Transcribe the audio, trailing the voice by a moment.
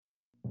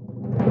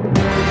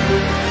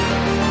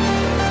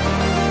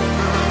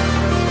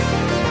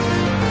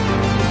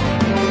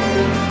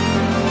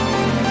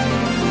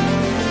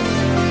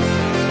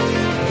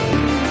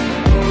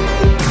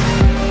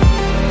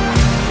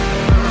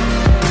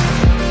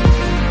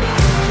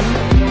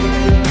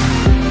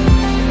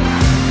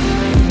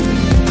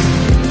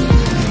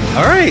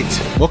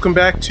right, welcome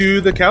back to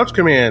the Couch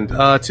Command.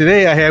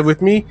 Today I have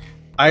with me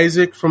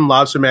Isaac from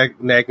Lobster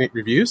Magnet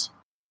Reviews.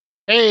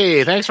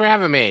 Hey, thanks for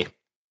having me.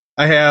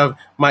 I have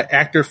my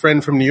actor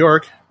friend from New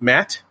York,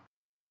 Matt.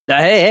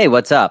 Hey,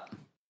 what's up?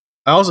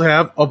 I also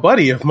have a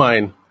buddy of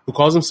mine who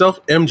calls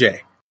himself MJ.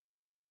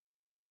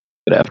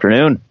 Good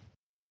afternoon.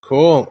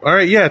 Cool. All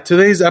right, yeah,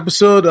 today's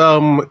episode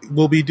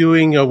we'll be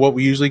doing what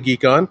we usually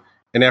geek on,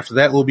 and after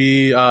that we'll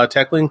be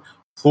tackling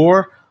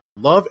Thor,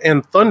 Love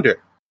and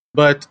Thunder.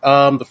 But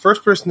the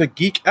first person to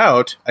geek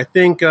out, I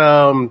think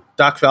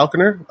Doc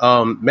Falconer,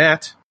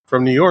 Matt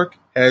from New York,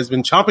 has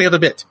been chomping at the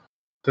bit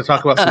to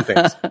talk about some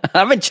things.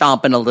 I've been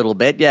chomping a little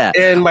bit, yeah.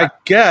 And my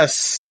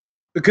guess,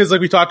 because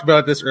like we talked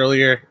about this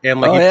earlier, and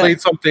like you played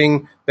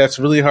something that's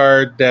really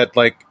hard that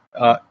like,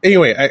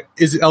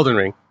 is it Elden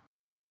Ring?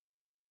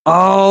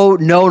 Oh,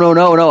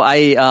 no.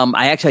 I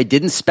actually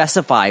didn't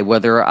specify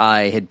whether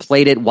I had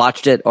played it,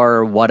 watched it,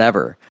 or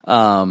whatever.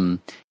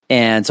 And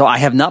so I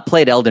have not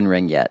played Elden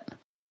Ring yet.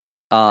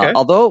 Okay.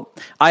 Although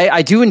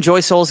I do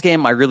enjoy Souls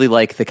game, I really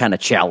like the kind of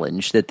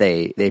challenge that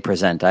they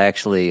present. I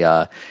actually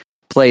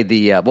played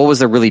the what was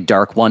the really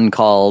dark one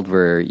called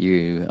where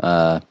you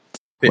the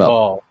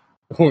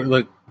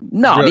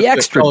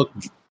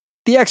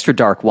extra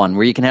dark one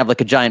where you can have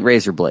like a giant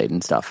razor blade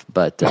and stuff.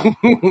 But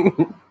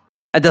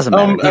it doesn't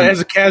matter. As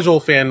a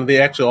casual fan,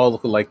 they actually all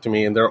look alike to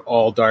me, and they're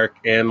all dark.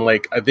 And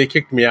like they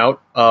kicked me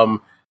out.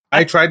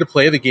 I tried to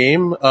play the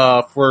game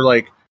for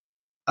like.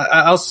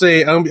 I'll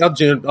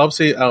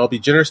be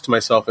generous to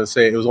myself and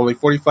say it was only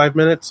 45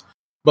 minutes.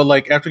 But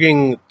like after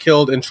getting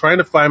killed and trying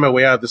to find my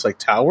way out of this like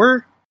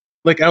tower,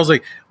 like I was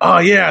like, oh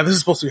yeah, this is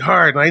supposed to be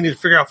hard, and I need to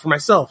figure out for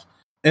myself.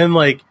 And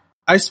like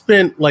I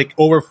spent like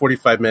over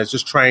 45 minutes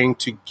just trying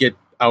to get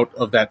out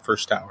of that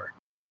first tower.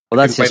 Well,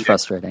 that's just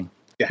frustrating.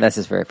 Yeah. That's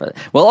just very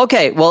frustrating. Well,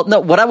 okay. Well, no,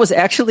 what I was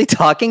actually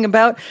talking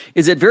about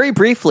is that very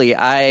briefly,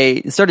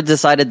 I sort of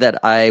decided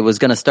that I was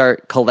going to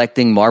start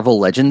collecting Marvel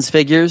Legends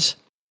figures.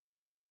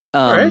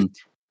 Right.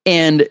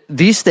 And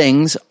these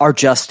things are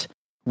just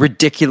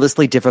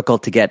ridiculously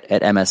difficult to get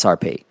at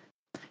MSRP.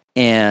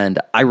 And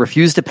I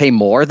refuse to pay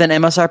more than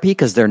MSRP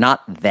because they're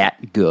not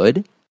that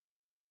good.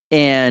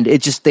 And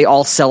they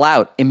all sell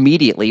out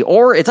immediately.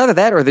 Or it's either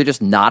that or they're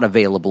just not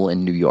available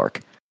in New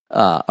York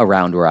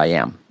around where I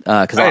am.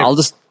 Because I'll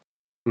just...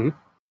 Mm-hmm.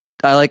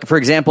 Like, for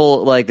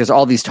example, like there's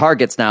all these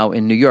Targets now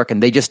in New York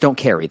and they just don't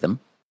carry them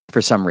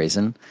for some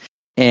reason.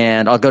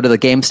 And I'll go to the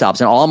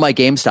GameStops and all my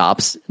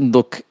GameStops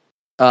look...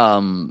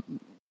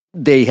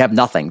 they have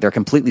nothing. They're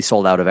completely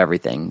sold out of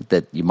everything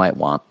that you might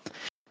want.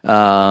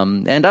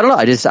 And I don't know.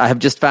 I have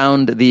just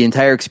found the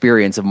entire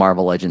experience of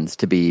Marvel Legends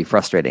to be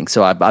frustrating.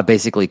 So I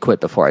basically quit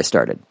before I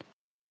started.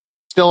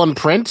 Still in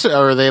print,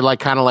 or are they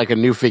like kind of like a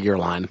new figure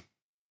line?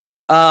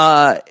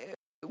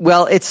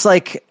 Well, it's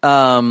like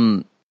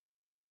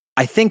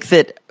I think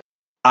that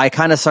I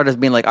kind of started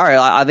being like, all right,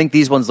 I think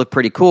these ones look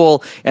pretty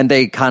cool, and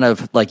they kind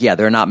of like,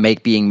 they're not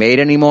being made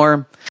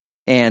anymore.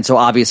 And so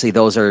obviously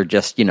those are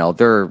just,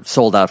 they're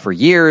sold out for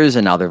years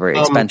and now they're very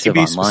expensive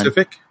online.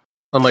 Specific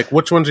on like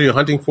which ones are you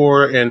hunting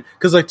for? And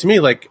because like to me,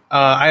 like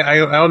I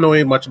don't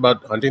know much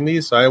about hunting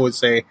these, so I would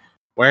say,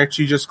 why aren't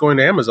you just going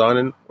to Amazon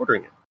and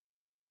ordering it?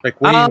 Like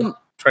what are you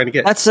trying to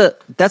get? That's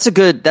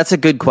a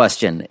good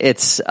question.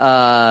 It's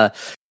a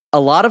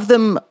lot of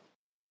them.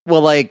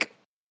 Well, like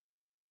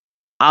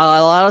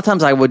a lot of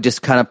times I would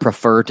just kind of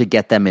prefer to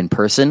get them in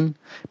person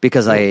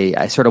because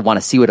I sort of want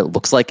to see what it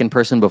looks like in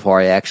person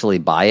before I actually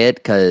buy it,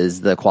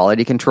 because the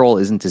quality control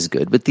isn't as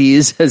good with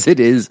these as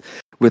it is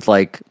with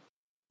like,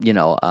 like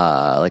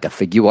a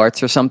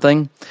Figuarts or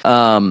something.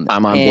 I'm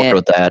on board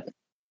with that.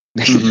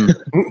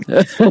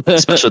 Mm-hmm.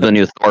 Especially the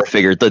new Thor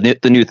figure.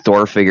 The new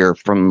Thor figure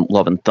from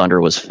Love and Thunder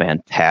was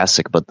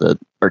fantastic, but the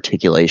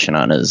articulation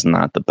on it is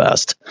not the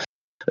best.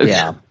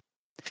 Yeah.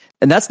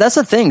 And that's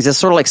the thing. It's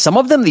sort of like some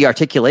of them, the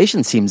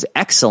articulation seems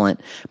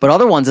excellent, but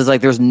other ones is like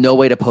there's no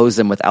way to pose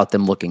them without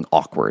them looking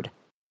awkward.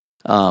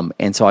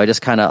 And so I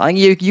just kind of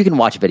you can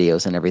watch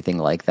videos and everything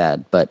like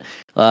that, but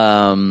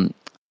I'm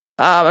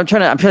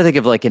trying to think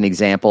of like an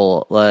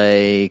example,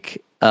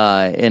 like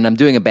and I'm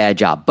doing a bad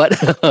job, but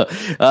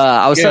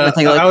I was starting to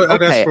think like I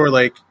would ask for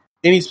like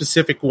any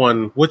specific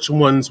one. Which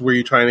ones were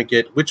you trying to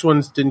get? Which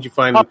ones didn't you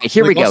find? Okay,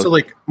 here we go. Also,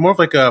 like more of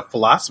like a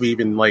philosophy,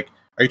 even like.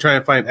 Are you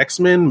trying to find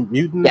X-Men,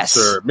 mutants,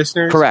 or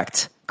missionaries?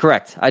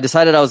 Correct. I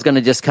decided I was going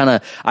to just I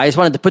just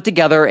wanted to put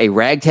together a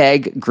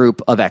ragtag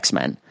group of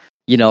X-Men,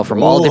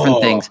 from all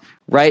different things,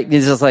 right?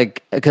 It's just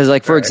like, because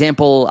like, for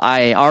example,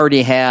 I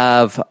already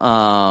have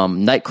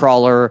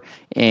Nightcrawler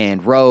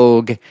and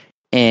Rogue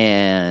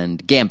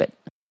and Gambit.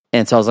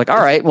 And so I was like, all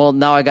right, well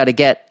now I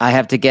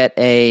have to get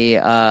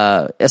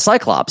a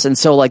Cyclops. And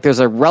so like, there's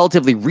a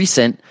relatively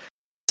recent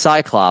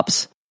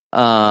Cyclops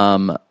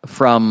from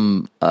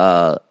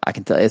I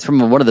can tell it's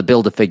from one of the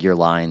Build-A-Figure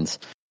lines,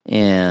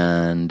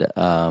 and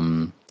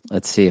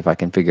let's see if I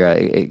can figure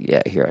out.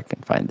 Yeah, here I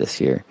can find this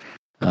here.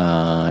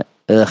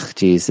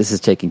 Geez, this is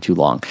taking too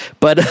long.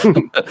 But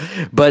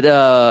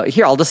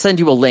here I'll just send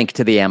you a link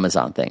to the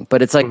Amazon thing.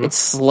 But it's like it's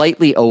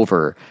slightly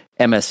over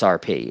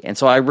MSRP, and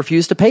so I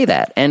refuse to pay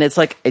that. And it's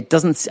like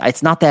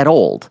it's not that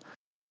old,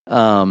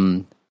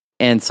 and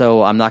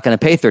so I'm not going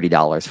to pay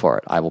 $30 for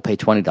it. I will pay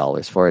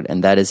 $20 for it,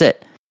 and that is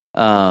it.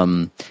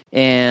 Why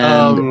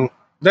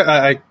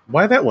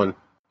that one?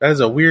 That is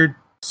a weird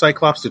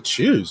Cyclops to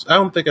choose. I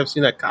don't think I've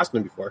seen that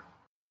costume before.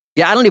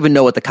 Yeah, I don't even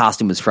know what the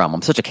costume is from.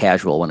 I'm such a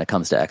casual when it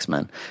comes to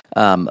X-Men.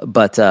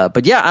 But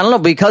yeah, I don't know,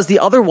 because the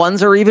other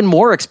ones are even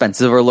more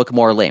expensive or look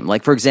more lame.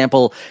 Like, for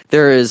example,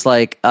 there is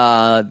like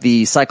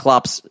the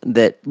Cyclops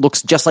that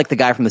looks just like the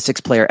guy from the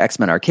 6-player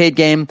X-Men arcade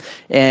game,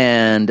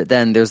 and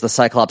then there's the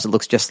Cyclops that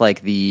looks just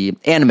like the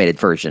animated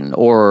version,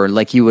 or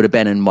like he would have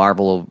been in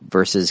Marvel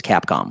versus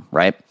Capcom,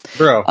 right?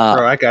 Bro,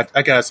 I got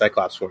a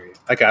Cyclops for you.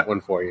 I got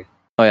one for you.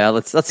 Oh yeah,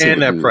 let's see.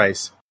 And that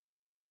price.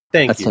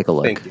 Let's take a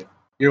look. Thank you.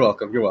 You're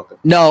welcome.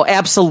 No,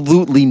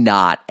 absolutely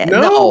not.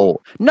 No.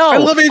 I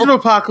love Age of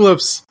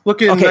Apocalypse.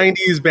 Looking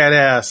 90s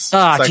badass.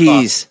 Ah,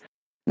 jeez.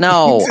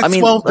 No, it's I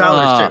mean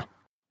 $12.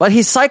 But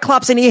he's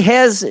Cyclops, and he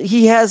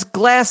has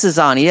glasses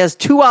on. He has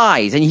 2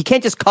 eyes, and he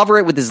can't just cover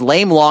it with his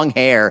lame long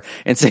hair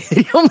and say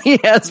he only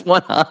has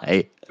 1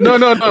 eye.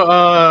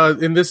 No.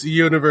 In this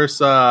universe,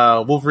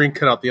 Wolverine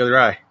cut out the other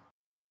eye.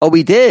 Oh,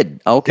 we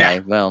did. Okay,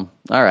 yeah. Well,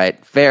 all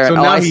right, fair. So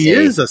now he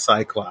is a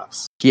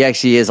Cyclops. He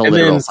actually is a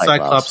literal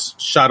Cyclops. Cyclops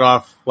shot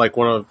off like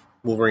one of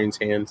Wolverine's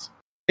hands.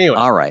 Anyway,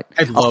 all right.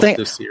 I love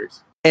this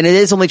series, and it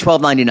is only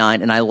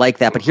 $12.99, and I like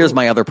that. But here's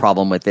my other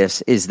problem with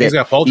this: is that he's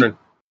got Pauldron.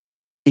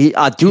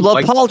 I do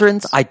love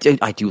pauldrons. I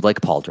do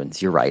like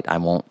pauldrons. You're right. I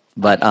won't,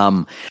 but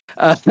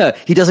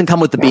he doesn't come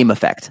with the beam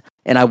effect,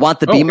 and I want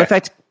the beam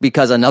effect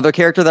because another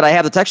character that I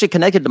have that's actually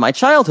connected to my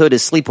childhood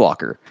is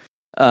Sleepwalker.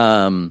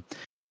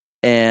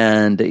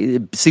 And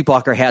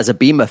Sleepwalker has a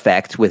beam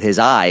effect with his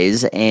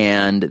eyes,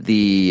 and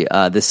the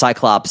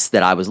Cyclops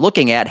that I was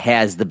looking at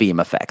has the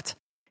beam effect,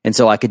 and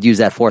so I could use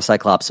that for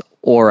Cyclops,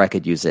 or I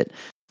could use it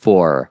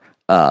for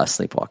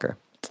Sleepwalker.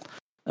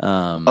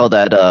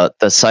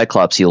 The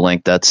Cyclops you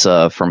linked, that's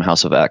from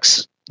House of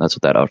X. That's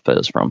what that outfit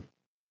is from.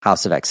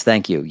 House of X.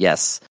 Thank you.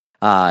 Yes.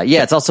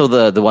 It's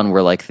also the one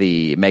where like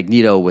the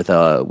Magneto with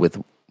a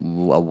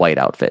white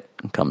outfit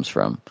comes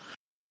from.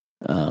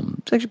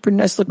 It's actually pretty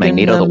nice looking.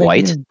 Magneto the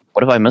White.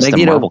 What have I missed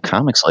in Marvel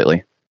Comics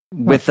lately?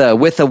 With a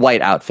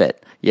white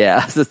outfit.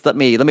 Yeah. Just let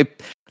me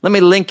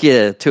link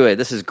you to it.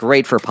 This is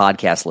great for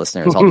podcast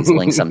listeners. All these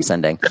links I'm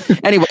sending.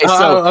 Anyway,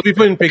 so I'll be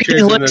putting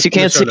pictures. Links you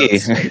can't see.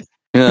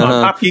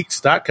 On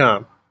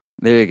popgeeks.com.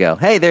 There you go.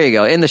 Hey, there you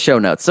go. In the show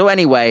notes. So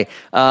anyway,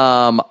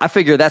 I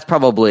figure that's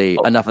probably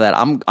enough of that.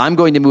 I'm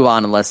going to move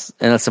on unless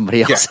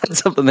somebody else has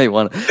something they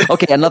want.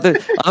 Okay, another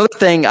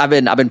thing. I've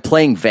been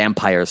playing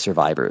Vampire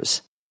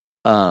Survivors.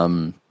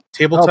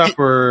 Tabletop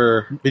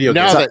or video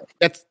game? No,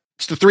 it's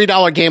the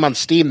 $3 game on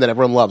Steam that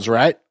everyone loves,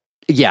 right?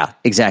 Yeah,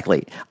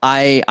 exactly.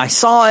 I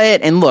saw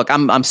it, and look,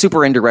 I'm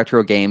super into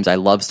retro games. I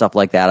love stuff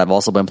like that. I've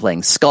also been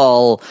playing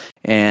Skull,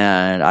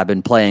 and I've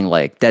been playing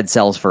like Dead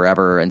Cells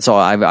forever, and so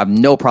I've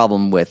no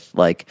problem with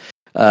like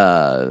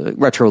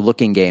retro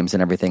looking games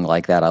and everything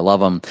like that. I love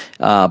them.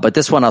 But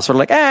this one I was sort of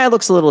like, it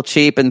looks a little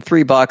cheap, and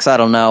 $3. I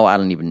don't know. I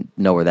don't even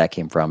know where that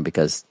came from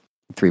because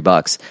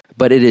 $3.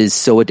 But it is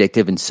so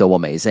addictive and so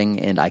amazing,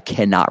 and I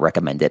cannot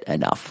recommend it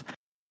enough.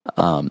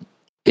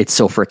 It's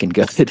so freaking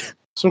good.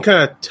 Some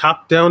kind of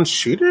top-down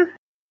shooter?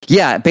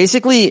 Yeah,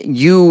 basically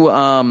you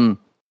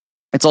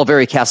it's all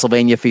very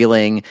Castlevania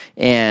feeling,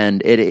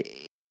 and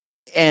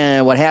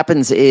what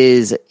happens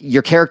is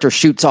your character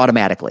shoots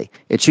automatically.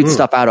 It shoots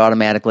stuff out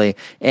automatically,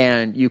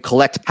 and you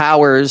collect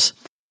powers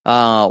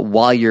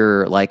while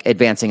you're like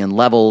advancing in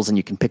levels, and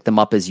you can pick them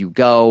up as you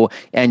go,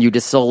 and you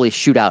just slowly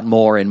shoot out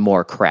more and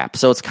more crap.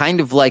 So it's kind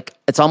of like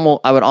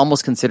I would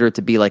almost consider it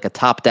to be like a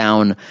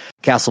top-down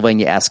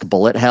Castlevania-esque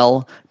bullet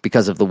hell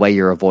because of the way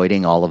you're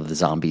avoiding all of the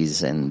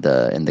zombies and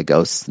the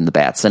ghosts and the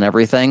bats and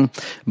everything.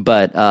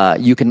 But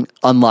you can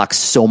unlock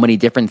so many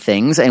different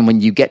things, and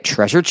when you get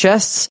treasure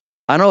chests,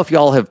 I don't know if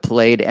y'all have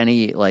played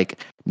any like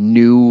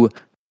new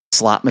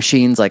slot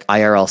machines, like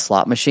IRL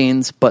slot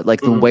machines, but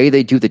like the way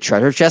they do the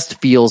treasure chest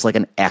feels like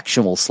an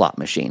actual slot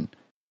machine.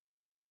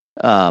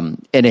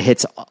 And it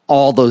hits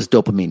all those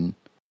dopamine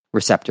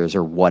receptors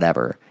or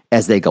whatever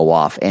as they go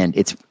off, and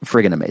it's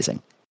friggin'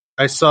 amazing.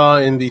 I saw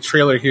in the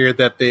trailer here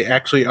that they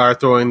actually are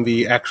throwing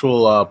the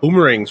actual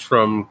boomerangs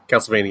from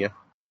Castlevania.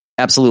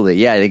 Absolutely.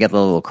 Yeah, they get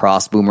the little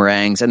cross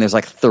boomerangs, and there's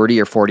like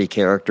 30 or 40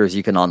 characters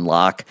you can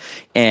unlock.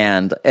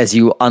 And as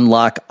you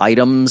unlock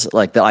items,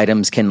 like the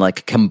items can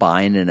like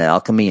combine in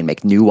alchemy and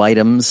make new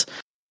items.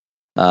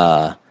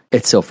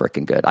 It's so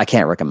freaking good. I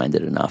can't recommend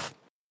it enough.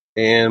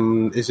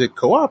 And is it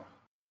co-op?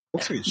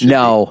 Looks like it should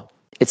No,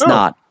 it's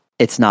not.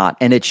 It's not,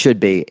 and it should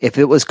be. If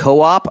it was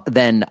co-op,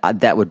 then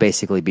that would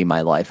basically be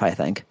my life, I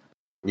think.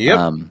 Yep.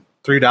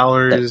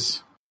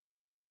 $3.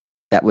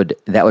 That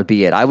would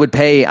be it. I would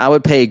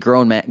pay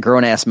grown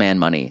ass man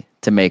money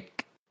to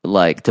make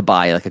to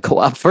buy like a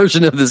co-op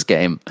version of this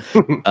game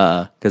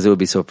because it would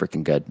be so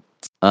freaking good.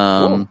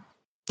 Cool.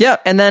 Yeah,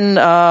 and then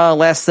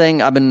last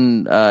thing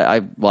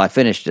I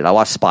finished it. I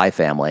watched Spy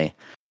Family.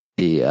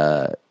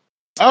 The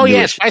Oh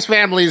yeah, newish. Spice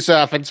Family's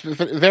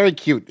very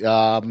cute.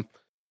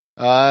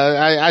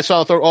 I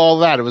saw all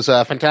that. It was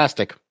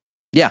fantastic.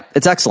 Yeah,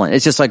 it's excellent.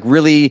 It's just like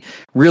really,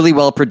 really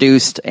well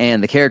produced,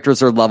 and the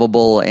characters are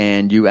lovable,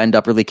 and you end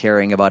up really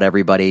caring about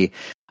everybody.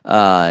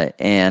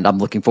 And I'm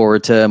looking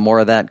forward to more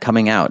of that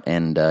coming out.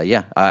 And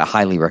yeah, I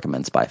highly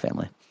recommend Spy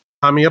Family.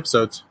 How many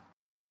episodes?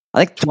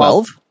 I think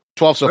 12.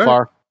 12 so All right.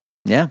 far.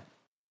 Yeah,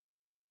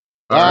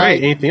 All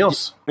right. Anything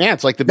else? Yeah,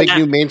 it's like the big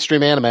new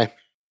mainstream anime.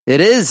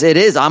 it is. It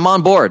is. I'm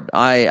on board.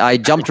 I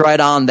jumped right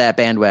on that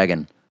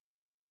bandwagon.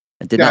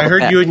 I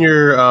heard you and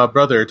your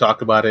brother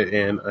talk about it,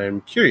 and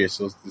I'm curious.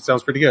 It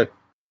sounds pretty good.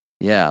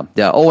 Yeah.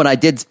 Oh, and I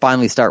did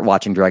finally start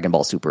watching Dragon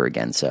Ball Super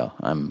again, so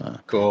I'm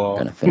Cool.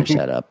 gonna finish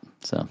that up.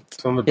 So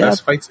Some of the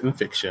best fights in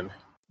fiction.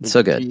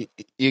 so good.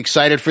 You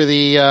excited for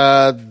the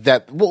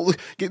that? Well,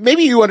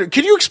 maybe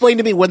can you explain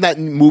to me when that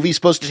movie's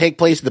supposed to take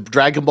place? The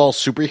Dragon Ball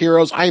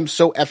superheroes. I am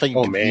so effing.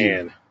 Oh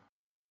confused.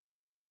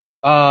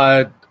 man.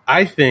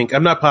 I think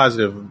I'm not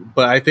positive,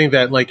 but I think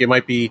that like it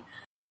might be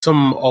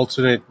some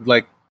alternate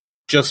like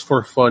just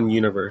for fun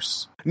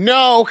universe.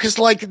 No, because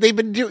like they've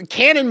been doing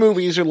canon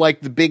movies are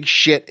like the big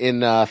shit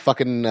in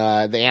fucking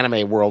the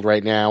anime world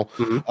right now,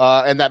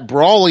 and that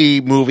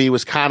Brawly movie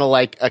was kind of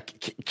like a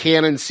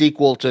canon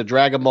sequel to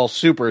Dragon Ball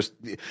Super.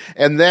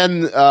 And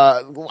then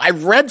I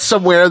read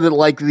somewhere that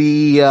like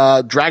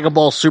the Dragon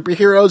Ball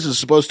Superheroes is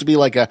supposed to be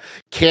like a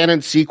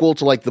canon sequel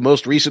to like the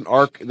most recent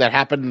arc that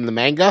happened in the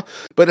manga.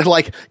 But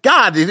like,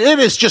 God, it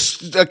is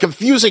just a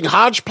confusing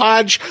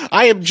hodgepodge.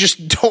 I am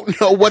just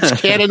don't know what's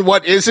canon,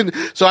 what isn't.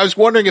 So I was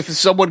wondering if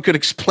someone could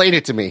explain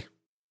it to me.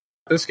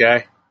 This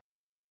guy.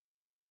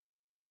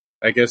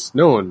 I guess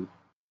no one.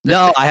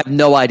 No, I have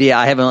no idea.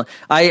 I haven't.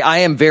 I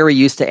am very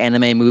used to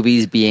anime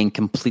movies being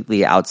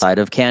completely outside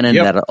of canon.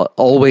 Yep. That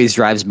always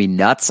drives me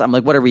nuts. I'm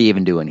like, what are we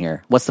even doing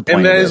here? What's the point?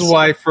 And that of is this?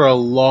 why for a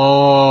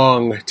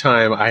long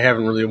time I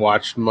haven't really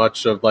watched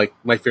much of like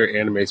my favorite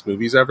animes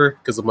movies ever,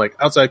 because I'm like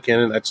outside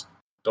canon, I just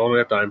don't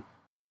have time.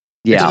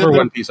 Yeah, Except for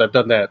One Piece, I've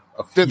done that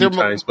a few they're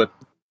times, but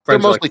They're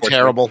friends are mostly like,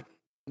 terrible.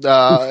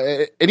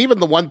 And even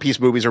the One Piece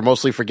movies are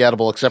mostly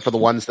forgettable, except for the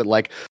ones that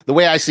like the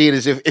way I see it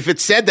is if it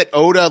said that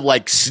Oda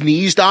like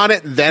sneezed on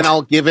it, then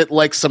I'll give it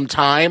like some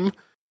time.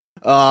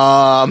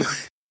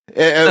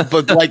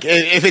 But like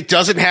if it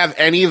doesn't have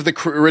any of the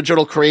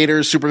original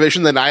creators'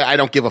 supervision, then I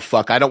don't give a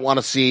fuck. I don't want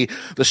to see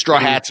the Straw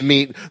Hats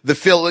meet the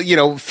filler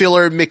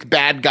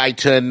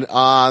McBadguyton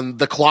on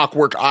the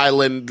Clockwork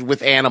Island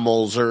with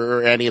animals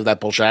or any of that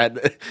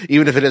bullshit.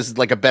 Even if it is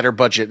like a better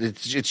budget,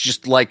 it's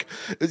just like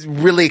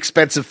really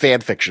expensive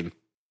fan fiction.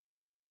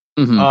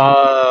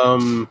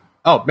 Mhm.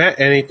 Oh, Matt,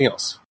 anything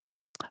else?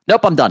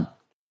 Nope, I'm done.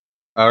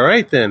 All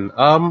right then.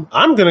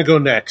 I'm gonna go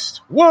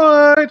next.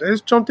 What? I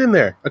just jumped in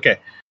there. Okay.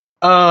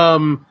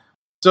 So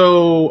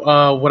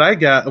what I've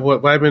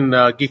been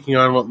geeking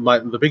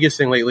on, the biggest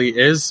thing lately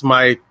is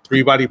my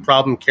 3-body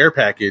problem care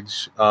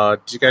package.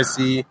 Did you guys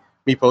see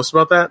me post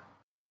about that?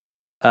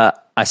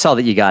 I saw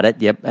that you got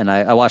it. Yep, and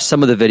I watched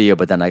some of the video,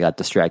 but then I got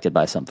distracted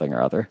by something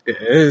or other.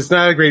 It's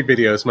not a great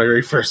video. It's my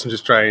very first. I'm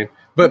just trying.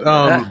 But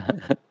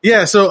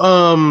yeah.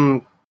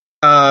 So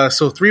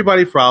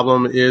 3-body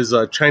problem is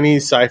a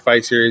Chinese sci-fi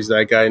series that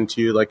I got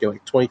into like in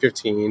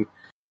 2015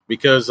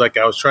 because like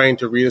I was trying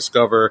to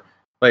rediscover.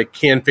 Like,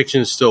 can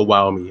fiction still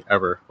wow me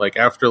ever? Like,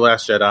 after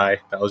Last Jedi,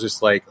 that was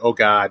just like, oh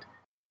god,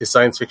 is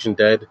science fiction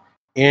dead?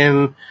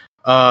 And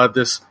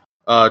this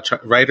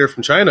writer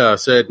from China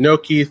said, no,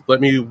 Keith,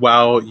 let me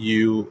wow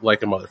you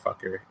like a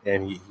motherfucker.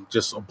 And he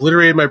just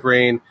obliterated my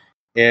brain,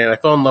 and I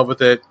fell in love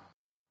with it.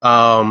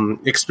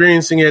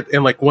 Experiencing it,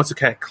 and like, once it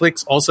kind of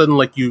clicks, all of a sudden,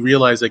 like, you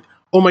realize, like,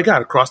 oh my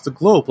god, across the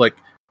globe, like,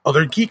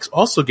 other geeks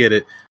also get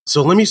it.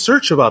 So let me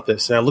search about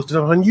this. And I looked it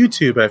up on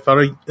YouTube, and I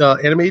found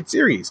an animated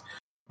series.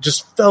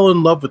 Just fell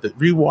in love with it,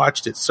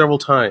 rewatched it several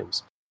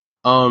times,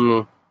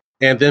 and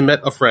then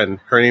met a friend.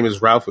 Her name is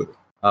Raofu.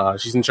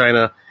 She's in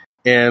China,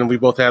 and we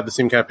both have the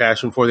same kind of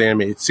passion for the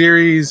animated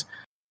series.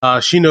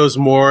 She knows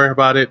more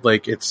about it.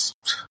 Like it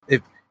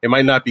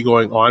might not be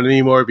going on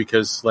anymore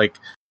because like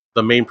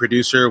the main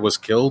producer was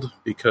killed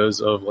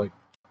because of like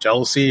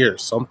jealousy or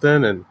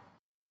something. And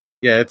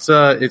yeah, it's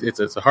a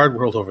hard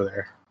world over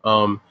there.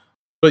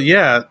 But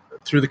yeah.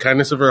 Through the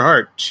kindness of her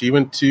heart, she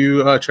went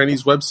to a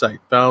Chinese website,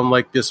 found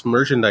like this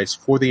merchandise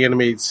for the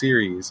animated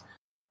series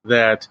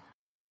that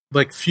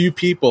like few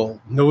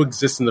people know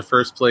exists in the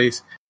first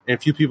place,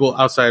 and few people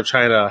outside of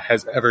China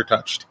has ever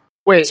touched.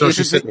 Wait, so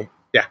she sent me.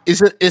 Yeah,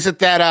 is it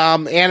that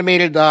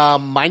animated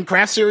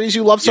Minecraft series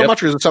you love so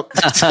much, or is it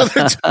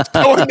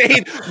someone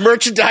made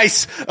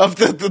merchandise of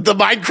the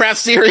Minecraft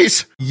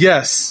series?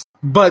 Yes,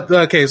 but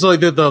okay, so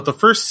like the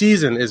first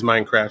season is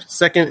Minecraft,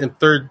 second and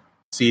third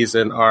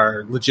season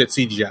are legit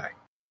CGI.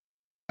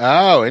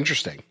 Oh,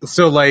 interesting.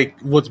 So, like,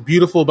 what's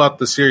beautiful about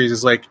the series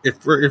is like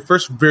it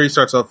first very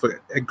starts off with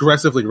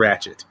aggressively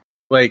ratchet.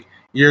 Like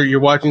you're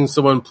watching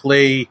someone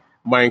play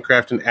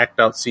Minecraft and act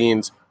out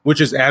scenes,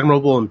 which is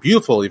admirable and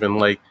beautiful. Even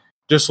like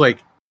just like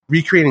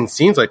recreating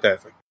scenes like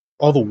that, like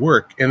all the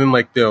work, and then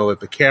like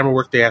the camera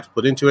work they have to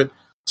put into it.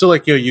 So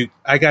like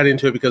I got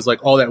into it because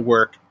like all that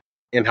work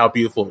and how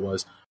beautiful it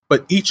was.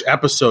 But each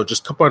episode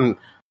just kept on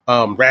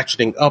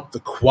ratcheting up the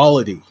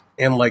quality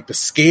and like the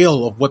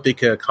scale of what they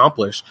could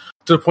accomplish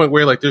to the point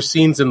where like there's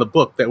scenes in the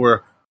book that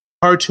were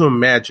hard to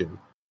imagine,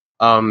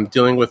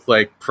 dealing with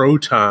like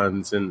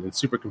protons and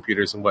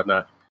supercomputers and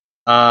whatnot.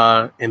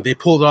 And they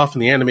pulled it off in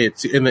the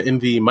animated in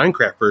the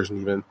Minecraft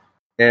version even,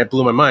 and it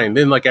blew my mind.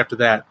 Then like after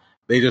that,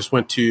 they just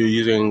went to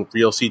using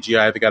real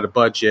CGI. They got a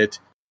budget,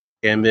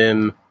 and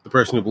then the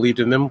person who believed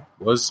in them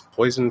was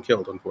poisoned and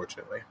killed,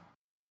 unfortunately.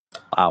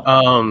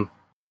 Wow.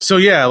 So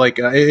yeah, like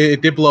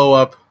it did blow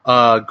up.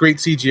 Great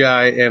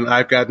CGI, and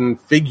I've gotten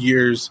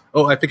figures.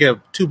 Oh, I think I have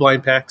 2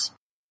 blind packs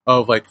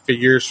of like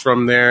figures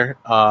from there.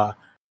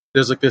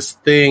 There's like this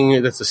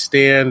thing that's a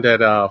stand that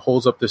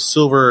holds up this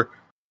silver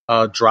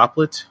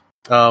droplet,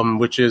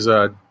 which is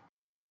a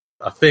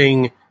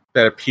thing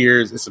that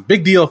appears. It's a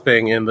big deal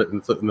thing in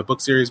the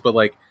book series, but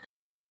like,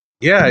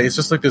 yeah, it's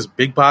just like this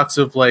big box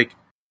of like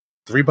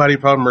 3-body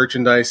problem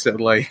merchandise that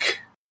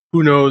like,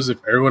 who knows if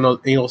anyone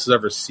else has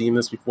ever seen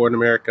this before in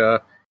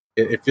America.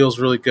 It feels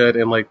really good,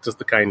 and like just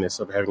the kindness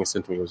of having it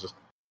sent to me was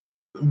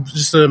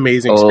just an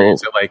amazing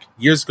experience. And, like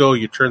years ago,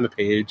 you turn the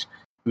page,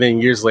 and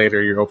then years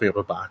later, you're opening up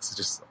a box. I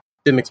just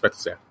didn't expect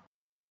to see it.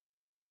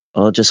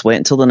 Well, just wait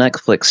until the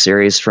Netflix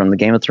series from the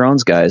Game of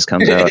Thrones guys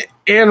comes out.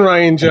 And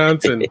Rian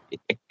Johnson.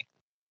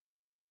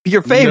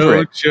 Your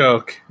favorite.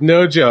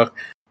 No joke.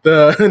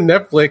 The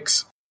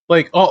Netflix,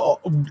 like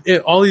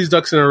all these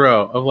ducks in a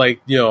row of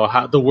like, you know,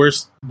 how the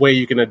worst way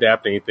you can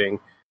adapt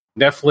anything.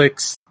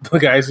 Netflix, the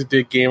guys who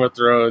did Game of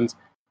Thrones,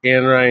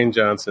 and Rian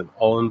Johnson,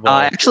 all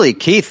involved. Actually,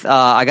 Keith,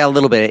 I got a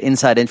little bit of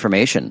inside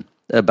information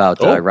about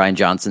Rian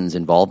Johnson's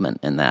involvement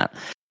in that.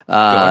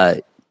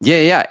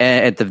 Yeah.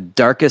 At the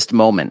darkest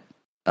moment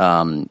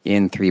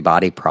in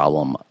 3-Body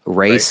Problem,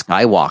 Ray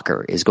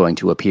Skywalker is going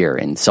to appear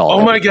in Saul.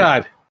 Oh my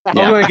God. Yeah.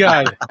 Oh my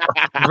God.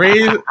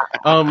 Ray,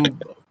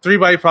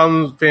 3-Body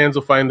Problem fans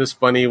will find this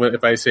funny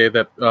if I say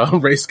that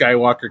Ray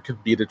Skywalker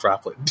could beat a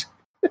droplet.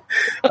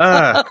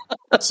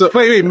 So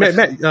wait,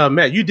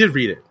 Matt, you did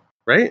read it,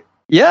 right?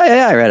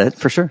 Yeah, I read it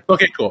for sure.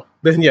 Okay, cool.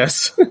 Then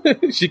yes,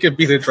 she could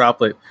beat a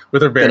droplet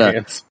with her bare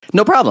hands.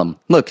 No problem.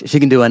 Look, she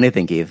can do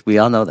anything, Keith. We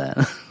all know that.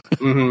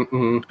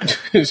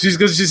 She's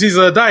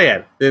a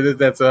dyad.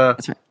 That's right.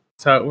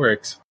 That's how it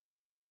works.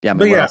 Yeah,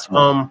 but yeah.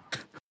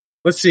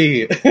 Let's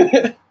see.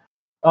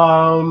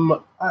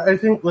 I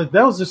think like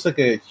that was just like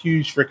a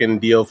huge freaking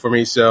deal for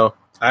me. So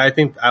I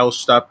think I will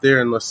stop there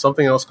unless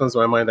something else comes to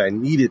my mind that I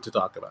needed to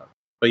talk about.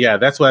 But yeah,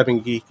 that's what I've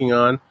been geeking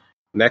on.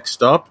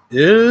 Next up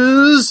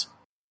is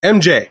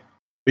MJ.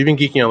 We've been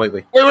geeking on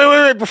lately.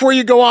 Wait! Before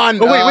you go on,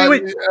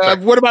 wait.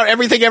 What about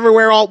Everything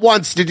Everywhere All at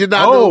Once? Did you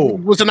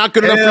not? Was it not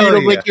good enough for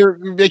you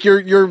to make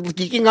your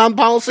geeking on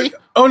policy?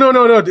 Oh no!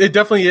 It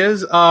definitely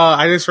is.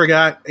 I just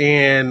forgot,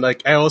 and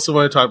like I also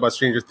want to talk about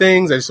Stranger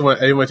Things. I didn't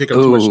want to take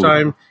up too much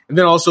time, and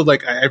then also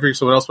like I figured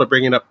someone else might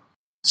bring it up.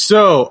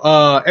 So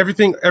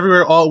Everything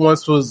Everywhere All at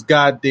Once was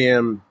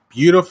goddamn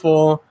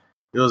beautiful.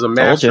 It was a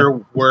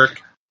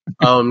masterwork.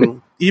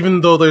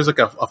 Even though there's like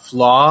a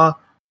flaw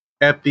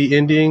at the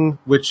ending,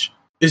 which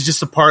is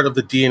just a part of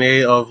the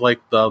DNA of like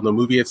the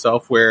movie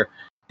itself, where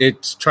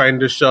it's trying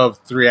to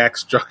shove 3-act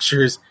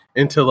structures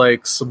into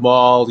like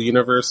small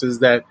universes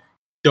that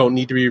don't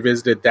need to be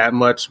revisited that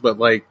much, but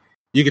like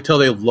you could tell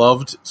they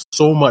loved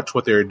so much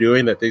what they were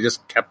doing that they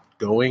just kept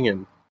going.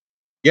 And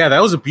yeah,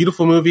 that was a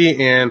beautiful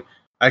movie, and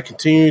I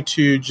continue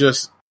to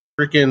just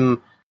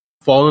freaking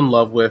fall in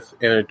love with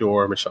and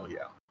adore Michelle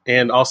Yeoh.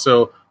 And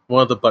also,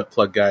 one of the butt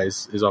plug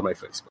guys is on my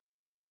Facebook.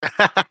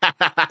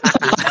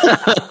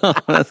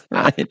 That's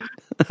right.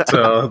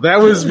 So that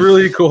was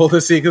really cool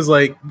to see because,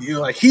 like,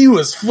 he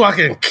was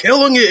fucking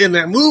killing it in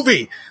that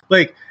movie.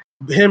 Like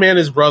him and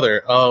his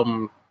brother,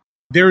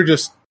 they were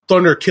just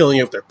thunder killing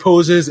it with their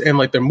poses and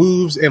like their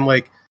moves, and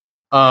like,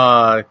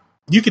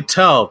 you could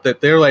tell that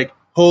they're like,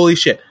 holy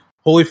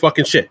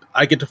fucking shit,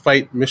 I get to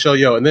fight Michelle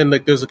Yeoh. And then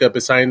like there's like a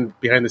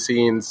behind the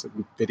scenes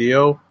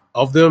video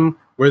of them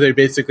where they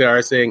basically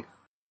are saying,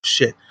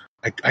 shit,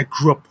 I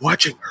grew up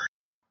watching her.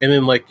 And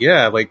then like,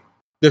 yeah, like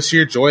the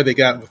sheer joy they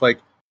got with like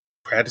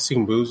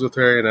practicing moves with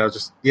her. And I was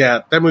just,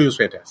 yeah, that movie was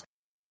fantastic.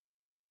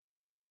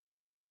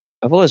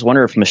 I've always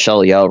wondered if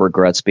Michelle Yeoh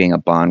regrets being a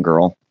Bond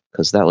girl,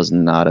 because that was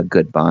not a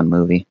good Bond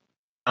movie.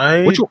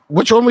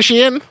 Which one was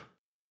she in?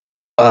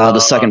 The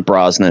second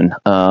Brosnan.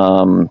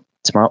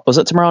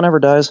 Tomorrow Never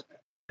Dies?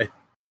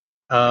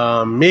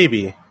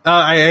 Maybe.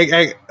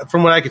 I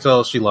from what I could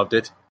tell, she loved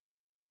it.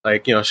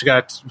 Like, you know, she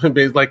got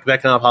like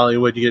that kind of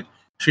Hollywood. You get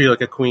treated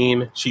like a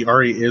queen. She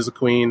already is a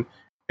queen,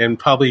 and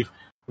probably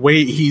way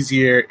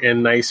easier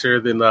and nicer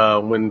than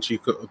when she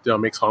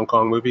makes Hong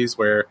Kong movies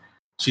where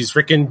she's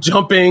freaking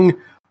jumping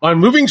on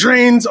moving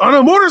trains on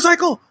a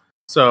motorcycle.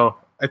 So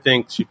I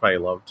think she probably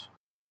loved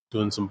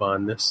doing some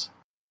Bondness.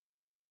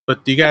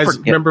 But do you guys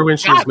remember when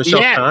she was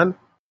Michelle Khan?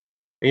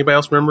 Anybody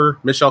else remember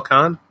Michelle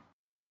Khan?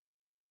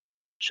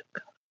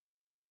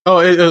 Oh,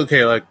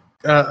 okay. Like,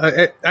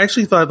 I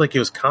actually thought like it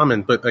was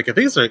common, but like I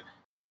think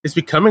it's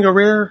becoming a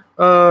rare,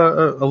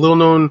 a little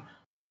known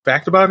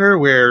fact about her.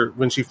 Where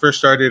when she first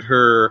started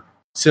her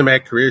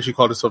cinematic career, she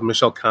called herself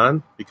Michelle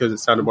Khan because it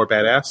sounded more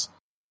badass.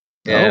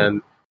 Oh.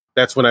 And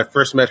that's when I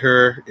first met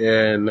her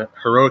in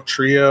Heroic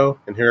Trio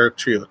and Heroic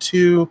Trio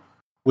 2,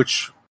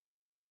 which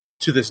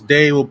to this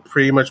day will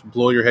pretty much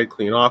blow your head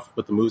clean off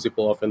with the moves they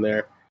pull off in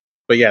there.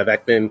 But yeah,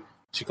 back then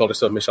she called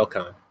herself Michelle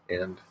Khan.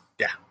 And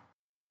yeah.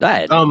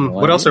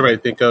 What else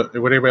everybody think of?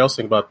 What everybody else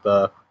think about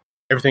the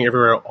Everything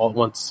Everywhere All at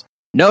Once?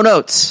 No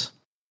notes.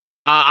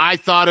 I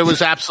thought it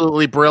was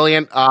absolutely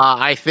brilliant.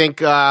 I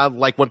think,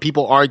 like when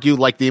people argue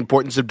like the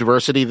importance of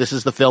diversity, this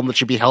is the film that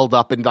should be held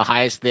up in the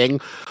highest thing.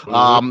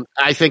 Mm-hmm.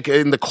 I think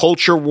in the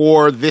culture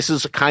war, this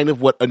is kind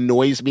of what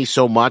annoys me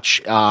so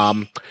much. This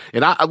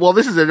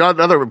is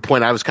another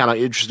point I was kind of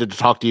interested to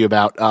talk to you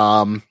about.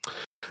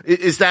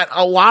 Is that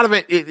a lot of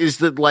it is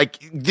that like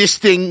this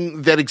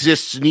thing that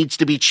exists needs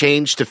to be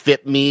changed to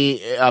fit me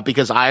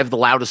because I have the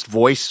loudest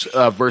voice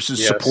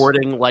versus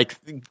supporting like,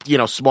 you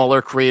know,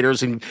 smaller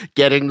creators and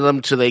getting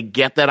them to they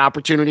get that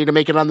opportunity to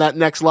make it on that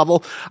next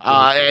level.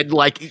 And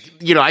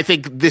like, you know, I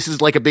think this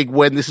is like a big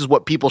win. This is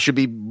what people should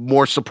be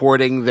more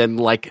supporting than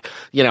like,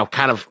 you know,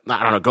 kind of,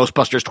 I don't know,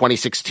 Ghostbusters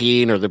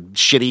 2016 or the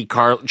shitty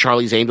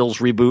Charlie's Angels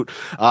reboot.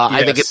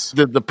 I think it's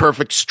the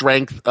perfect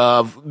strength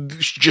of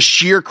just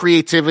sheer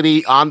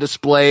creativity on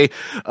display,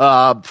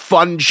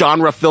 fun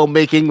genre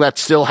filmmaking that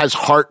still has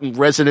heart and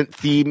resonant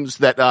themes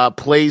that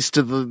plays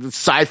to the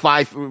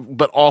sci-fi,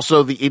 but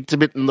also the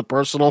intimate and the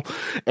personal.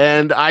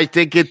 And I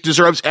think it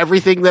deserves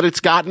everything that it's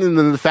gotten. And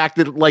then the fact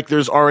that like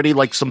there's already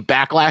like some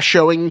backlash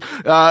showing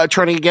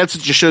turning against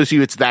it just shows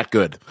you it's that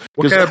good.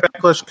 What kind of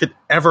backlash could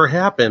ever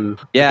happen?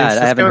 Yeah,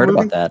 I haven't heard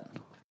about that.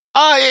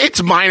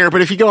 It's minor,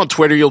 but if you go on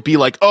Twitter, you'll be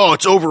like, "Oh,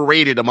 it's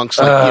overrated" amongst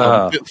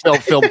like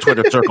film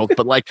Twitter circles.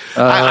 But like,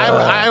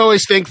 I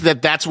always think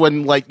that that's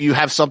when like you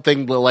have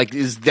something like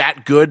is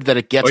that good that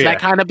it gets that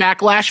kind of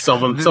backlash.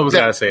 Someone's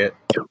got to say it.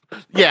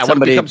 Yeah,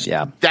 somebody, when it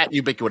becomes that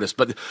ubiquitous.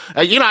 But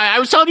you know, I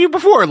was telling you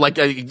before, like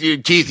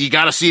Keith, you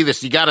got to see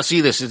this. You got to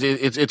see this.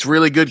 It's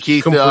really good,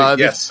 Keith.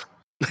 Yes.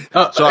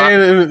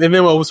 And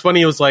then what was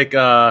funny was like.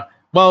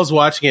 While I was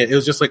watching it, it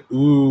was just like,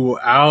 ooh,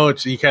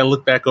 ouch. You kind of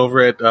look back over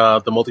at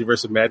the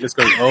Multiverse of Madness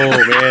going, oh,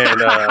 man,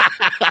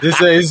 is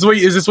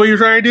this what you're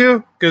trying to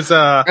do? Because,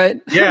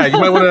 yeah, you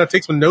might want to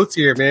take some notes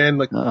here, man.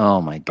 Like,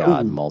 oh, my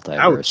God, Multiverse.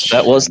 Ouch.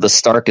 That was the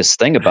starkest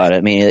thing about it.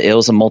 I mean, it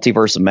was a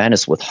Multiverse of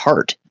Madness with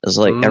heart. It was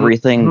like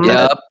everything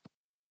that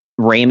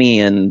Raimi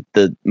and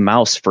the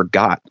mouse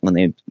forgot when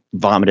they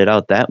vomited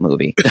out that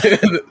movie.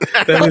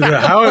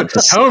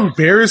 How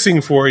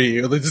embarrassing for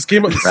you. They just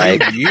came out the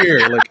same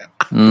year. Like,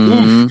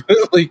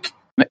 like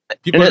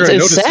people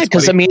it's sad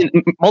because I mean,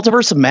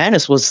 Multiverse of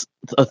Madness was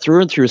a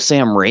through and through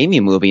Sam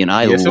Raimi movie, and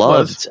I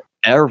loved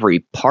every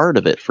part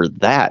of it for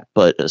that.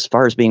 But as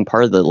far as being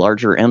part of the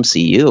larger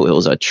MCU, it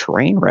was a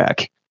train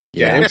wreck.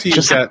 Yeah, MCU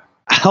just got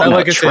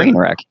like a train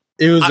wreck.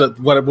 It was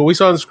what we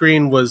saw on the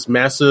screen was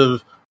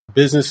massive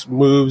business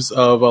moves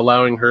of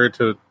allowing her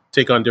to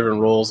take on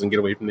different roles and get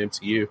away from the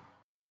MCU.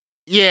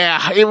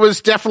 Yeah, it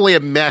was definitely a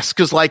mess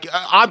because, like,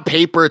 on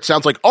paper, it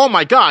sounds like, oh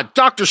my God,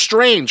 Doctor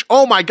Strange.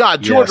 Oh my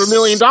God, $200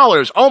 million.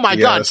 Oh my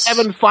God,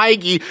 Kevin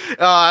Feige.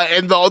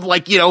 And the,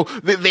 like, you know,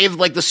 they have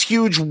like this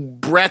huge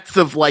breadth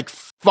of like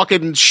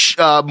fucking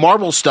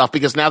Marvel stuff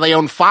because now they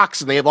own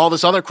Fox and they have all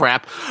this other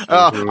crap.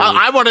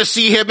 I want to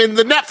see him in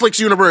the Netflix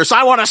universe.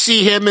 I want to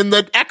see him in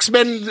the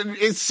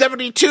X-Men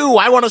 72.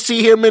 I want to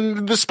see him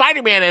in the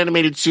Spider-Man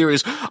animated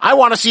series. I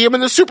want to see him in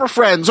the Super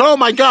Friends. Oh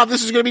my God,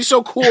 this is going to be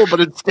so cool.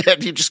 But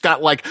instead, you just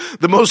got like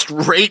the most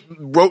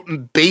rote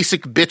and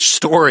basic bitch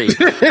story.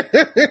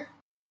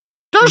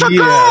 There's a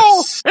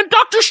girl, and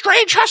Doctor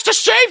Strange has to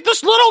save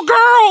this little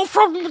girl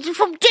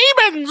from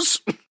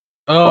demons.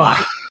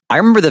 Oh, I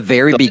remember the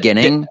very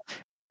beginning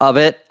of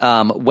it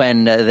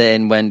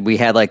when we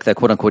had like the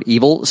quote unquote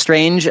evil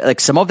Strange, like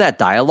some of that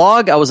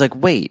dialogue. I was like,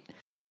 wait,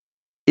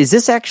 is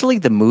this actually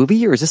the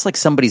movie or is this like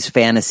somebody's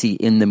fantasy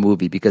in the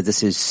movie? Because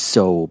this is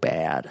so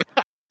bad.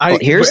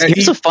 Here's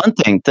a fun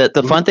thing.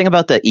 The fun thing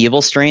about the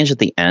evil Strange at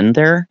the end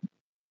there,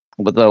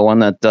 with the one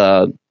that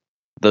the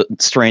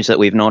Strange that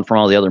we've known from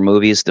all the other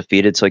movies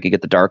defeated so he could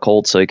get the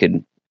Darkhold so he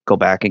could go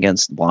back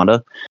against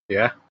Wanda.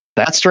 Yeah.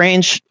 That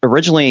Strange,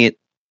 originally,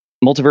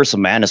 Multiverse of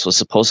Madness was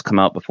supposed to come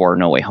out before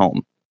No Way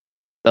Home.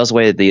 That was the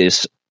way the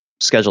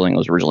scheduling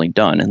was originally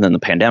done. And then the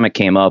pandemic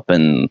came up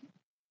and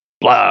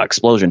blah,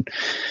 explosion.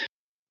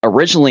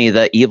 Originally,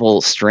 that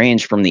evil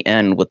Strange from the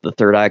end with the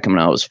third eye coming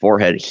out of his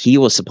forehead, he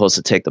was supposed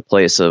to take the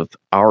place of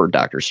our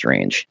Doctor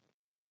Strange.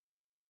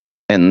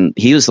 And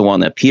he was the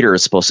one that Peter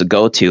is supposed to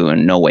go to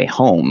in No Way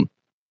Home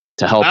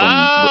to help him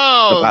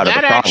out of the problem.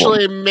 That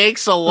actually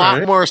makes a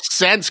lot more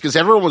sense because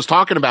everyone was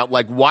talking about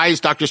like, why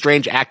is Doctor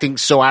Strange acting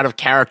so out of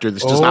character?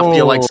 This does not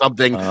feel like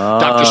something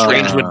Doctor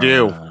Strange would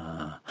do.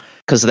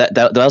 Because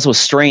those was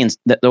strains.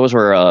 Those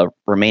were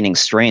remaining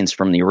strains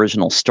from the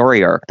original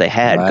story arc they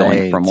had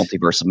going from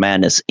Multiverse of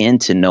Madness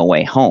into No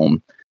Way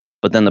Home.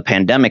 But then the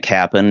pandemic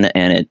happened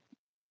and it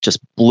just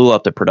blew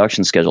up the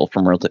production schedule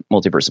from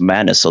Multiverse of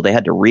Madness. So they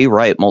had to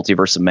rewrite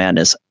Multiverse of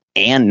Madness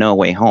and No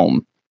Way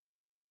Home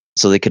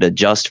so they could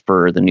adjust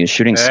for the new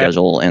shooting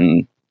schedule.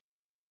 And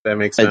That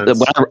makes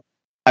sense.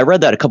 I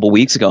read that a couple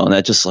weeks ago, and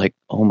that just like,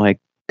 oh my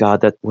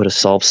god, that would have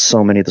solved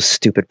so many of the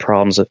stupid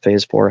problems that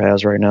Phase 4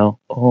 has right now.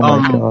 Oh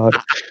my god.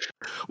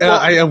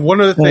 I have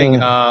one other thing. Do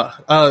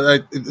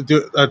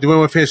we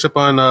want to finish up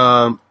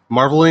on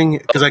Marveling?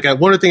 Because I got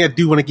one other thing I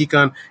do want to geek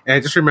on, and I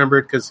just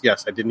remembered because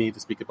yes, I did need to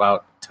speak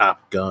about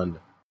Top Gun.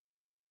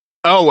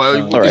 Oh,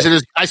 well,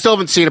 right. I still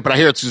haven't seen it, but I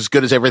hear it's as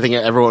good as everything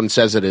everyone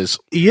says it is.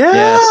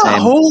 Yeah,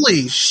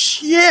 holy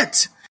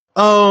shit!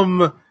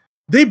 That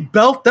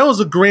was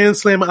a grand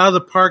slam out of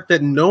the park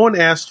that no one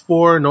asked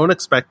for, no one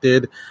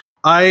expected.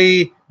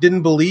 I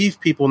didn't believe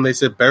people when they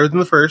said better than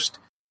the first,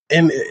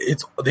 and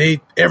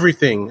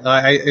everything.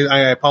 I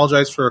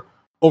apologize for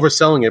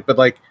overselling it, but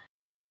like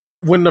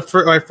when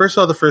I first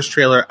saw the first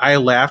trailer, I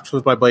laughed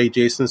with my buddy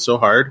Jason so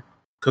hard.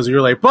 Because we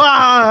were like,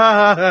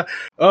 bah!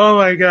 Oh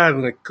my god,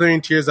 and like clearing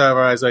tears out of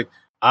our eyes, like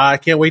I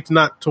can't wait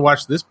to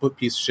watch this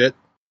piece of shit.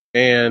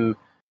 And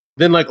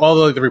then like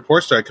all the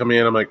reports started coming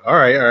in. I'm like, all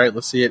right,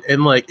 let's see it.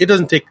 And like it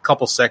doesn't take a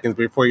couple seconds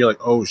before you're like,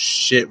 oh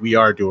shit, we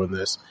are doing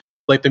this.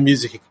 Like the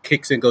music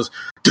kicks in, goes,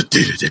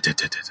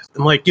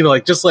 and like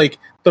like just like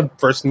the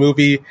first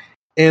movie.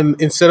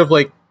 And instead of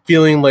like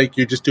feeling like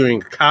you're just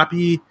doing a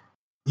copy,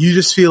 you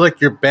just feel like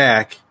you're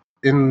back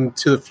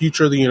into the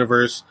future of the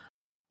universe.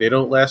 They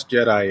don't last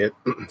Jedi it.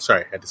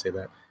 Sorry, I had to say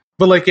that.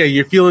 But like, yeah,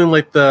 you're feeling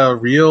like the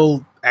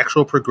real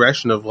actual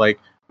progression of like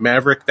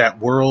Maverick, that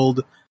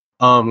world.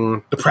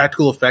 The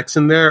practical effects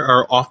in there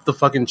are off the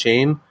fucking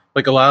chain.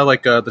 Like a lot of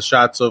like the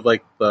shots of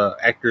like the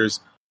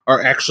actors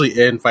are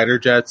actually in fighter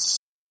jets,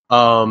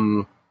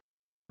 and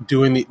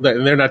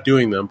they're not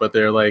doing them, but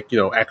they're like,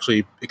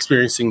 actually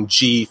experiencing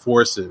G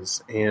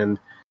forces, and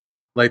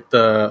like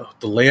the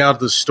layout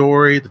of the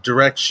story, the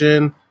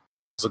direction.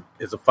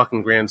 Is a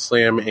fucking grand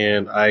slam,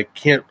 and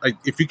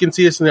if you can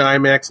see this in the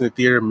IMAX in the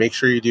theater, make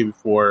sure you do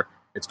before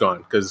it's gone,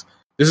 because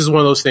this is one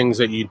of those things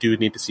that you do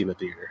need to see in the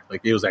theater. Like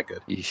it was that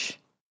good. Yeesh.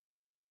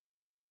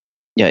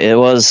 Yeah, it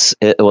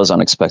was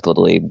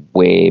unexpectedly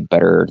way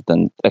better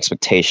than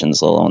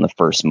expectations, alone the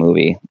first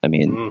movie. I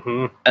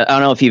mean, I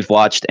don't know if you've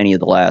watched any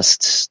of the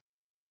last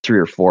 3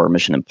 or 4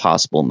 Mission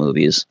Impossible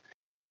movies,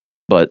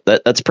 but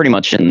that's pretty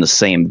much in the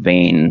same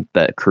vein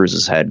that Cruise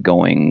has had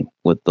going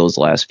with those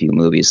last few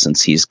movies,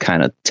 since he's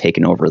kind of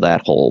taken over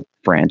that whole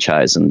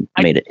franchise and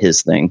made it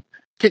his thing.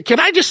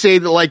 Can I just say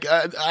that, like,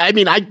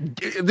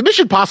 the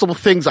Mission Impossible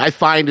things I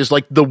find is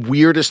like the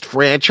weirdest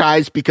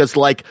franchise, because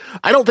like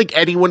I don't think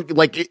anyone,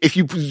 like, if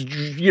you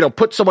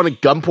put someone at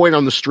gunpoint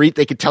on the street,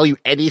 they could tell you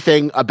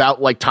anything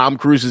about like Tom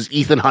Cruise's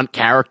Ethan Hunt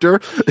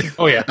character.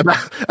 Oh yeah,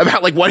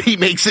 about like what he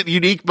makes it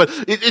unique. But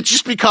it's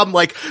just become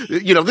like,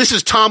 this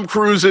is Tom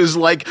Cruise's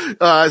like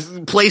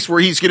place where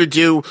he's going to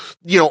do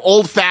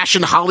old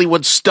fashioned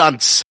Hollywood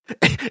stunts.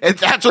 And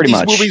that's what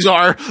these movies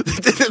are.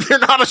 They're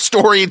not a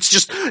story. It's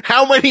just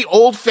how many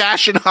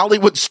old-fashioned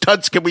Hollywood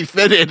stunts can we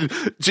fit in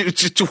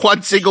to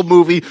one single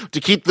movie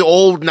to keep the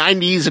old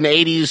 90s and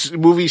 80s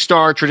movie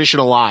star tradition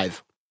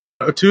alive.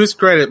 To his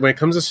credit, when it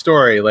comes to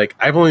story, like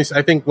I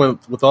think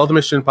with all the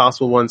Mission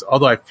Impossible ones,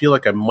 although I feel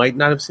like I might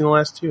not have seen the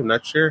last 2, I'm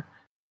not sure,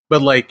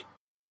 but like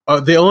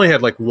they only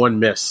had like one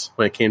miss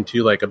when it came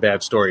to like a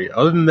bad story.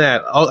 Other than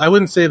that, I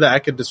wouldn't say that I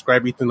could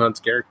describe Ethan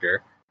Hunt's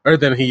character other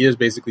than he is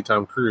basically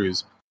Tom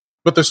Cruise.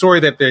 But the story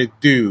that they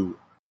do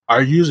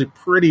are usually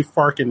pretty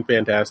fucking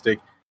fantastic.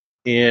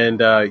 And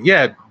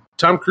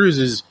Tom Cruise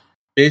is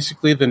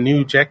basically the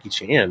new Jackie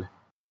Chan.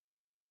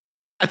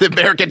 The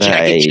American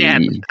Jackie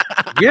Chan.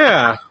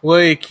 Yeah,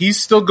 like he's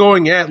still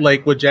going at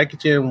like what Jackie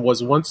Chan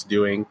was once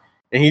doing,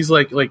 and he's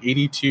like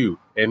 82,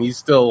 and he's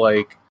still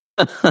like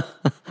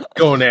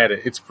going at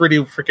it. It's pretty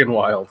freaking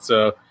wild.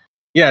 So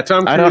yeah,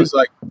 Tom Cruise,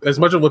 like as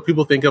much of what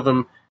people think of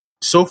him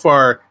so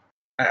far,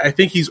 I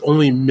think he's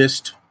only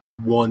missed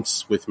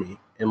once with me,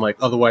 and like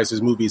otherwise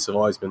his movies have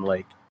always been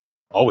like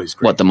always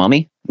great. What, The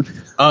Mummy?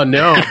 No. I'm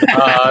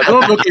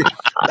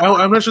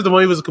not sure The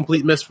Mummy was a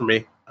complete miss for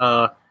me.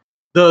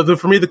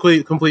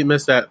 The complete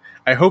miss that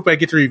I hope I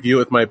get to review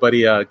with my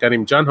buddy, a guy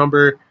named John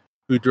Humber,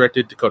 who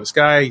directed Dakota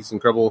Sky. He's an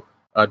incredible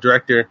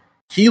director.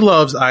 He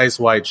loves Eyes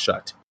Wide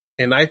Shut,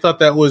 and I thought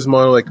that was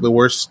more like the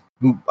worst.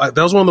 That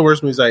was one of the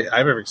worst movies I've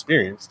ever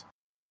experienced.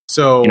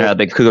 So you're not a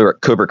big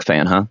Kubrick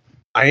fan, huh?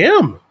 I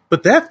am,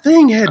 but that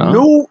thing had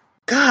no.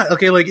 God,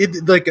 okay, like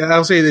it, like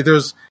I'll say that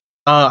there's,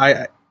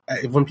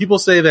 when people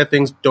say that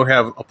things don't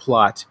have a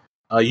plot,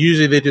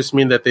 usually they just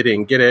mean that they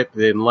didn't get it,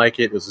 they didn't like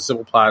it. It was a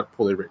simple plot,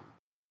 poorly written.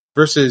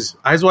 Versus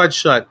Eyes Wide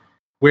Shut,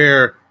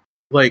 where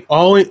like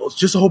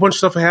just a whole bunch of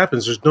stuff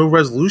happens. There's no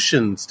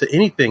resolutions to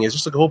anything. It's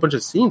just like a whole bunch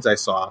of scenes I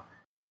saw,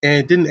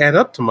 and it didn't add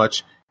up to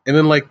much. And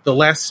then like the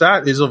last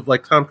shot is of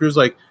like Tom Cruise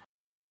like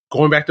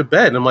going back to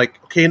bed, and I'm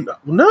like, okay,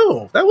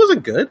 no, that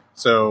wasn't good.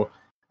 So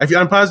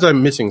I'm positive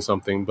I'm missing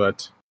something,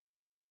 but.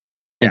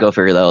 And go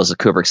figure, that was a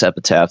Kubrick's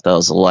epitaph. That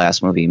was the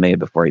last movie he made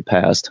before he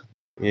passed.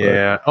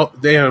 Yeah. Oh,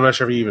 damn, I'm not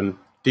sure if he even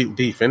did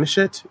he finish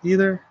it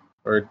either,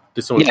 or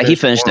did someone? Yeah, he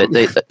finished it.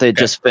 They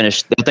just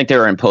finished. I think they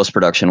were in post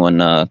production when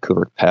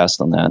Kubrick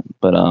passed on that.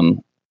 But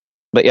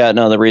But yeah,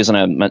 no, the reason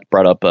I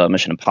brought up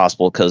Mission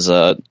Impossible, because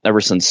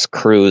ever since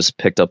Cruise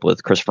picked up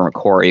with Christopher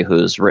McQuarrie,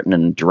 who's written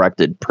and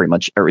directed pretty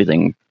much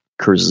everything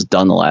Cruise has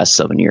done the last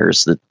 7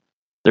 years, that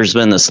there's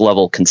been this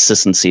level of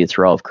consistency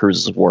throughout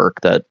Cruise's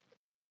work that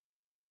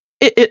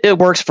it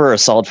works for a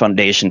solid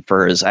foundation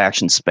for his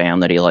action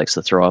spam that he likes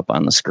to throw up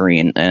on the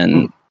screen.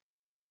 And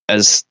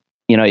as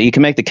you know, you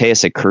can make the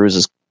case that Cruise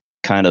is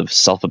kind of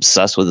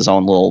self-obsessed with his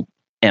own little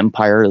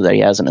empire that he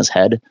has in his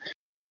head.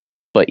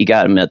 But you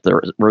got to admit,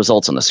 the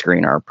results on the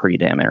screen are pretty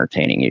damn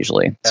entertaining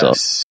usually. Yes. So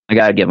I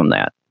got to give him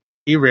that.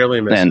 He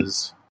rarely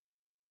misses.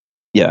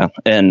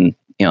 And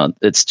you know,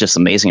 it's just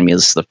amazing to me.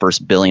 This is the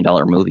first $1 billion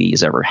movie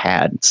he's ever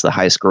had. It's the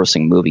highest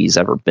grossing movie he's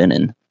ever been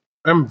in.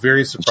 I'm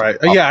very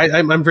surprised.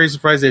 I'm very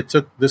surprised it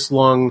took this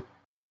long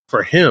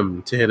for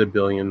him to hit $1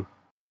 billion.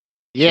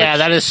 Yeah,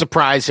 that is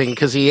surprising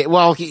because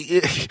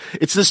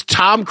it's this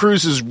Tom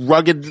Cruise's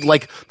rugged,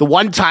 like the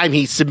one time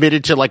he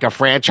submitted to like a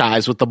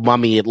franchise with The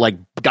Mummy, it like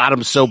got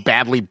him so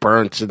badly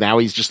burnt, and now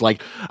he's just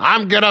like,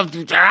 I'm gonna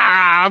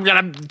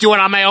do it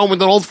on my own with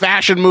the old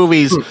fashioned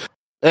movies.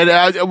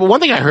 And one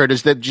thing I heard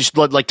is that just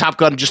like Top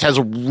Gun just has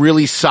a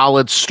really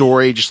solid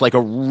story, just like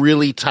a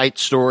really tight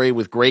story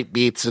with great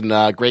beats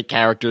and great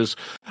characters.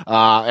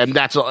 And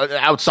that's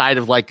outside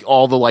of like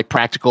all the like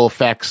practical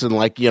effects and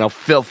like, you know,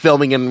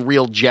 filming in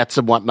real jets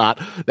and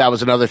whatnot. That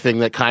was another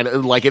thing that kind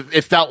of like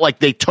it felt like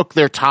they took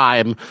their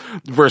time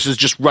versus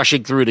just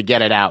rushing through to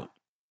get it out.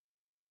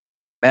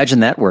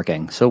 Imagine that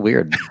working. So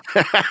weird.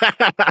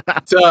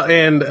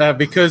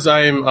 Because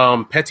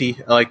I'm petty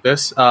like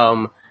this,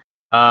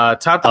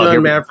 Top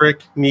Gun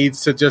Maverick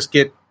needs to just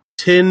get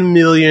 10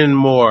 million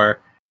more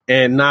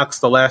and knocks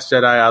The Last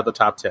Jedi out of the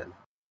top 10.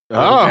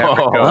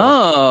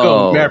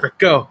 Go Maverick,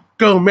 go.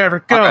 Go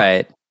Maverick, go. All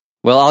right.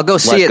 Well, I'll go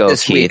see it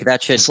this week.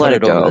 That should let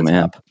it go,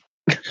 man.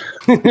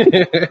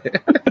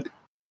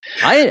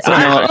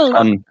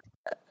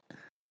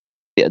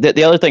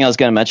 The other thing I was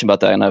going to mention about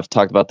that, and I've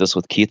talked about this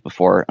with Keith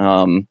before,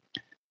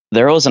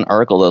 there was an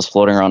article that was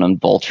floating around on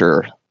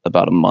Vulture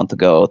about a month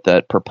ago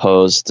that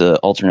proposed an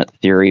alternate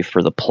theory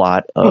for the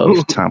plot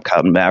of Top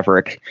Gun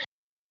Maverick,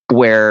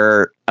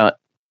 where,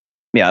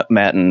 Matt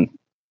and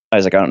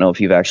Isaac, I don't know if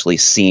you've actually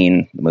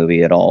seen the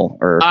movie at all,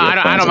 or I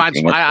don't mind.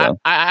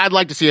 I'd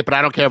like to see it, but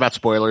I don't care about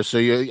spoilers. So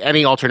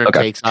any alternate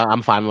takes,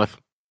 I'm fine with.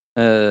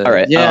 All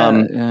right.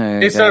 Yeah,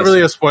 it's not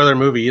really a spoiler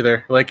movie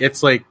either. Like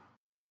it's like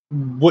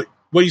what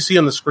you see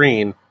on the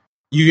screen,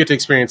 you get to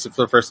experience it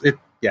for the first.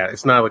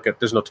 It's not like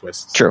there's no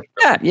twists. True.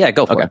 Yeah.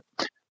 Go for it.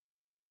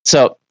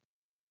 So,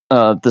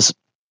 this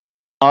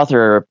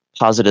author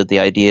posited the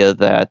idea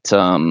that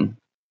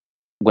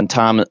when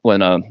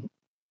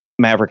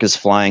Maverick is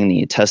flying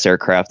the test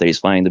aircraft that he's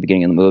flying at the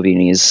beginning of the movie,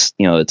 and it's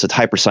a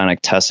hypersonic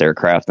test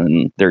aircraft,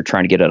 and they're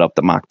trying to get it up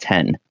to Mach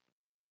 10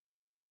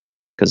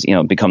 because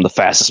become the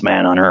fastest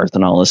man on Earth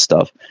and all this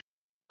stuff.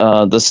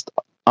 This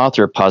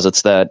author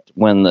posits that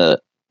when the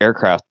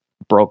aircraft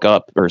broke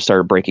up or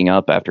started breaking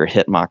up after it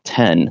hit Mach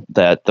 10,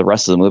 that the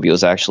rest of the movie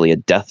was actually a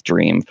death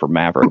dream for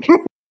Maverick.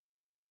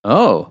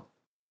 Oh.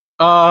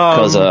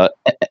 Because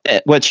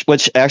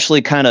which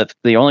actually kind of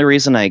the only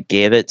reason I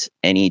gave it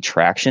any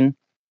traction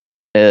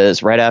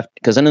is right after,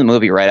 because in the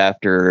movie right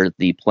after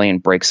the plane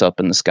breaks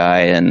up in the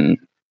sky and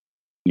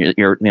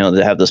you're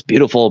they have this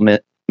beautiful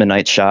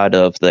midnight shot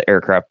of the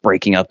aircraft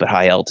breaking up at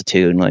high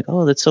altitude and like,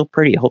 oh, that's so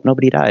pretty, I hope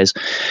nobody dies.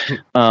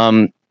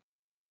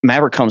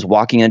 Maverick comes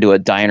walking into a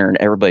diner and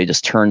everybody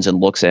just turns and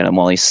looks at him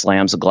while he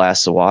slams a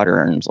glass of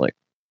water and is like,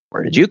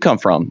 where did you come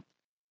from?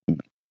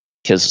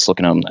 Kids just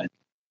looking at him like,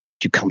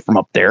 you come from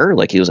up there?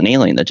 Like he was an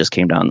alien that just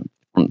came down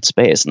from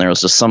space. And there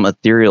was just some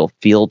ethereal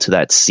feel to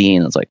that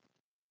scene. It's like,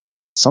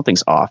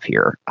 something's off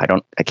here. I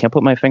can't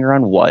put my finger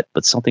on what,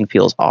 but something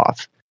feels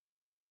off.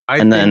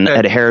 And then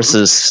Ed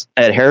Harris's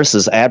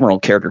Admiral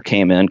character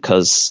came in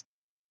because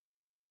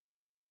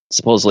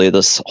supposedly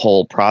this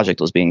whole project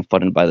was being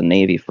funded by the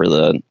Navy for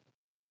the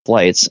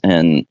flights.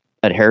 And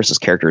Ed Harris's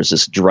character is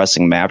just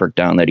dressing Maverick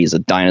down that he's a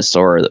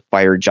dinosaur, that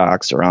fire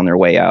jocks are on their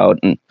way out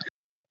and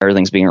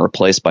everything's being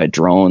replaced by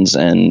drones,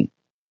 and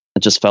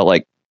it just felt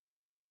like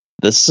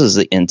this is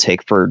the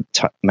intake for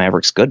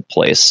Maverick's good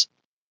place.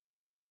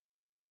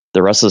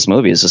 The rest of this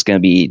movie is just going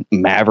to be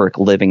Maverick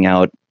living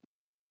out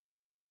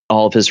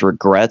all of his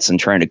regrets and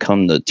trying to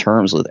come to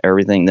terms with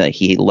everything that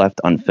he left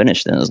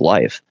unfinished in his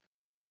life.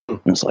 And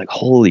it's like,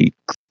 holy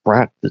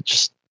crap!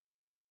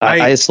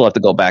 I still have to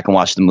go back and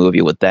watch the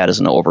movie with that as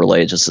an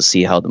overlay just to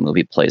see how the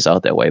movie plays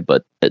out that way.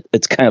 But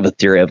it's kind of a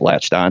theory I've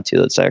latched onto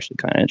that's actually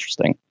kind of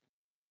interesting.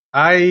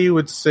 I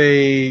would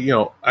say,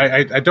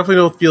 I definitely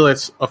don't feel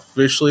it's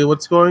officially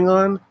what's going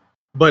on,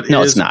 but it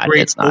is a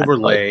great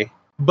overlay.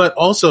 But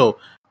also,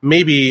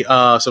 maybe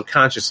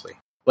subconsciously.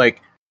 Like,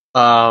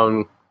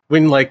 when,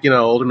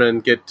 older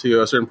men get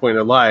to a certain point in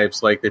their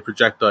lives, like, they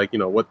project,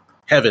 what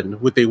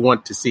they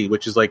want to see,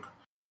 which is, like,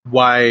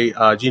 why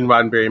Gene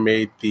Roddenberry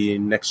made The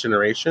Next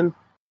Generation.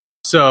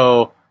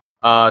 So,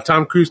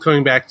 Tom Cruise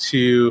coming back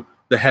to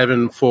the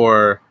heaven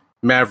for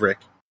Maverick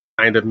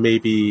kind of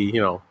maybe,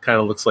 kind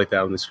of looks like that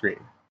on the screen,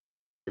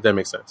 if that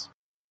makes sense.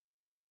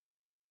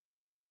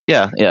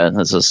 Yeah,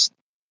 this is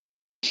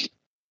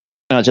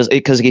just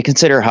because you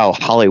consider how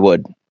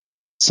Hollywood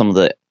some of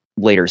the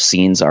later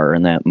scenes are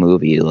in that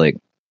movie. Like,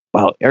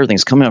 wow,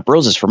 everything's coming up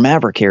roses for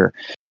Maverick here.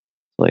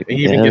 Like,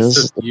 he even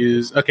gets to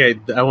use. Okay,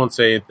 I won't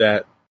say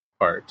that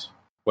part.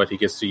 What he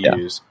gets to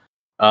use.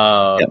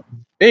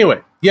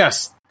 Anyway,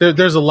 yes,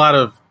 there's a lot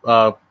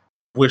of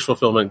wish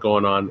fulfillment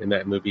going on in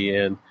that movie,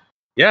 and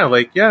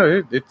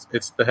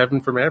it's the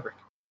heaven for Maverick.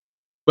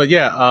 But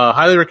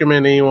highly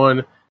recommend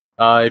anyone.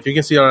 If you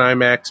can see it on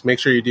IMAX, make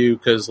sure you do,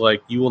 because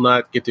like you will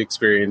not get to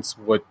experience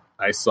what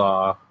I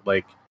saw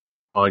like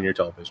on your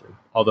television.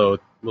 Although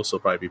it will still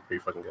probably be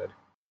pretty fucking good.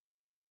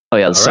 Oh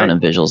yeah, the sound and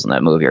visuals in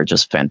that movie are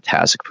just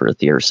fantastic for a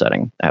theater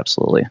setting.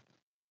 Absolutely.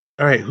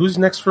 All right, who's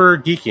next for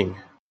geeking?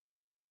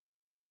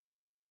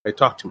 I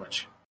talk too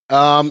much.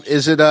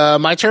 Is it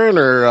my turn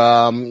or?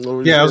 I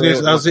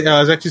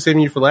was actually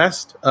saving you for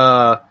last.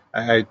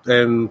 I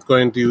am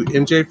going to do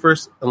MJ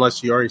first,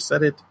 unless you already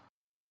said it.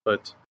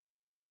 But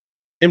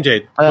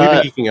MJ, what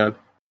have you been geeking on?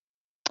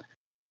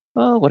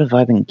 Well, what have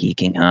I been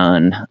geeking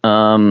on?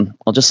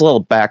 Well, just a little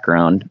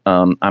background.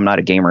 I'm not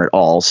a gamer at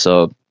all,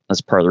 so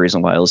that's part of the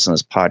reason why I listen to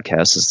this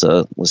podcast, is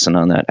to listen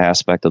on that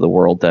aspect of the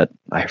world that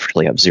I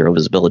really have zero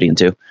visibility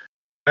into.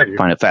 I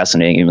find it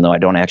fascinating, even though I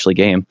don't actually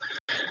game.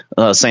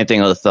 Same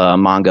thing with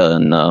manga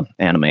and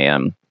anime.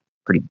 I'm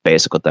pretty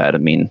basic with that. I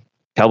mean,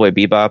 Cowboy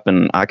Bebop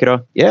and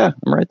Akira, yeah,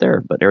 I'm right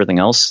there. But everything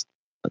else,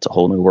 that's a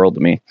whole new world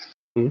to me.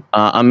 Mm-hmm.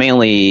 I'm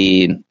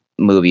mainly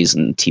movies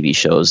and TV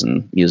shows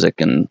and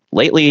music. And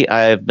lately,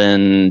 I've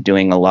been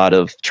doing a lot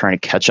of trying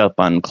to catch up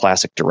on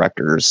classic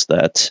directors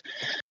that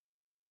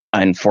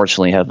I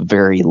unfortunately have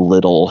very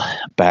little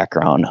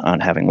background on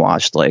having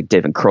watched, like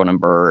David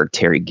Cronenberg,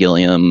 Terry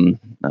Gilliam,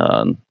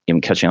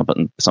 even catching up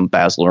on some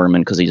Baz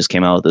Luhrmann, because he just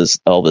came out with this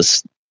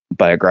Elvis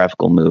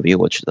biographical movie,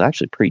 which is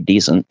actually pretty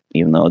decent,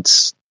 even though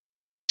it's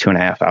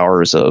 2.5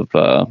 hours of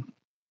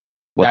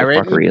what the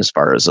fuckery as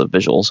far as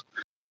visuals.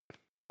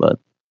 But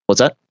what's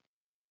that?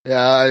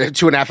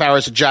 2.5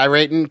 hours of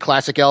gyrating,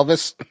 classic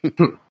Elvis.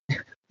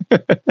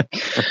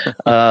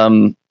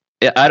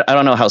 I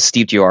don't know how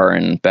steeped you are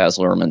in Baz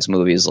Luhrmann's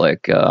movies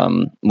like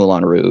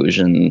Moulin Rouge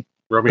and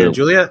Romeo and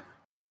Juliet.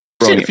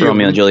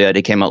 Romeo and Juliet.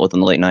 He came out with in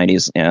the late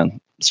 '90s, and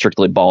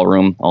Strictly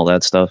Ballroom, all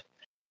that stuff.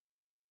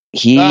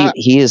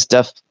 He's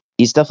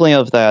definitely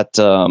of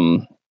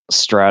that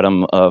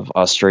stratum of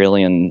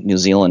Australian, New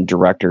Zealand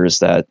directors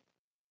that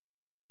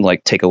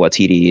like Taika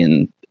Waititi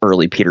and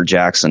early Peter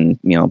Jackson.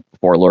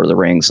 Before Lord of the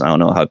Rings. I don't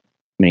know how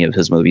many of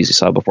his movies you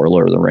saw before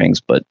Lord of the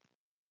Rings, but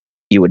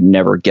you would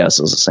never guess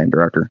it was the same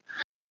director.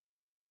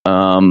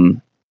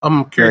 I'm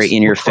curious, very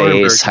in your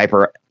face,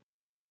 hyper.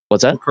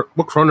 What's that?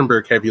 What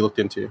Cronenberg have you looked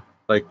into?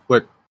 Like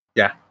what?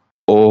 Yeah.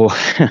 Oh,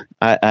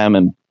 I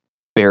am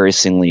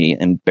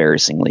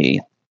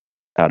embarrassingly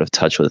out of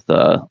touch with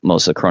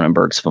most of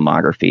Cronenberg's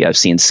filmography. I've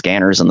seen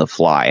Scanners and The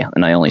Fly,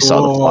 and I only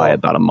saw The Fly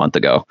about a month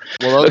ago.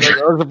 Well, those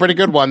are pretty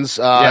good ones.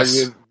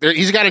 Yes.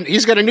 He's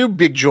got a new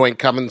big joint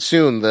coming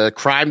soon, The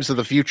Crimes of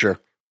the Future.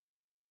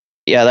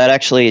 Yeah, that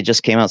actually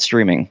just came out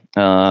streaming.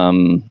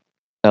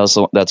 That's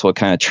what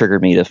kind of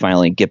triggered me to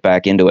finally get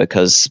back into it,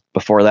 because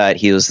before that,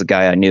 he was the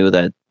guy I knew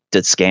that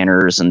did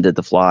Scanners and did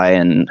The Fly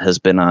and has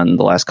been on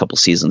the last couple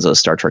seasons of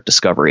Star Trek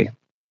Discovery.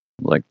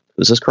 Like,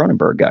 who's this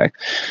Cronenberg guy?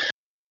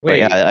 Wait,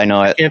 yeah, I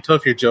know. I can't tell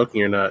if you're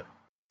joking or not.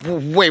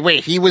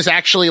 Wait, he was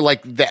actually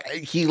like that.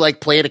 He like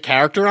played a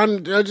character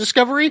on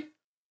Discovery?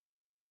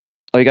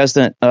 Oh, you guys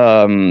didn't?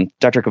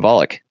 Dr.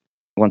 Kovalik.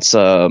 Once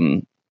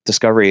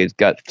Discovery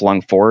got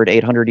flung forward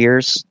 800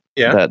 years.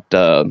 Yeah.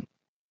 That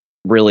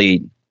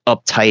really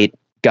uptight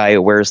guy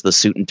who wears the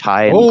suit and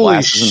tie and holy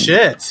glasses.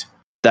 Shit.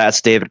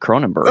 That's David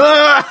Cronenberg.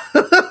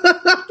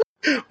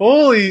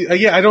 Holy,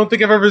 I don't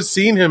think I've ever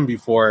seen him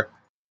before.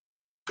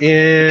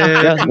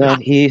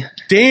 And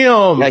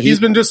he's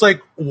been just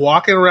like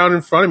walking around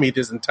in front of me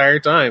this entire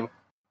time.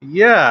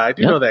 Yeah, I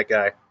do know that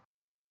guy.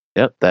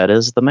 Yep, that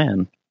is the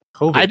man.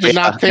 I did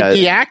not think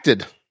he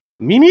acted.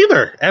 Me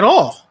neither, at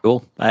all.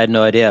 Cool. I had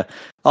no idea.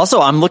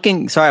 Also, I'm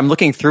looking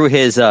through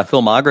his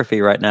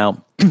filmography right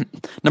now.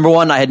 Number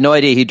one, I had no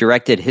idea he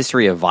directed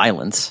History of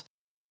Violence.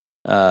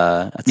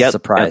 That's a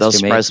surprise. That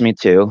surprised me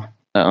too.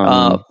 The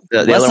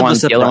other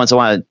ones I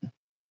wanted.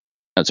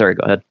 Oh, sorry,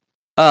 go ahead.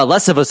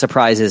 Less of a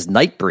surprise is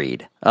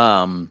Nightbreed.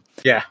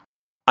 Yeah.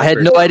 I had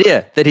no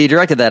idea that he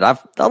directed that. I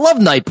love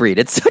Nightbreed.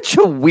 It's such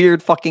a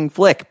weird fucking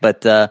flick,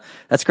 but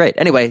that's great.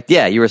 Anyway,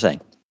 yeah, you were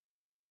saying.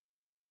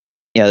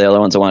 Yeah, the other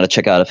ones I want to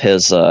check out of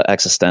his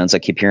Existence. I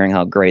keep hearing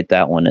how great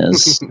that one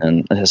is,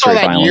 and History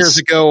of Violence. Years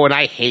ago, and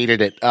I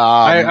hated it.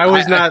 I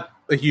was not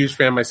a huge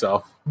fan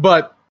myself,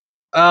 but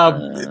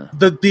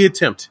the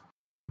attempt,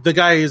 the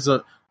guy is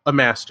a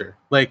master.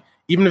 Like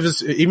even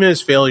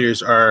his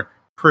failures are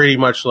pretty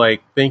much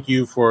like thank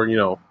you for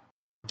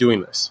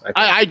doing this.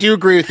 I do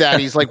agree with that.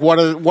 He's like one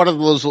of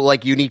those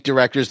like unique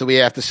directors that we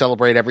have to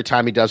celebrate every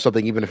time he does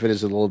something, even if it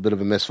is a little bit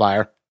of a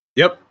misfire.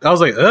 Yep. I was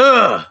like,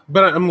 ugh,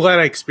 but I'm glad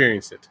I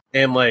experienced it.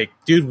 And like,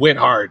 dude went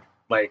hard,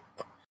 like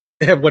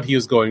at what he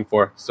was going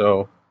for.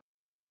 So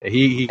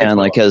he and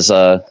like his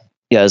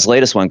his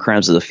latest one,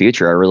 Crimes of the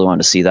Future, I really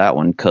wanted to see that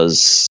one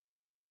because,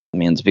 I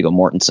mean, it's Viggo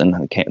Mortensen.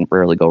 I can't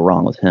rarely go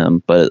wrong with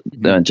him. But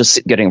just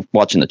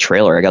watching the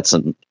trailer, I got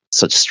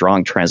such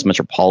strong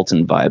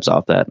Transmetropolitan vibes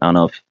off that. I don't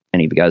know if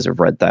any of you guys have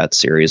read that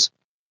series.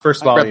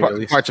 First volume, at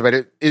least. Parts of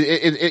it.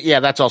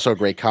 Yeah, that's also a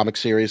great comic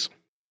series.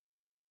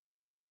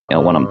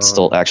 One I'm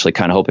still actually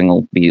kind of hoping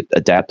will be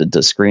adapted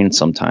to screen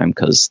sometime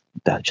because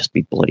that'd just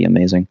be bloody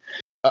amazing.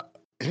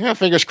 Yeah,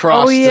 fingers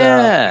crossed. Oh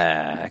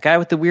yeah, guy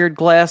with the weird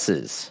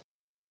glasses.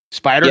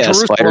 Spider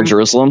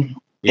Jerusalem.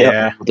 Yeah,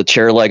 yep. The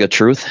chair leg of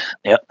truth.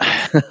 Yep.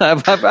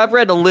 I've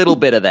read a little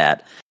bit of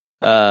that.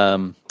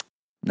 Not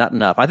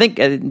enough. I think.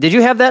 Did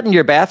you have that in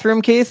your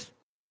bathroom, Keith?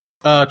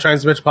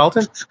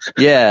 Transmetropolitan.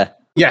 Yeah.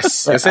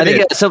 Yes, I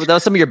think that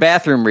was some of your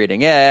bathroom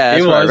reading. Yeah,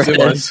 it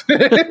was.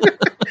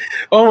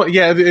 Oh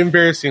yeah,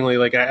 embarrassingly,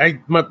 like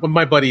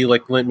my buddy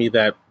like lent me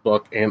that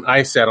book, and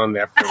I sat on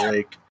that for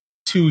like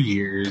 2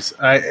 years.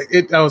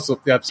 I'm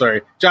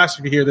sorry, Josh,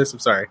 if you hear this, I'm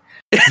sorry.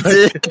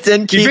 It's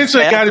in Keith's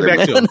eventually got it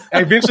back to him.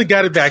 I eventually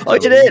got it back to him.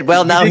 Oh, you did?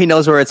 Well, now he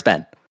knows where it's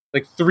been.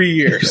 Like 3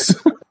 years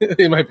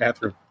in my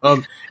bathroom.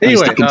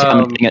 Anyway,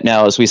 I'm doing it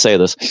now as we say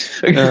this.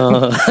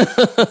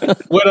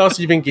 What else have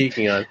you been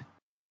geeking on?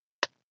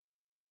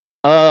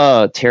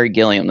 Terry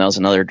Gilliam. That was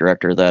another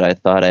director that I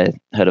thought I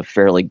had a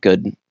fairly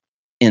good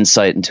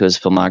insight into his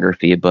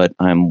filmography, but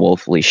I'm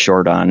woefully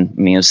short on.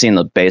 I mean, I've seen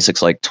the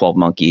basics like 12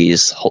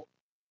 Monkeys,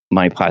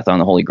 Monty Python,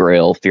 The Holy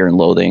Grail, Fear and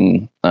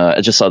Loathing.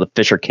 I just saw The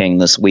Fisher King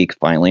this week,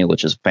 finally,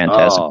 which is a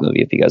fantastic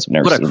movie if you guys have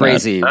never seen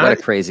that. What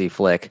a crazy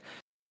flick.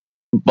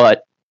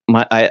 But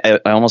I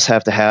almost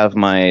have to have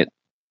my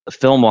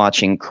film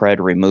watching cred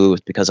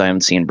removed because I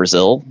haven't seen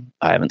Brazil,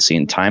 I haven't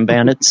seen Time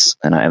Bandits,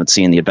 and I haven't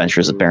seen The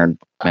Adventures of Baron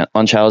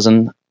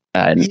Munchausen.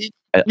 And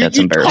that's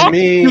embarrassing.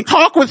 You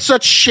talk with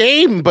such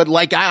shame, but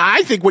like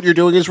I think what you're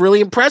doing is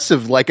really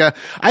impressive. Like I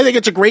think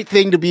it's a great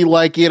thing to be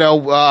like,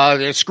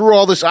 screw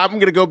all this. I'm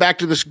going to go back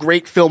to this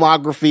great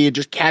filmography and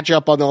just catch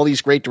up on all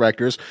these great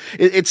directors.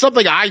 It's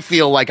something I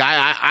feel like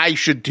I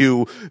should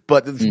do,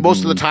 but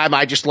most of the time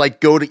I just like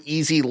go to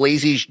easy,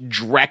 lazy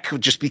dreck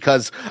just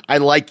because I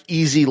like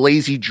easy,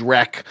 lazy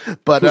dreck.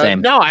 But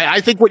no, I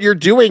think what you're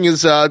doing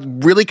is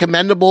really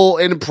commendable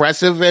and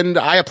impressive, and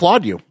I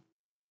applaud you.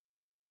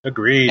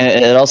 Agreed.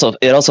 And it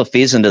also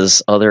feeds into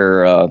this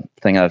other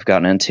thing I've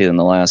gotten into in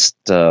the last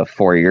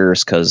 4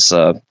 years because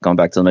going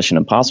back to the Mission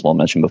Impossible I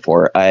mentioned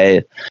before,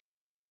 I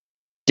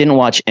didn't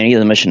watch any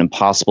of the Mission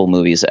Impossible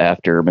movies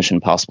after Mission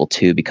Impossible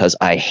 2 because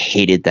I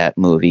hated that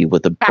movie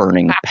with a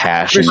burning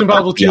passion. Mission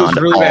Impossible 2 was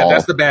really bad.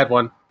 That's the bad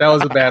one. That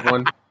was a bad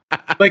one.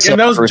 Like, so and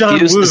that was John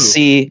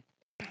Woo.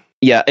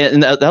 Yeah,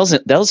 and that was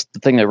the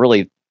thing that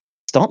really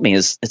stumped me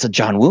is it's a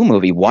John Woo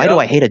movie. Why do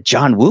I hate a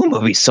John Woo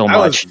movie so much?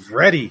 I was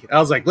ready. I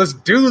was like, let's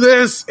do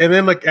this. And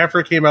then like after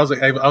it came out, I was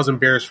like, I was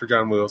embarrassed for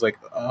John Woo. I was like,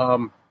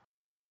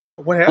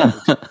 what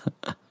happened?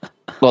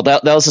 Well,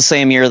 that was the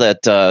same year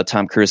that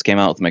Tom Cruise came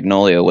out with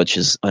Magnolia, which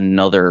is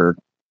another,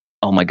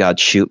 oh my God,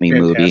 shoot me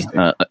Fantastic.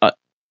 movie.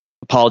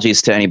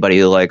 Apologies to anybody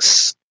who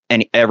likes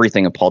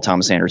everything of Paul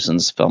Thomas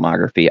Anderson's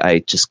filmography.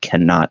 I just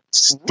cannot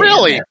stand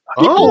really it.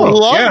 People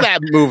love that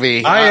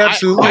movie. I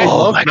absolutely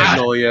love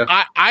Magnolia.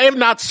 I have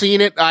not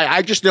seen it.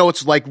 I just know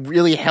it's like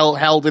really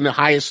held in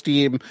high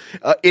esteem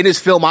in his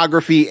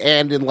filmography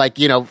and in like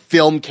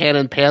film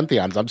canon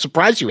pantheons. I'm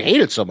surprised you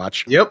hate it so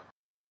much. Yep.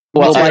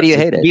 Well, why do you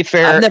hate it? To be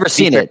fair, I've never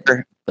seen it.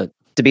 But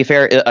to be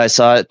fair, I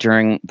saw it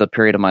during the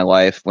period of my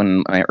life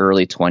when my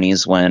early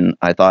 20s when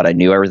I thought I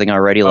knew everything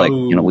already, like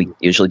we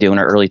usually do in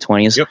our early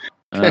 20s. Yep.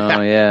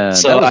 Oh yeah,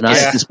 so that was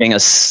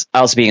nice.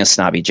 I was being a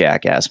snobby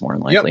jackass more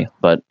than likely,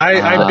 but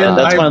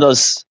that's one of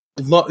those.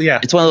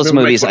 It's one of those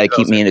movies I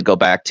keep meaning to go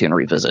back to and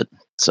revisit.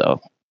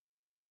 So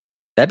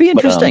that'd be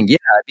interesting.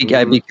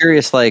 I'd be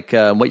curious, like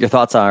what your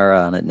thoughts are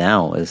on it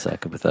now, is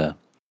with a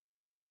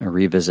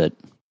revisit.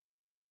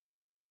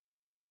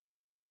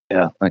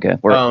 Yeah. Okay.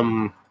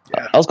 I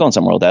was going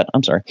somewhere with that.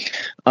 I'm sorry.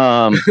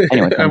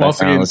 Anyway, I'm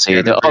also let's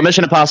see.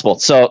 Mission Impossible.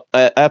 So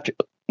after.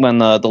 When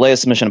the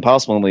latest Mission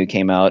Impossible movie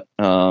came out,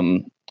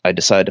 I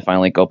decided to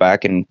finally go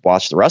back and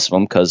watch the rest of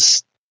them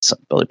because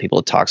other people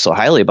had talked so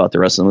highly about the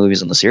rest of the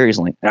movies in the series.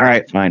 I'm like, all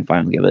right, fine,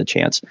 I'll give it a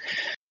chance.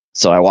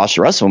 So I watched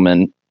the rest of them,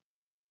 and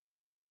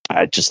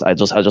I just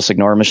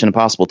ignore Mission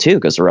Impossible 2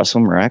 because the rest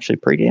of them are actually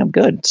pretty damn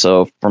good.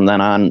 So from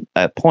then on,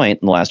 at point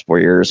in the last 4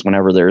 years,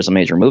 whenever there's a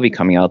major movie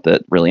coming out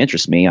that really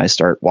interests me, I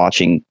start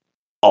watching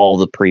all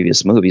the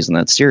previous movies in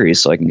that series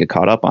so I can get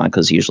caught up on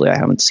because usually I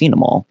haven't seen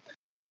them all.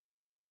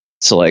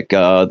 So like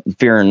the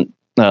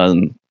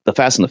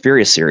Fast and the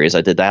Furious series,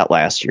 I did that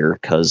last year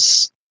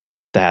because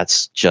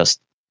that's just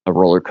a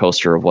roller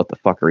coaster of what the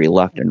fuckery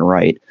left and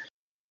right.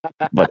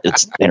 But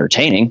it's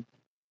entertaining,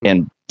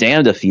 and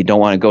damned if you don't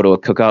want to go to a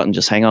cookout and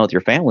just hang out with your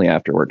family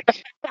afterward.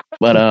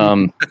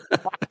 But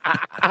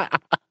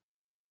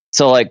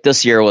so like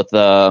this year with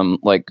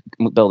like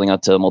building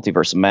up to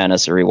Multiverse of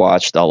Madness, I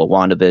rewatched all of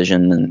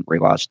WandaVision and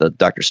rewatched the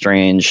Doctor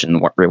Strange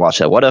and rewatched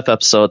that What If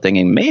episode,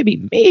 thinking maybe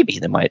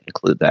they might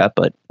include that,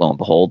 but lo and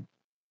behold,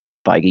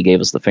 Feige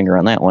gave us the finger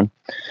on that one,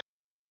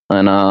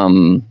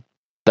 and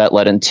that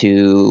led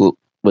into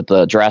with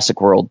the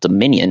Jurassic World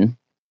Dominion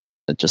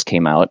that just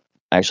came out.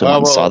 I actually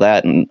went and saw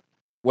that. And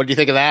what do you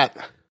think of that?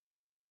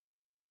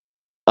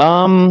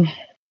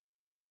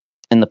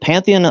 In the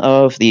pantheon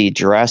of the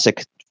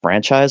Jurassic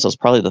franchise, it was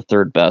probably the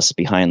third best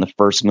behind the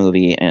first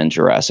movie and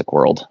Jurassic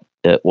World.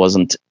 It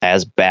wasn't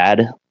as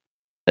bad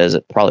as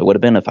it probably would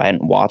have been if I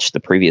hadn't watched the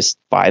previous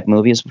 5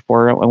 movies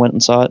before I went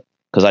and saw it.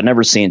 Because I'd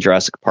never seen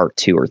Jurassic Park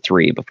 2 or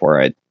 3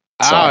 before I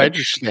saw it.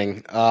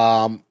 Interesting.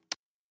 I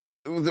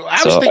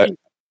was thinking...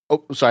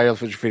 sorry, I'll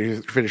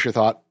finish your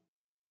thought.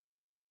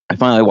 I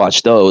finally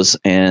watched those,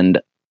 and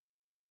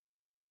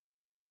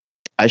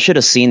I should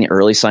have seen the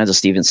early signs of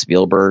Steven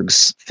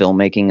Spielberg's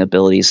filmmaking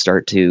abilities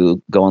start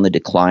to go on the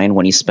decline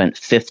when he spent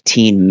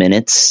 15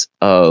 minutes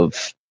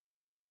of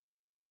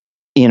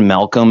Ian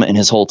Malcolm and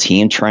his whole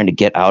team trying to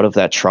get out of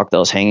that truck that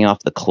was hanging off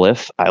the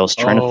cliff. I was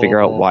trying to figure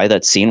out why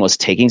that scene was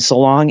taking so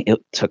long. It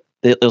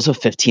was a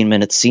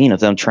 15-minute scene of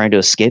them trying to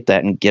escape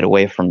that and get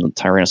away from the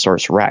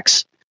Tyrannosaurus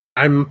Rex.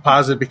 I'm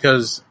positive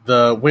because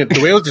the way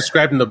it was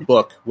described in the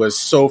book was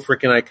so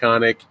freaking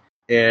iconic,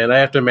 and I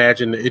have to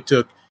imagine it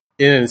took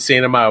an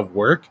insane amount of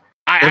work.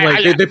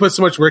 They put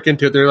so much work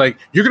into it. They're like,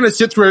 you're going to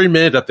sit through every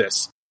minute of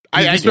this.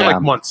 You spent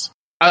like months.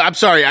 I'm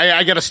sorry.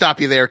 I got to stop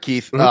you there,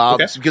 Keith,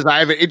 because I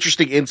have an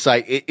interesting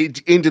insight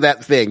into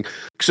that thing.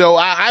 So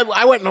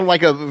I went on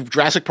like a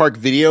Jurassic Park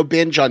video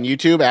binge on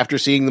YouTube after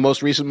seeing the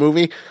most recent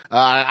movie.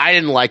 I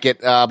didn't like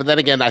it, but then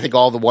again, I think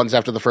all the ones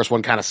after the first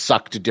one kind of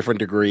sucked to different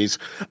degrees.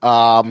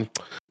 But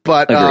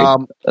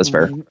that's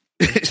fair.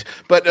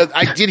 But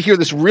I did hear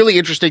this really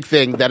interesting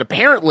thing that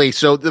apparently,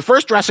 so the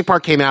first Jurassic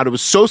Park came out, it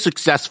was so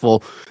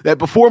successful that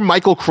before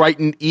Michael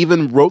Crichton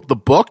even wrote the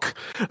book,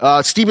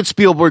 Steven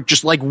Spielberg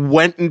just like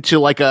went into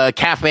like a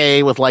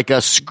cafe with like the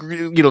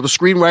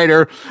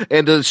screenwriter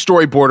and a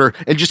storyboarder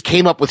and just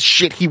came up with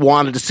shit he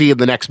wanted to see in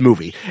the next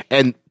movie.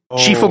 And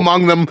chief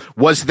among them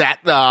was that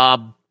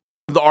the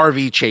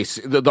RV chase,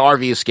 the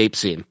RV escape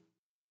scene.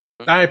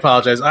 I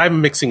apologize.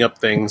 I'm mixing up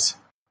things.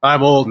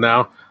 I'm old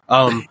now.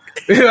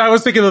 I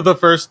was thinking of the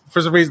first,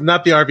 for some reason,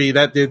 not the RV.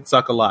 That did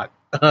suck a lot.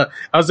 I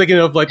was thinking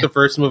of like the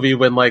first movie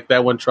when like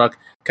that one truck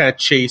kind of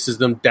chases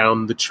them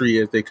down the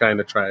tree as they kind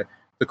of try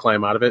to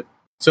climb out of it.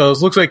 So it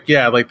looks like,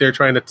 yeah, like they're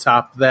trying to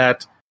top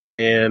that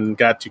and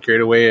got too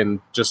carried away and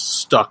just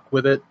stuck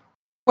with it.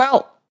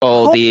 Well,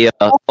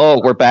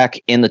 we're back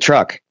in the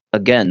truck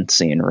again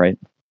scene, right?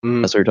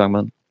 That's what you're talking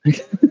about.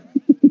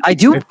 I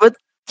do, but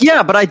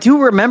I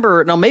do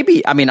remember. Now,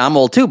 maybe I'm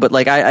old too, but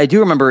like I do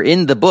remember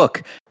in the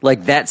book,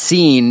 like that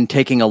scene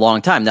taking a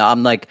long time. Now,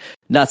 I'm like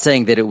not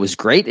saying that it was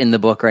great in the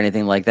book or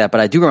anything like that, but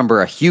I do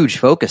remember a huge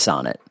focus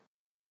on it,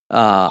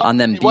 on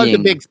them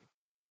being.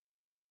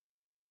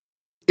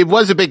 It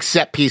was a big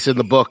set piece in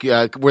the book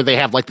where they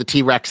have like the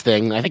T-Rex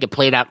thing. I think it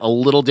played out a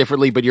little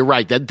differently, but you're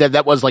right.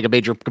 That was like a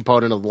major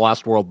component of the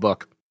Lost World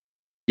book.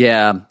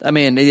 Yeah,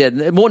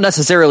 it won't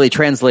necessarily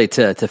translate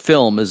to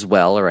film as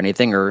well or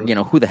anything, or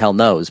who the hell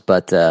knows.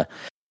 But it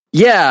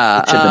should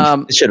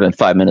have been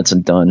 5 minutes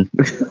and done.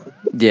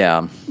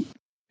 Yeah,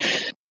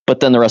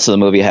 but then the rest of the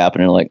movie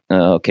happened, and like,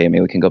 okay,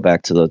 maybe we can go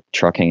back to the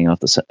truck hanging off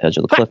the edge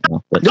of the cliff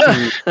now. But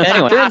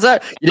anyway, turns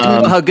out you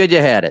didn't know how good you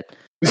had it.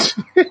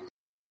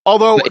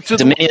 Although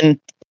Dominion,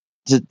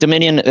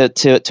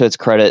 to its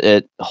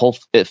credit,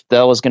 if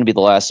that was going to be the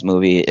last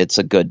movie, it's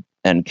a good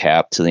end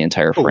cap to the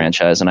entire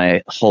franchise, and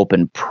I hope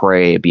and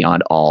pray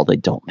beyond all they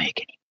don't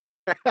make any.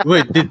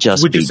 Wait,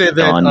 would you say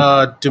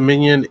that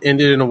Dominion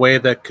ended in a way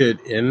that could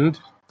end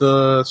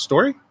the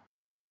story?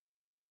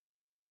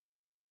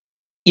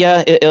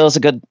 Yeah, it was a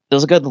good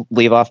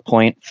leave off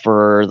point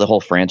for the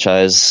whole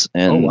franchise.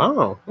 And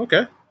wow,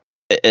 okay.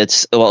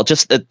 It's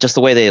just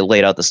the way they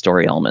laid out the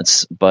story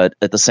elements, but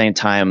at the same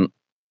time,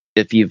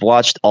 if you've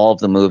watched all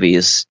of the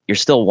movies, you're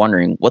still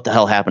wondering what the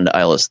hell happened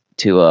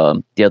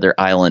to the other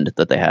island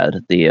that they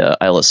had, the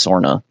Isla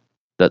Sorna,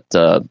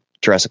 that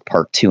Jurassic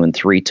Park 2 and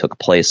 3 took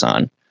place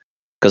on.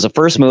 Because the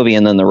first movie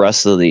and then the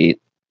rest of like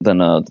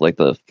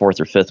the fourth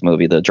or fifth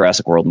movie, the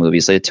Jurassic World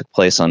movies, they took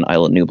place on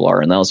Isla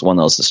Nublar, and that was one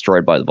that was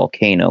destroyed by the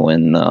volcano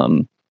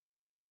in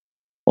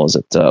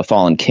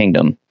Fallen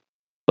Kingdom.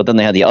 But then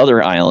they had the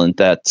other island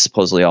that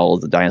supposedly all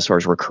of the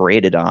dinosaurs were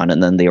created on,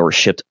 and then they were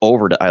shipped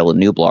over to Isla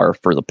Nublar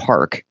for the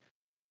park.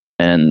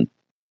 And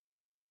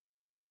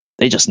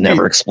they just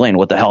never explained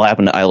what the hell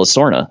happened to Isla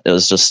Sorna. It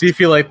was just. Do you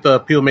feel like the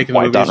people making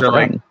the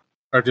movies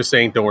are just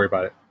saying, "Don't worry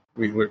about it.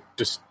 We're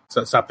just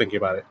stop thinking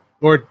about it"?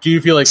 Or do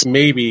you feel like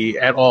maybe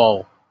at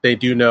all they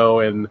do know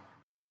and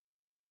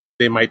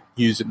they might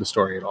use it in the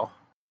story at all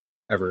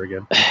ever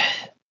again?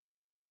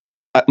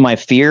 My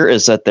fear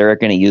is that they're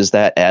going to use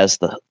that as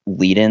the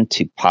lead-in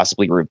to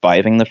possibly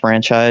reviving the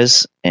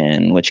franchise,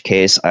 in which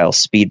case I'll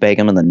speed bag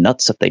them in the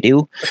nuts if they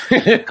do.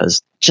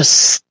 Because just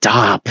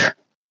stop.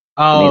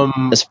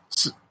 My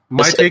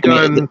take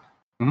on...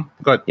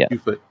 Go ahead. Yeah.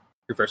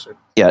 You're first.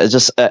 Yeah, it's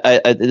just...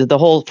 the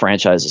whole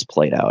franchise is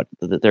played out.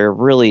 They're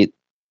really...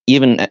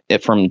 Even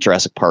from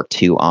Jurassic Park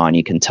 2 on,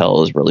 you can tell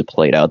it was really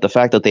played out. The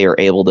fact that they are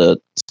able to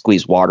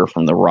squeeze water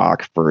from the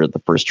rock for the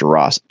first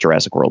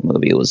Jurassic World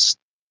movie was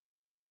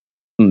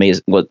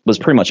amazing. Was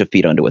pretty much a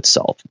feat unto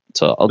itself.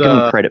 So I'll give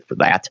him credit for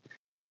that.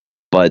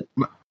 But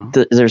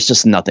there's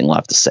just nothing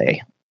left to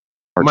say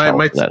or tell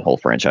for that whole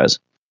franchise.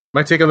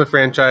 My take on the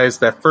franchise: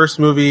 that first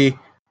movie,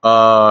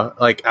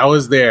 like I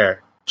was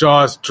there,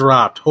 jaws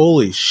dropped.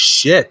 Holy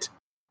shit!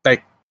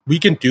 Like we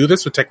can do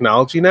this with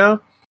technology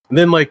now. And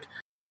then like,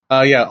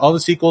 all the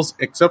sequels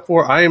except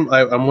for I'm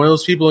one of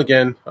those people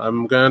again.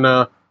 I'm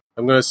gonna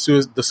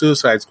sue the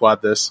Suicide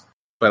Squad this,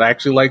 but I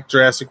actually like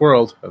Jurassic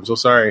World. I'm so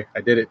sorry,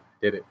 I did it.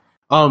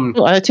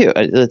 Well, I too.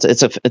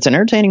 It's an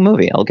entertaining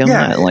movie. I'll give them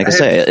that. Like I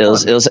say, it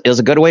was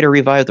a good way to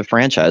revive the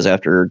franchise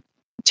after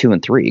 2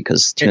 and 3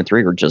 because 2 and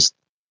 3 were just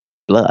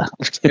blah.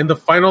 And the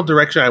final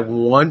direction I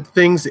want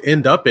things to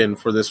end up in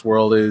for this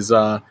world is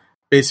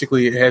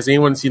basically. Has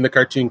anyone seen the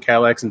cartoon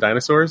Cadillacs and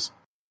Dinosaurs?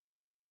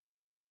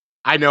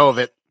 I know of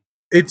it.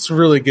 It's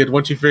really good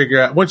once you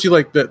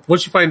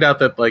find out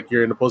that like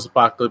you're in a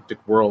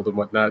post-apocalyptic world and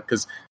whatnot.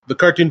 Because the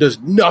cartoon does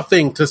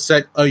nothing to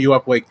set you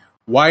up. Like,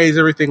 why is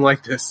everything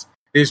like this?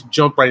 They just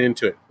jump right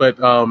into it.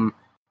 But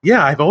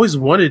I've always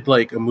wanted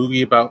like a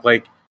movie about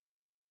like,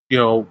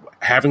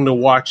 having to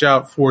watch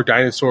out for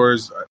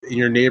dinosaurs in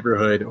your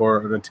neighborhood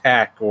or an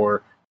attack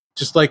or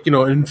just like, an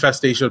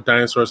infestation of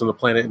dinosaurs on the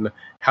planet and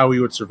how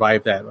we would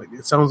survive that. Like,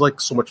 it sounds like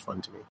so much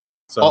fun to me.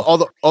 So,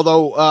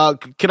 although,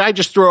 can I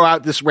just throw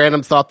out this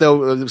random thought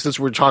though, since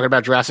we're talking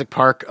about Jurassic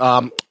Park?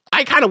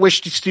 I kind of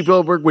wish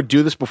Spielberg would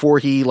do this before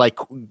he like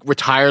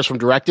retires from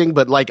directing,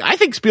 but like I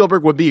think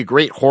Spielberg would be a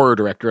great horror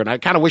director, and I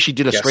kind of wish he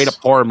did a straight up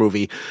horror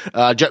movie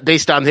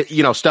based on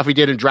stuff he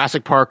did in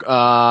Jurassic Park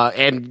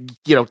and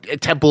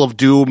Temple of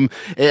Doom,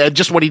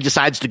 just when he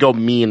decides to go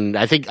mean.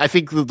 I think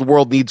the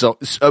world needs a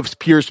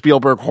pure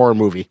Spielberg horror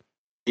movie.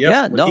 Yep.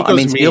 Yeah, no, I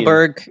mean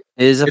Spielberg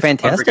is a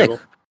fantastic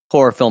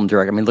horror film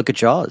director. I mean, look at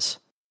Jaws.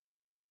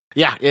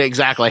 Yeah,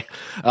 exactly.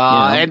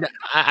 And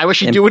I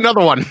wish he'd do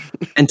another one.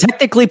 And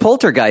technically,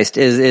 Poltergeist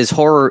is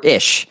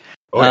horror-ish.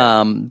 Oh,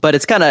 yeah. But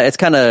it's kind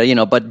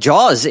of but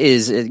Jaws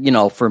is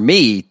for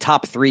me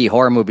top 3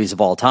 horror movies of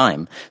all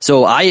time.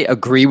 So I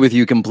agree with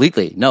you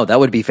completely. No, that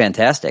would be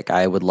fantastic.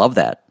 I would love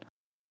that.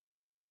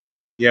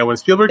 Yeah, when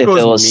Spielberg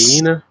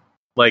goes mean,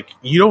 like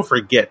you don't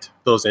forget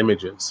those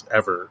images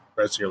ever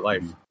the rest of your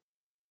life.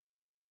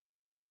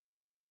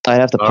 I'd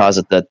have to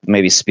posit that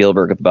maybe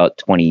Spielberg about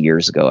 20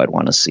 years ago, I'd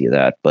want to see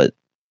that, but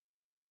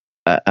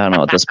I don't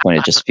know. At this point,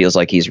 it just feels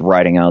like he's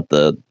riding out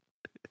the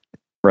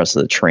rest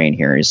of the train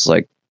here. He's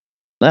like,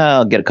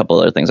 I'll get a couple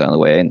other things out of the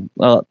way. And,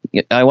 well,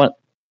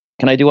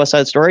 can I do West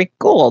Side Story?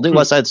 Cool, I'll do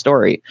West Side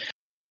Story.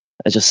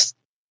 I don't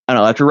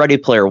know. After Ready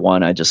Player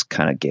One, I just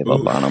kind of gave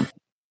up on him.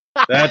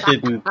 That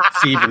didn't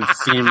even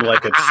seem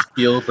like a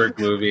Spielberg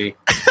movie.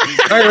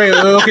 All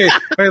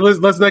right,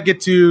 let's not get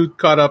too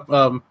caught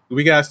up.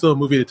 We got still a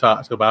movie to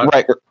talk about.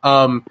 Right.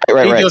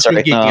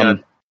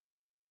 Sorry.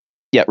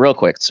 Yeah, real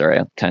quick. Sorry,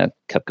 I kind of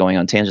kept going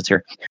on tangents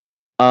here.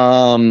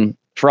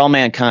 For All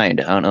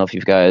Mankind. I don't know if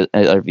you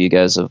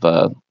guys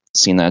have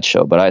seen that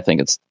show, but I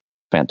think it's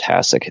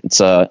fantastic. It's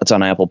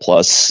on Apple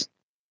Plus.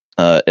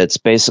 It's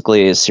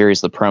basically a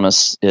series. The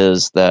premise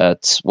is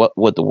that what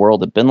would the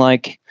world have been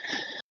like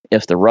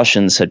if the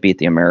Russians had beat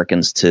the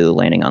Americans to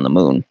landing on the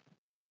moon,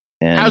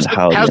 and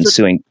how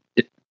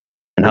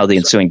the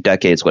ensuing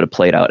decades would have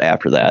played out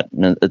after that.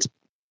 And it's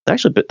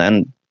actually,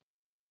 and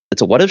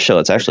it's a what if show.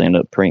 It's actually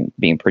ended up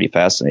being pretty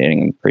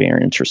fascinating and pretty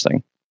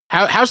interesting.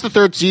 How's the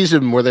 3rd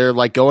season where they're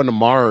like going to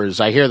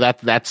Mars? I hear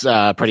that's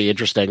pretty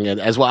interesting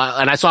as well.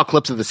 And I saw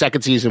clips of the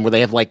 2nd season where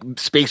they have like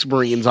space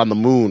marines on the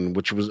moon,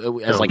 which was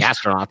as like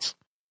astronauts.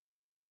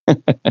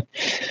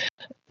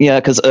 Yeah,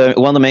 because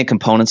one of the main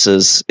components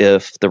is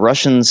if the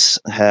Russians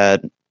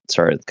had,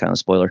 sorry, kind of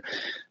spoiler,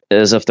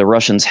 is if the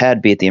Russians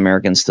had beat the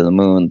Americans to the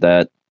moon,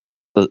 that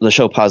the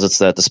show posits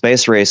that the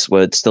space race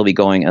would still be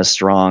going as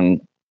strong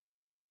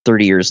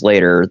 30 years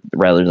later,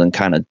 rather than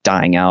kind of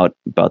dying out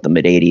about the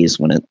mid 80s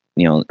when it,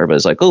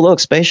 everybody's like, oh, look,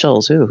 space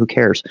shuttles, who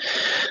cares?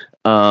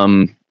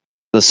 The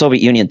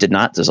Soviet Union did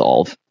not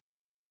dissolve.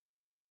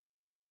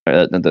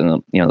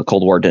 The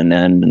Cold War didn't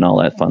end and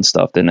all that fun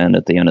stuff didn't end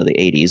at the end of the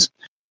 80s.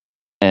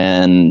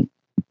 And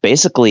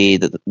basically,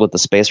 with the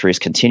space race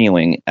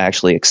continuing,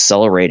 actually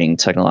accelerating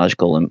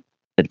technological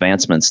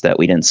advancements that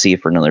we didn't see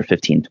for another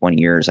 15,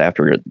 20 years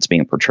after it's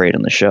being portrayed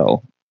in the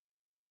show.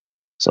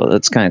 So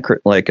that's kind of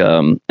like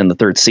in the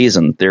 3rd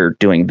season, they're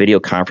doing video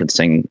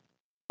conferencing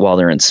while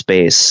they're in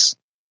space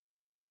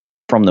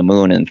from the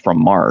moon and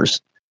from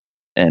Mars.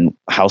 And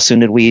how soon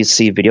did we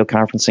see video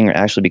conferencing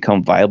actually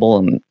become viable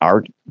in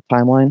our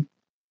timeline?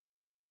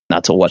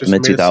 Not till what, the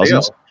mid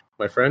 2000s?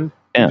 My friend,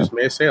 just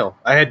made a sale.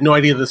 I had no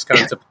idea this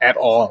concept at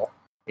all,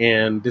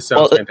 and this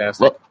sounds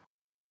fantastic.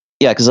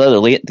 Yeah, because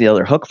the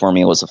other hook for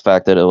me was the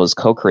fact that it was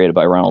co-created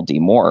by Ronald D.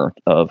 Moore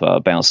of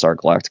Battlestar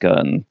Galactica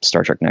and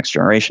Star Trek Next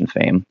Generation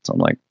fame. So I'm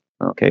like,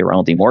 okay,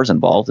 Ronald D. Moore's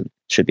involved. It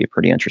should be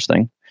pretty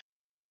interesting.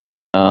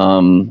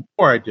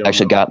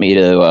 Actually got me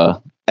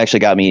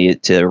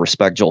to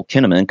respect Joel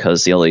Kinnaman,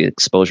 because the only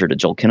exposure to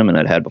Joel Kinnaman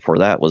I'd had before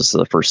that was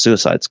the first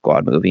Suicide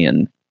Squad movie,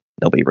 and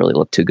nobody really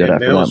looked too good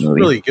after that movie. It was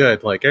really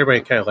good. Like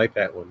everybody kind of liked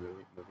that one movie.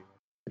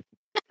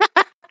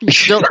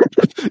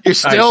 You're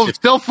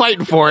still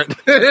fighting for it.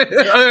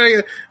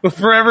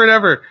 Forever and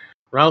ever.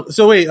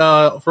 So wait,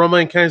 For All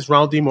Mankind is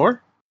Ronald D.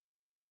 Moore?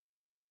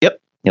 Yep.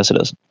 Yes,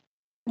 it is.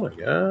 Oh my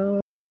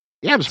god.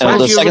 Yeah, I'm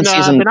surprised you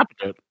haven't been up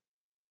to it.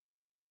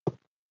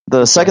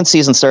 The second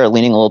season started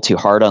leaning a little too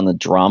hard on the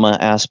drama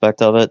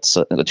aspect of it,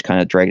 which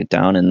kind of dragged it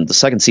down. And the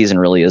second season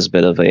really is a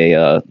bit of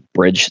a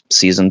bridge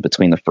season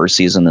between the first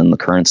season and the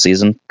current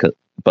season.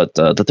 But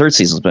the third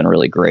season's been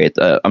really great.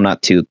 I'm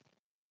not too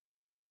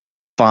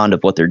fond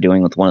of what they're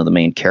doing with one of the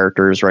main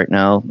characters right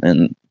now,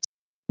 and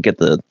get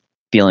the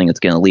feeling it's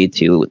going to lead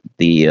to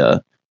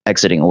the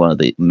exiting of one of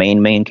the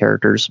main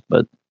characters.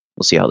 But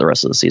we'll see how the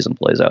rest of the season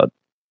plays out.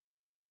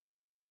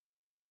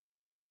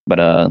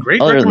 But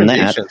great other than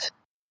that.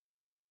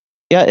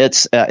 Yeah,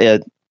 it's. I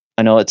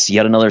know it's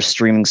yet another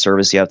streaming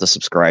service you have to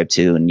subscribe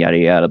to, and yada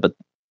yada. But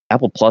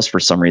Apple Plus,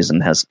 for some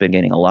reason, has been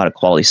getting a lot of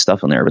quality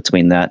stuff in there.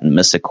 Between that and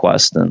Mystic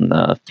Quest and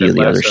a few of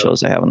the other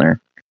shows I have in there.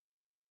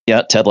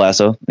 Yeah, Ted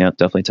Lasso. Yeah,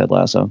 definitely Ted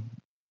Lasso.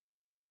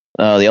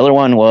 The other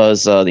one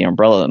was the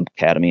Umbrella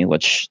Academy,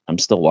 which I'm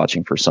still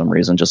watching for some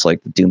reason, just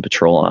like the Doom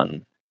Patrol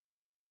on,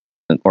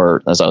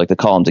 or as I like to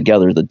call them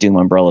together, the Doom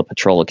Umbrella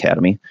Patrol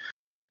Academy,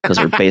 because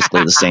they're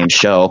basically the same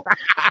show.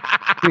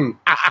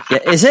 Yeah,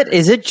 is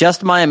it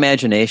just my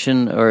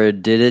imagination, or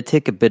did it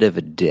take a bit of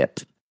a dip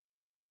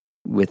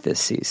with this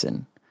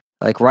season?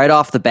 Like right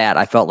off the bat,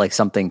 I felt like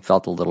something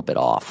felt a little bit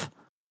off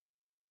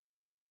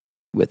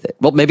with it.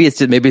 Well, maybe it's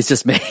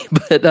just me,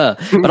 but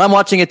I'm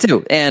watching it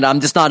too, and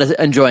I'm just not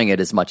enjoying it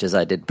as much as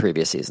I did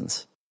previous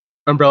seasons.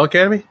 Umbrella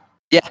Academy?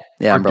 Yeah,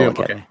 Umbrella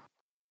Academy. Okay.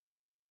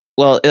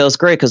 Well, it was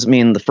great because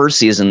the first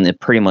season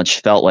it pretty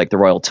much felt like the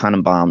Royal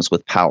Tenenbaums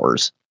with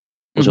powers,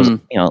 which was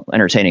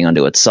entertaining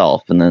unto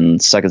itself. And then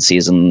second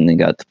season they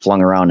got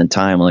flung around in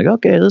time. I'm like,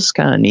 okay, this is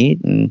kind of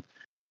neat, and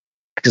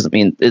because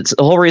it's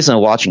the whole reason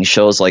of watching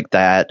shows like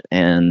that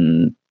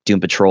and Doom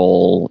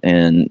Patrol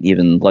and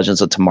even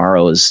Legends of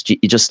Tomorrow is you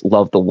just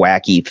love the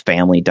wacky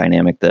family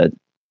dynamic that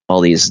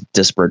all these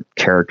disparate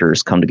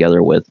characters come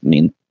together with.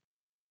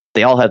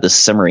 They all have this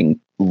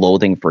simmering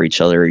loathing for each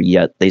other,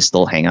 yet they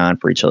still hang on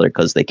for each other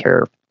because they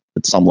care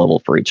at some level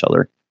for each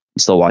other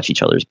and still watch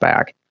each other's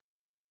back.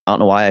 I don't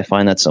know why I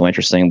find that so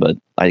interesting, but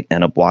I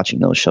end up watching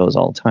those shows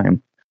all the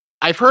time.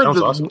 I've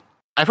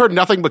heard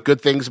nothing but good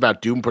things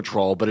about Doom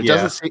Patrol, but it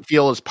doesn't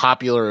feel as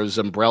popular as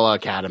Umbrella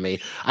Academy.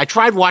 I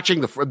tried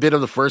watching a bit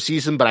of the first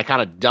season, but I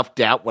kind of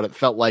ducked out when it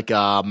felt like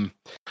I don't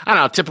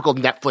know, a typical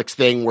Netflix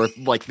thing where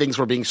like things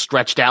were being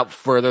stretched out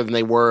further than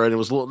they were, and it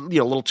was a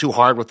little too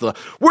hard with the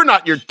 "we're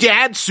not your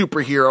dad's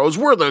superheroes,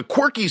 we're the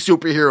quirky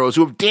superheroes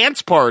who have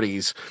dance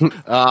parties."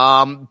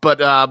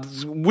 But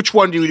which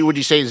one would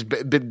you say is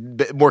been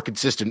more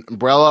consistent,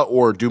 Umbrella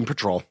or Doom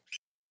Patrol?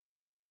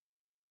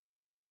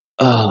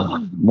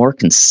 More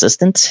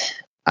consistent.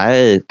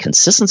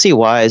 Consistency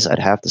wise, I'd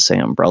have to say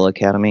Umbrella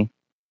Academy.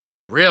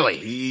 Really,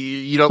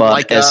 you don't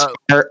like?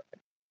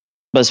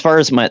 But as far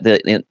as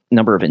the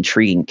number of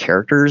intriguing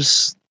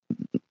characters,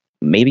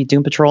 maybe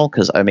Doom Patrol,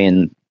 because I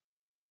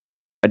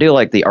do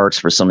like the arcs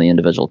for some of the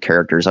individual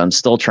characters. I'm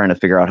still trying to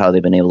figure out how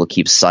they've been able to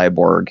keep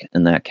Cyborg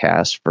in that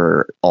cast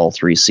for all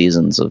 3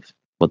 seasons of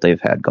what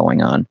they've had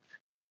going on.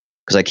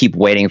 Because I keep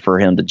waiting for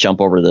him to jump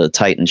over to the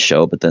Titan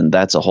show, but then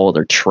that's a whole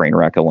other train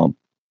wreck I won't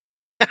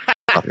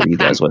bother you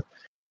guys with.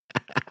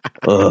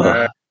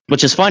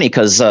 Which is funny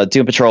because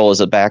Doom Patrol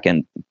is a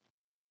backdoor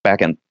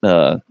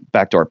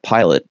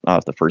pilot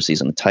off the first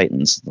season of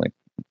Titans. Like,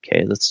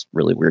 okay, that's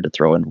really weird to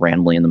throw in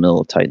randomly in the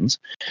middle of Titans.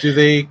 Do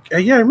they?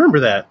 Yeah, I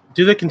remember that.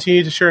 Do they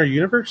continue to share a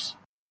universe?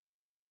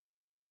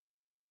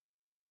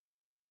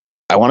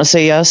 I want to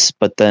say yes,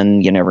 but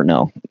then you never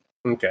know.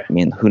 Okay.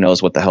 Who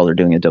knows what the hell they're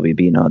doing at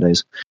WB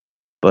nowadays?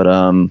 But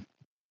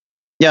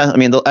yeah,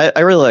 I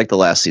really like the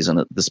last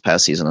season, this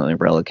past season of the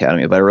Umbrella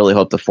Academy, but I really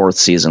hope the 4th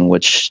season,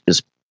 which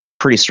is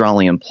pretty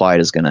strongly implied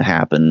is going to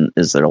happen,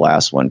 is their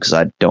last one, because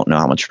I don't know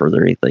how much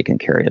further they can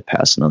carry it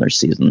past another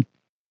season.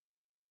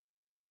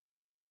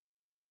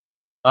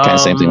 Kind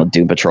of same thing with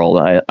Doom Patrol.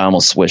 I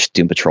almost wish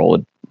Doom Patrol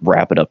would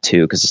wrap it up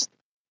too, because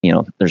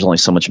there's only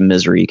so much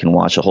misery you can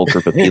watch a whole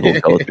group of people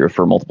go through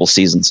for multiple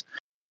seasons.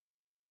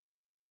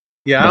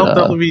 Yeah, I'll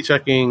definitely be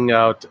checking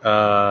out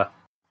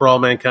For All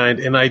Mankind,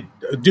 and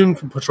Doom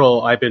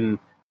Patrol I've been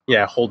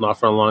holding off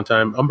for a long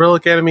time. Umbrella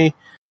Academy,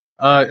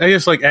 I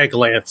guess like at a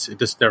glance, it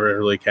just never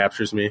really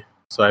captures me,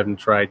 so I haven't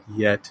tried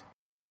yet.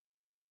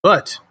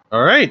 But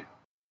all right,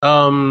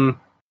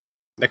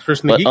 next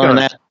person to geek on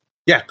that.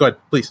 Yeah, go ahead,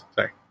 please.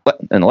 Sorry.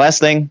 And the last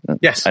thing,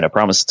 yes, I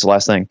promise it's the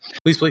last thing.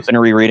 Please. I've been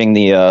rereading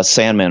the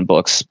Sandman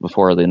books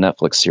before the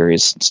Netflix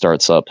series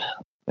starts up,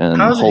 and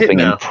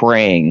hoping and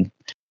praying.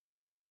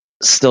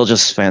 Still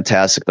just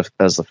fantastic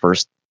as the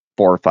first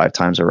 4 or 5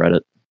 times I read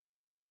it.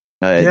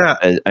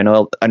 I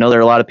know there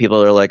are a lot of people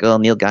that are like, "Oh,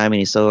 Neil Gaiman,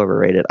 he's so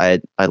overrated." I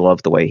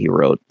love the way he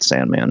wrote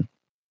Sandman.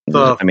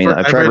 I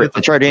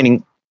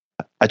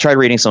tried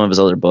reading some of his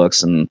other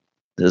books, and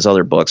his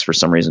other books for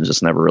some reason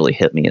just never really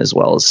hit me as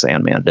well as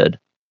Sandman did.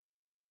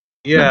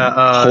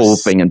 Yeah,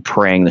 hoping and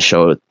praying the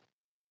show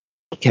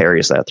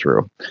carries that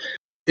through.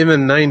 in the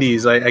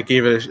 90s, I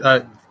gave it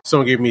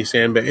someone gave me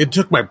Sandbag. It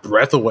took my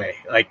breath away.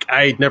 Like,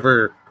 I'd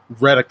never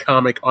read a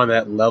comic on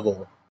that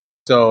level.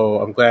 So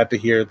I'm glad to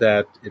hear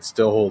that it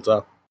still holds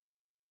up.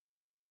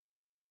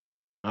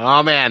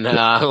 Oh man,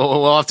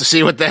 we'll have to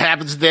see what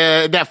happens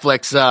to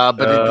Netflix.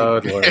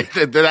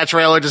 But that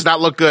trailer does not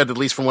look good, at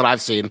least from what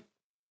I've seen.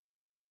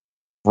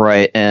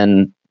 Right,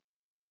 and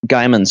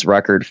Gaiman's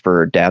record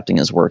for adapting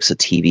his works to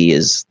TV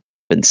has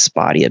been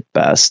spotty at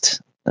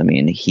best. I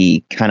mean,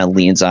 he kind of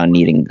leans on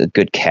needing a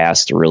good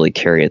cast to really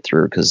carry it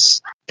through,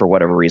 because for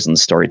whatever reason, the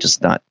story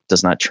just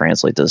does not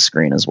translate to the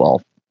screen as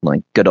well,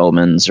 like Good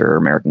Omens or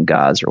American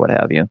Gods or what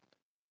have you.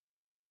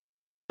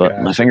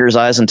 But my fingers,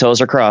 eyes, and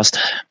toes are crossed.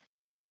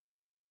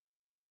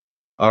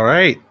 All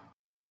right.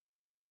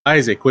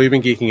 Isaac, what have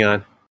you been geeking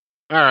on?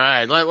 All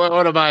right,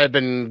 what have I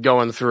been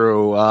going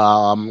through?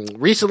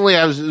 Recently,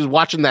 I was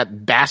watching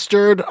that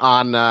Bastard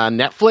on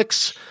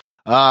Netflix,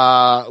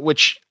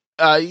 which,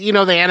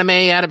 the anime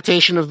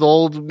adaptation of the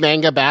old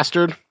manga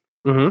Bastard.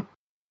 Mm-hmm.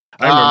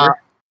 I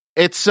remember.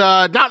 It's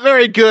not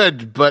very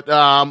good, but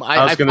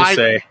I was going to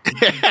say,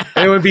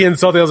 anyone be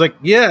insulted? I was like,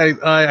 yeah,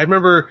 I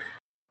remember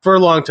for a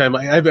long time.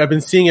 I've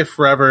been seeing it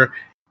forever.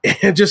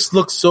 It just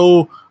looks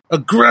so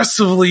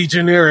aggressively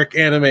generic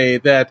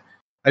anime that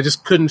I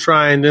just couldn't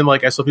try, and then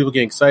I saw people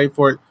getting excited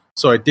for it,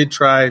 so I did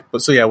try.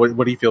 But so yeah, what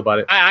do you feel about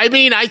it? I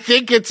mean, I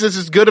think it's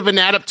as good of an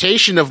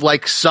adaptation of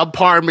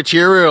subpar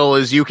material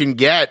as you can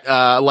get.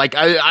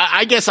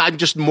 I guess I'm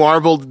just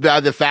marveled by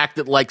the fact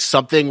that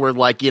something where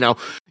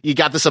you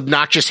got this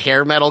obnoxious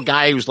hair metal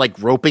guy who's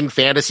roping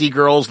fantasy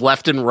girls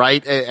left and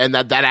right, and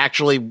that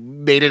actually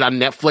made it on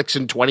Netflix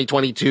in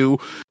 2022.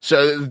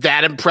 So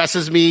that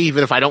impresses me,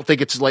 even if I don't think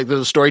it's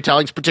the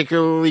storytelling's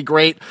particularly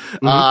great.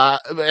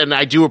 Mm-hmm. And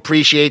I do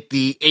appreciate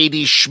the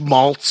 80s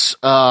schmaltz,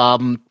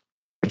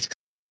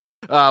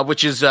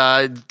 which is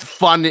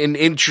fun and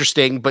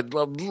interesting, but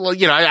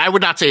I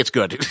would not say it's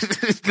good.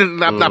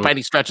 not by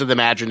any stretch of the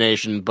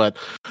imagination, but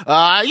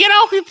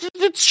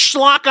it's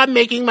schlock I'm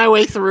making my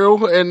way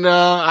through, and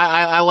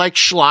I like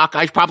schlock.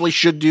 I probably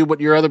should do what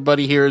your other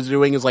buddy here is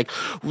doing, is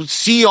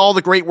see all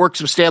the great works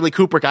of Stanley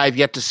Kubrick I've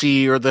yet to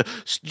see, or the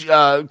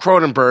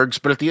Cronenbergs.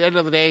 But at the end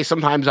of the day,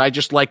 sometimes I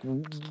just like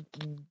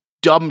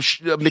dumb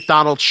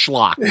McDonald's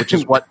schlock, which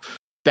is what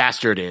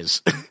Bastard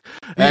is.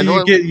 And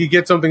you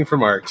get something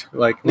from art,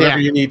 whatever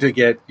you need to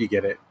get, you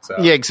get it. So.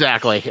 Yeah,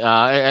 exactly.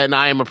 And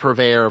I am a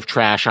purveyor of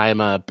trash. I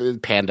am a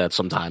panda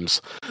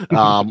sometimes,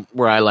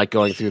 where I like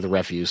going through the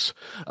refuse.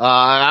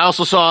 I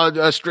also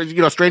saw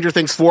Stranger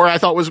Things 4. I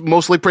thought was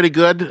mostly pretty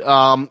good.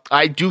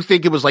 I do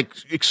think it was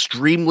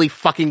extremely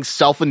fucking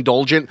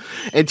self-indulgent,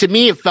 and to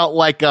me, it felt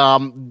like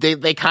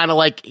they kind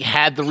of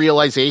had the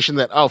realization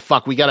that, oh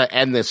fuck, we got to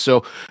end this.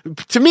 So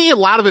to me, a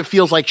lot of it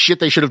feels like shit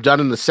they should have done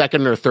in the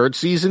second or third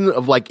season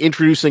of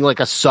introducing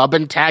a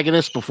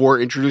sub-antagonist before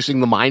introducing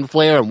the Mind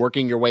Flayer and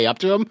working your way up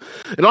to him.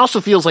 It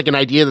also feels like an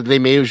idea that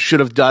they should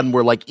have done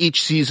where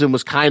each season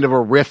was kind of a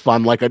riff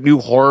on a new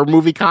horror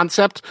movie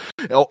concept,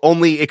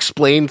 only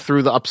explained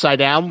through the Upside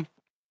Down.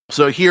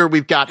 So here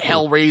we've got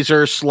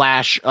Hellraiser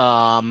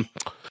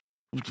 /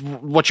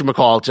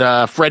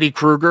 whatchamacallit, Freddy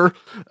Krueger,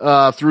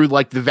 through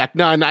the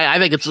Vecna. And I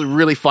think it's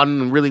really fun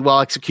and really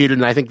well executed.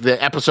 And I think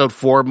the episode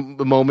 4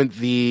 moment,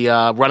 the,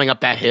 running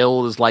up that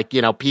hill is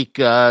peak,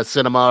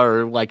 cinema,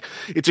 or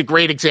it's a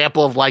great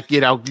example of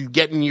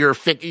getting your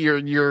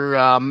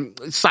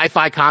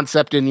sci-fi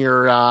concept and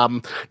your,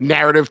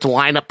 narrative to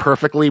line up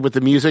perfectly with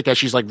the music as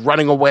she's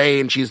running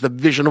away and she's the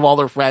vision of all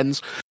their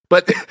friends.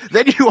 But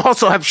then you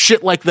also have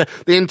shit like the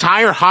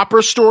entire Hopper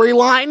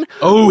storyline.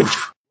 Oh,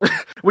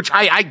 which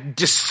I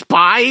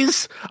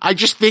despise. I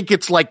just think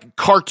it's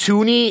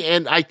cartoony,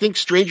 and I think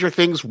Stranger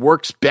Things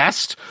works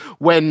best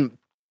when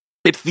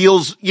it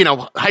feels,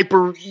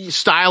 hyper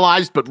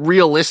stylized but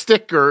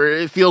realistic, or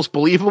it feels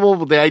believable.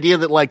 But the idea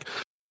that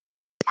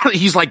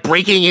he's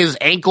breaking his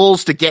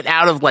ankles to get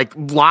out of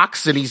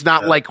blocks, and he's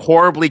not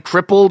horribly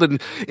crippled, and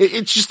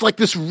it's just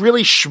this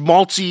really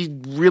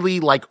schmaltzy,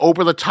 really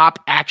over the top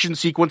action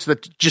sequence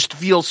that just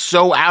feels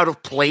so out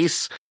of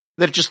place.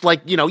 That just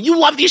you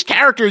love these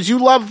characters, you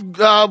love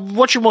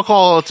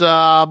whatchamacallit,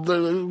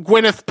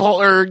 Gwyneth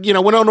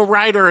Paltrow, Winona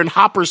Ryder and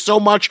Hopper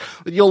so much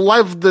that you'll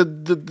love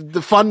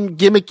the fun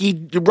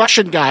gimmicky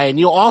Russian guy, and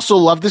you'll also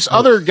love this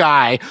other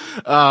guy.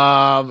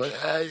 How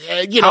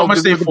much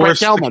they force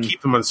to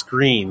keep them on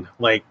screen?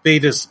 They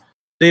just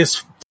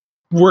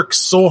work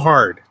so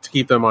hard to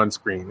keep them on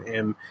screen,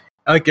 and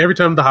every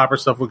time the Hopper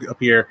stuff would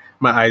appear,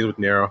 my eyes would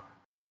narrow.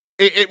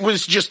 It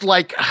was just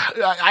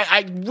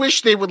I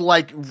wish they would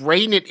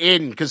rein it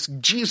in, because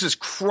Jesus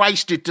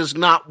Christ, it does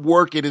not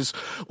work. It is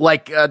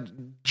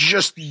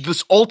just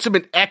this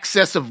ultimate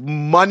excess of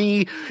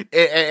money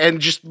and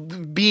just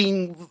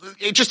being,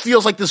 it just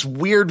feels like this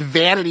weird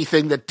vanity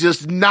thing that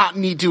does not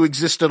need to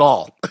exist at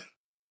all.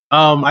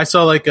 I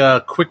saw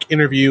a quick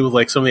interview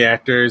with some of the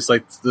actors,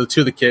 the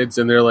two of the kids,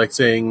 and they're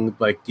saying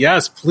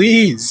yes,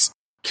 please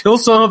kill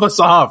some of us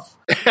off,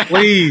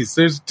 please.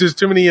 There's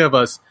too many of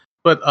us.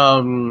 But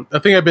a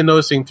thing I've been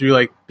noticing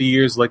through the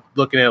years,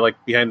 looking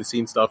at behind the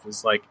scenes stuff,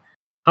 is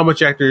how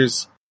much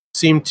actors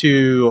seem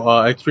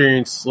to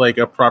experience like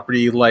a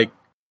property like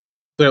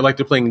they're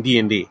playing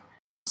D&D.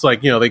 It's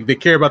like, they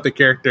care about the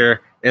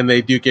character, and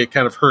they do get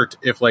kind of hurt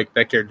if like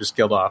that character's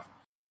killed off.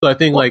 So I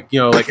think like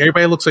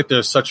everybody looks like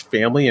they're such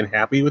family and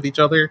happy with each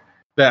other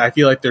that I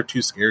feel like they're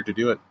too scared to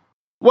do it.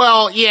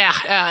 Well, yeah,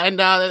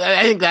 and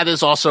I think that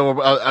is also.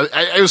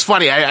 It was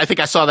funny. I think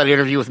I saw that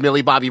interview with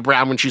Millie Bobby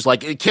Brown when she's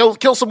like,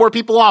 "Kill some more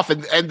people off,"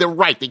 and they're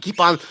right. They keep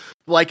on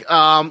like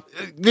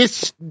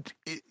this.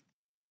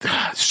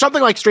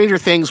 Something like Stranger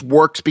Things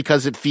works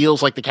because it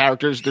feels like the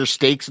characters, there's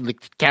stakes, and the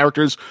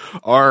characters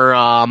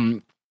are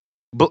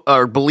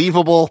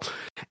believable,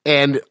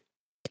 and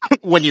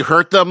when you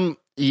hurt them,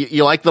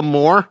 you like them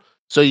more.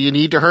 So you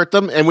need to hurt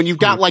them, and when you've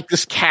got like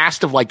this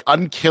cast of like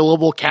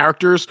unkillable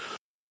characters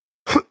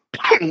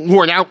who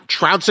are now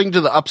trouncing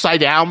to the Upside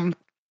Down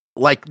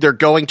like they're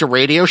going to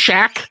Radio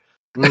Shack.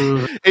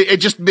 It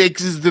just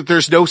makes that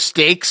there's no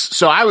stakes.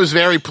 So I was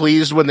very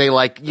pleased when they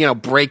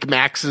break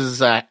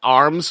Max's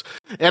arms.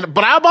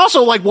 But I'm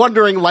also like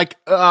wondering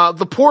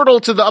the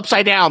portal to the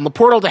Upside Down, the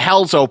portal to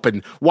Hell's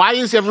open. Why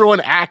is everyone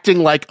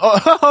acting like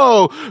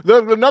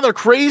another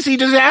crazy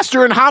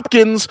disaster in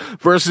Hopkins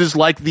versus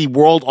like the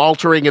world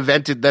altering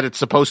event that it's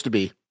supposed to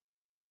be?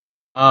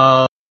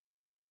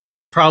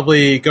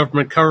 Probably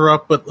government cover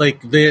up, but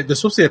like there's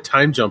supposed to be a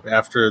time jump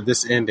after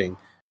this ending.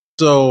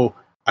 So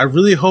I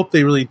really hope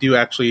they really do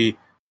actually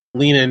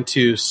lean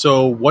into,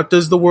 so what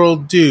does the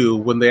world do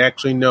when they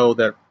actually know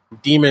that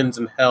demons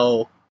and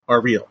hell are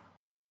real?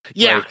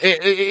 Yeah,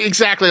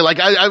 exactly.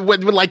 Like I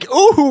when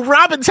ooh,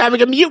 Robin's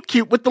having a mute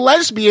cute with the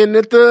lesbian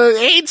at the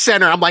AIDS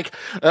center. I'm like,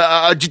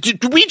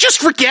 did we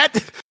just forget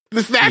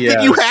the fact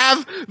that you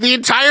have the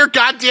entire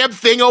goddamn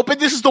thing open?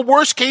 This is the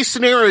worst case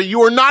scenario.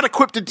 You are not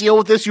equipped to deal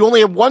with this. You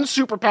only have one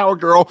superpower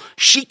girl.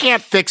 She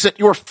can't fix it.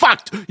 You are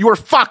fucked. You are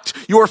fucked.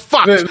 You are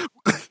fucked.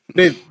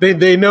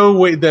 They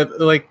know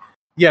that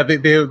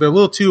they're a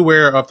little too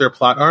aware of their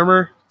plot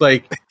armor.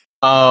 Like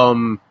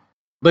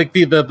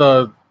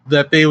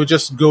that they would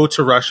just go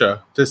to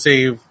Russia to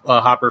save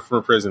Hopper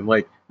from prison,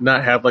 like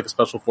not have like a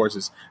special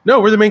forces.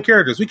 No, we're the main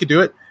characters. We could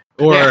do it.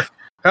 Or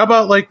how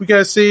about like we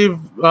gotta save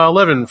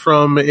Levin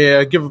from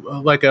like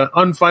an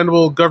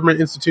unfindable government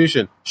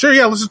institution? Sure,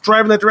 yeah, let's just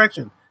drive in that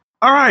direction.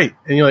 All right,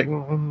 and you're like,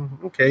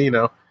 okay,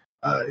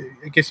 I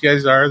guess you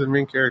guys are the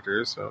main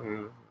characters,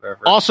 so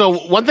whatever.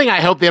 Also, one thing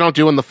I hope they don't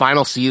do in the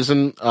final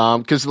season,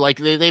 because like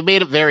they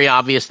made it very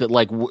obvious that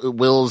like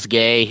Will's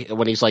gay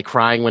when he's like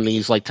crying when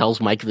he's like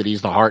tells Mike that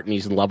he's the heart and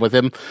he's in love with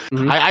him.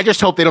 Mm-hmm. I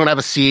just hope they don't have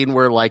a scene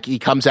where like he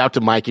comes out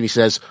to Mike and he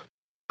says,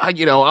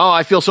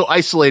 I feel so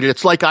isolated.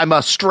 It's like I'm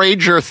a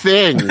stranger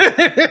thing.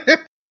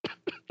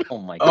 Oh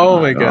my god! Oh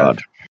my god!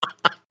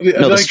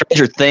 No, the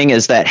stranger thing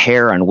is that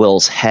hair on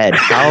Will's head.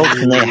 How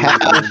can they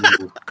have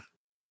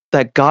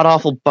that god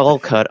awful ball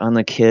cut on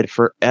the kid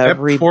for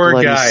every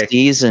bloody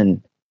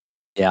season?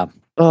 Yeah.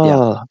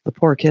 Oh, yeah. The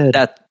poor kid.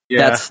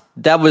 That's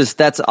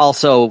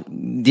also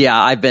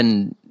it's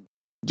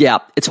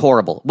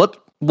horrible.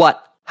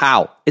 What?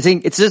 How?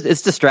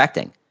 It's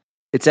distracting.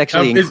 It's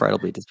actually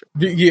incredibly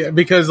distracting. Yeah,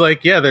 because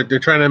they're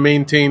trying to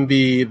maintain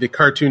the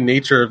cartoon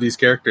nature of these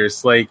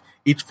characters. Like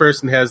each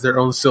person has their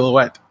own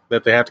silhouette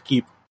that they have to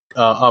keep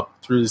up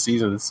through the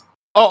seasons.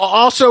 Oh,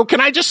 also, can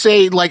I just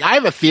say, like, I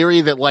have a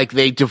theory that, like,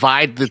 they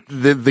divide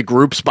the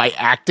groups by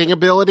acting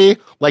ability.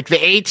 Like,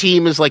 the A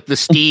team is, like, the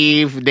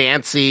Steve,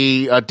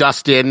 Nancy,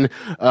 Dustin.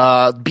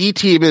 B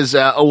team is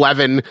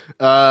 11.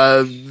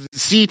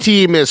 C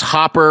team is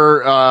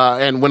Hopper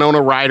and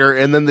Winona Ryder.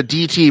 And then the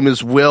D team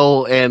is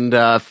Will and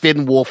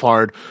Finn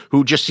Wolfhard,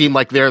 who just seem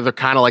like they're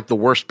kind of like the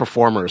worst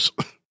performers.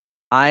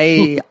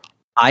 I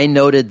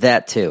noted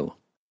that, too.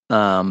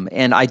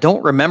 And I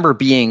don't remember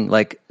being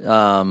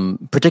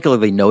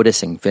particularly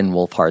noticing Finn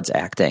Wolfhard's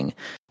acting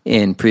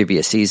in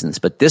previous seasons,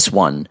 but this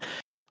one,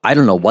 I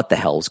don't know what the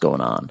hell's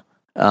going on.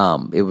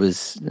 It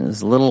was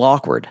a little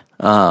awkward.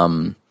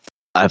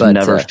 I've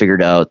never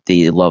figured out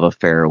the love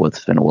affair with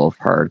Finn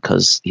Wolfhard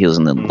because he was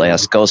in the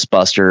last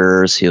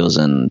Ghostbusters. He was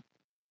in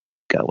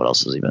what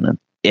else has he been in?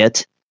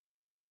 It.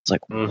 It's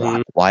like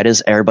why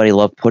does everybody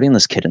love putting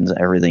this kid into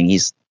everything?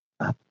 He's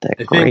not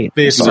that great.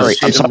 I'm sorry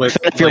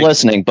if you're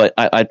listening, but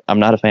I'm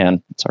not a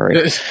fan.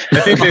 Sorry. I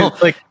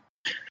think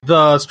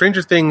the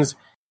Stranger Things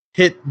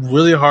hit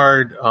really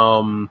hard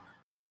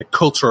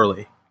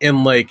culturally,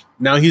 and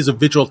now he's a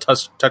visual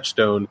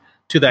touchstone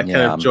to that kind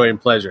of joy and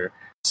pleasure.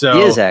 So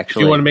he is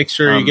actually, if you want to make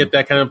sure you get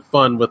that kind of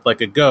fun with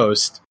a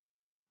ghost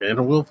and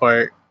a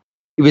Wolfhard.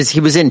 He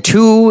was in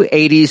 2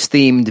 80s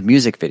themed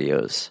music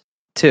videos.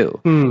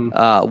 2.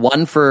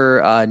 One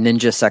for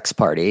Ninja Sex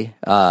Party,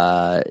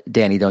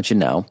 Danny, Don't You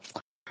Know?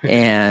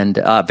 And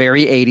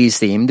very 80s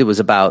themed. It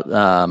was about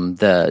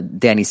the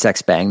Danny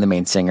Sexbang, the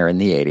main singer in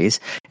the 80s.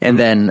 And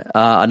then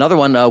another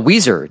one,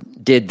 Weezer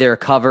did their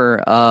cover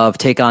of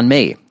Take On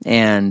Me,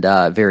 and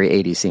very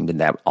 80s themed,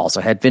 and that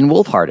also had Finn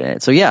Wolfhard in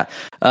it. So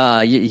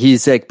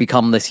he's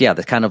become this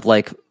kind of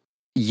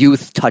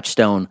youth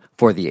touchstone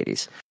for the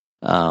 80s.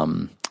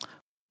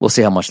 We'll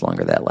see how much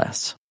longer that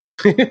lasts.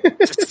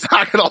 It's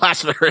not going to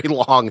last very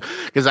long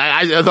because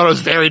I thought it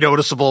was very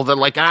noticeable that,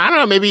 like, I don't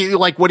know, maybe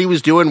like what he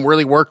was doing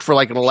really worked for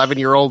like an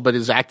 11-year-old, but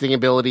his acting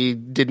ability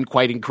didn't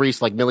quite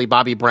increase like Millie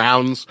Bobby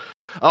Brown's.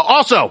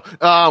 Also,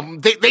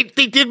 they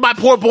did my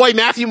poor boy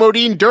Matthew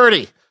Modine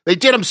dirty. They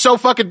did him so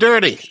fucking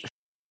dirty.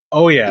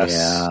 Oh, yes.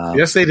 Yeah.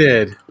 Yes, they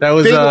did. That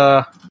was,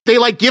 they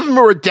like give him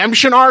a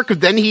redemption arc,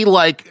 then he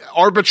like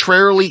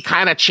arbitrarily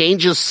kind of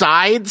changes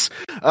sides,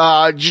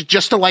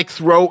 just to like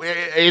throw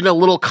in a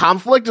little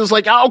conflict. It's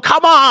like, oh,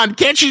 come on.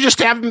 Can't you just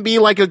have him be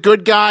like a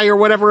good guy or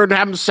whatever and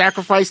have him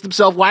sacrifice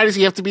himself? Why does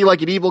he have to be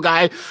like an evil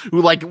guy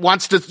who like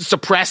wants to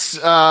suppress,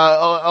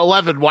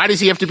 11? Why does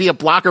he have to be a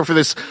blocker for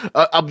this,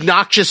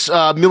 obnoxious,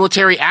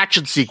 military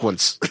action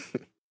sequence?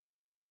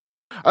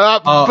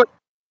 But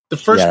the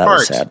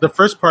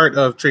first part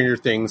of Stranger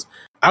Things,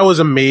 I was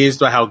amazed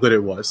by how good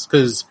it was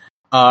because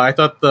I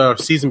thought the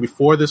season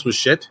before this was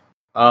shit.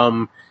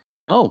 And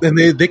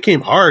they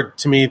came hard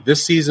to me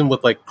this season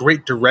with like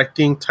great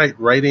directing, tight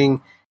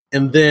writing,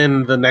 and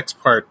then the next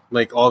part,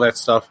 like all that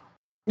stuff.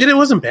 And it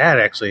wasn't bad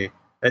actually.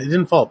 It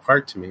didn't fall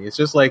apart to me. It's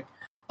just like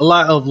a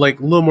lot of like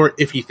a little more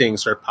iffy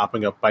things start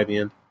popping up by the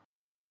end.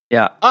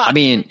 Yeah, I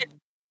mean,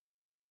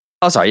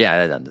 sorry,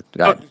 yeah. Go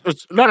ahead.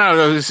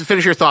 No. Just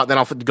finish your thought, then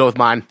I'll go with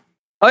mine.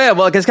 Oh, yeah,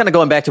 well, it's kind of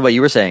going back to what you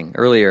were saying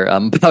earlier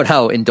about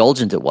how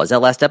indulgent it was.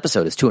 That last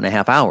episode is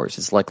 2.5 hours.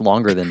 It's like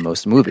longer than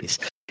most movies.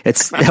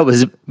 That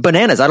was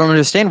bananas. I don't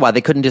understand why they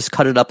couldn't just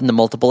cut it up into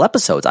multiple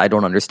episodes. I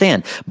don't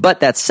understand.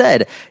 But that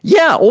said,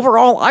 yeah,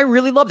 overall, I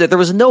really loved it. There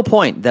was no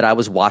point that I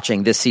was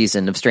watching this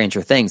season of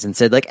Stranger Things and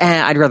said, like,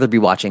 I'd rather be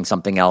watching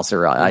something else,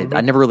 or I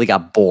never really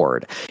got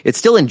bored. It's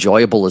still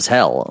enjoyable as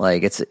hell.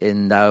 Like,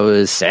 and I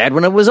was sad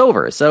when it was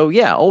over. So,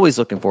 yeah, always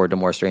looking forward to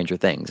more Stranger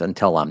Things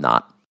until I'm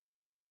not.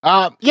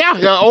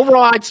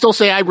 Overall, I'd still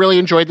say I really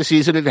enjoyed the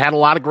season. It had a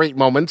lot of great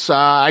moments.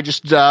 I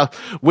just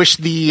wish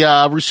the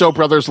Rousseau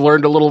brothers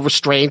learned a little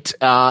restraint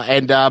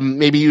and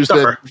maybe use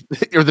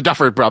the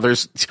Duffer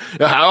brothers.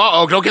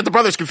 Don't get the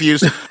brothers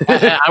confused.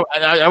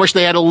 I wish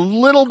they had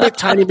a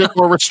tiny bit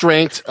more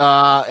restraint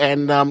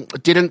and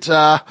didn't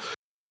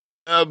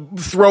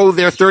throw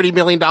their $30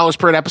 million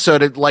per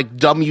episode at like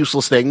dumb,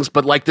 useless things.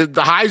 But like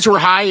the highs were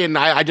high, and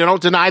I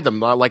don't deny them.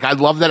 Like I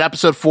love that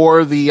episode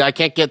 4. I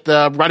can't get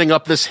the running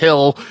up this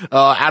hill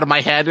out of my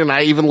head, and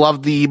I even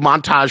love the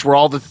montage where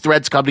all the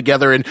threads come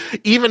together. And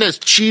even as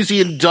cheesy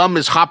and dumb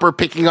as Hopper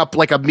picking up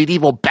like a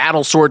medieval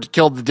battle sword to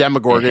kill the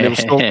Demogorgon, it was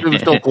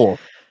still cool.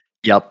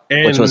 Yep,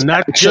 and which was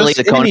not actually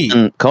just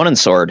the Conan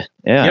sword.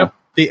 Yeah, yep,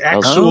 the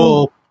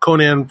actual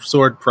Conan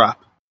sword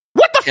prop.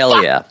 What the hell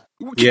fuck? Yeah.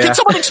 Can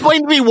someone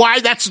explain to me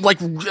why that's like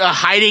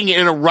hiding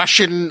in a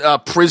Russian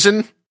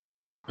prison?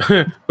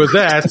 But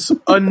that's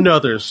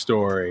another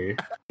story,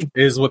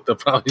 is what they'll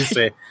probably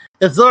say.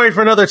 A story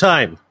for another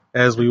time,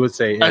 as we would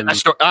say.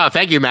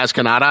 Thank you, Maz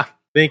Kanata.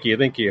 Thank you.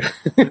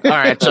 All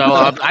right, so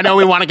I know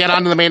we want to get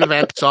on to the main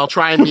event, so I'll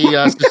try and be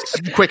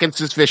quick and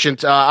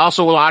sufficient.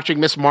 Also watching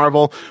Ms.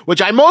 Marvel,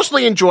 which I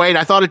mostly enjoyed.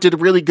 I thought it did a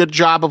really good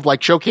job of like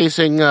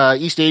showcasing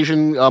East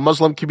Asian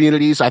Muslim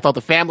communities. I thought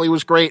the family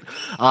was great.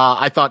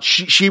 I thought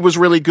she was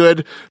really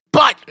good.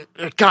 But,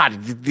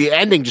 God, the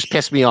ending just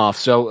pissed me off.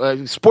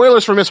 So,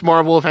 spoilers for Ms.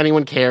 Marvel if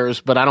anyone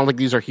cares, but I don't think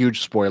these are huge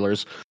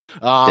spoilers.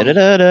 That's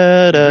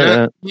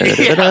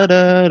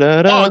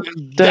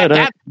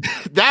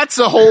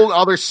a whole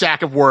other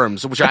sack of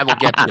worms, which I will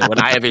get to and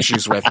I have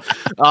issues with.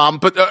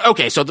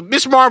 Okay, so the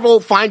Ms. Marvel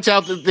finds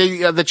out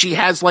that she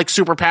has like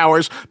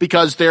superpowers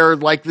because they're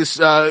like this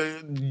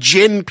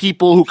Jinn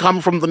people who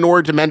come from the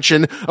Nord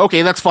dimension.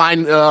 Okay, that's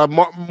fine.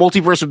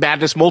 Multiverse of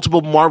madness,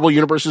 multiple Marvel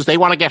universes. They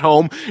want to get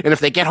home, and if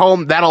they get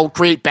home, that'll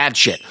create bad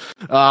shit.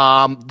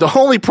 The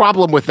only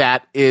problem with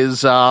that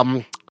is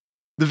the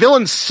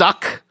villains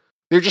suck.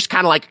 They're just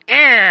kind of like,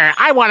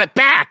 I want it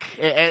back.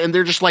 And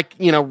they're just like,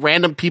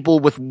 random people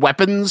with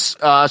weapons.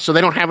 So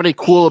they don't have any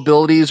cool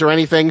abilities or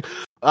anything.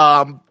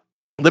 The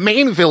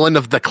main villain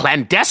of the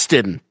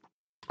Clandestine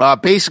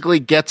basically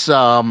gets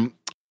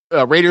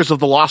Raiders of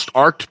the Lost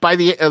Ark by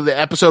the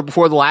episode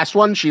before the last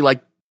one. She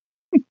like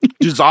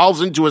dissolves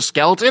into a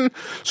skeleton.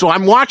 So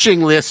I'm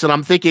watching this and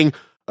I'm thinking,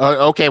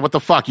 okay, what the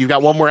fuck? You've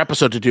got one more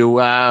episode to do.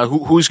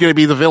 Who's going to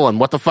be the villain?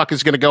 What the fuck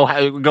is going to go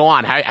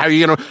on? How are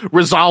you going to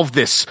resolve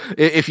this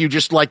if you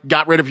just like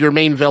got rid of your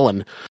main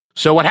villain?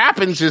 So what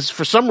happens is,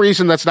 for some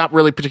reason that's not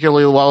really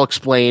particularly well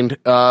explained,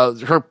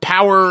 her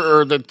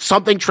power or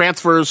something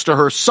transfers to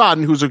her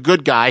son, who's a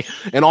good guy,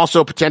 and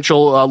also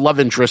potential love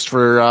interest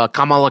for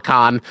Kamala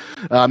Khan,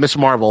 Ms.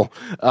 Marvel.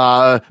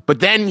 But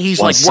then he's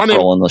like running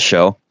on the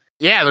show.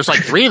 Yeah, there's like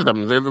 3 of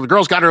them. The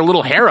girl's got her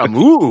little harem.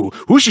 Ooh,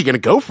 who's she going to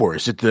go for?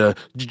 Is it the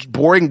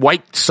boring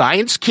white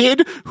science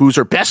kid who's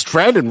her best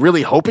friend and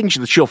really hoping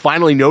that she'll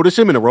finally notice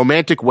him in a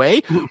romantic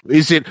way?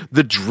 Is it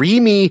the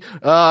dreamy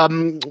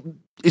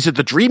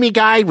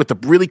guy with the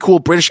really cool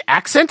British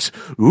accent?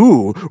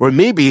 Ooh, or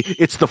maybe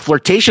it's the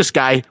flirtatious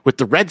guy with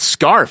the red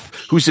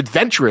scarf who's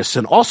adventurous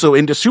and also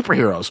into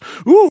superheroes.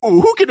 Ooh,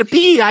 who could it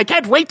be? I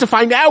can't wait to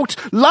find out.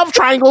 Love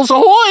triangles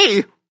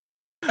ahoy!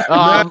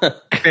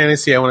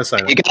 Fantasy, I want to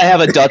sign up. You gotta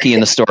have a ducky in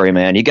the story,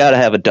 man. You gotta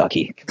have a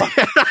ducky.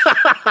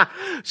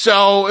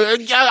 So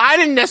I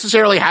didn't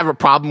necessarily have a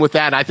problem with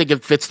that. I think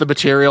it fits the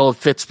material, it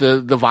fits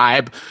the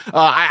vibe.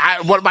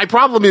 What my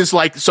problem is,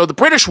 like, so the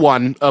British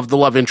one of the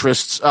love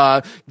interests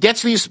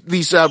gets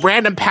these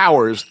random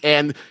powers,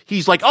 and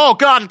he's like, "Oh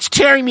God, it's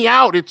tearing me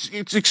out!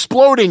 It's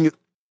exploding!"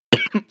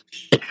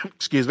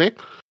 Excuse me.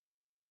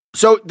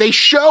 So they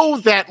show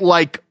that,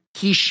 like,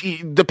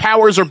 the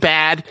powers are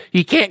bad.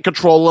 He can't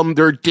control them.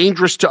 They're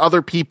dangerous to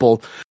other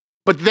people.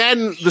 But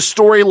then the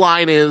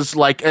storyline is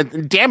like,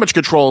 damage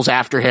control's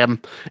after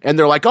him, and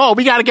they're like, "Oh,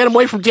 we got to get him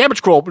away from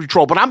damage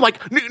control." But I'm like,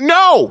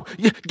 no,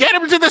 get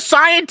him to the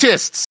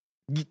scientists.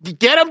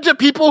 Get him to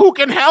people who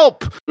can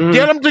help.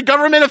 Get him to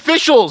government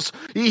officials.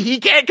 He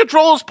can't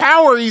control his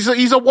power.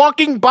 He's a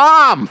walking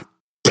bomb.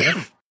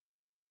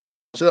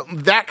 So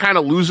that kind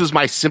of loses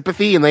my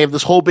sympathy, and they have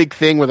this whole big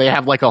thing where they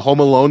have like a Home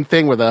Alone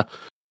thing where the...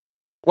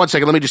 One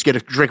second, let me just get a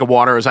drink of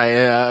water as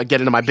I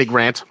get into my big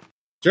rant.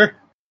 Sure.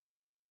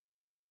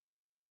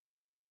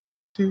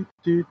 Hey.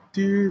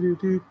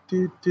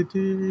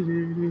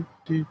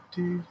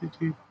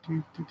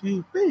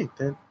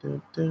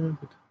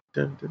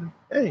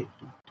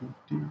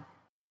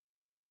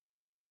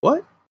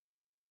 What?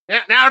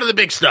 Now to the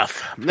big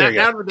stuff.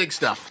 Now to the big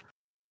stuff.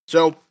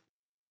 So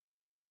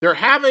they're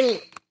having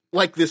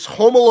like this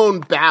Home Alone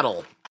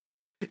battle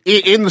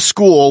in the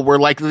school where,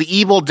 like, the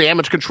evil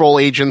damage control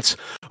agents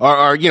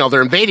are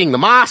they're invading the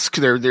mosque.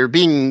 They're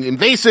being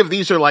invasive.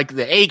 These are like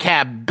the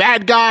ACAB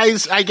bad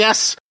guys, I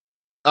guess.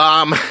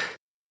 But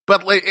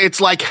it's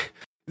like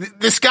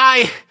this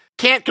guy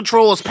can't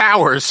control his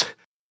powers.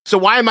 So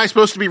why am I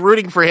supposed to be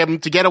rooting for him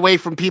to get away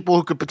from people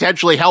who could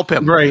potentially help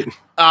him? Right.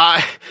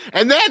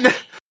 And then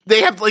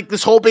they have like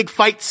this whole big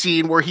fight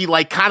scene where he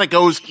like kind of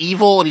goes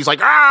evil, and he's like,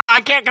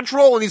 I can't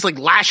control, and he's like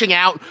lashing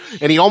out,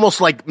 and he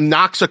almost like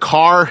knocks a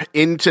car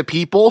into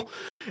people,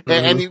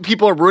 and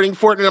people are rooting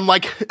for it, and I'm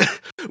like,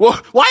 well,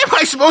 why am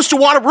I supposed to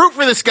want to root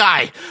for this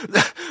guy?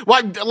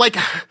 What, like,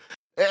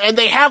 and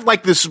they have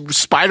like this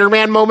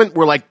Spider-Man moment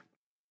where like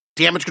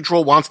damage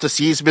control wants to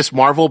seize Miss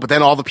Marvel, but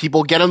then all the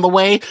people get in the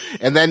way,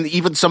 and then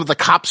even some of the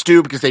cops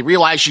do because they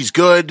realize she's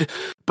good,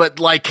 but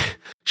like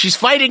she's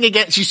fighting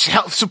against, she's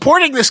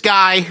supporting this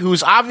guy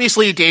who's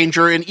obviously a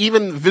danger and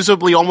even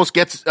visibly almost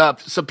gets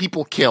some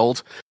people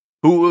killed,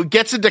 who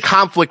gets into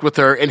conflict with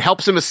her and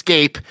helps him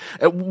escape.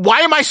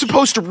 Why am I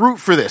supposed to root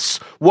for this?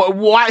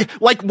 Why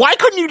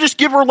couldn't you just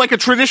give her like a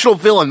traditional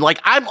villain? Like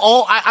I'm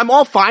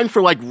all fine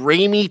for like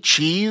Raimi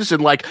cheese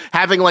and like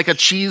having like a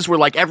cheese where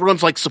like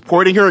everyone's like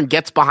supporting her and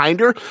gets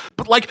behind her,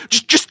 but like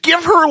just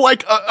give her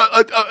like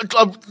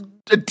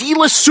a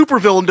D-list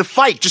supervillain to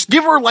fight. Just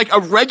give her like a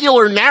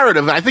regular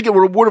narrative, and I think it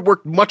would have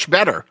worked much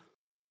better.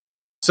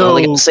 So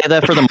well, say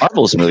that for the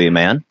Marvels movie,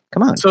 man.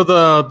 Come on. So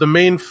the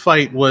main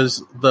fight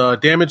was the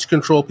damage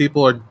control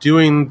people are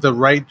doing the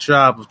right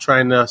job of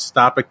trying to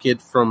stop a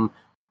kid from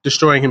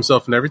destroying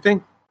himself and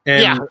everything,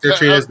 and they're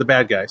treated as the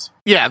bad guys.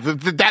 Yeah,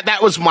 that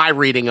was my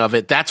reading of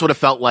it. That's what it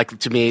felt like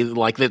to me.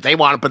 Like that they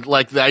want, but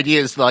like the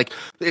idea is like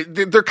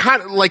they're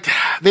kind of like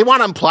they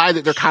want to imply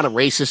that they're kind of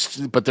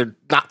racist, but they're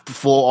not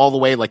full all the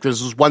way. Like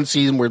there's this one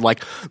scene where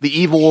like the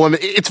evil woman.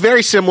 It's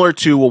very similar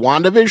to a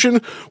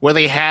WandaVision where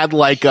they had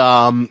like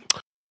the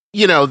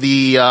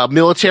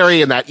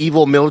military and that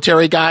evil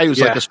military guy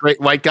who's like a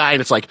straight white guy, and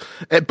it's like,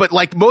 but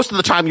like most of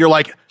the time you're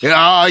like,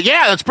 yeah,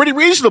 that's pretty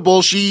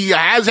reasonable. She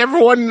has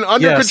everyone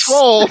under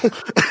control.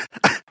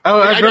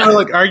 I remember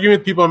like arguing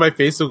with people on my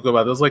Facebook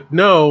about it. I was like,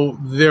 no,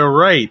 they're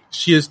right.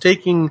 She is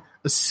taking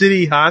a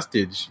city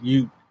hostage.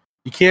 You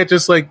can't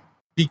just like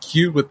be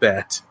cute with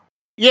that.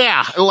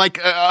 Yeah, like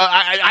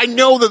I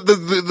know that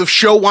the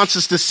show wants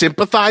us to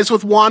sympathize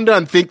with Wanda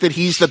and think that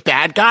he's the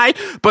bad guy,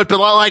 but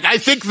like I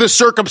think the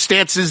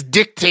circumstances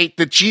dictate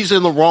that she's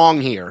in the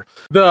wrong here.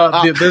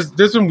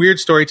 There's some weird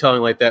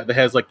storytelling like that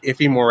has like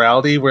iffy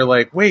morality where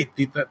like, wait,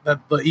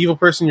 the evil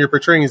person you're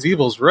portraying as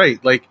evil is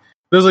right. Like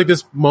there's like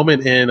this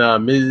moment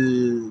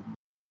in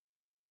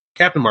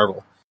Captain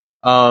Marvel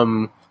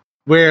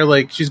where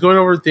like she's going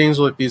over things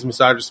with these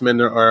misogynist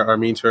men are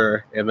mean to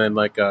her, and then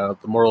like the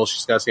moral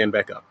she's got to stand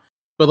back up.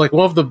 But like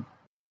one of the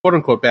quote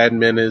unquote bad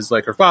men is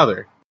like her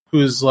father,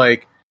 who's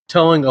like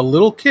telling a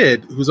little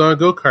kid who's on a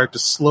go-kart to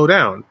slow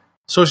down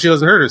so she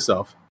doesn't hurt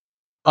herself.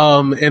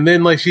 And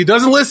then like she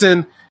doesn't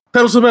listen,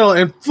 pedals to the metal,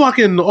 and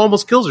fucking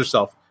almost kills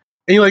herself.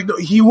 And you're like, no,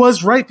 he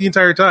was right the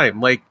entire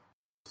time. Like,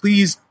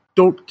 please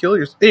don't kill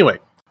yourself. Anyway,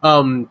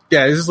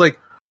 this is like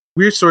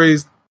weird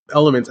stories,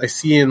 elements I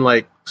see in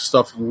like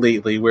stuff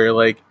lately where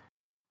like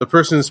the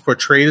person is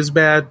portrayed as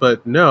bad,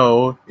 but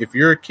no, if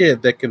you're a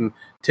kid that can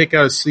take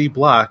out a city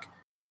block,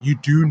 you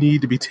do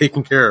need to be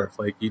taken care of.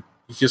 Like you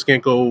just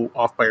can't go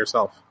off by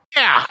yourself.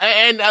 Yeah,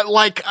 and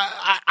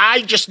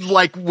I just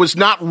like was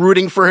not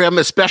rooting for him,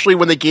 especially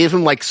when they gave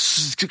him like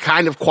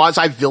kind of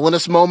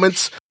quasi-villainous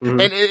moments And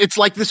it's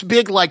like this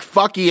big, like,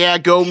 fuck yeah,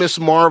 go Miss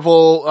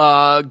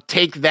Marvel,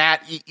 take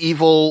that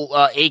evil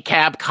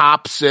ACAB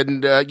cops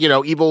and,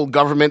 evil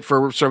government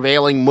for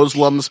surveilling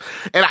Muslims.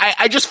 And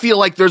I just feel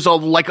like there's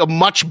a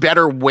much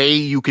better way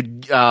you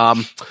could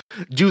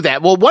do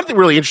that. Well, one thing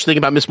really interesting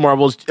about Miss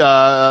Marvel is,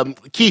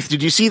 Keith,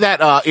 did you see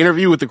that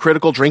interview with the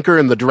Critical Drinker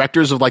and the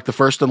directors of, like, the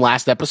first and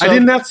last episode? I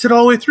didn't have to sit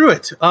all the way through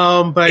it,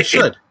 but I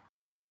should.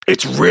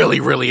 It's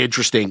really, really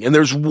interesting. And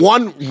there's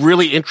one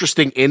really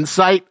interesting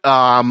insight.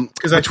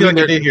 Because I feel like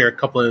I did hear a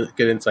couple of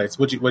good insights.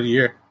 What did you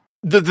hear?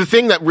 The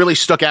thing that really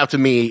stuck out to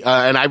me,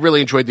 and I really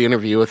enjoyed the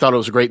interview, I thought it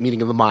was a great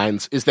meeting of the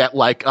minds, is that,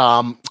 like,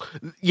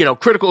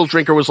 Critical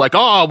Drinker was like,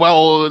 oh,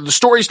 well, the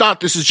story's not,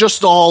 this is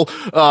just all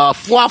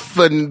fluff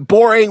and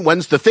boring.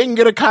 When's the thing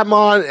gonna come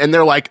on? And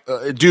they're like,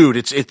 dude,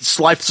 it's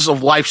slice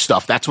of life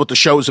stuff. That's what the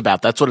show's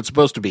about. That's what it's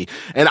supposed to be.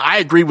 And I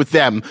agree with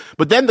them.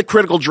 But then the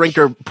Critical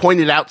Drinker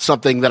pointed out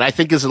something that I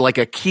think is like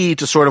a key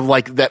to sort of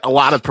like that a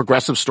lot of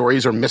progressive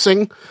stories are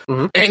missing.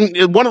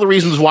 And one of the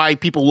reasons why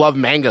people love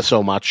manga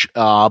so much,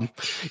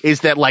 is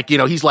that, like,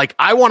 he's like,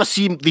 I want to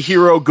see the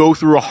hero go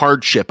through a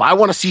hardship. I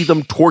want to see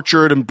them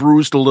tortured and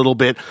bruised a little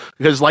bit.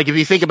 Because, like, if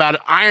you think about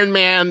it, Iron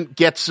Man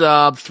gets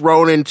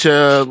thrown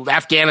into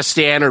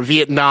Afghanistan or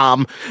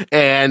Vietnam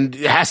and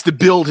has to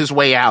build his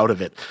way out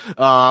of it.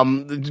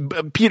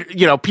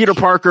 Peter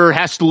Parker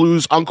has to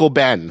lose Uncle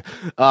Ben.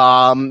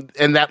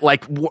 And that,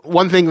 like,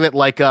 one thing that,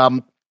 like,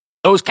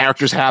 those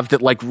characters have that,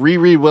 like,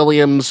 Riri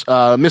Williams,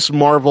 Miss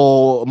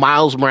Marvel,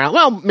 Miles Morales,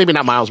 well, maybe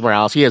not Miles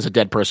Morales, he is a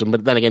dead person,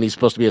 but then again, he's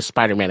supposed to be a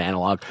Spider-Man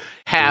analog,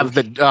 have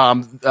that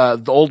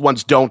the old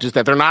ones don't, is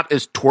that they're not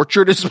as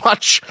tortured as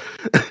much.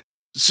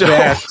 So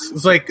yeah,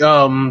 it's like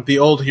the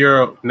old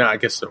hero, I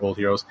guess they're old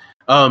heroes.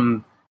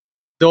 The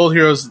old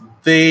heroes,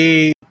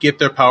 they get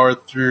their power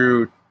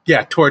through,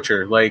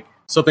 torture. Like,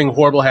 something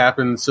horrible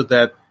happens so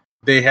that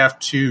they have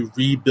to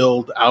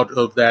rebuild out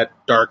of that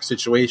dark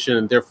situation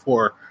and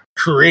therefore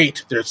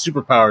create their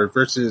superpower,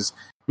 versus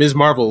Ms.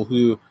 Marvel,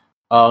 who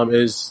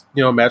is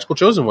a magical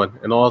chosen one,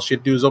 and all she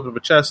had to do is open up a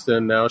chest,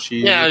 and now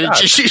she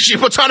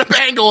puts on a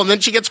bangle, and then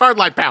she gets hard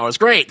light powers.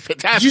 Great,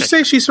 fantastic. Did you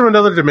say she's from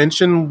another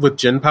dimension with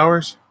Jinn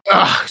powers?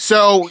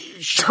 So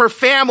her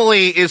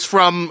family is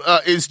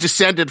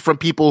descended from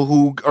people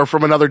who are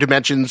from another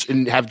dimensions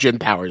and have Jinn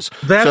powers.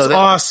 That's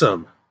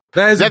awesome.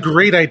 That is a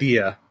great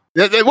idea.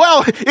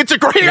 Well, it's a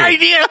great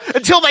idea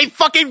until they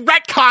fucking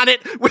retcon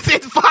it within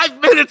 5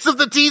 minutes of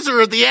the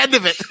teaser at the end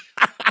of it.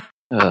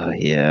 Oh,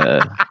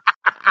 yeah.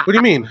 What do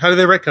you mean? How do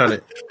they retcon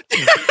it?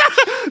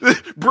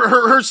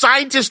 her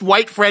scientist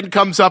white friend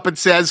comes up and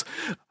says,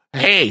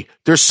 hey,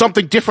 there's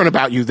something different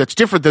about you that's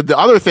different than the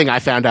other thing I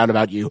found out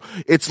about you.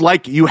 It's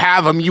like you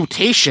have a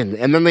mutation.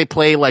 And then they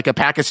play like a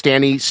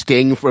Pakistani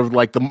sting for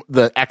like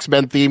the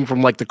X-Men theme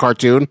from like the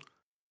cartoon.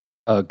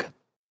 Ugh.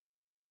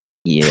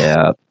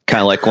 Yeah.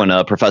 Kind of like when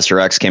Professor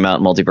X came out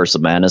in Multiverse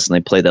of Madness and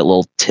they played that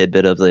little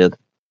tidbit of the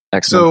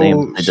X-Men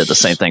theme. They did the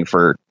same thing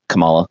for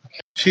Kamala.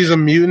 She's a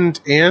mutant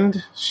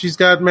and she's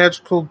got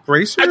magical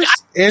bracers?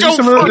 And she's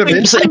some other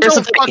dimension?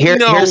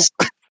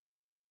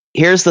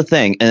 Here's the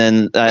thing,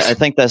 and I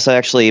think this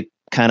actually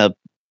kind of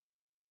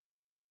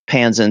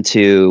pans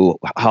into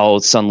how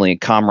suddenly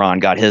Kamran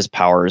got his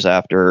powers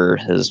after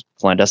his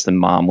clandestine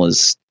mom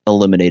was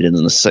eliminated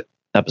in the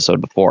episode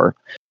before.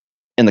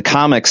 In the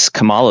comics,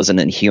 Kamala's an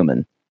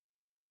Inhuman.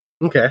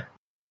 Okay.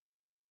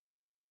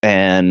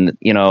 And,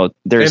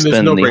 there's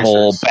been the bracers.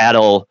 Whole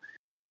battle,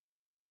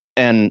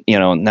 and,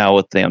 now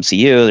with the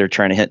MCU, they're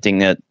trying to hinting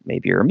that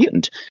maybe you're a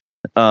mutant.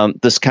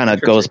 This kind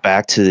of goes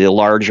back to the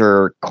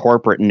larger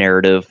corporate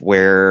narrative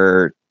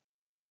where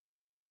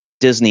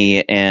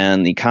Disney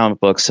and the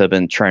comic books have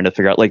been trying to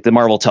figure out, like the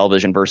Marvel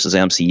Television versus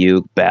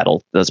MCU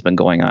battle that's been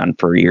going on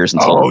for years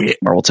until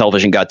Marvel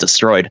Television got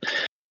destroyed.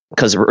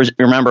 Because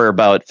remember,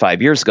 about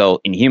 5 years ago,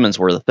 Inhumans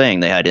were the thing.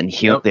 They had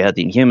they had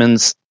the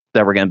Inhumans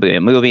that were going to be a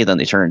movie, then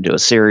they turned into a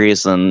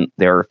series, and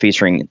they were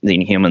featuring the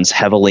Inhumans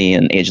heavily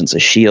in Agents of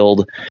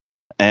S.H.I.E.L.D.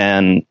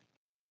 And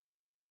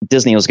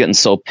Disney was getting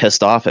so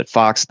pissed off at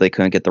Fox that they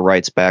couldn't get the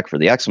rights back for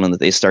the X-Men that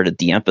they started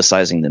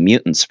de-emphasizing the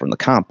mutants from the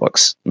comic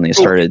books. And they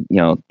started,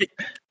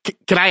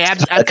 can I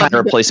add kind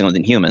of replacing with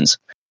Inhumans.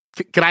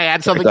 Can I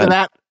add something to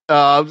that?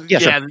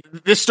 Sure.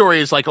 This story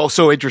is like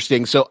so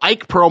interesting. So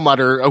Ike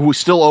Perlmutter, who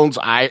still owns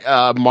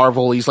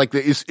Marvel, he's like the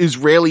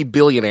Israeli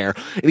billionaire,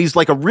 and he's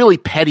like a really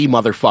petty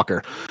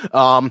motherfucker.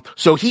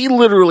 So he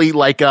literally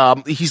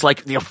he's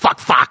like, fuck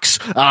Fox.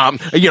 We're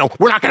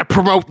not going to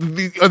promote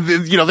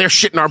their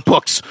shit in our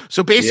books.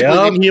 So basically,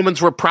 Inhumans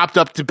were propped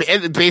up to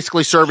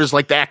basically serve as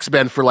like the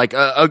X-Men for like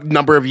a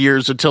number of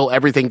years until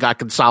everything got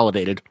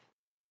consolidated.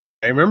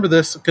 I remember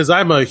this because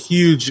I'm a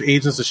huge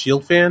Agents of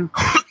S.H.I.E.L.D. fan,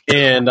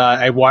 and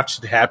I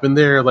watched it happen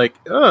there, like,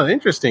 oh,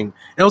 interesting.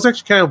 And I was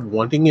actually kind of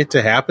wanting it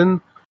to happen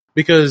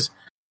because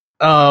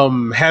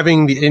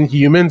having the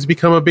Inhumans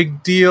become a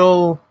big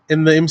deal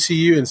in the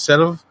MCU instead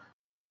of,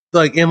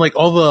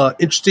 all the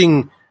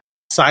interesting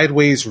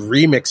sideways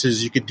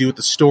remixes you could do with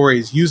the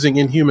stories using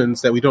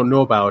Inhumans that we don't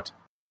know about.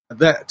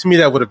 To me,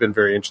 that would have been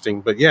very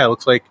interesting. But yeah, it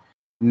looks like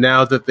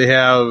now that they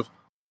have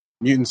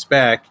mutants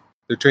back,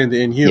 they're turning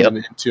the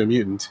Inhuman into a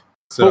mutant.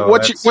 So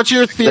but what's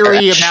your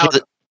theory about?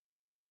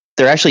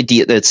 They're actually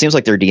it seems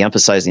like they're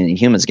de-emphasizing the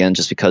Inhumans again,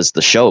 just because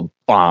the show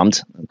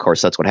bombed. Of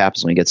course, that's what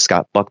happens when you get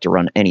Scott Buck to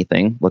run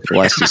anything. Look at the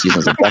last 2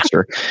 seasons of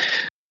Dexter.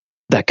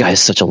 That guy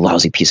is such a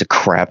lousy piece of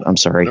crap. I'm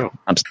sorry. No.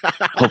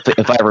 Hopefully,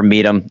 if I ever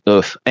meet him.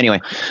 Oof. Anyway,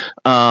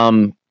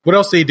 what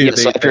else do you do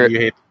that you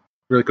hate?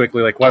 Really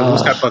quickly, like who's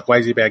Scott Buck? Why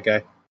is he a bad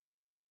guy?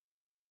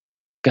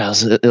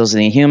 Guys, it was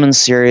the Inhumans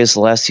series, the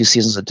last 2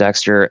 seasons of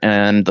Dexter,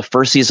 and the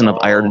first season of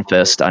Iron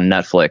Fist on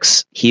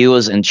Netflix. He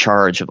was in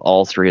charge of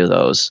all 3 of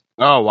those.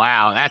 Oh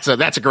wow,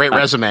 that's a great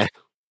resume.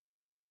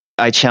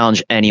 I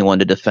challenge anyone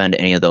to defend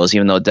any of those,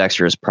 even though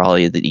Dexter is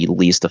probably the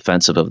least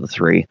offensive of the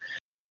 3.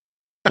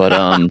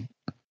 But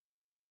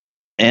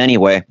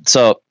anyway,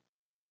 so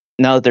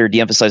now that they're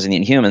de-emphasizing the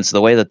Inhumans,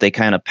 the way that they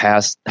kind of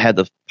had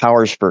the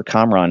powers for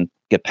Kamran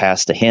get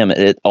passed to him,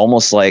 it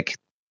almost like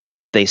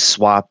they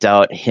swapped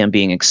out him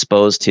being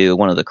exposed to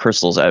one of the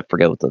crystals. I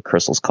forget what the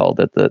crystal's called.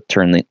 That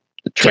triggered the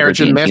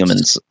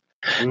Inhumans.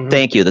 Mm-hmm.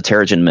 Thank you, the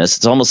Terrigen Mist.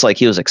 It's almost like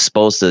he was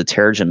exposed to the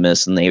Terrigen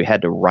Mist, and they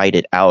had to write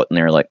it out. And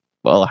they were like,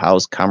 "Well,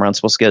 how's Kamran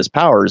supposed to get his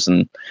powers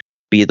and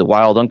be the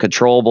wild,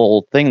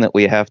 uncontrollable thing that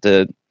we have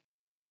to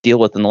deal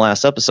with in the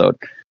last episode?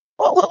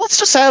 Well, let's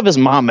just have his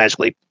mom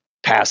magically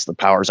pass the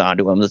powers on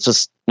to him. It's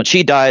just when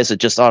she dies, it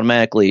just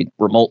automatically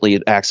remotely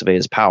activates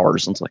his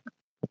powers." And it's like,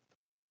 what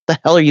the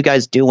hell are you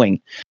guys doing?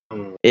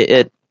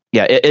 It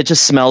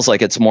just smells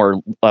like it's more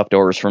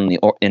leftovers from the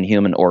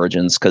Inhuman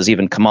origins, because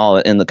even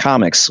Kamala in the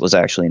comics was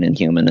actually an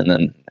Inhuman, and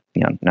then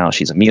now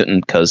she's a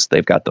mutant because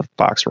they've got the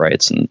Fox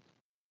rights. And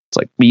it's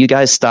like, will you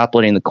guys stop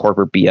letting the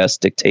corporate BS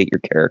dictate your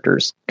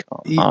characters?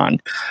 Come on.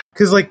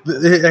 Because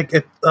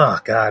oh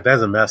god,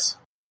 that's a mess.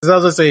 Because I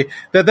was gonna say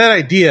that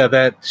idea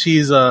that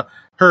she's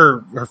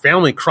her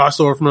family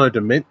crossed over from another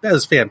dimension, that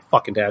is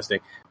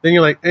fan-fucking-tastic. Then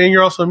you're like, and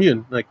you're also a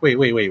mutant. Like, wait,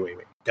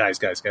 guys,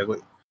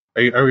 wait.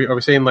 Are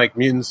we saying like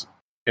mutants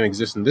can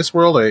exist in this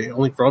world? Are they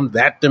only from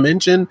that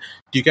dimension?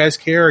 Do you guys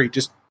care? Are you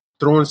just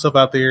throwing stuff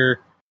out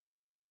there?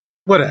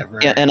 Whatever.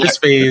 Yeah, and this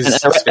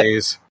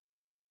phase.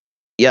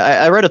 Yeah,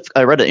 I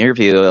read an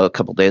interview a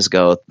couple days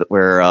ago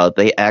where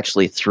they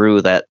actually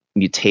threw that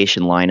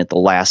mutation line at the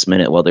last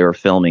minute while they were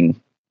filming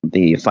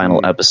the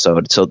final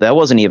episode. So that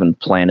wasn't even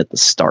planned at the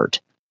start.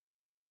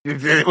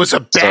 It was a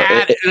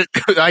bad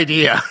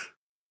idea.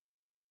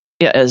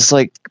 Yeah, it's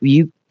like,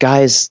 you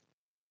guys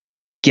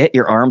get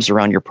your arms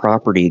around your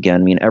property again.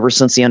 I mean, ever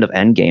since the end of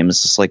Endgame,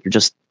 it's just like you're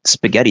just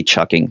spaghetti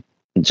chucking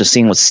and just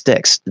seeing what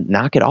sticks.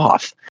 Knock it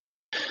off.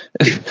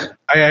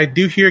 I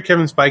do hear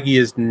Kevin Feige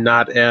is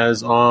not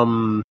as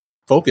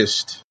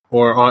focused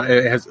or on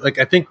has like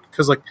I think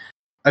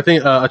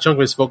a chunk of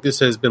his focus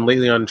has been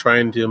lately on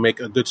trying to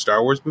make a good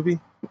Star Wars movie.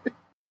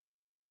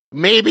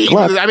 Maybe.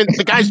 I mean,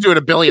 the guy's doing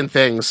a billion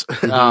things,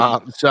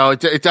 so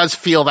it does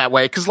feel that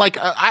way. Because, like,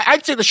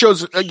 I'd say the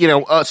show's,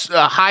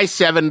 a high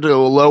 7 to a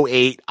low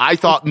 8. I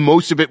thought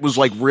most of it was,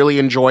 like, really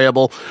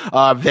enjoyable,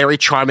 very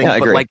charming. Yeah,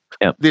 but, like,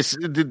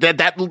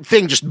 that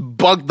thing just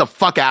bugged the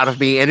fuck out of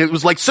me, and it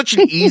was, like, such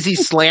an easy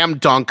slam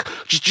dunk.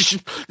 Just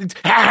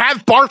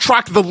have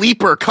Bartrock the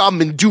Leaper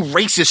come and do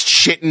racist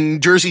shit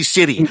in Jersey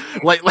City.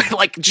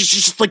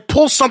 Just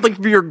pull something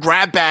from your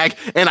grab bag,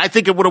 and I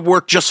think it would have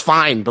worked just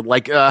fine. But,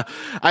 like,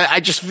 I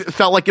just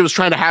felt like it was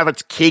trying to have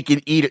its cake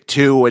and eat it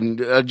too,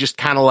 and just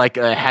kind of like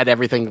had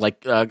everything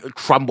like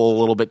crumble a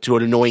little bit to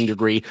an annoying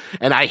degree.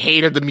 And I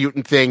hated the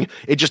mutant thing.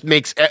 It just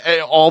makes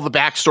all the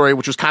backstory,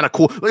 which was kind of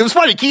cool. It was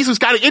funny. Keith was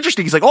kind of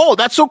interesting. He's like, "Oh,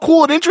 that's so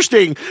cool and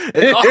interesting."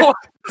 Let me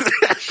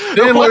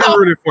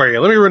ruin it for you.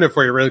 Let me ruin it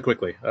for you really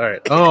quickly. All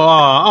right.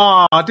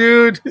 Oh,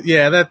 dude.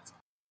 Yeah,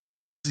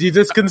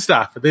 this couldn't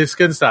stop. This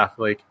couldn't stop.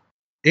 Like,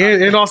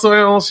 and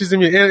also she's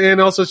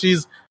and also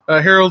she's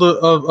Herald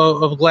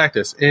of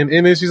Galactus, and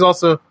then she's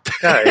also,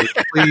 guys,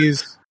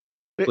 please.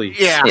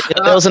 Yeah, it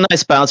was a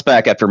nice bounce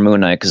back after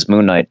Moon Knight, because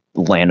Moon Knight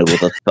landed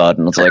with a thud,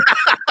 and it's like,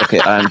 okay,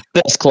 I'm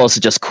this close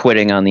to just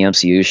quitting on the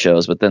MCU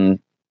shows. But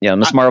then,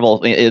 Ms.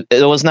 Marvel, it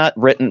was not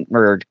written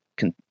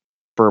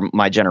for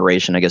my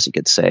generation, I guess you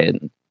could say,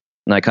 and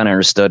I kind of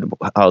understood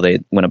how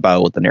they went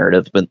about with the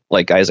narrative. But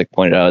like Isaac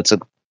pointed out,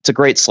 it's a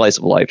great slice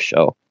of life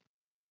show,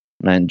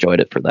 and I enjoyed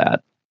it for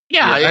that.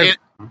 Yeah,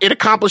 it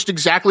accomplished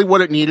exactly what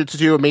it needed to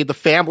do. It made the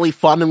family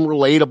fun and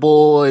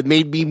relatable. It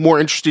made me more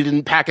interested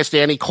in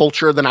Pakistani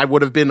culture than I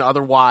would have been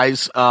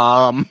otherwise.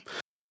 I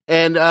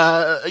think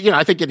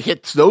it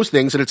hits those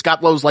things, and it's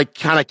got those like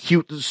kind of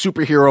cute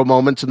superhero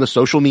moments in the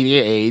social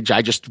media age.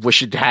 I just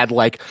wish it had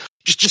like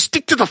just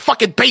stick to the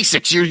fucking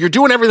basics. You're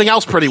doing everything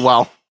else pretty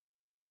well.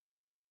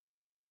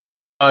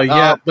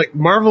 Like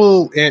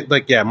Marvel, and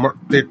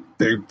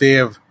they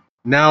have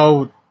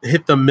now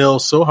hit the mill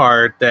so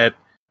hard that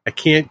I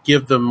can't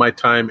give them my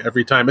time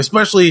every time,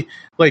 especially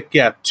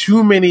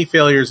too many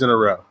failures in a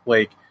row,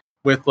 like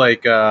with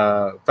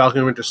Falcon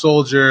and Winter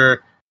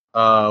Soldier,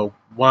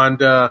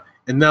 Wanda,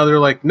 and now they're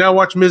like, now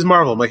watch Ms.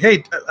 Marvel. I'm like,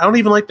 hey, I don't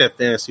even like that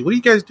fantasy. What are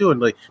you guys doing?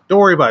 Like, don't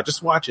worry about it.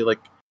 Just watch it. Like,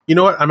 you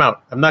know what? I'm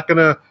out. I'm not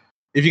gonna.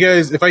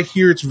 If I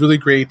hear it's really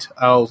great,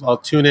 I'll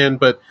tune in.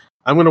 But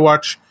I'm gonna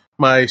watch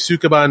my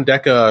Sukaban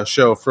Deka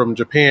show from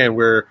Japan,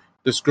 where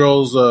this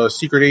girl's a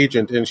secret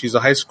agent and she's a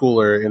high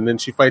schooler, and then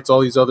she fights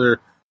all these other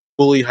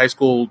bully high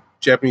school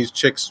Japanese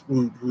chicks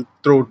who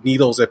throw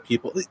needles at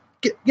people.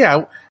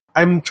 Yeah,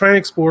 I'm trying to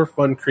explore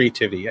fun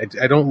creativity.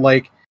 I don't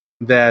like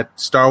that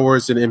Star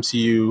Wars and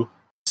MCU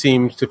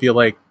seem to feel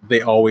like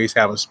they always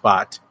have a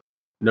spot,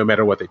 no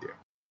matter what they do.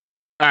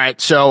 All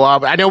right, so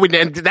I know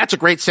that's a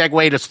great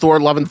segue to Thor: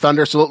 Love and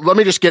Thunder. So let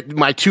me just get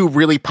my two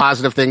really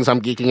positive things I'm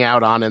geeking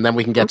out on, and then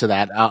we can get to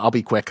that. I'll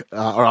be quick,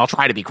 or I'll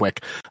try to be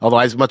quick. Although,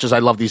 as much as I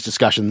love these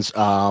discussions,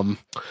 One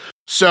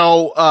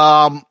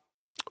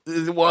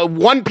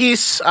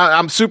Piece,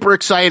 I'm super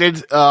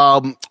excited.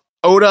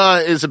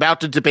 Oda is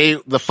about to debate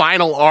the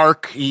final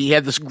arc. He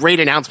had this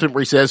great announcement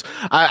where he says,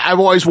 I've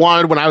always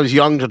wanted, when I was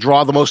young, to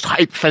draw the most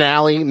hype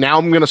finale. Now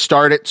I'm going to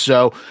start it.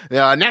 So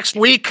next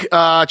week,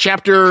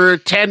 chapter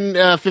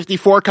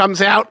 1054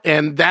 comes out,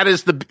 and that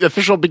is the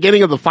official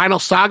beginning of the final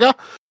saga.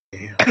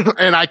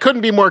 And I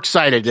couldn't be more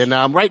excited. And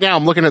right now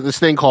I'm looking at this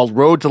thing called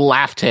Road to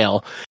Laugh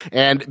Tale.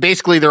 And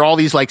basically there are all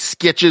these like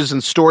sketches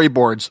and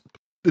storyboards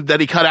that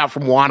he cut out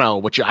from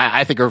Wano, which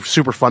I think are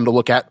super fun to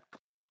look at.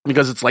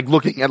 Because it's like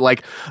looking at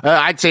like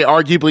I'd say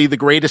arguably the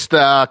greatest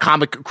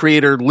comic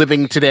creator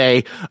living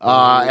today,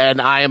 and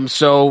I am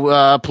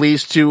so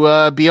pleased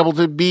to be able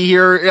to be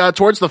here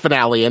towards the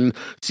finale and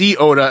see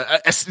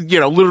Oda,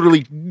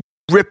 literally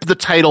rip the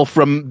title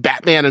from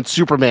Batman and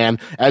Superman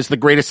as the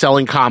greatest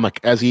selling comic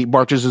as he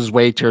marches his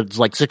way towards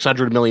like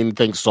 600 million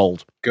things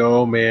sold.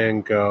 Go,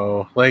 man,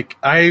 go! Like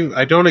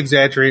I don't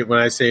exaggerate when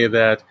I say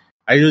that.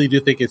 I really do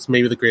think it's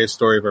maybe the greatest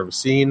story I've ever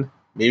seen,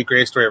 maybe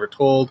greatest story ever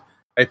told.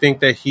 I think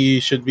that he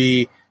should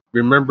be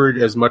remembered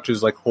as much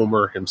as like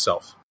Homer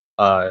himself,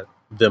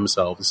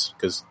 themselves,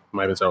 because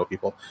might have been several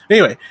people.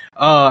 Anyway,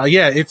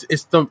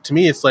 to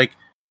me it's like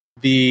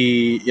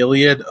the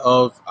Iliad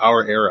of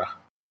our era.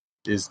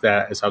 Is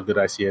how good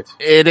I see it.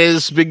 It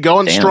has been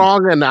going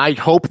strong, and I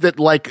hope that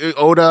like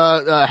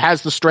Oda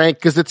has the strength,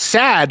 because it's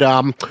sad.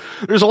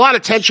 There's a lot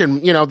of tension.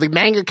 The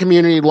manga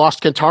community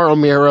lost Kentaro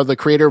Miura, the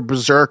creator of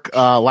Berserk,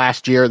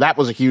 last year. That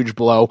was a huge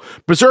blow.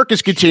 Berserk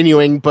is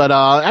continuing, but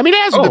it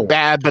hasn't been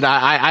bad. But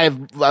I have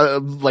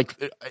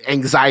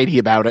anxiety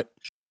about it.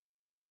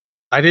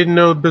 I didn't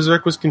know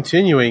Berserk was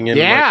continuing, and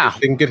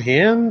in good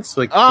hands.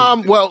 Like,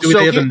 do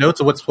they have the notes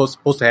of what's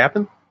supposed to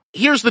happen?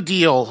 Here's the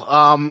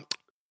deal.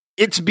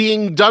 It's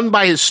being done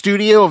by his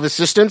studio of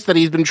assistants that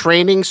he's been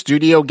training,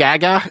 Studio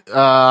Gaga,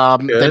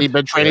 that he's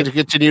been training to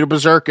continue to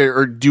Berserk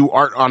or do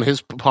art on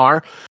his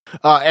par.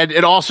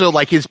 And also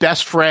like his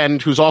best friend,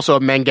 who's also a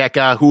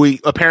mangaka, who he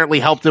apparently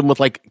helped him with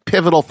like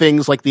pivotal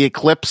things like the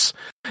eclipse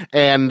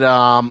and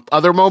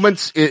other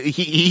moments.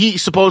 He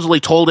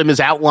supposedly told him his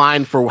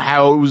outline for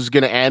how it was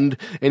going to end,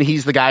 and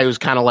he's the guy who's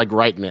kind of like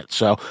writing it.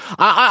 So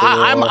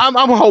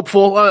I'm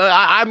hopeful.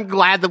 I'm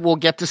glad that we'll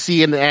get to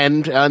see an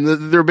end.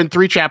 There have been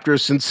 3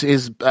 chapters since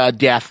his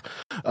death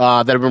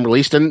that have been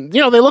released, and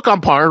they look on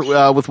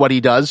par with what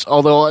he does.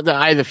 Although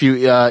I have a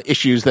few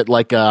issues that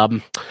like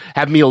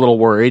have me a little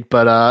worried,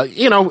 but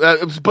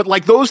but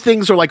like those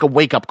things are like a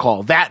wake up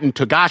call. That and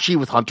Togashi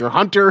with Hunter x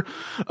Hunter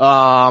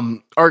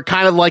are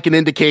kind of like an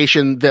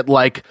indication that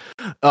like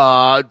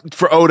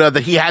for Oda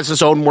that he has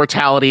his own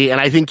mortality, and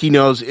I think he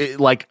knows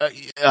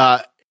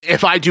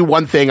if I do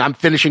one thing, I'm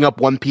finishing up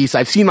One Piece.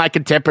 I've seen my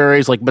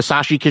contemporaries like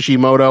Masashi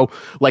Kishimoto,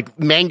 like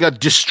manga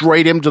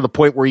destroyed him to the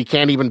point where he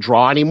can't even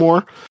draw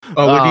anymore.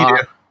 Oh, what did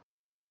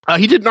he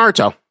do? He did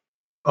Naruto.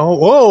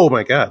 Oh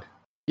my God.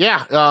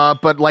 Yeah,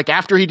 but like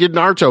after he did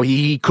Naruto,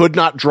 he could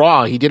not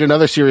draw. He did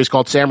another series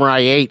called Samurai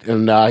 8,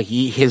 and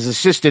his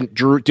assistant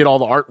did all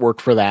the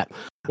artwork for that.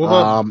 What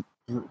about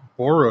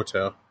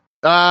Boruto?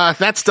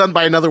 That's done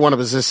by another one of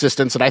his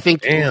assistants, and I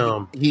think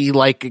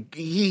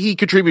he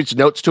contributes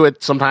notes to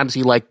it. Sometimes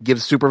he like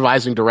gives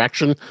supervising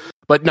direction,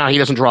 but no, he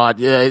doesn't draw it.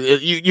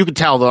 You can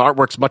tell the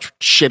artwork's much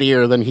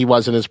shittier than he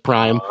was in his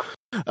prime.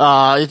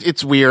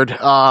 It's weird.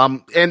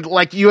 And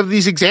like you have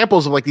these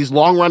examples of like these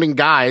long running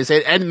guys,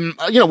 and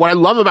what I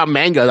love about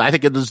manga, I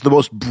think it is the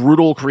most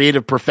brutal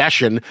creative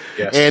profession.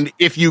 Yes. And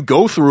if you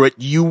go through it,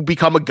 you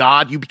become a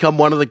god. You become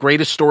one of the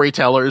greatest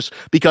storytellers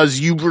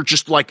because you were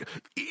just like.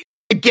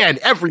 Again,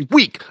 every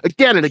week,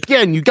 again and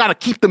again, you got to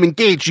keep them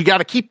engaged. You got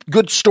to keep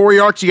good story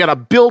arcs. You got to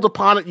build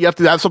upon it. You have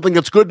to have something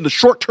that's good in the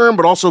short term,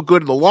 but also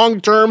good in the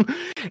long term.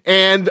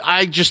 And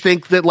I just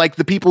think that like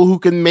the people who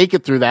can make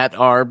it through that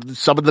are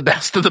some of the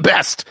best of the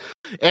best.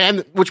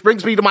 And which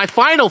brings me to my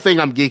final thing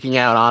I'm geeking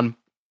out on.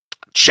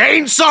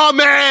 Chainsaw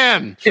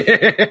Man!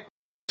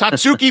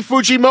 Tatsuki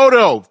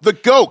Fujimoto, the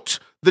GOAT.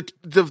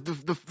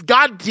 The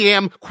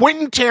goddamn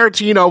Quentin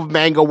Tarantino of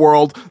manga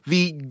world,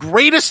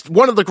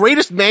 one of the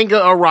greatest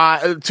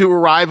manga to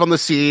arrive on the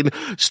scene,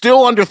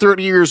 still under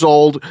 30 years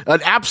old,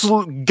 an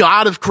absolute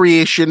god of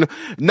creation.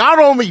 Not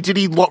only did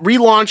he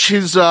relaunch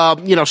his,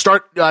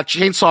 start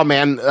Chainsaw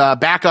Man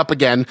back up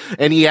again,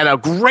 and he had a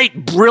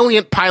great,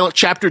 brilliant pilot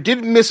chapter,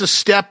 didn't miss a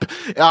step.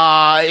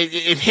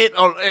 It hit,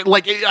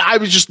 I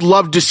would just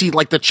love to see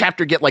like the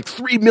chapter get like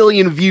 3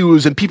 million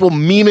views and people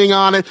memeing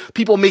on it,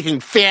 people making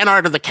fan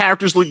art of the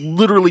characters just like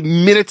literally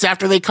minutes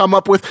after they come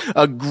up with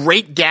a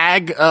great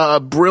gag, a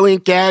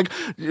brilliant gag,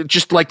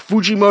 just like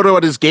Fujimoto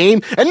at his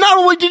game. And not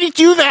only did he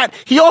do that,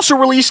 he also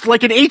released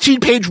like an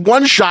 18-page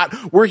one-shot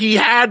where he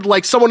had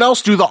like someone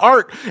else do the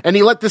art, and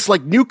he let this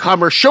like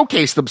newcomer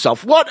showcase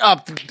themselves. What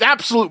a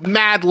absolute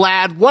mad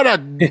lad. What a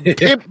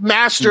pimp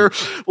master.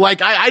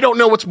 Like, I don't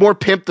know what's more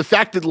pimp, the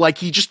fact that like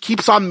he just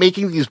keeps on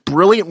making these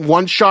brilliant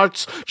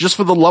one-shots just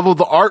for the love of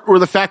the art, or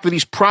the fact that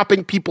he's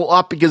propping people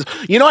up because,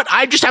 you know what,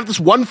 I just have this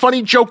one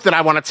funny joke that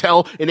I want to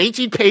tell in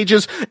 18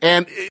 pages,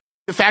 and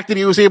the fact that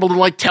he was able to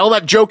like tell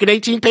that joke in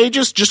 18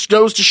 pages just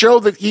goes to show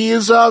that he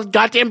is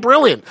goddamn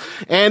brilliant.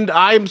 And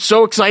I'm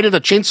so excited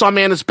that Chainsaw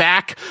Man is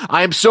back.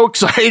 I am so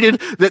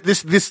excited that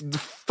this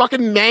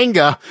fucking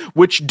manga,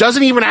 which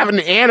doesn't even have an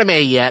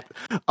anime yet,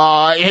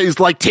 is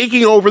like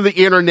taking over the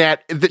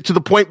internet to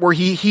the point where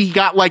he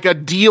got like a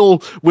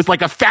deal with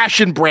like a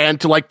fashion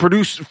brand to like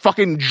produce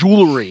fucking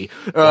jewelry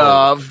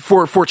for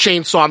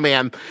Chainsaw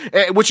Man,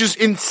 which is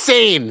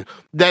insane.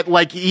 That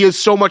like he has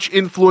so much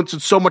influence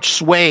and so much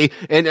sway,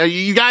 and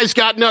you guys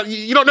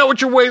you don't know what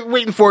you're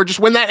waiting for.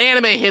 Just when that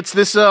anime hits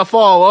this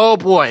fall, oh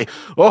boy,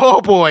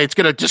 it's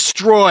gonna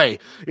destroy.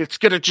 It's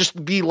gonna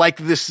just be like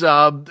this.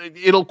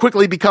 It'll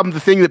quickly become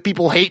the thing that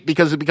people hate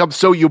because it becomes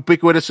so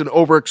ubiquitous and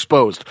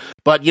overexposed.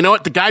 But you know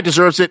what? The guy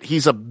deserves it.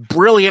 He's a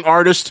brilliant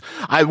artist.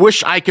 I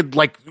wish I could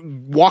like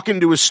walk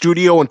into his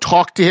studio and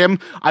talk to him.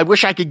 I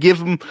wish I could give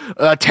him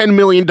 $10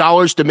 million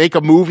to make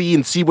a movie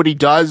and see what he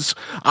does.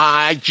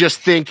 I just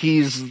think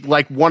he's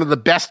like one of the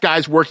best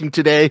guys working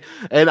today,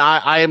 and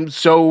I am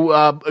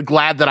so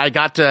glad that I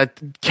got to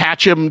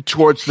catch him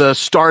towards the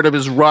start of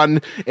his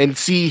run and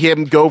see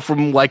him go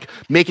from like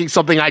making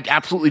something I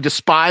absolutely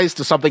despise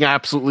to something I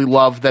absolutely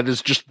love that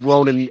has just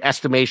grown in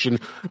estimation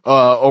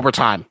over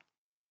time.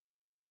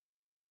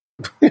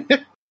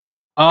 That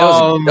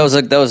was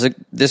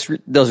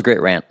a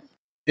great rant.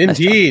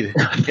 Indeed.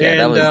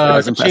 Yeah, and that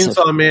was impressive.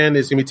 Chainsaw Man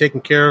is going to be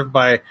taken care of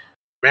by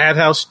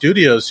Madhouse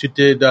Studios, who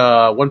did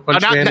One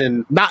Punch Man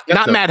and not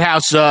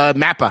Madhouse,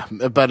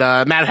 Mappa, but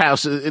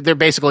Madhouse. They're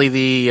basically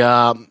the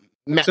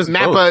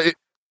Mappa.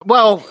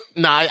 Well,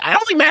 no, I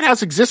don't think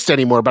Madhouse exists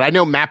anymore, but I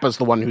know Mappa's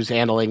the one who's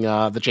handling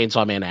the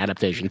Chainsaw Man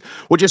adaptation,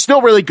 which is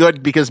still really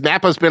good because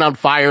Mappa's been on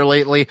fire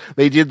lately.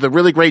 They did the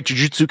really great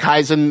Jujutsu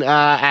Kaisen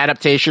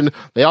adaptation.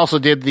 They also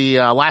did the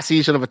last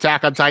season of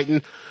Attack on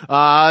Titan.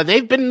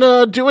 They've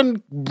been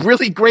doing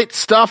really great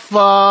stuff,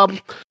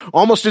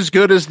 almost as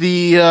good as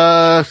the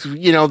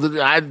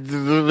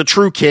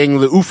True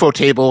King, the UFO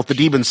table, the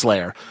Demon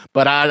Slayer.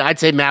 But I'd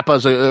say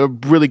Mappa's a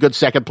really good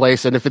second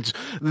place, and if it's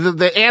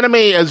the anime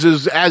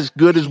is as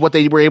good as what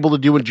they were able to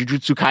do in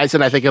Jujutsu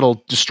Kaisen, I think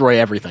it'll destroy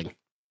everything.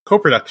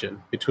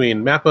 Co-production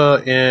between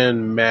Mappa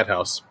and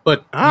Madhouse,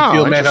 but you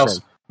feel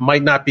Madhouse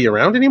might not be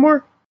around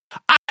anymore?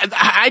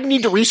 I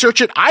need to research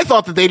it. I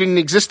thought that they didn't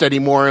exist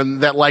anymore,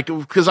 and that like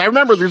because I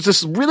remember there's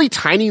this really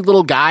tiny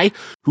little guy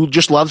who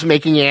just loves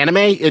making anime,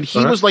 and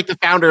he was like the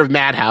founder of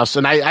Madhouse,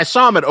 and I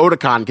saw him at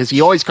Otakon because he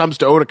always comes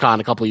to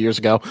Otakon a couple of years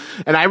ago,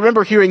 and I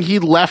remember hearing he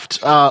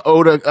left Madhouse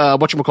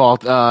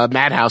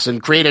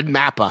and created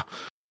Mappa.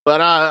 But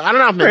I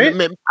don't know.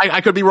 Maybe, I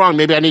could be wrong.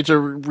 Maybe I need to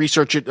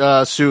research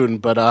it soon.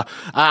 But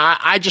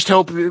I just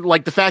hope,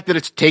 like the fact that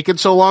it's taken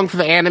so long for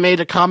the anime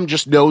to come,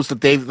 just knows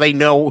that they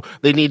know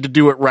they need to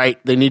do it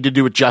right. They need to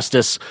do it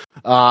justice.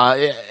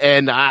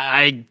 And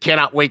I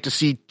cannot wait to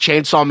see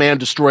Chainsaw Man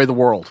destroy the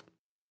world.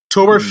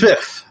 October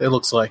 5th, it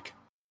looks like.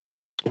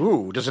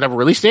 Ooh, does it have a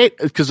release date?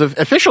 Because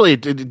officially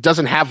it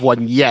doesn't have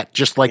one yet.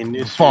 Just like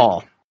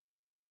fall.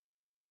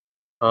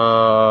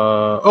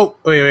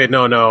 Wait,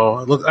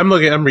 no. Look,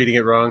 I'm reading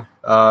it wrong.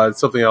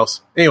 It's something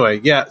else. Anyway,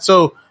 yeah.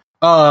 So,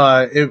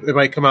 it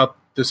might come out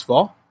this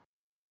fall.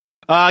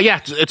 Yeah,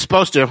 it's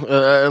supposed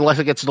to, unless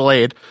it gets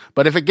delayed.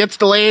 But if it gets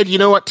delayed, you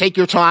know what? Take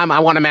your time.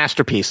 I want a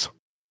masterpiece.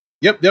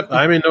 Yep.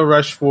 I'm in no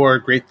rush for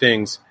great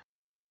things.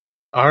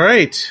 All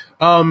right.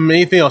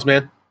 Anything else,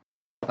 man?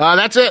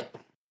 That's it.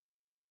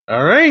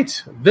 All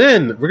right.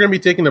 Then we're gonna be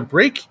taking a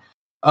break.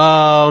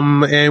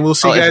 And we'll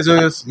see you guys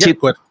on this.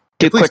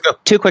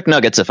 Two quick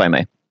nuggets, if I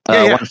may.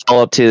 I want to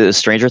follow up to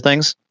Stranger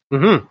Things.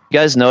 Mm-hmm. You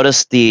guys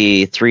noticed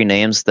the three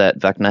names that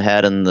Vecna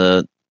had in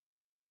the...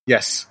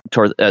 Yes.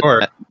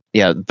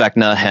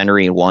 Vecna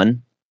Henry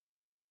 1.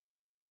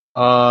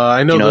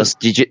 I know.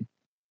 Did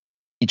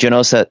you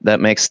notice that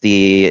makes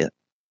the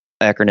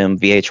acronym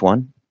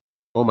VH1?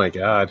 Oh my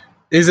god.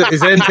 Is that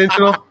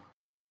intentional?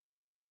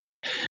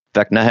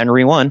 Vecna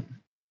Henry 1.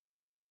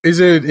 Is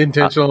it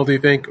intentional, do you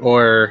think?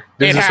 Or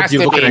it has to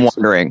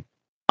be.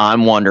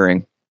 I'm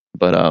wondering.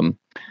 But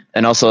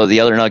and also the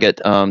other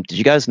nugget, did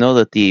you guys know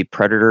that the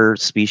predator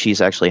species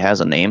actually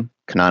has a name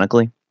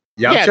canonically?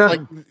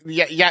 Yautja?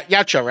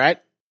 Yautja, right?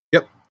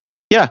 Yep.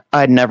 Yeah,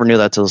 I never knew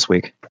that till this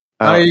week.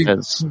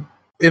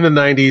 In the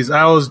 90s,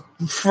 I was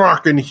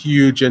fucking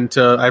huge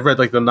into. I read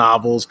like the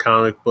novels,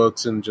 comic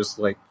books, and just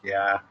like,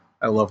 yeah,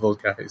 I love those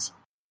guys.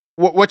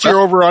 What's your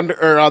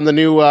over-under on the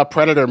new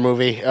Predator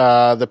movie,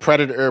 the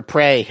Predator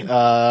Prey?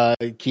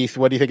 Keith,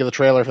 what do you think of the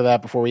trailer for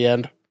that before we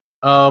end?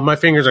 My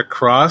fingers are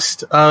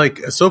crossed.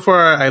 So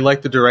far, I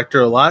like the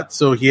director a lot,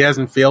 so he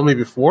hasn't failed me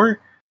before.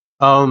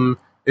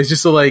 It's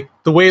just the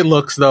way it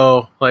looks,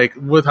 though, like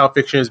with how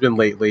fiction has been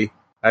lately.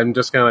 I'm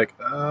just kind of like,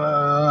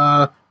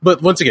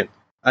 But once again,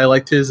 I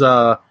liked his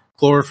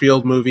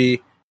Cloverfield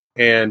movie,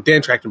 and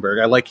Dan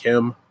Trachtenberg. I like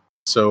him,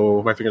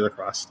 so my fingers are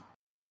crossed.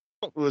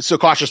 So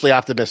cautiously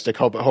optimistic,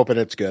 hoping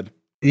it's good.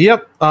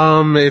 Yep.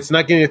 It's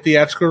not getting a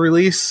theatrical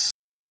release,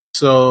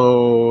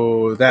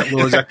 so that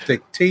lowers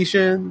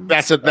expectations.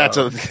 That's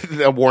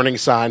a warning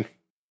sign.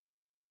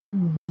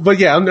 But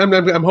yeah,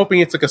 I'm hoping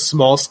it's like a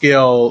small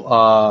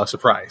scale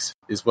surprise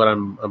is what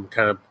I'm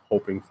kind of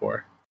hoping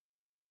for.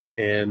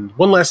 And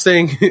one last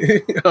thing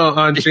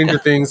on Stranger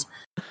Things,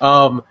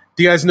 do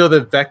you guys know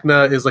that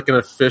Vecna is like an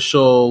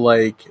official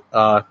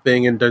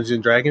thing in Dungeons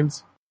and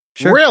Dragons?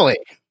 Sure. Really?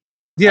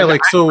 Yeah,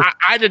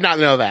 I did not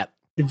know that.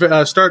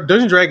 Dungeons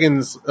and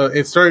Dragons.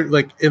 It started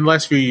in the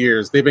last few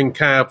years. They've been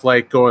kind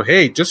of going,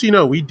 hey, just so you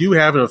know, we do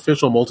have an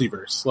official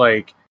multiverse.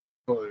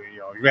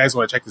 You guys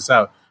want to check this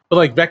out?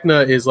 But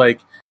Vecna is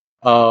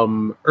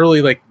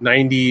early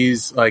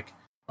 90s.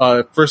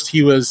 First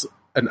he was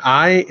an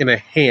eye and a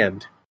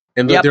hand,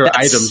 and there are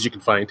items you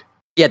can find.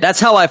 Yeah, that's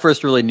how I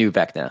first really knew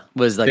Vecna,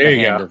 was the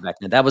hand of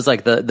Vecna. That was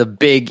the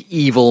big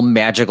evil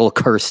magical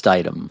cursed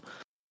item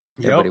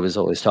everybody was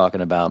always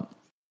talking about.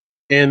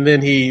 And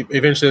then he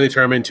eventually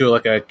turned him into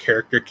a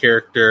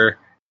character.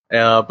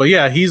 But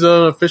yeah, he's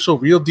an official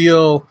real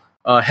deal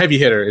heavy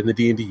hitter in the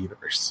D&D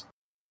universe.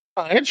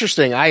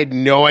 Interesting. I had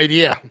no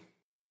idea.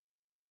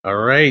 All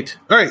right.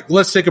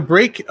 Let's take a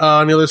break.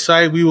 On the other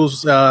side, we will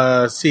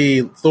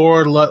see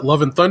Thor: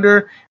 Love and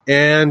Thunder.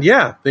 And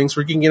yeah, thanks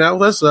for geeking out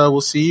with us.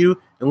 We'll see you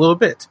in a little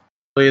bit.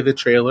 Play the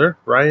trailer,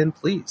 Brian,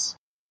 please.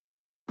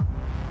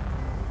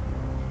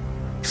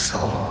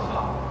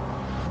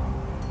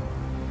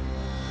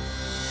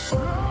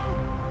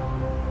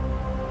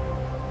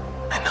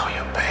 I know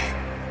your pain.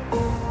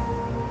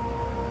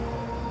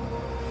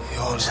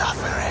 Your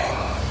suffering.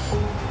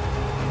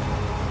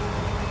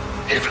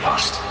 You've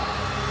lost.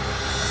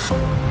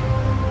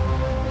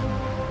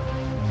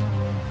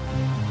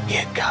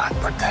 Yet God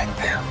protect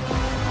them.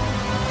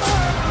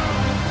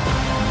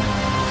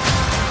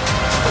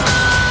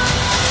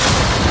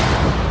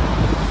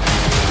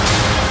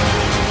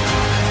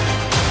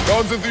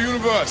 Gods of the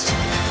universe,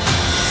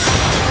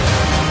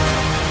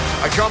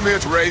 I come here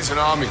to raise an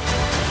army.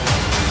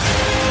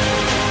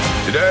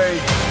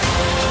 Today,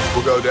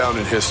 we'll go down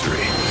in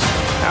history.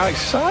 How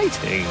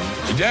exciting.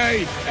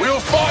 Today, we'll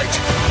fight!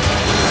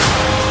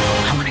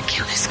 I'm gonna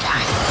kill this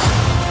guy.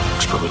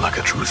 Looks probably like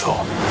a true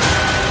Thor.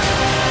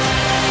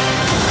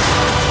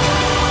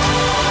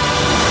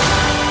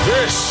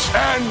 This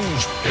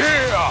ends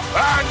here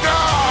and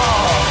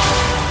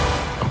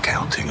now! I'm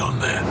counting on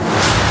that.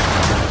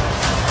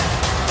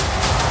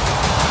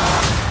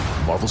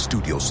 Marvel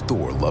Studios'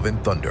 Thor: Love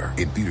and Thunder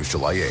in theaters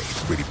July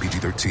 8th. Rated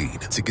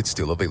PG-13. Tickets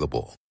still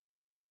available.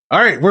 All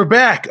right, we're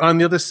back on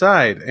the other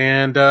side.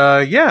 And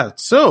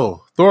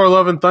so Thor: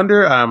 Love and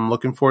Thunder, I'm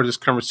looking forward to this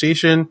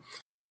conversation.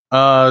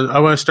 I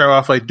want to start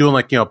off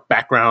doing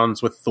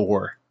backgrounds with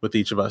Thor with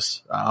each of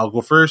us. I'll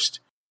go first,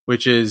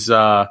 which is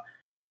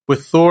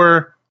with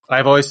Thor.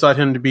 I've always thought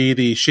him to be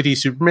the shitty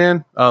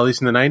Superman, at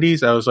least in the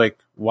 90s. I was like,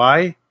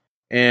 why?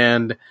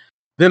 And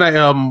then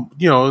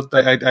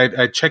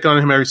I check on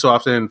him every so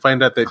often and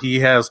find out that he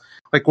has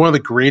one of the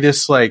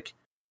greatest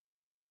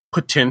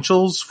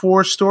potentials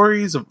for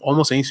stories of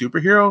almost any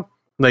superhero.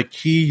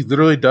 He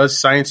literally does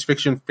science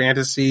fiction,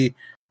 fantasy,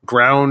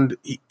 ground.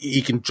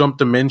 He can jump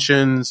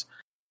dimensions.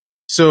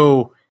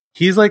 So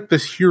he's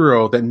this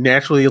hero that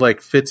naturally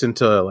fits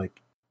into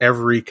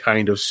every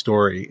kind of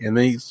story. And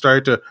then he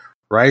started to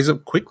rise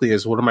up quickly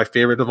as one of my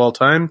favorite of all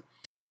time.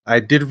 I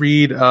did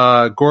read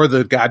Gore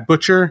the God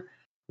Butcher,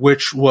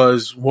 which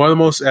was one of the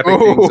most epic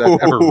things I've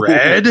ever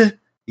read.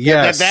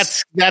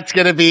 Yes, that's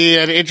going to be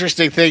an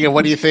interesting thing. And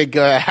what do you think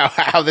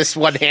how this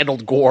one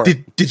handled Gore?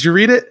 Did you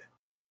read it?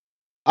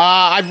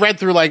 I've read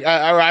through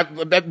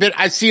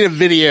I've seen a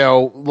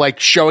video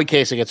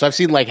showcasing it, so I've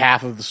seen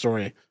half of the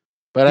story.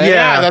 But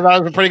that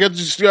was a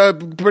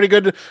pretty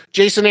good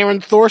Jason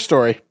Aaron Thor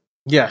story.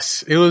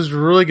 Yes, it was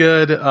really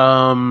good.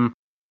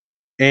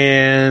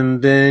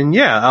 And then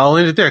I'll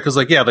end it there because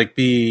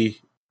the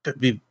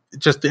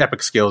just the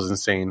epic scale is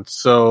insane.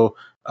 So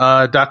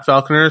Doc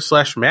Falconer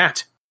 /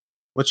 Matt,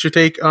 what's your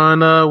take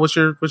on what's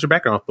your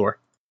background with Thor?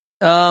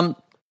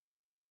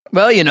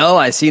 Well,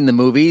 I've seen the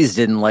movies,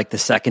 didn't like the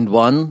second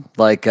one,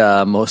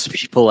 most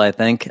people, I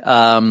think.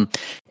 And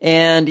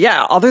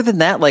other than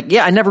that,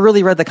 I never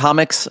really read the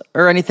comics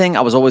or anything.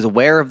 I was always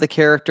aware of the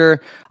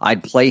character.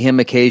 I'd play him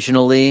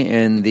occasionally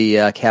in the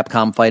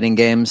Capcom fighting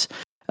games.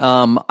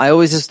 I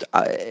always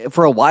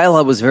for a while,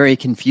 I was very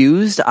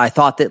confused. I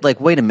thought that,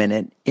 wait a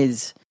minute,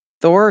 is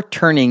Thor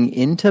turning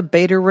into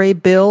Beta Ray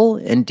Bill,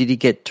 and did he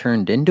get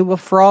turned into a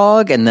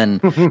frog? And then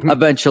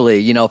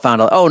eventually,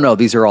 found out, oh no,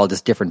 these are all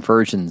just different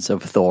versions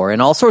of Thor, and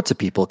all sorts of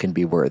people can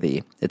be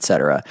worthy,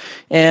 etc.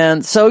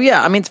 And so,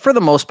 for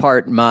the most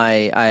part,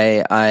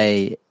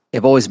 I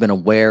I've always been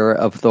aware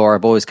of Thor.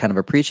 I've always kind of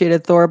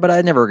appreciated Thor, but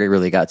I never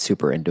really got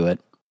super into it.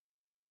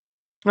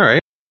 All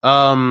right.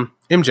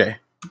 MJ,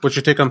 what's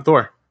your take on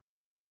Thor?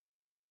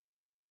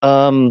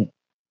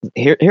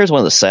 Here's one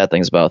of the sad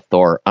things about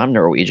Thor. I'm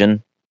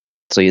Norwegian,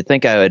 so you'd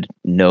think I would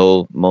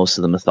know most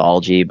of the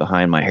mythology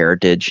behind my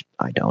heritage.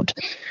 I don't.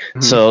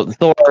 Mm-hmm. So the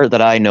Thor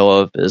that I know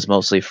of is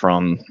mostly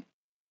from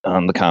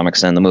the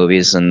comics and the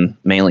movies, and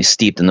mainly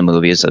steeped in the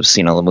movies. I've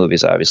seen all the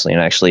movies, obviously,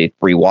 and actually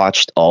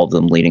rewatched all of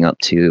them leading up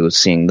to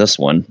seeing this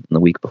one the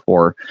week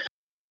before,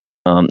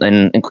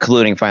 and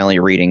including finally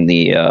reading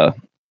the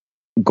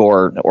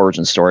Gore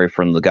origin story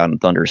from the God and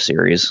Thunder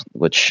series,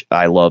 which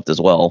I loved as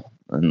well,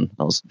 and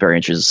I was very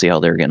interested to see how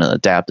they're going to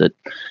adapt it.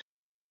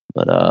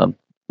 But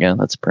yeah,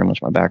 that's pretty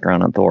much my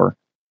background on Thor.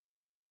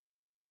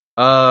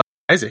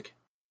 Isaac.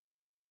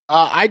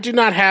 I do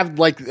not have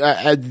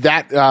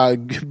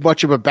that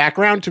much of a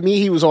background. To me,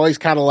 he was always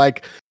kind of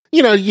like,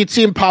 you'd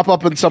see him pop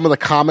up in some of the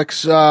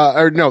comics, the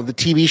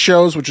TV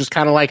shows, which is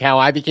kind of like how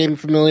I became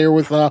familiar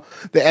with the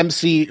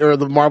MC or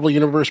the Marvel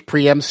Universe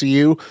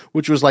pre-MCU,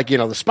 which was like,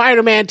 the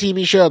Spider-Man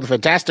TV show, the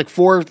Fantastic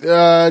Four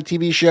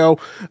TV show,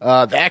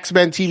 the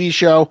X-Men TV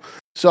show.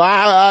 So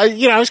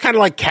I was kind of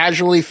like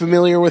casually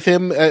familiar with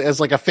him as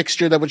like a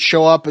fixture that would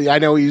show up. I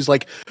know he's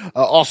like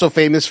also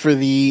famous for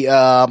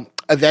the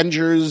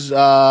Avengers,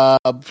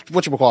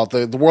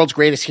 the World's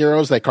Greatest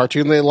Heroes, that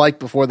cartoon they liked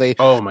before they.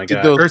 Oh my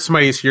god, Earth's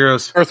Mightiest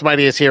Heroes. Earth's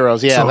Mightiest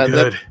Heroes, yeah, so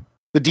good.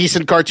 The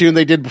decent cartoon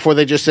they did before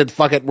they just said,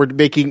 "Fuck it, we're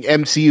making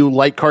MCU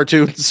light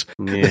cartoons."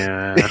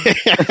 Yeah,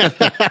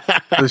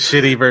 the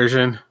shitty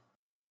version.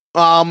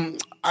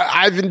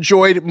 I've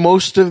enjoyed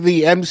most of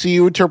the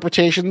MCU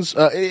interpretations.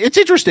 It's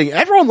interesting.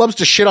 Everyone loves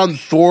to shit on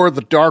Thor: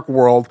 The Dark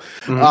World.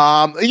 Mm-hmm.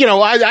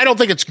 I don't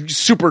think it's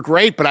super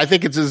great, but I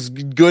think it's as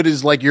good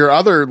as like your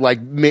other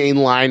like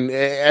mainline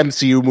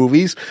MCU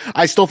movies.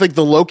 I still think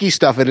the Loki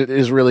stuff in it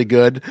is really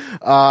good,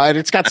 and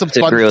it's got some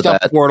fun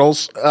stuff.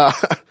 Portals,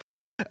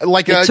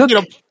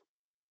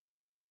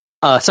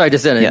 sorry,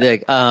 just in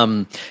it.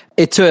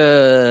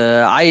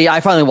 I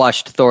finally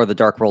watched Thor: The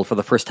Dark World for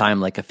the first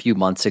time like a few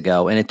months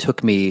ago, and it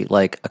took me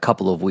like a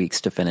couple of weeks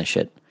to finish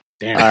it.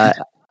 Damn.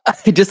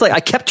 I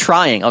kept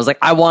trying. I was like,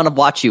 I want to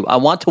watch you,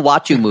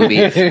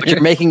 movie, but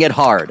you're making it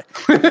hard.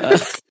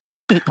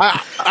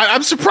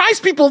 I'm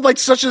surprised people have like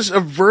such a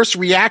averse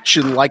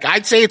reaction. Like,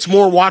 I'd say it's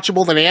more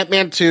watchable than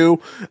Ant-Man 2.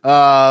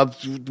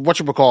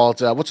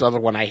 Whatchamacallit? What's the other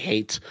one I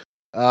hate?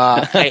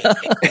 Ant-Man 2.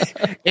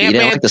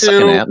 Like the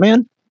second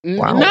Ant-Man?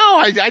 Wow. No,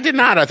 I did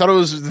not. I thought it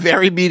was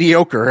very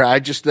mediocre. I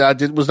just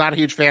was not a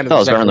huge fan of it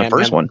was better than the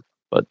first one.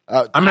 But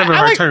I'm having a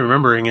hard time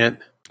remembering it.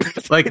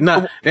 Like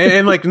not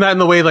and like not in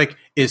the way like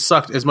it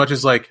sucked as much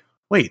as like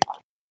wait,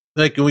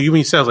 like when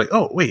you said I was like,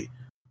 oh wait,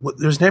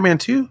 there's an Ant-Man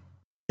 2?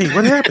 Hey,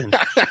 what happened?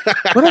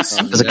 What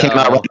else? Because it came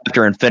out right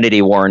after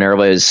Infinity War, and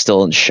everybody was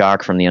still in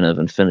shock from the end of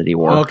Infinity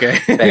War. Okay,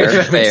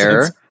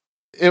 fair.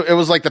 It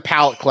was like the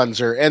palate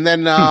cleanser. And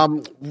then,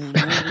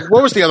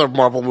 what was the other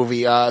Marvel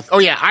movie?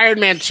 Iron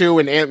Man 2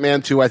 and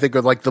Ant-Man 2, I think,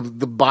 are like the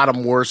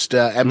bottom worst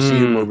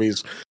MCU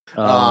movies.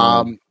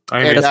 Iron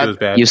Man 2 was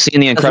bad. You've seen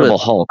The Incredible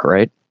Hulk,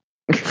 right?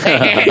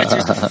 I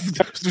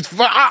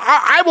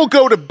will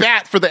go to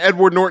bat for the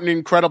Edward Norton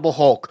Incredible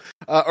Hulk.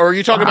 Or are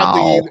you talking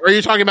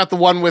about the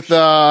one with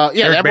the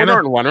Edward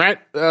Norton one, right?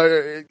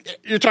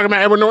 You're talking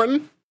about Edward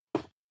Norton?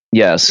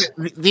 Yes.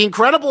 The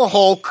Incredible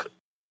Hulk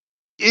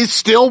is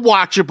still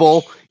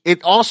watchable.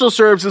 It also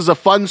serves as a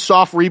fun,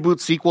 soft reboot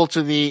sequel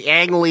to the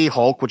Ang Lee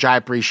Hulk, which I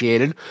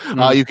appreciated.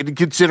 You can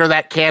consider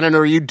that canon,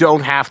 or you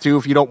don't have to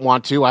if you don't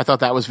want to. I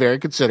thought that was very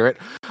considerate.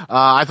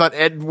 I thought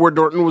Edward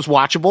Norton was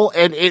watchable,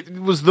 and it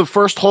was the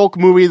first Hulk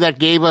movie that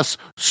gave us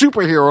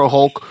superhero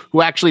Hulk,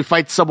 who actually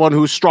fights someone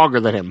who's stronger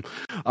than him.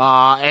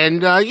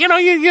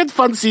 You had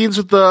fun scenes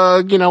with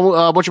the,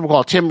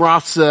 Tim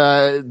Roth's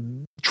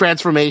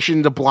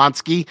transformation to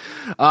Blonsky.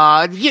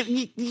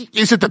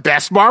 Is it the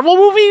best Marvel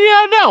movie?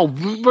 No,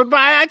 but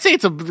I'd say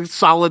it's a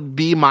solid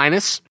B-. Yeah,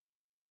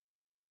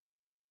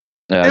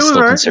 I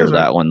still consider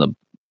that one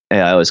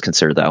I always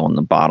considered that one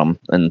the bottom.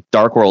 And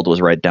Dark World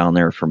was right down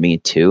there for me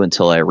too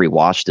until I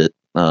rewatched it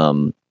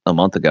a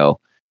month ago,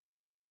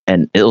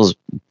 and it was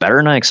better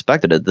than I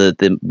expected.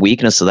 The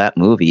weakness of that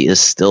movie is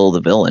still the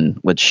villain,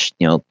 which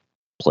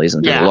plays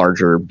into the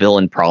larger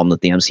villain problem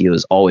that the MCU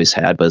has always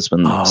had, but it's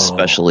been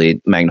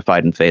especially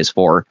magnified in Phase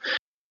 4.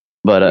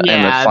 But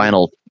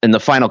in the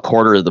final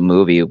quarter of the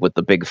movie, with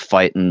the big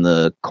fight in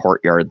the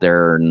courtyard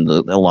there and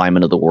the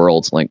alignment of the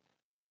worlds, like,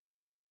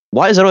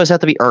 why does it always have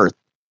to be Earth?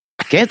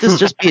 Can't this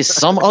just be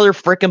some other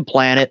freaking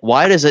planet?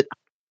 Why does the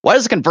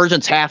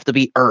convergence have to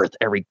be Earth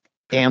every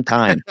damn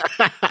time?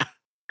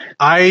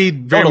 I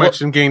very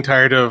much am getting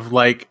tired of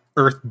like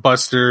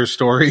Earthbuster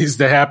stories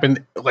that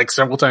happen like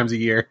several times a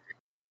year.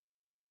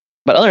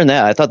 But other than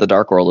that, I thought The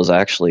Dark World was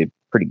actually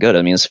pretty good.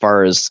 I mean, as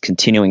far as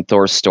continuing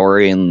Thor's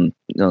story and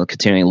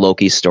continuing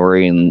Loki's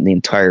story and the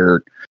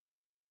entire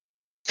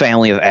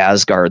family of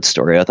Asgard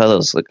story, I thought it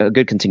was like a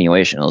good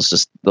continuation. It was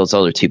just those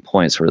other 2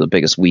 points were the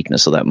biggest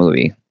weakness of that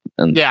movie.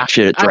 And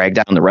should it drag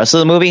down the rest of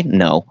the movie?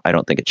 No, I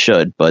don't think it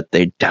should, but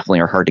they definitely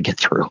are hard to get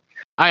through.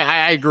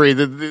 I agree.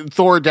 The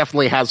Thor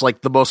definitely has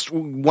like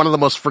one of the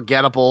most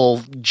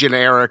forgettable,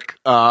 generic,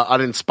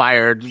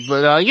 uninspired.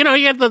 But you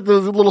had the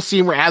little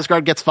scene where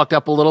Asgard gets fucked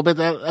up a little bit.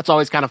 That's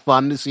always kind of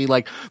fun to see,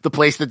 like the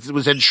place that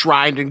was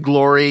enshrined in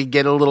glory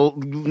get a little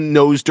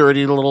nose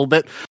dirty a little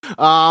bit.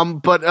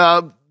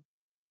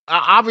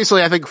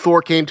 Obviously, I think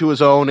Thor came to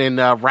his own in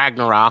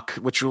Ragnarok,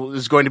 which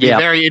is going to be a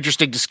very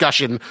interesting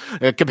discussion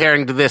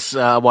comparing to this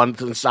one.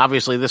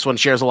 Obviously, this one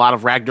shares a lot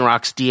of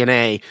Ragnarok's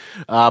DNA,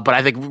 but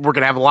I think we're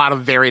going to have a lot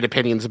of varied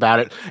opinions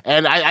about it.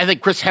 And I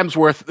think Chris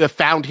Hemsworth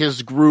found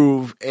his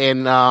groove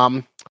in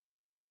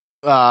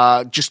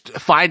just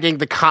finding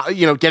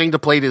getting to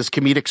play his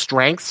comedic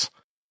strengths.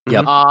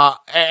 Yep.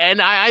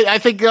 And I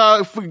think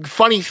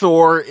funny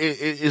Thor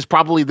is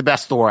probably the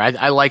best Thor.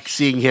 I like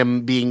seeing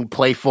him being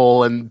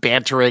playful and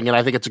bantering, and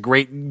I think it's a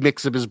great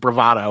mix of his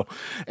bravado.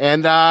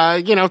 And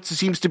it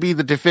seems to be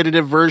the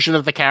definitive version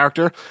of the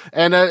character.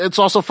 And it's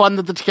also fun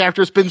that the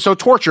character has been so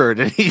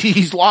tortured and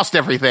he's lost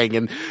everything.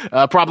 And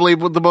probably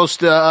one of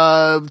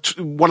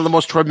the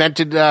most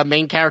tormented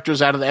main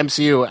characters out of the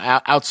MCU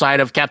outside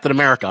of Captain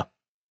America.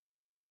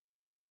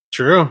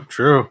 True.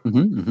 Mm-hmm,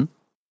 mm-hmm.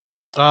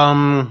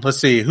 Let's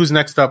see. Who's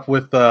next up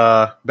with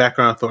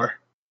background Thor?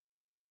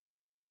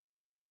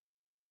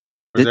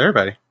 Where's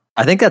everybody?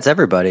 I think that's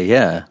everybody,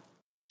 yeah.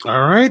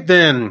 All right,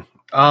 then.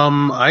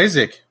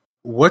 Isaac,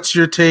 what's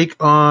your take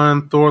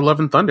on Thor Love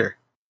and Thunder?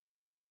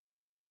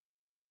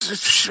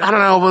 I don't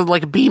know,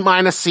 like a B-,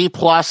 C+.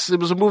 It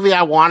was a movie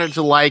I wanted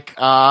to like.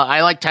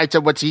 I like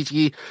Taika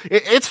Waititi.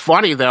 It's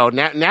funny though.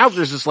 Now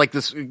there's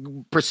this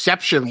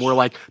perception where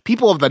like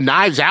people have the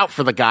knives out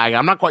for the guy.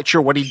 I'm not quite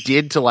sure what he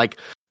did to like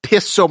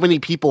piss so many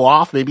people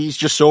off. Maybe he's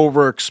just so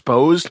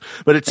overexposed,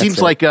 but it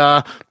seems like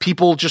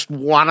people just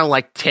want to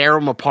like tear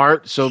him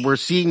apart. So we're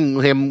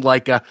seeing him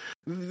like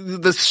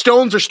the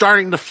stones are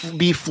starting to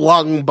be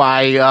flung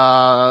by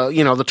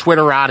the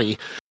Twitterati.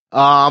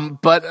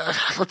 But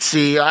let's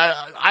see.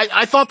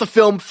 I thought the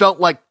film felt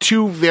like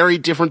two very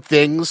different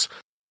things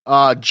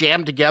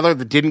jammed together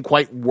that didn't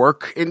quite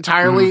work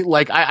entirely.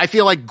 Like I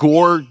feel like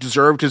Gore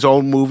deserved his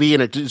own movie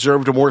and it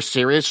deserved a more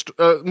serious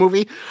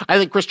movie. I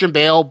think Christian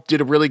Bale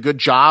did a really good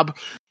job,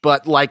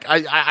 but like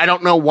I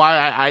don't know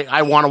why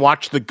I want to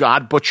watch the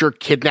God Butcher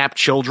kidnap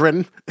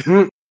children.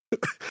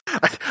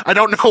 I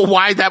don't know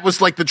why that was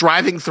like the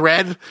driving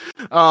thread.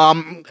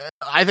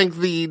 I think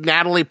the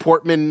Natalie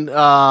Portman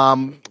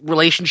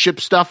relationship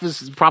stuff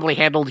is probably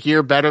handled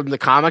here better than the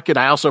comic, and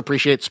I also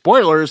appreciate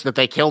spoilers that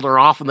they killed her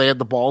off and they had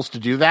the balls to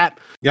do that.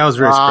 Yeah, I was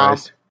very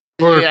surprised.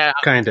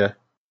 Kinda.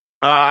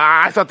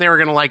 I thought they were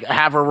going to like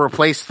have her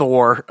replace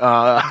Thor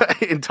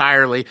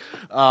entirely,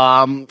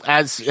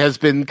 as has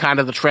been kind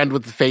of the trend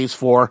with the Phase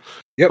 4.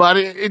 Yep. But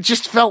it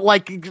just felt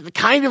like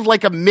kind of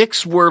like a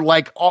mix where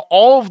like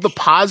all of the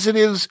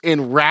positives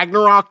in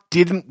Ragnarok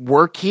didn't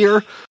work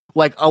here.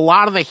 Like a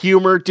lot of the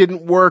humor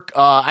didn't work.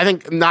 I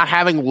think not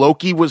having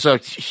Loki was a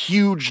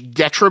huge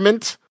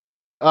detriment.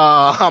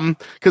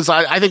 Because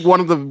I think one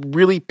of the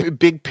really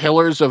big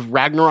pillars of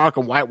Ragnarok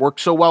and why it worked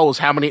so well was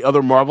how many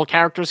other Marvel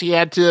characters he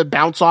had to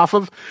bounce off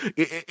of.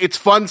 It's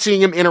fun seeing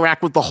him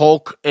interact with the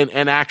Hulk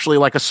and actually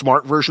like a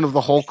smart version of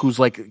the Hulk who's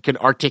like can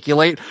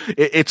articulate.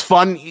 It's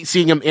fun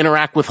seeing him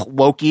interact with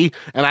Loki,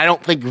 and I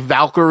don't think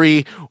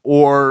Valkyrie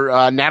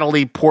or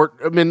Natalie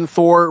Portman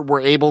Thor were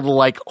able to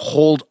like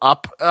hold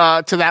up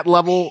to that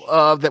level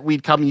that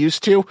we'd come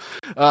used to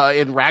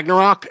in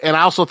Ragnarok. And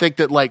I also think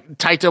that like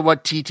Taika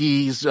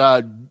Waititi's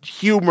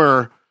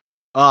humor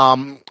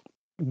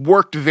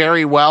worked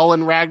very well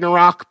in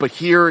Ragnarok, but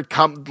here it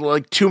comes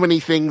like too many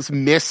things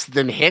miss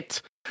than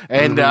hit.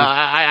 And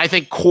I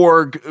think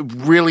Korg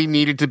really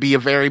needed to be a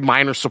very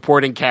minor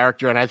supporting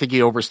character, and I think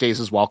he overstays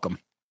his welcome.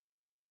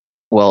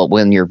 Well,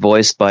 when you're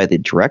voiced by the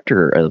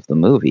director of the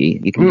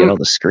movie, you can get all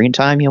the screen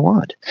time you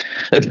want.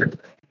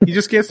 He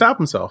just can't stop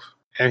himself,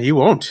 and he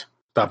won't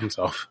stop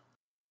himself.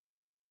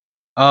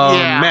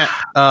 Matt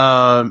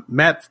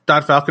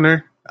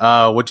Falconer,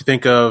 what'd you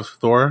think of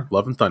Thor: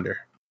 Love and Thunder?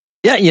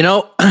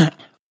 Yeah,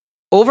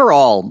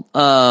 overall,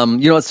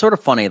 it's sort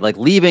of funny. Like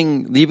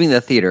leaving the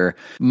theater,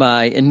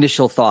 my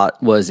initial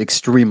thought was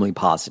extremely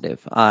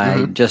positive.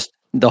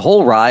 The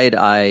whole ride,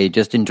 I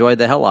just enjoyed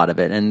the hell out of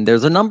it. And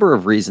there's a number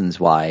of reasons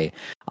why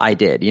I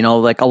did.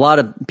 Like a lot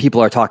of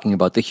people are talking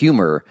about the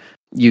humor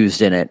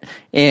used in it.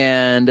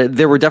 And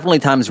there were definitely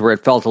times where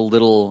it felt a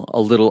little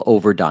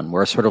overdone,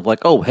 where it's sort of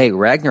like, oh, hey,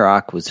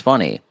 Ragnarok was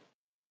funny.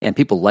 And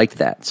people liked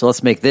that. So let's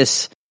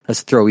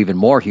throw even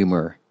more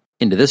humor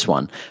into this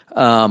one.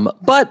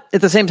 But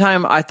at the same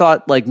time, I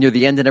thought like near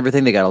the end and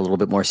everything, they got a little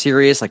bit more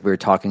serious. Like we were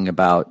talking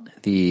about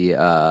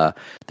the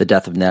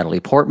death of Natalie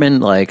Portman.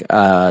 Like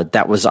I think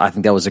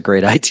that was a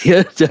great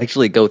idea to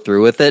actually go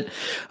through with it.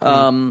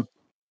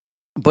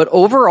 But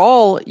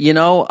overall,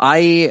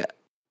 I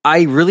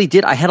really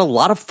did. I had a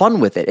lot of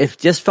fun with it. It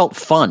just felt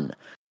fun,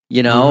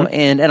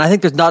 and I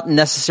think there's not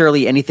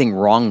necessarily anything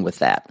wrong with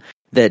that.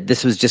 that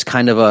this was just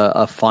kind of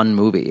a fun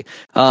movie.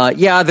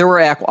 Yeah, there were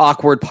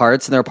awkward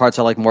parts, and there are parts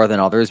I like more than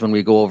others. When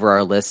we go over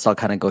our lists, I'll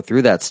kind of go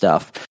through that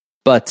stuff.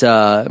 But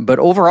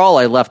overall,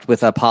 I left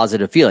with a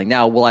positive feeling.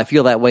 Now, will I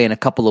feel that way in a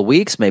couple of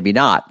weeks? Maybe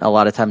not. A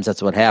lot of times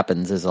that's what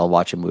happens is I'll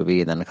watch a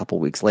movie, and then a couple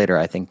of weeks later,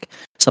 I think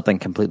something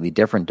completely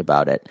different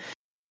about it.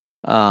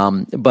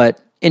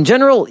 But in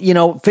general,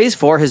 Phase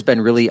 4 has been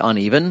really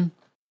uneven.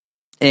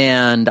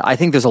 And I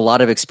think there's a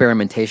lot of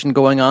experimentation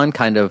going on,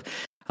 kind of.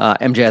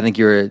 MJ, I think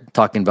you were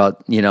talking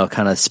about,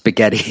 kind of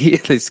spaghetti,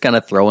 just kind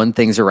of throwing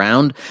things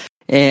around.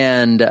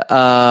 And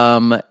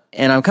I'm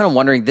kind of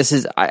wondering,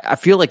 I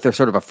feel like they're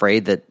sort of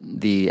afraid that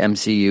the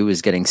MCU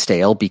is getting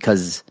stale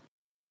because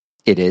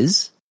it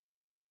is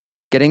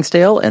getting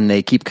stale, and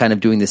they keep kind of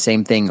doing the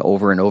same thing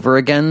over and over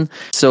again.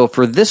 So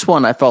for this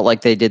one, I felt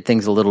like they did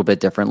things a little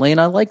bit differently,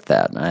 and I liked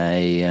that.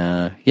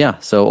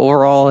 So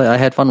overall, I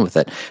had fun with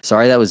it.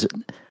 Sorry, that was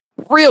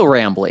real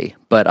rambly,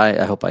 but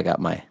I hope I got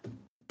my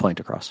point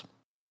across.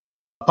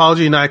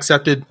 Apology not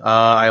accepted.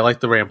 I like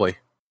the rambly,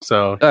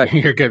 so right.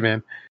 You're good,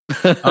 man.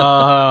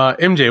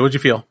 MJ, what'd you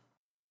feel?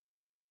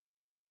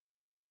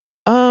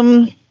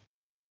 I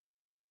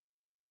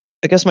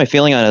guess my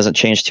feeling on it hasn't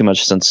changed too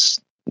much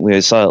since we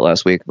saw it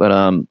last week,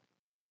 but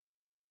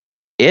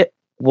it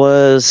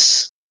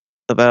was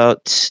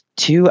about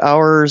 2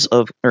 hours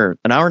or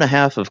an hour and a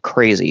half of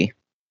crazy,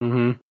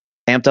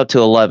 amped up to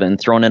 11,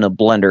 thrown in a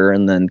blender,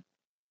 and then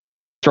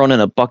thrown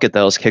in a bucket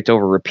that was kicked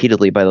over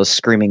repeatedly by those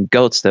screaming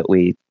goats that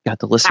we got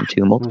to listen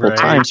to multiple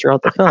times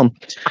throughout the film.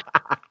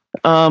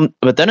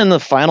 But then in the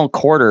final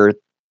quarter,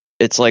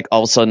 it's like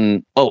all of a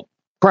sudden, oh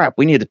crap,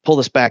 we need to pull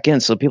this back in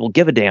so people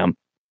give a damn.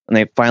 And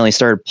they finally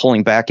started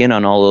pulling back in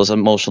on all those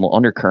emotional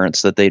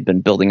undercurrents that they'd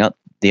been building up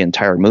the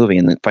entire movie,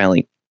 and then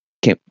finally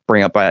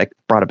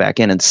brought it back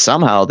in, and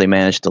somehow they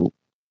managed to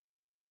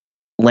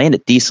land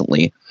it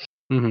decently.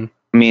 I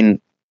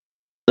mean,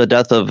 the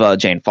death of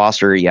Jane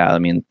Foster,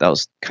 that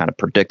was kind of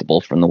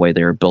predictable from the way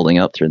they were building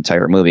up through the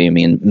entire movie. I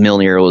mean,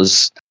 Mjolnir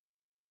was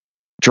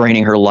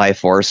draining her life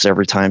force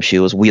every time she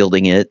was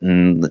wielding it,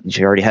 and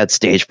she already had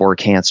stage 4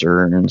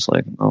 cancer, and it's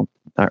like, well,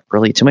 not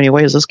really too many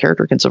ways this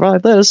character can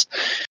survive this.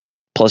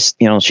 Plus,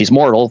 she's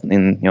mortal,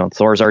 and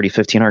Thor's already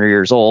 1,500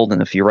 years old, and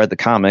if you read the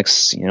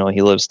comics,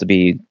 he lives to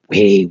be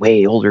way,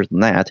 way older than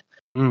that.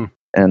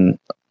 And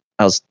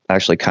I was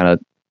actually kind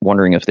of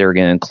wondering if they were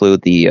going to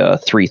include the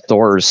 3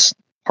 Thors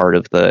part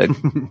of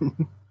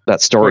that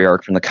story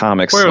arc from the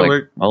comics.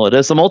 Like, well, it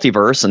is the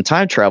multiverse, and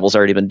time travel's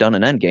already been done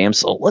in Endgame,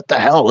 so what the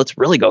hell? Let's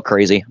really go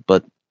crazy.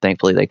 But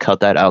thankfully, they cut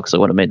that out because it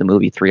would have made the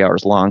movie 3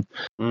 hours long.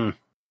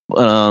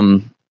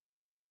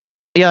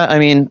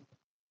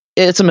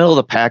 It's a middle of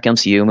the pack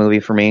MCU movie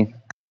for me.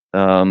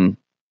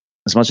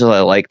 As much as I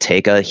like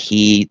Taika,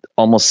 he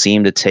almost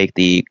seemed to take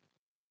the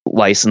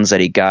license that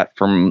he got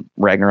from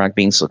Ragnarok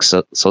being so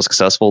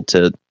successful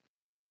to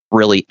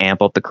really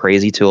amp up the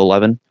crazy to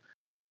 11.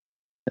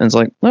 And it's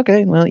like,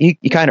 okay, well, you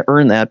kind of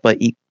earned that,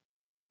 but a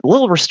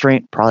little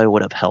restraint probably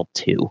would have helped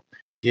too.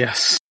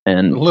 Yes.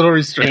 And a little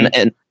restraint.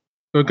 And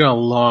we've gone a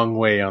long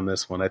way on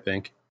this one, I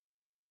think.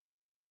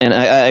 And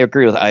I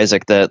agree with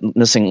Isaac that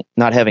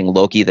not having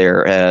Loki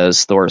there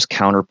as Thor's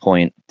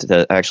counterpoint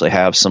to actually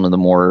have some of the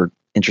more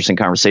interesting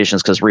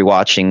conversations, because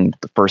rewatching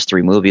the first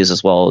 3 movies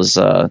as well as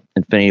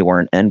Infinity War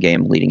and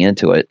Endgame leading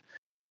into it,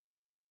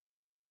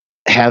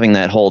 having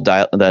that whole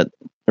that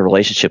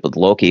relationship with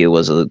Loki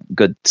was a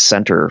good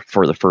center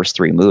for the first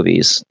 3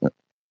 movies.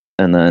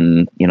 And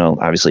then,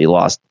 obviously he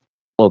lost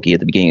Loki at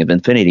the beginning of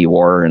Infinity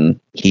War, and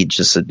he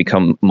just had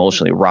become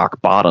emotionally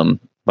rock bottom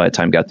by the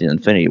time he got to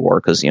Infinity War,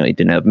 because he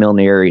didn't have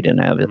Mjolnir, he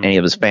didn't have any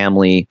of his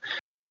family.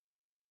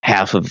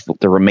 Half of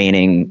the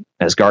remaining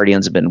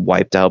Asgardians have been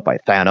wiped out by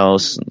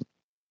Thanos, and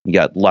he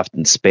got left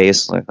in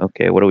space. Like,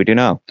 okay, what do we do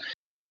now?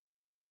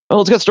 Oh,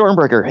 let's get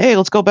Stormbreaker. Hey,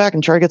 let's go back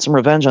and try to get some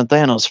revenge on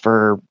Thanos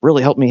for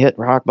really helping me hit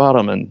rock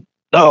bottom. And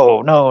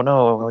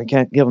no, we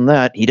can't give him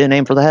that. He didn't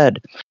aim for the head.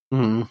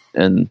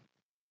 And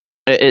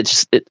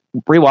it's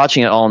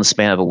rewatching it all in the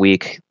span of a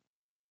week,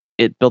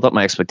 it built up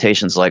my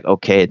expectations. Like,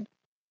 okay,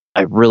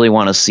 I really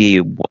want to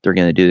see what they're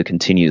going to do to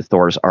continue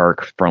Thor's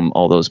arc from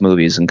all those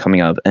movies and coming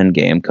out of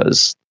Endgame,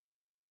 because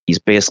he's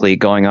basically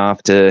going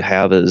off to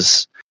have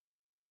his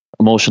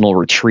emotional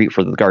retreat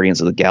for the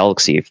Guardians of the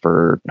Galaxy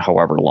for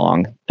however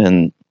long.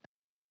 And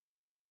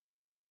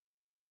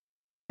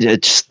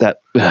it's that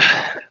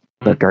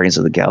Guardians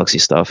of the Galaxy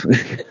stuff.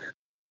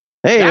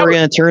 Hey, we're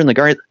going to turn the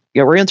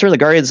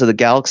Guardians of the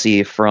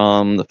Galaxy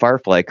from the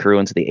Firefly crew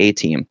into the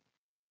A-Team.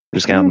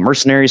 There's kind of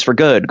mercenaries for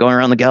good going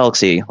around the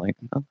galaxy. Like,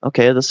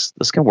 okay, this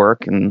can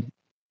work, and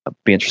I'll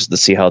be interested to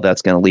see how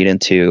that's going to lead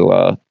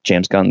into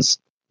James Gunn's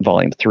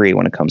Volume 3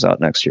 when it comes out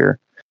next year.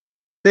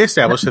 They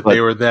established that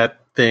they were that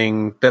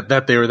thing,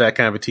 that they were that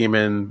kind of a team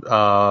in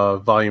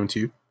Volume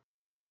 2.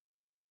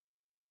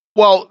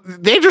 Well,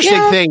 the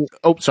interesting thing.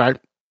 Oh, sorry.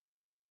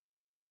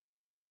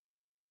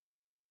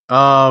 Go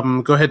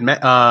ahead,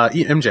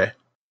 MJ.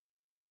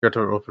 You have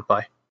to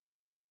reply.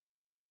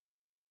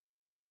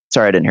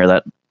 Sorry, I didn't hear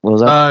that. What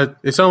was that?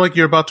 It sounded like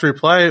you're about to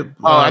reply. No,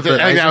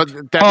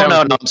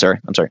 I'm sorry.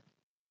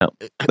 No,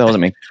 that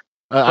wasn't me.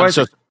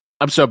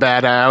 I'm so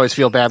bad. I always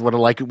feel bad when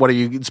one of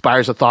you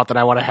inspires a thought that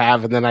I want to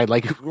have, and then I I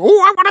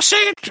want to say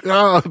it,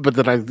 but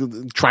then I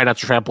try not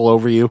to trample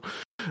over you.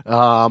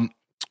 But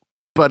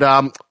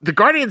the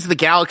Guardians of the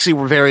Galaxy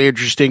were very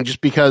interesting,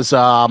 just because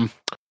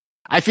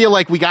I feel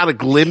like we got a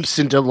glimpse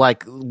into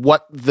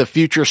what the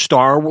future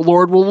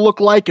Star-Lord will look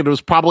like, and it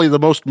was probably the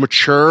most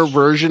mature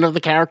version of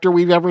the character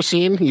we've ever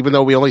seen, even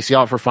though we only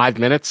saw it for 5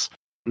 minutes.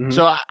 Mm-hmm.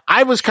 So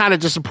I was kind of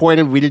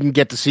disappointed we didn't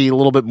get to see a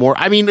little bit more.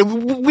 I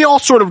mean, we all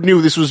sort of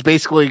knew this was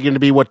basically going to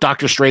be what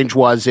Doctor Strange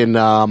was in,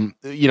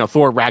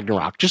 Thor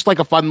Ragnarok. Just like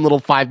a fun little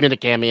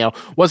 5-minute cameo.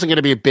 Wasn't going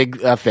to be a big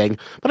thing.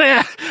 But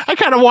I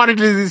kind of wanted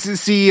to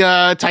see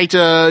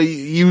Taika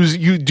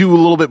you do a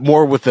little bit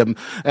more with him.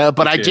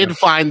 But I did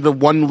find the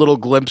one little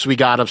glimpse we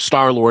got of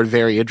Star-Lord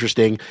very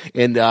interesting,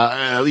 and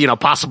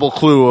possible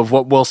clue of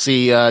what we'll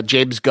see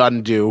James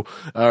Gunn do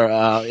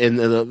in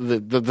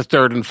the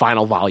third and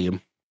final volume.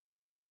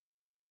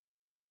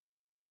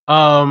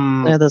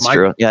 Yeah, that's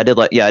true. Yeah, I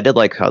did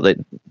like how they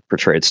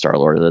portrayed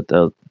Star-Lord.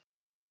 It'll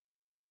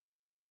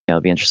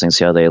be interesting to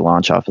see how they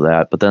launch off of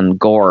that. But then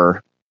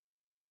Gore,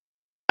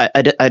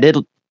 I did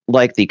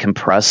like the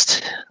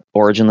compressed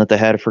origin that they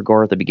had for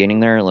Gore at the beginning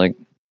there. Like,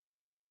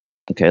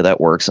 okay, that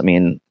works. I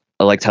mean,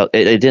 I liked how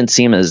it didn't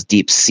seem as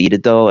deep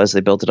seated though as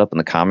they built it up in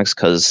the comics,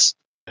 because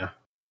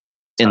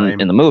in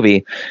the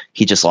movie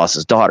he just lost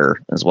his daughter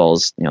as well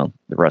as the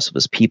rest of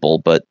his people,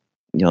 but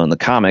in the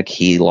comic,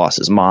 he lost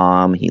his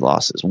mom, he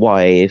lost his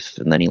wife,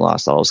 and then he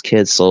lost all his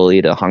kids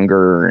slowly to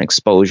hunger and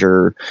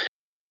exposure.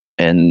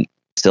 And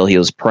still he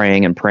was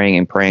praying and praying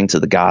and praying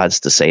to the gods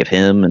to save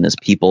him and his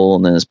people.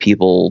 And then his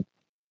people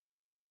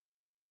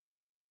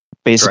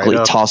basically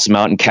tossed him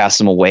out and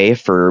cast him away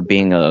for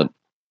being a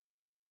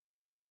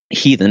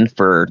heathen,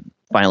 for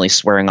finally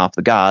swearing off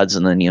the gods.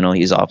 And then,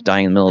 he's off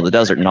dying in the middle of the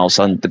desert, and all of a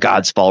sudden the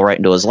gods fall right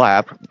into his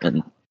lap.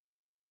 And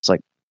it's like,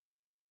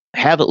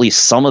 have at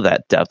least some of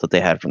that depth that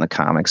they had from the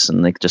comics,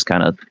 and they just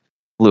kind of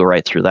blew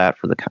right through that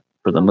for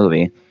the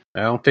movie.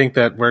 I don't think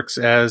that works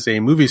as a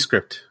movie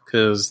script,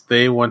 because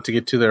they want to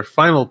get to their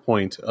final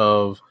point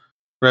of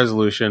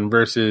resolution,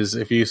 versus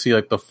if you see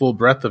the full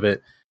breadth of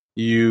it,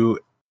 you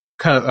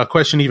kind of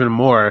question even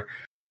more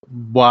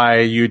why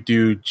you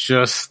do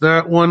just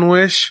that one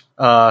wish.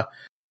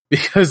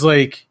 Because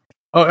my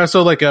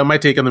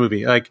take on the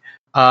movie,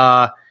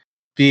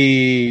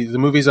 the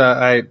movies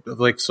I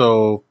like,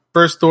 so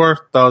first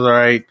Thor, that was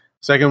alright.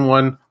 Second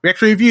one, we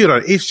actually reviewed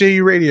on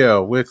HJU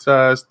Radio with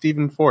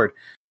Stephen Ford,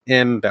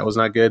 and that was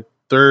not good.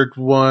 Third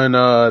one,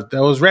 that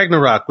was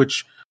Ragnarok,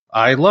 which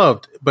I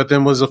loved, but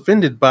then was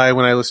offended by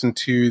when I listened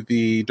to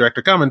the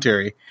director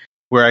commentary,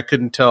 where I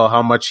couldn't tell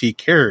how much he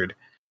cared.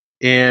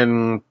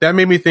 And that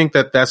made me think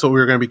that that's what we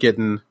were going to be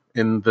getting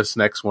in this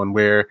next one,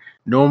 where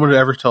no one would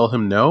ever tell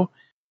him no.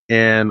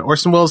 And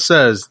Orson Welles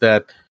says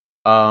that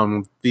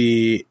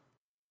the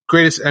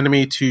greatest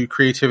enemy to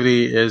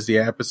creativity is the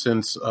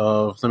absence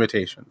of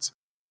limitations.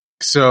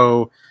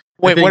 So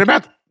wait, what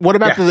about what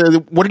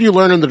did you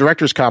learn in the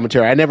director's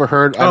commentary? I've never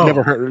heard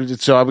it.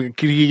 So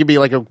can you give me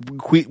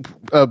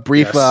a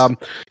brief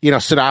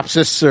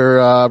synopsis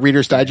or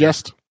Reader's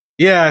Digest?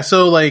 Yeah,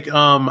 so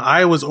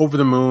I was over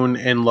the moon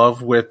in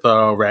love with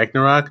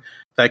Ragnarok.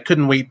 I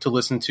couldn't wait to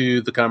listen to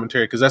the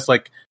commentary, because that's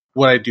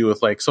what I do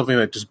with something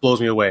that just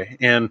blows me away.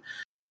 And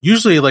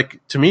usually,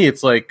 to me,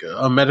 it's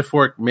a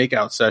metaphoric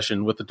makeout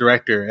session with the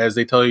director, as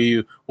they tell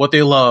you what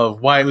they love,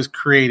 why it was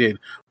created,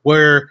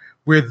 where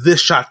this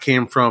shot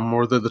came from,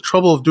 or the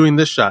trouble of doing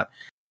this shot.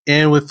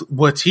 And with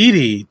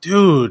Waititi,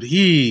 dude,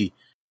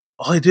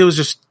 all he did was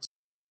just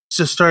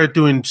started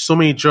doing so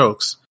many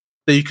jokes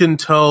that you couldn't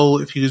tell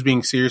if he was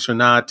being serious or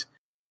not.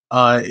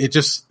 It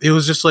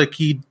was just like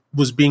he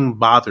was being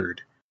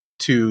bothered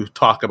to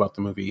talk about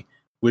the movie,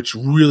 which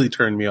really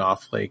turned me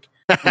off.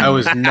 I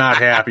was not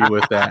happy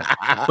with that.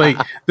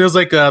 There's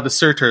the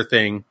Surtur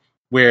thing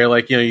where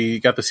you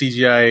got the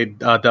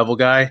CGI devil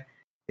guy,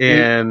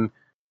 and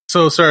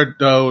so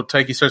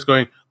Taiki starts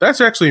going, "That's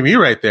actually me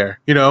right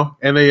there,"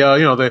 and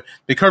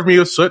they covered me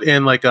with soot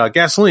and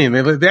gasoline.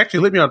 They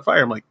actually lit me on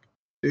fire. I'm like,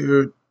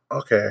 dude,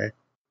 okay,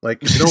 you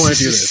don't want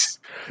to do this.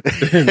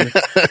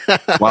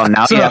 Wow,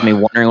 now you have me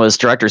wondering what his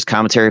director's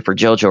commentary for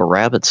Jojo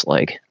Rabbit's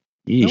like.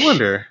 Yeesh. I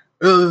wonder.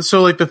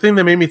 So the thing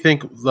that made me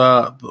think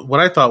what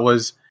I thought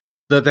was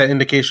that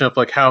indication of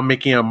how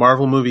making a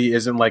Marvel movie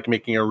isn't like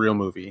making a real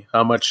movie.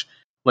 How much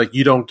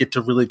you don't get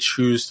to really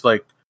choose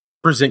to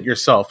present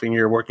yourself, and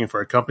you're working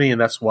for a company, and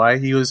that's why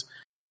he was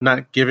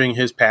not giving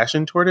his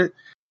passion toward it.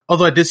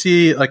 Although I did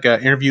see an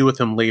interview with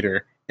him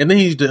later, and then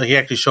he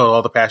actually showed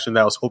all the passion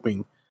that I was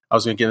hoping I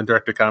was going to get in the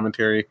director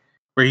commentary,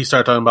 where he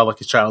started talking about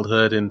his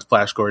childhood and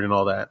Flash Gordon and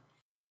all that.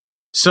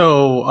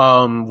 So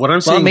what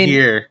I'm saying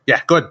here,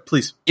 yeah, go ahead,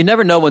 please. You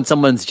never know when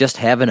someone's just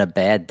having a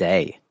bad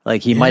day.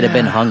 He might have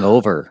been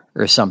hungover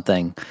or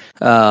something.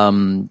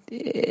 I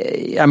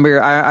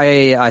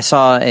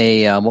saw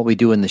a What We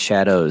Do in the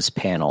Shadows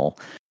panel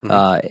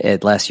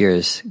at last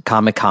year's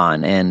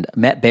Comic-Con, and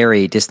Matt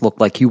Berry just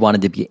looked like he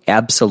wanted to be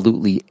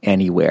absolutely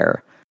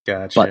anywhere.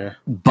 Gotcha.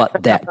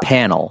 But that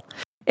panel.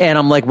 And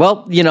I'm like,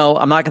 well,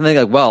 I'm not going to think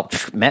like, well,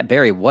 Matt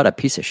Berry, what a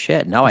piece of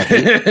shit. Now I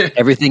hate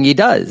everything he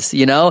does,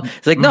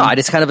 It's like, no, I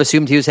just kind of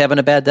assumed he was having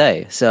a bad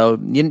day. So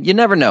you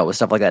never know with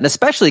stuff like that. And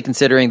especially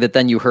considering that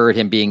then you heard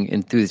him being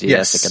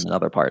enthusiastic in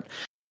another part.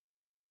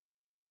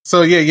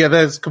 So yeah,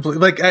 that's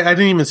completely, like, I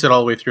didn't even sit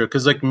all the way through it,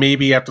 because, like,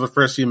 maybe after the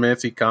first few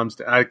minutes he comes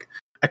to,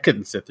 I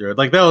couldn't sit through it.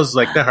 Like, that was,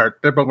 like,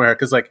 that broke my heart,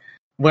 because, like,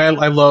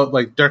 I love,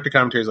 like, director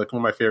commentary is, like,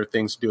 one of my favorite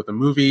things to do with a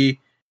movie,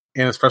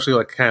 and especially,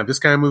 like, kind of this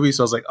kind of movie,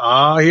 so I was like,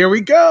 oh, here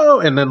we go,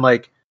 and then,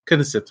 like,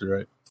 couldn't sit through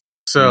it.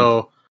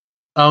 So,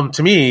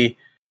 to me,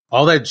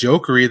 all that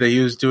jokery that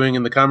he was doing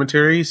in the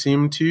commentary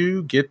seemed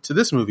to get to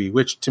this movie,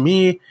 which, to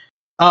me,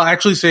 I'll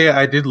actually say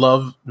I did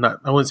love,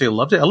 I wouldn't say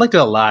loved it, I liked it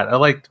a lot. I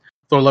liked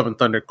Thor: Love and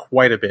Thunder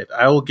quite a bit.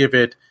 I will give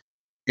it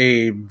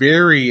a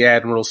very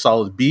admirable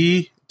solid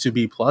B to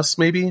B plus,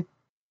 maybe.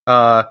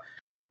 But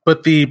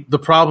the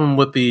problem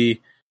with him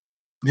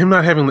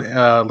not having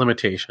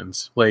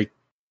limitations, like,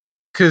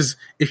 because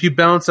if you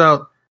balance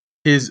out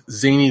his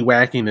zany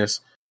wackiness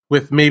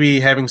with maybe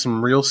having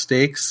some real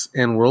stakes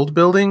and world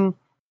building,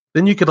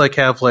 then you could, like,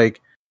 have,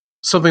 like,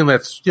 something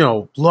that's,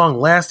 long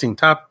lasting,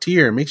 top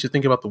tier, makes you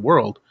think about the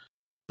world.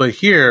 But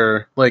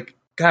here, like,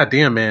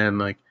 goddamn, man,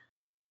 like,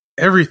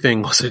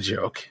 everything was a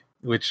joke,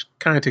 which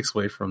kind of takes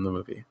away from the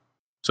movie.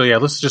 So yeah,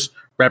 let's just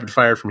rapid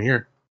fire from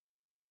here.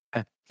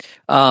 Okay.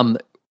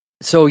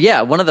 So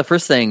yeah, one of the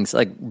first things,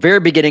 like, very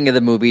beginning of the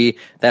movie,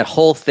 that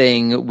whole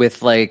thing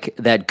with, like,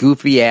 that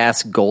goofy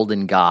ass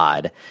golden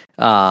god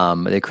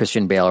that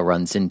Christian Bale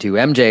runs into.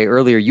 MJ,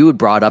 earlier you had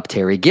brought up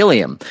Terry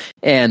Gilliam,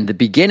 and the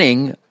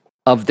beginning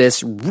of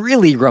this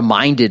really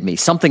reminded me,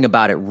 something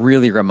about it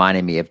really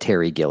reminded me of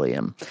Terry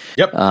Gilliam.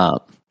 Yep.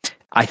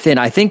 I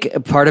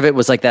think part of it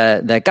was, like,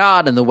 that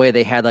god, and the way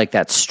they had, like,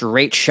 that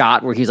straight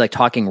shot where he's, like,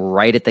 talking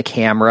right at the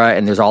camera,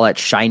 and there's all that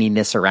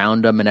shininess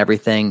around him and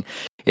everything.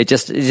 It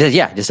just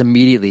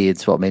immediately,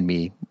 it's what made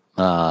me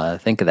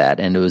think of that.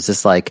 And it was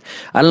just like,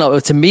 I don't know,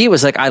 to me it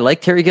was like, I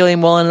like Terry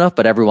Gilliam well enough,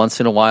 but every once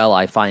in a while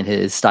I find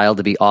his style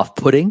to be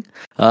off-putting.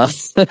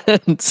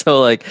 So,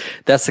 like,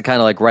 that's the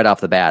kind of, like, right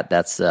off the bat,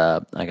 that's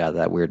I got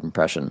that weird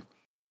impression.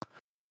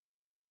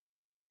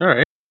 All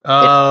right.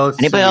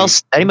 Anybody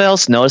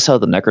else notice how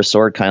the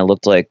Necrosword kind of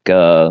looked like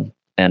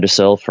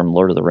Anduril from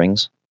Lord of the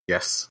Rings?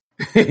 Yes.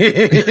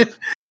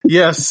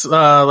 Yes.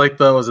 Like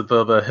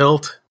the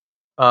hilt?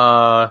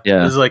 Yeah.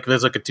 There's like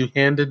a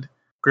two-handed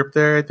grip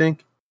there, I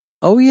think.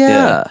 Oh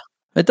yeah.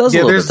 It does a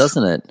little bit,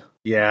 doesn't it?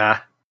 Yeah.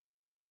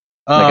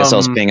 I guess I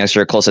was paying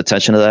extra close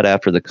attention to that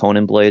after the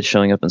Conan blade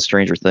showing up in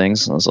Stranger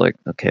Things. I was like,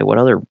 okay, what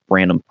other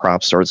random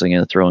prop stars are they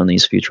going to throw in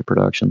these future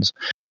productions?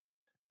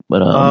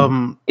 But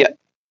yeah.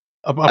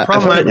 A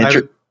problem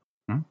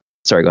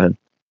Sorry, go ahead.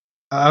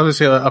 I was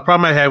going to say, a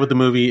problem I had with the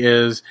movie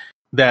is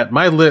that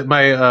my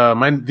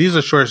these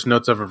are the shortest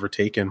notes I've ever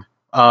taken.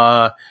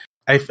 I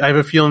have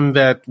a feeling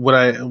that what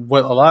a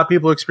lot of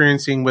people are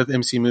experiencing with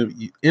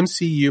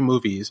MCU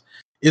movies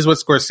is what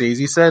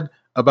Scorsese said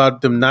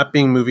about them not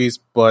being movies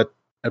but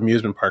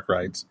amusement park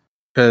rides.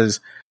 Because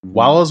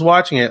while I was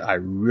watching it, I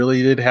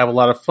really did have a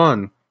lot of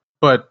fun.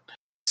 But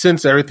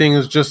since everything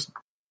is just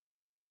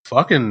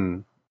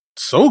fucking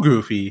so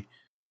goofy,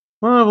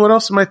 well, what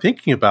else am I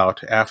thinking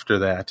about after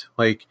that?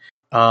 Like,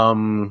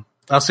 I'll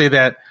say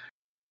that,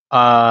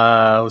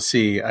 let's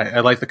see,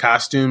 I like the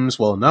costumes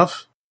well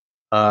enough.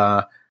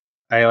 I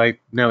like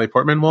Natalie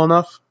Portman well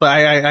enough, but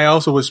I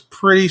also was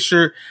pretty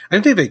sure, I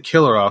didn't think they'd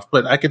kill her off,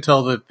 but I could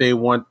tell that they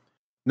want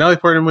Natalie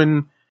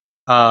Portman,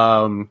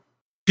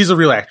 she's a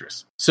real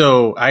actress.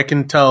 So I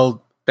can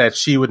tell that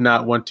she would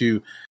not want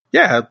to,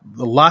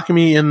 lock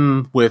me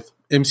in with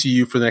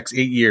MCU for the next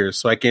 8 years,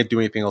 so I can't do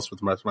anything else with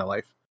the rest of my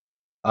life.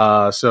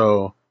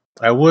 So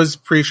I was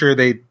pretty sure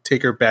they'd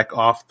take her back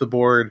off the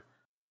board,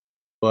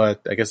 but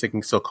I guess they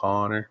can still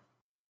call on her.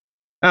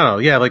 I don't know.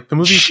 Yeah, like the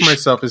movie for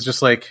myself is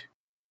just like,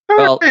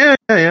 well,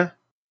 yeah.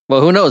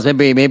 Well, who knows?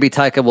 Maybe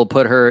Taika will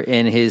put her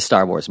in his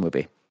Star Wars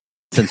movie.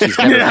 Since she's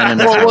never been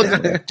in a Star Wars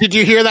movie. Did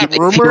you hear that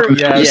rumor?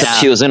 Yeah,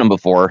 she was in them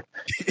before.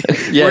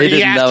 Yeah, he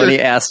didn't know, and he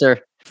asked her.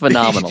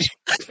 Phenomenal.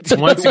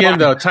 Once again,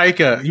 though,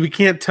 Taika, we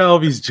can't tell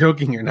if he's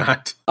joking or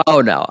not.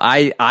 Oh no,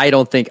 I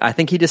don't think. I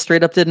think he just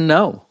straight up didn't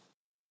know.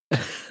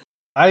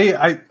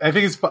 I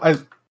think it's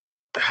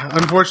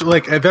unfortunately,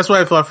 like, that's what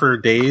I thought for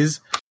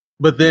days.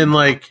 But then,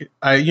 like,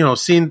 you've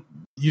seen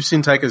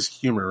Taika's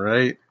humor,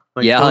 right?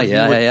 Like,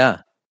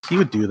 yeah. He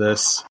would do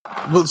this.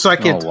 Well, so I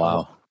can't. Oh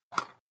wow.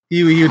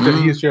 He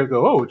would straight up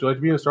go, "Oh, would you like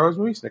to be in a Star Wars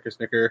movie?" Snicker,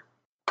 snicker.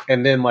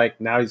 And then, like,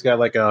 now he's got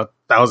like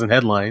 1,000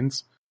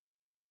 headlines.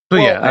 But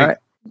well, yeah. All right.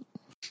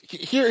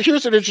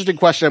 Here's an interesting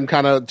question I'm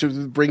kind of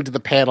to bring to the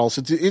panel.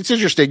 It's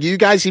interesting. You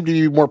guys seem to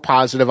be more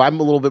positive. I'm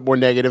a little bit more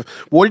negative.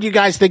 What did you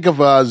guys think of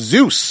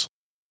Zeus?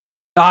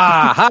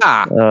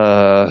 Aha!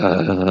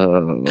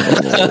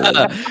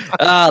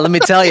 Let me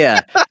tell you.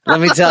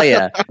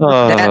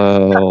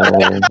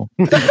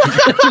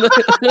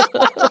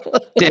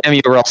 Damn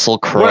you, Russell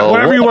Crowe.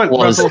 Whatever you want,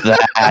 Russell.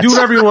 That? Do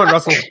whatever you want,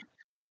 Russell.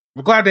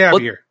 We're glad to have you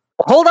here.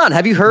 Hold on.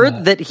 Have you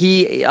heard that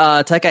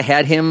Taika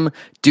had him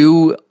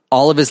do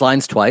all of his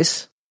lines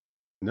twice?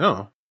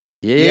 No.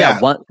 Yeah.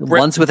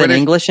 Once with an British.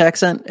 English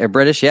accent or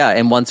British, yeah,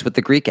 and once with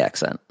the Greek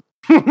accent.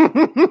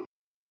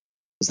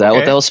 Is that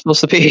what that was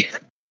supposed to be?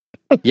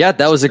 Yeah,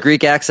 that was a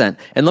Greek accent.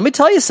 And let me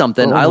tell you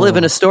something. I live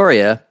in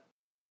Astoria,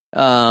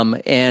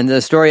 and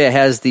Astoria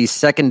has the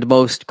second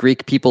most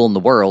Greek people in the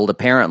world,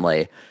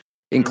 apparently,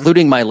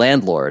 including my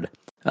landlord.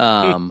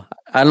 I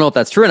don't know if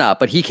that's true or not,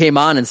 but he came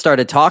on and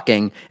started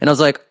talking, and I was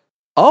like,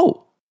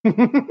 "Oh,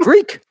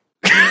 Greek."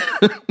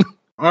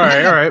 All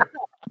right.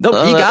 No,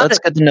 Well, he got that's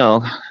it. good to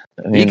know.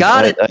 I mean, He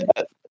got it.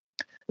 I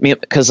mean,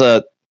 because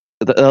that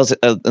was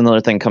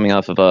another thing coming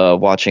off of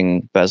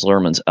watching Baz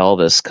Luhrmann's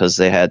Elvis, because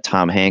they had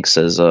Tom Hanks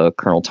as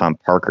Colonel Tom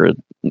Parker,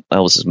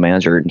 Elvis's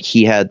manager, and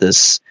he had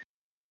this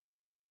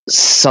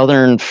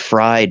Southern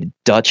fried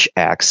Dutch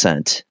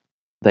accent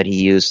that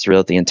he used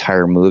throughout the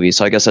entire movie.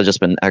 So I guess I've just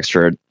been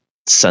extra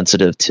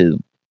sensitive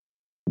to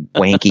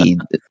wanky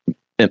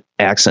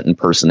accent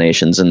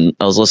impersonations, and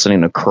I was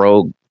listening to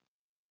Crow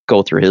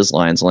go through his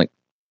lines, like,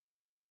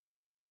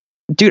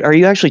 dude, are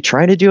you actually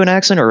trying to do an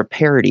accent or a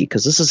parody?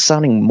 Because this is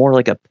sounding more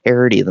like a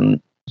parody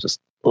than just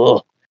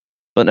ugh.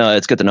 But no,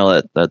 it's good to know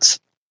that that's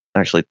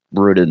actually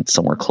rooted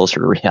somewhere closer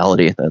to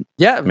reality.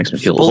 That makes me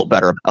feel a little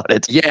better about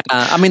it. Yeah,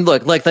 I mean,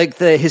 look,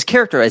 his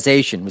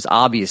characterization was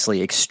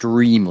obviously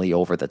extremely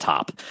over the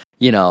top.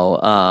 You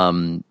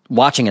know,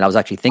 watching it, I was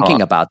actually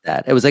thinking about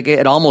that. It was like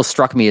it almost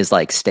struck me as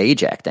like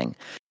stage acting.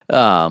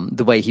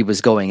 The way he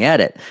was going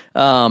at it.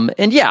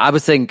 And yeah, I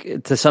would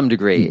think to some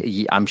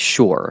degree, I'm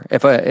sure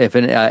if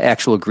an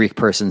actual Greek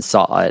person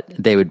saw it,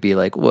 they would be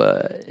like,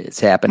 what is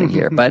happening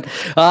here? But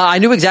I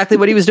knew exactly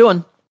what he was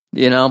doing,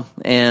 you know?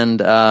 And,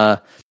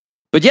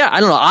 but yeah,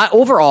 I don't know.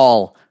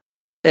 Overall,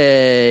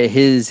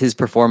 his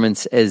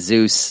performance as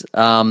Zeus,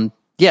 yeah,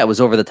 it was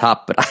over the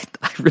top, but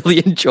I really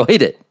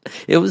enjoyed it.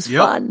 It was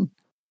fun.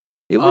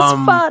 It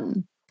was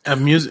fun.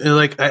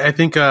 I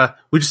think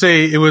would you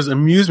say it was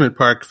amusement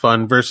park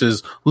fun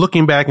versus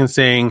looking back and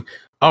saying,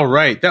 all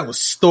right, that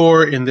was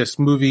Thor in this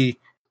movie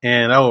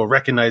and I will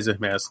recognize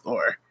him as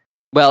Thor.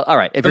 Well, all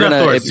right, if you're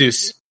gonna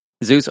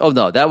Zeus. Oh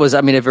no, that was,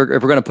 I mean, if we're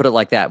gonna put it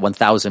like that,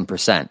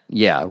 1000%,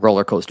 yeah,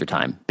 roller coaster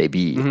time,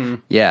 baby.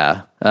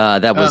 Yeah,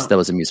 that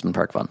was amusement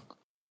park fun.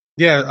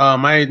 Yeah,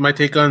 my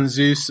take on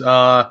Zeus,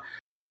 man,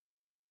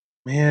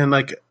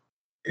 like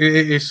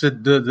it's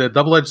the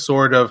double-edged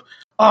sword of,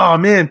 oh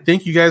man,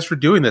 thank you guys for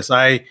doing this.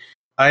 I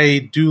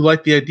do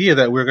like the idea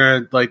that we're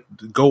gonna like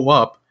go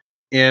up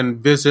and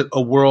visit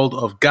a world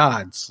of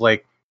gods.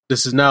 Like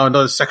this is now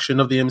another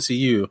section of the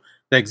MCU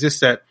that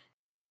exists that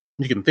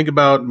you can think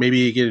about,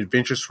 maybe get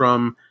adventures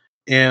from,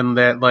 and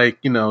that, like,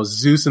 you know,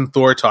 Zeus and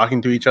Thor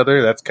talking to each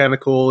other. That's kind of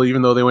cool,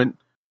 even though they went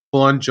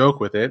full on joke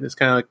with it. It's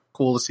kind of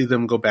cool to see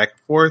them go back and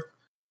forth.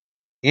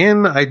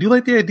 And I do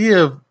like the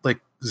idea of like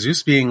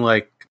Zeus being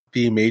like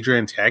the major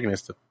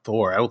antagonist of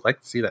Thor. I would like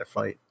to see that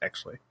fight,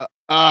 actually.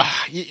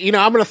 You know,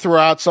 I'm going to throw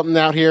out something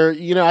out here.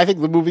 You know, I think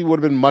the movie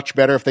would have been much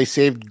better if they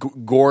saved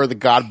Gore the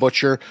God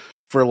Butcher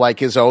for like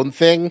his own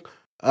thing,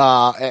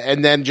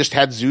 and then just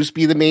had Zeus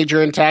be the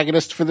major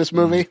antagonist for this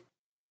movie.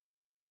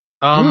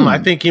 I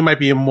think he might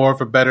be more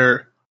of a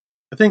better.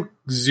 I think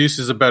Zeus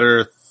is a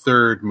better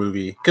third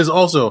movie, because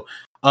also,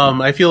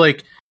 I feel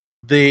like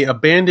they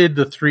abandoned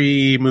the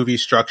 3-movie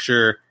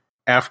structure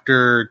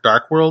after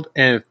Dark World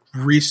and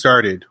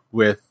restarted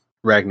with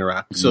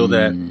Ragnarok, so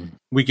that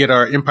we get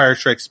our Empire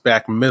Strikes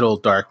Back middle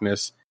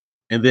darkness,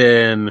 and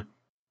then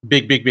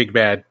big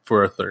bad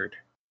for a third.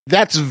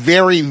 That's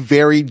very,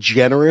 very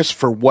generous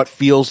for what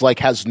feels like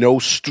has no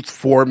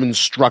form and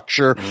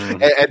structure,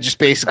 and just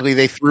basically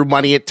they threw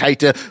money at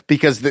Taika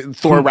because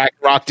Thor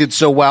Ragnarok did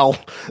so well.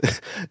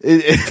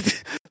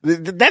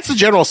 That's the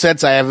general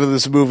sense I have of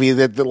this movie,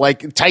 that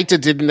like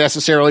Taika didn't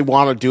necessarily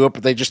want to do it,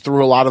 but they just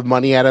threw a lot of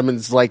money at him, and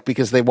it's like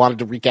because they wanted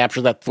to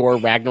recapture that Thor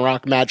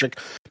Ragnarok magic.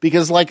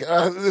 Because like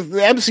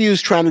the MCU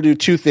is trying to do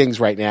 2 things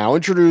right now: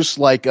 introduce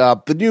like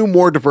the new,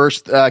 more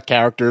diverse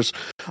characters.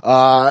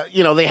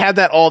 You know, they had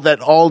that all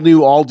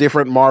new, all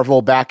different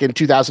Marvel back in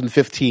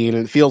 2015,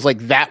 and it feels like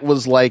that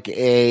was like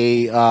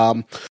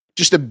a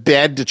just a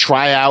bed to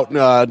try out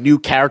new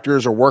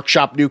characters or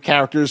workshop new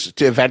characters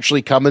to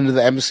eventually come into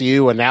the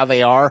MCU, and now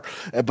they are.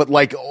 But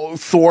like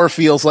Thor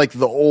feels like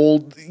the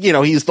old, you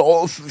know, he's the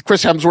old.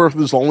 Chris Hemsworth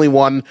is the only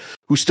one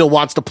who still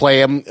wants to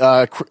play him.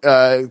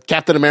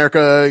 Captain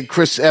America,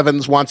 Chris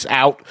Evans wants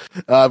out.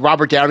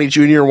 Robert Downey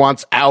Jr.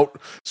 wants out.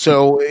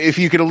 So if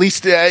you could at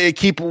least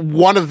keep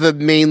one of the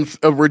main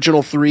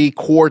original 3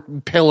 core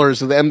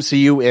pillars of the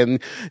MCU in,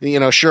 you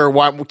know, sure,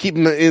 keep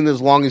him in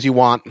as long as you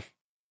want.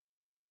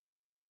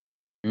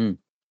 You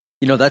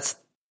know, that's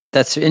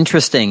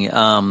interesting. In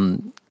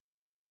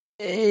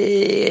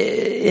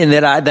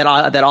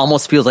that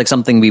almost feels like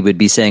something we would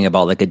be saying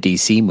about like a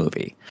DC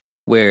movie,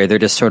 where they're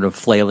just sort of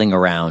flailing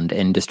around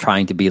and just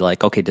trying to be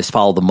like, okay, just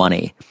follow the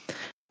money.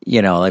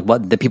 You know, like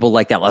what the people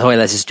like that, like, oh,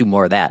 let's just do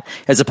more of that,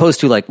 as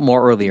opposed to like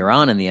more earlier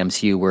on in the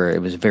MCU where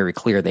it was very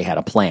clear they had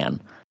a plan.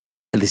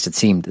 At least it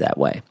seemed that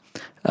way.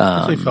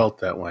 Definitely felt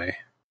that way.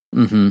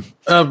 Well,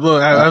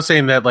 I was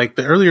saying that like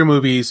the earlier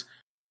movies,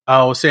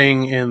 I was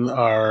saying in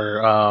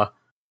our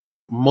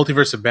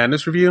Multiverse of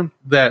Madness review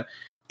that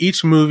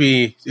each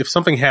movie, if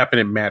something happened,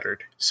 it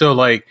mattered. So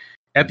like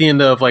at the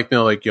end of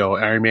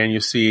Iron Man, you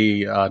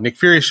see Nick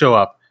Fury show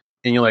up,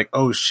 and you're like,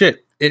 oh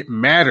shit, it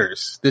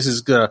matters. This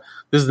is the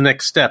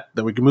next step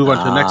that we can move on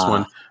to the next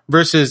one.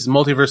 Versus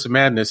Multiverse of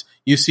Madness,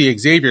 you see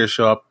Xavier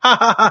show up. Ha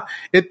ha ha!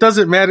 It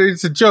doesn't matter.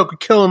 It's a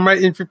joke. Kill him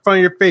right in front of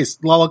your face.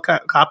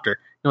 Lollocopter.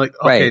 You're like,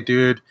 okay, right.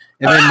 Dude.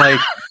 And then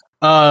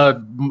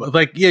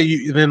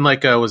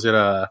was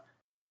it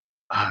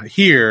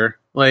here?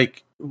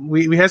 Like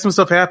we had some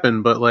stuff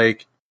happen, but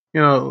like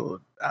are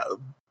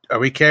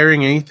we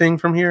carrying anything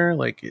from here?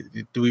 Like,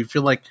 do we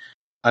feel like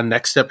a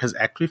next step has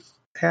actually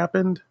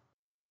happened?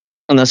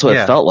 And that's what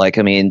it felt like.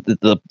 I mean,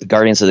 the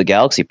Guardians of the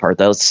Galaxy part,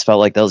 felt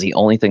like that was the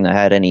only thing that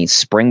had any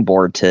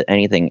springboard to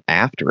anything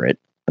after it.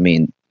 I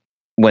mean,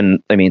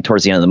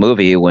 towards the end of the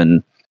movie,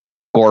 when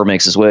Gore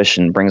makes his wish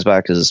and brings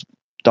back his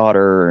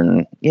daughter,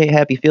 and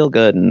happy, feel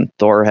good, and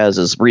Thor has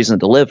his reason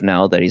to live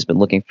now that he's been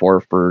looking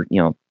for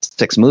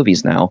 6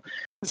 movies now.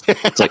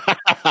 It's like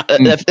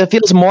it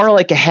feels more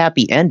like a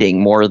happy ending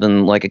more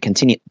than like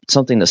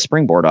something to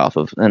springboard off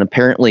of. And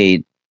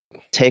apparently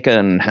Taika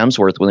and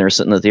Hemsworth, when they were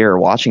sitting in the theater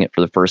watching it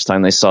for the first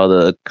time, they saw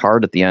the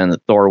card at the end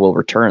that Thor will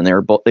return. They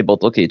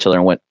both looked at each other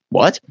and went,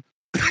 "What?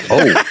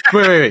 Oh,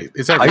 wait!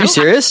 Is that Are you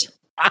serious?"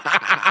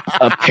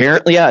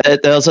 Apparently, yeah.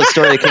 That was a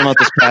story that came out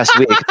this past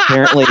week.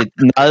 Apparently,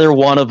 neither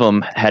one of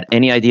them had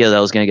any idea that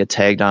was going to get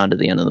tagged on to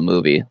the end of the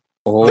movie.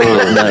 Oh,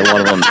 neither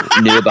one of them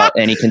knew about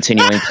any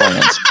continuing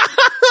plans.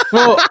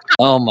 Well,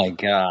 oh my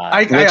god!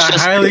 I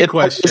highly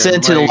question. It's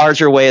into the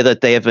larger way that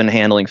they have been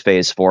handling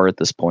Phase 4 at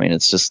this point.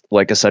 It's just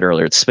like I said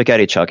earlier, it's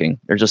spaghetti chucking.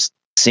 They're just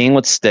seeing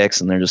what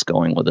sticks and they're just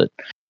going with it.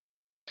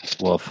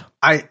 Woof.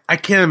 I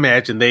can't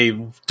imagine they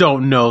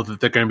don't know that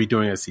they're going to be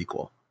doing a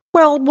sequel.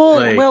 Well,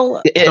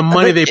 the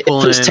money they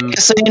pull in.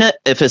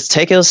 If it's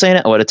Taika saying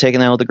it, I would have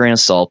taken that with a grain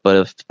of salt. But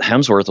if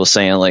Hemsworth was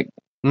saying, like,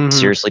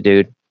 seriously,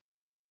 dude.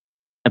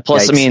 And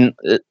plus,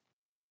 yikes.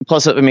 For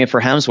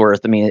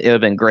Hemsworth, it would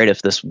have been great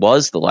if this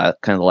was the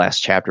last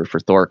chapter for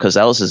Thor, because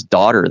that was his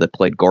daughter that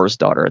played Gore's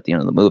daughter at the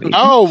end of the movie.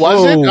 Oh,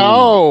 was it?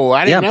 Oh,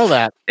 I didn't know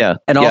that. Yeah,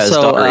 and also his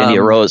daughter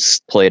India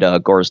Rose played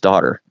Gore's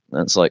daughter.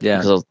 And it's like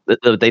because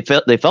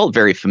they felt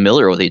very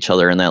familiar with each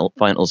other in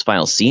those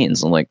final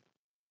scenes, and like.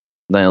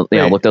 I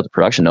looked up the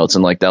production notes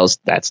and like that's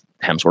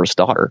Hemsworth's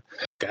daughter.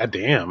 God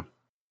damn.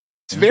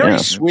 It's very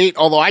sweet,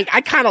 although I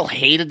kind of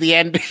hated the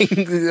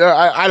ending.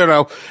 I don't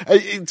know.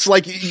 It's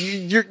like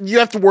you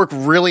have to work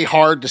really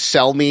hard to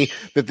sell me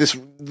that this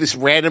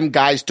random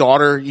guy's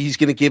daughter, he's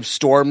going to give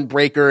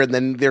Stormbreaker, and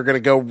then they're going to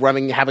go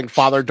having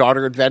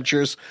father-daughter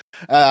adventures.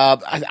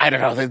 I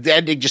don't know. The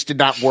ending just did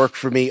not work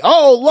for me.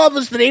 Oh, love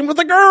is the name of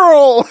the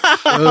girl.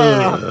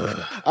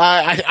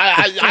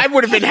 I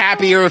would have been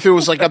happier if it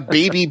was like a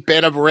baby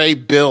Beta Ray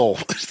Bill.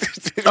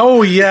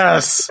 Oh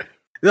yes.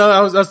 No,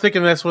 I was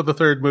thinking that's what the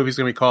third movie is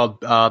going to be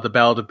called, The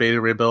Ballad of Beta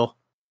Ray Bill.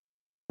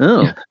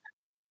 Oh,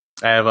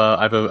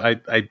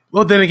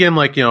 well, then again,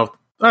 like I don't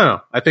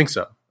know, I think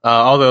so.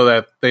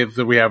 Although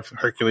that we have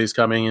Hercules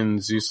coming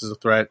and Zeus is a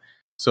threat,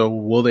 so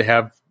will they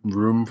have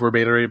room for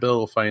Beta Ray Bill?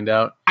 We'll find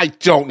out. I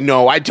don't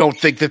know. I don't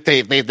think that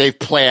they've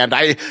planned.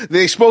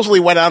 They supposedly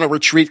went on a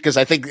retreat because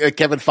I think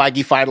Kevin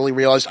Feige finally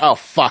realized, oh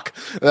fuck,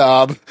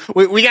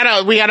 we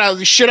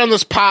gotta shit on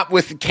this pot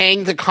with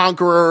Kang the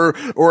Conqueror,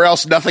 or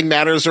else nothing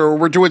matters, or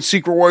we're doing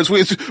Secret Wars.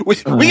 We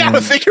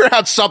gotta figure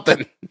out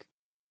something.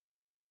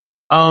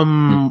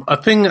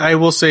 A thing I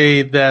will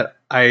say that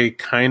I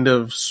kind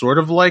of sort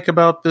of like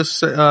about this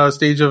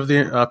stage of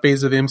the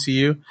phase of the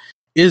MCU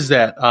is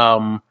that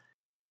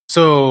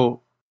so.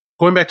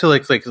 Going back to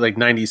like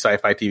 90s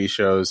sci-fi TV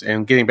shows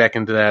and getting back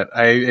into that,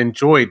 I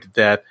enjoyed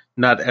that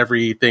not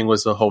everything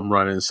was a home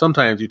run, and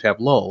sometimes you'd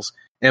have lulls.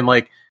 And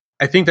like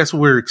I think that's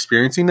what we're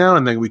experiencing now,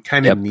 and then we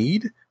kind of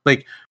need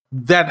like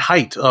that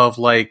height of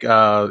like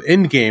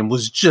Endgame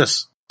was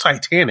just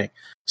Titanic,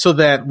 so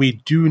that we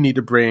do need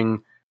to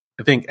bring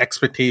I think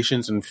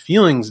expectations and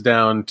feelings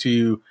down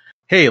to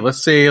hey,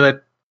 let's say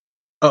that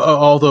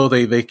although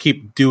they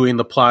keep doing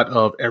the plot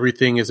of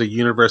everything is a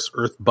universe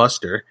Earth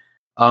buster.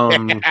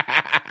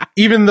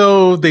 Even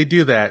though they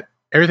do that,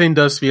 everything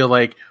does feel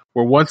like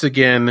we're once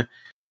again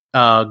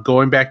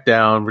going back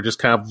down. We're just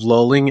kind of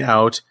lulling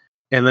out,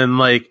 and then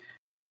like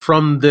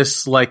from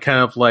this like kind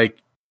of like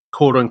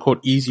quote unquote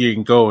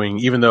easier going,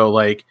 even though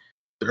like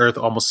the Earth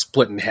almost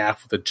split in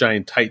half with a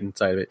giant Titan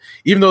inside of it.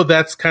 Even though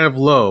that's kind of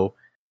low,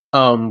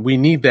 we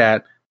need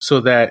that so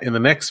that in the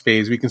next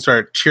phase we can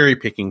start cherry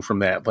picking from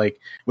that.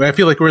 Like I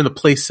feel like we're in the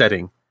place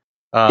setting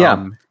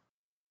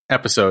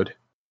episode.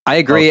 I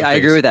agree. I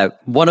agree with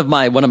that. One of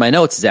my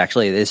notes is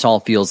actually this all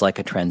feels like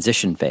a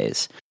transition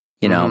phase,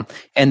 you know,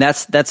 and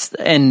that's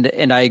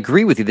and I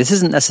agree with you. This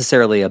isn't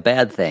necessarily a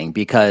bad thing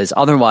because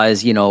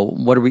otherwise, you know,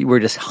 we're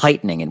just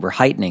heightening and we're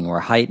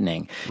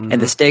heightening, and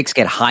the stakes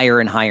get higher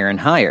and higher and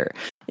higher.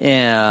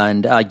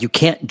 And you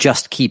can't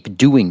just keep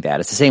doing that.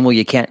 It's the same way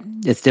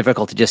it's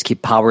difficult to just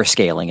keep power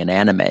scaling in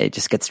anime. It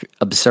just gets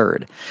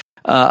absurd.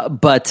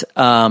 But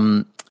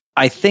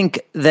I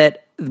think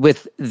that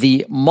with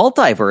the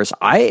multiverse,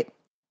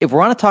 if we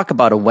want to talk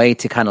about a way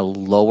to kind of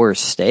lower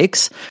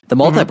stakes, the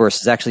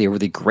multiverse is actually a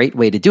really great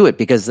way to do it,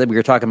 because we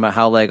were talking about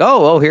how like,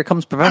 oh, here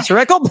comes Professor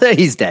X. Oh,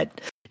 he's dead.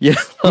 You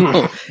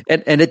know,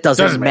 and it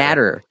doesn't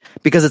matter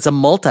because it's a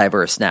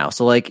multiverse now.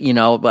 So like, you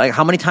know, like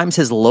how many times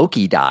has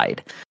Loki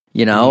died?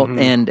 You know,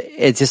 and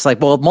it's just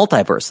like, well,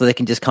 multiverse, so they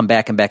can just come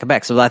back and back and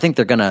back. So I think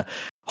they're gonna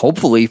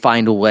hopefully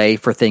find a way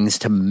for things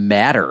to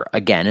matter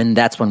again, and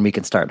that's when we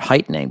can start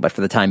heightening. But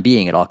for the time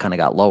being, it all kind of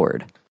got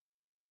lowered.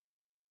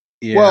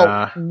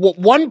 Yeah. Well,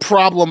 one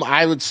problem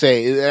I would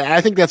say,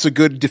 I think that's a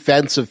good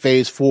defense of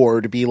Phase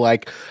 4 to be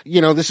like,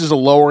 you know, this is a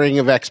lowering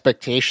of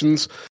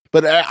expectations.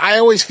 But I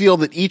always feel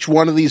that each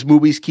one of these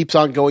movies keeps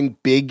on going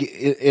big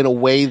in a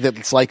way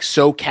that's like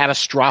so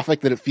catastrophic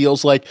that it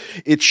feels like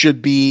it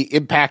should be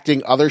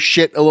impacting other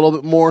shit a little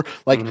bit more.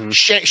 Like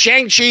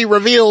Shang-Chi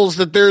reveals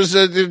that there's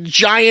a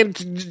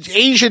giant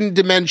Asian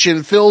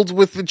dimension filled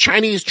with the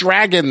Chinese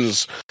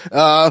dragons.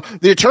 The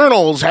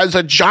Eternals has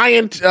a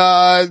giant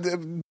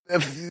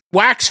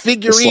wax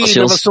figurine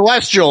of a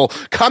celestial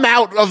come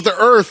out of the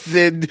earth,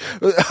 and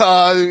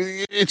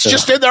it's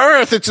just in the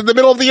earth. It's in the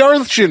middle of the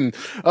ocean.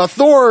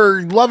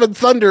 Thor, Love and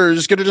Thunder,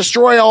 is going to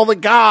destroy all the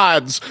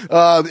gods.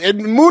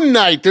 In Moon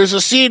Knight, there's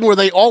a scene where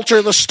they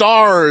alter the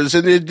stars,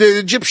 and the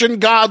Egyptian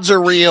gods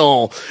are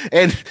real.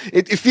 And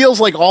it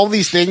feels like all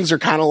these things are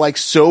kind of like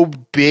so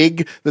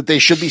big that they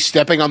should be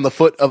stepping on the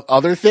foot of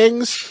other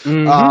things.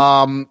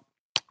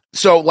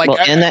 So, like,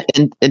 well,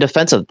 in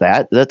defense of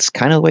that, that's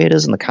kind of the way it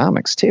is in the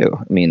comics too.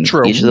 I mean,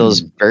 each of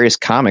those various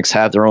comics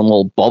have their own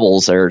little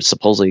bubbles that are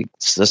supposedly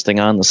existing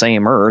on the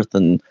same Earth,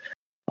 and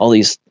all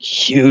these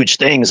huge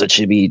things that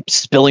should be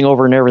spilling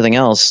over and everything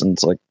else. And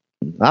it's like,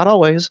 not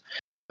always.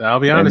 I'll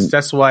be honest,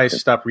 that's why I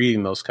stopped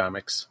reading those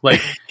comics.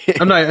 Like,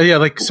 I'm not,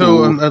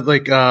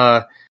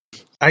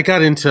 I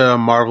got into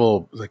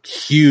Marvel like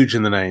huge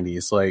in the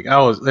 90s. Like,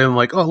 I was, and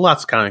like,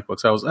 lots of comic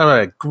books. I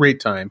had a great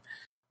time.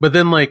 But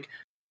then, like,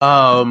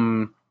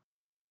 too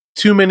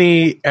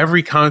many,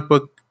 every comic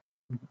book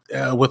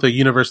with a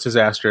universe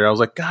disaster. I was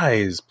like,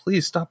 guys,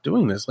 please stop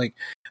doing this. Like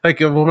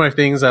one of my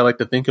things I like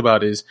to think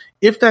about is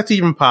if that's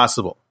even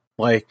possible,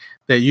 like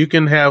that you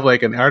can have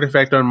like an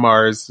artifact on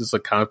Mars. This is a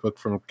comic book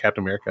from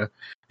Captain America.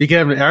 You can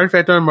have an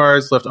artifact on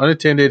Mars left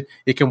unattended.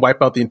 It can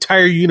wipe out the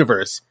entire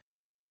universe.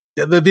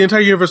 The entire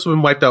universe has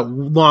been wiped out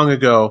long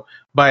ago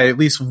by at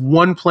least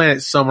one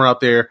planet somewhere out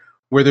there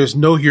where there's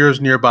no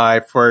heroes nearby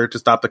for it to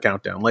stop the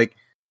countdown. Like,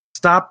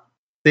 stop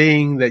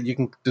saying that you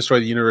can destroy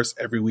the universe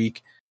every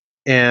week.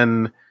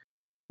 And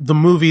the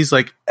movies,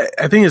 like,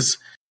 I think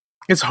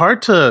it's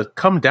hard to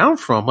come down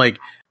from. Like,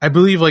 I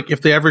believe, like,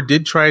 if they ever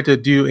did try to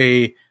do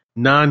a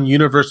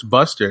non-universe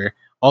buster,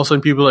 all of a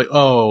sudden people are like,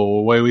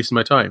 oh, why are you wasting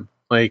my time?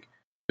 Like,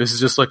 this is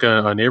just like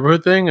a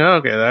neighborhood thing? Oh,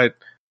 okay, it's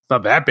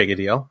not that big a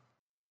deal.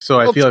 So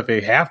I feel like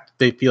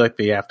they feel like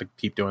they have to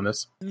keep doing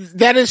this.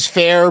 That is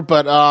fair,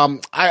 but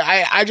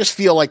I just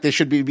feel like they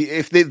should be,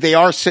 if they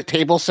are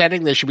table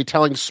setting, they should be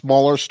telling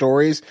smaller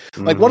stories.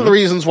 Like, one of the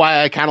reasons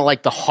why I kind of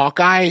like the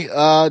Hawkeye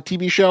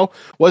TV show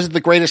wasn't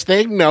the greatest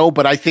thing, no,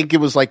 but I think it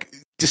was like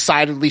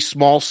decidedly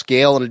small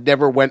scale, and it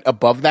never went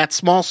above that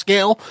small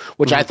scale,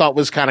 which I thought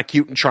was kind of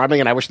cute and charming,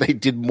 and I wish they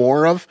did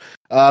more of,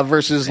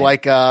 versus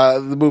like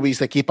the movies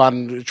that keep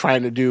on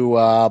trying to do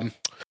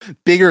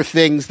bigger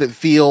things that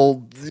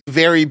feel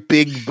very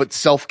big but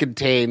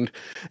self-contained,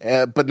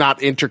 but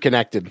not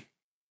interconnected.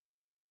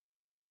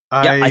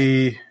 I'll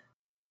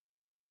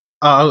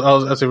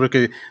say,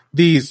 okay,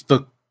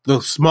 the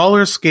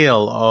smaller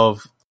scale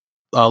of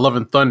Love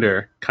and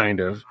Thunder, kind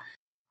of.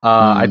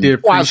 I did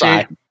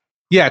appreciate.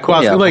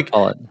 Quasi.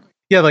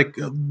 Like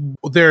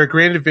their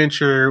grand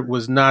adventure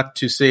was not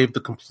to save the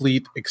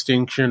complete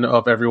extinction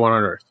of everyone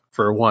on Earth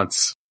for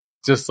once.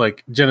 Just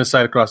like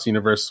genocide across the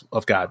universe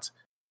of gods.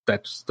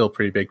 That's still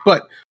pretty big.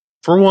 But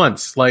for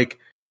once, like,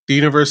 the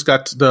universe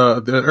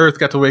the Earth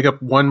got to wake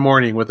up one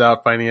morning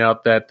without finding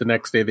out that the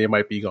next day they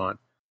might be gone.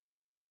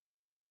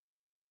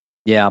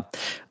 Yeah.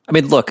 I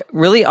mean, look,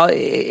 really,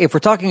 if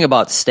we're talking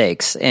about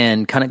stakes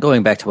and kind of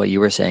going back to what you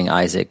were saying,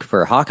 Isaac,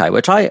 for Hawkeye,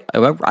 which I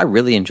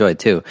really enjoyed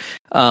too,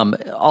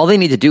 all they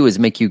need to do is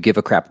make you give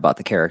a crap about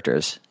the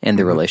characters and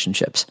their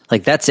relationships.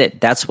 Like, that's it.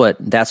 That's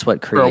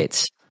what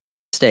creates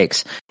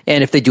stakes.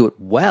 And if they do it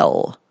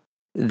well,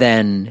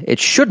 then it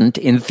shouldn't,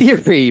 in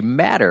theory,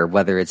 matter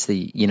whether it's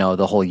the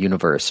whole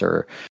universe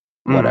or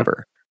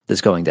whatever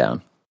that's going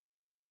down.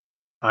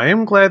 I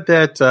am glad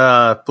that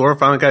Thor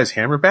finally got his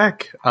hammer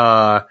back.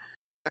 I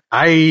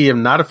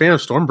am not a fan of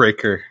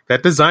Stormbreaker.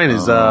 That design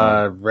is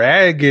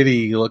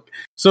raggedy. Look,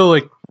 so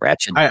like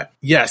ratchet. I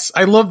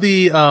love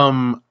the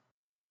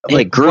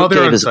Groot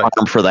gave his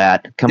arm for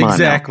that. Come on,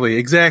 exactly.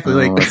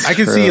 Like, I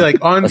can see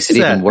like on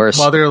set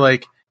while they're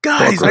like,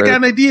 guys, I got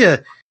an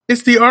idea.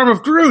 It's the arm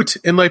of Groot,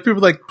 and like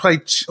people like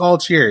probably all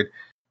cheered.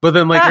 But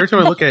then like every time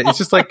I look at it, it's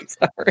just like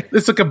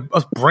it's like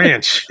a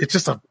branch. It's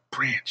just a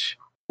branch.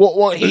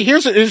 Well,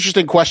 here's an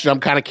interesting question. I'm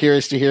kind of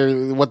curious to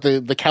hear what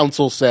the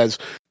council says.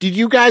 Did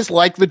you guys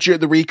like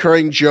the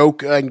recurring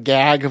joke and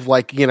gag of,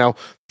 like,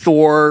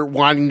 Thor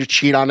wanting to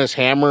cheat on his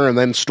hammer and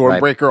then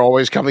Stormbreaker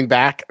always coming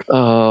back?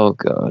 Oh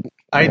God.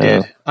 I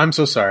did. I'm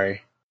so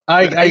sorry.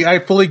 I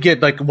fully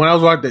get, like, when I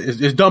was watching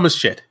it's dumb as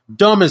shit.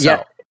 Dumb as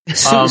hell.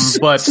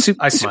 But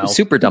I smiled.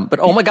 Super dumb. But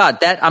oh my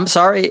god, I'm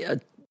sorry.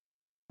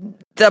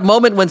 That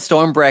moment when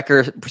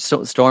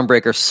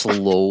Stormbreaker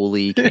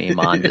slowly came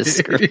on the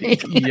screen.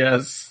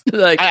 Yes.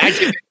 Like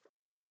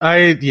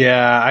I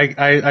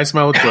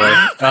smile with joy.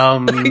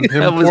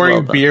 Him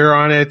pouring beer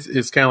on it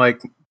is kind of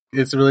like,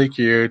 it's really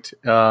cute.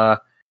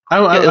 Are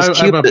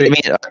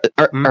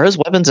his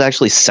weapons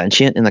actually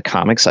sentient in the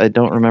comics? I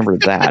don't remember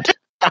that.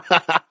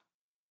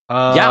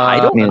 I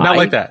don't. Not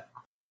like that.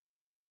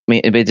 I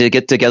mean, did they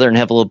get together and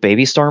have little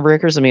baby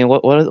Stormbreakers? I mean,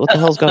 what the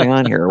hell's going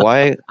on here?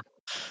 Why?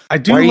 I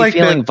do why are you like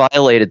feeling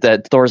violated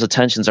that Thor's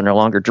attentions are no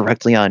longer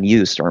directly on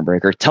you,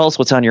 Stormbreaker? Tell us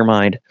what's on your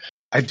mind.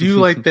 I do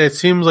like that. It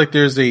seems like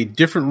there's a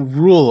different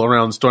rule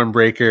around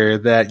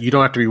Stormbreaker that you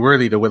don't have to be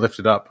worthy to lift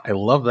it up. I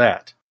love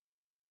that.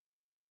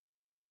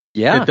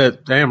 Yeah,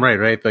 I am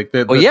right. Like like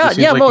you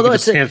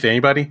just hand it to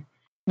anybody.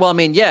 Well, I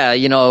mean, yeah,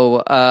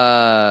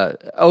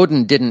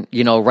 Odin didn't,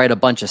 write a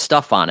bunch of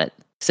stuff on it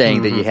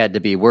saying that you had to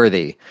be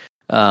worthy.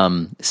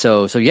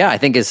 So yeah, I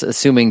think it's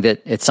assuming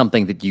that it's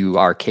something that you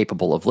are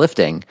capable of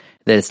lifting,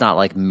 that it's not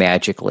like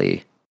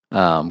magically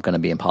going to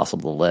be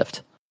impossible to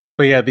lift.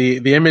 But yeah,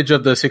 the image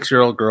of the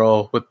 6-year-old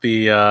girl with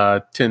the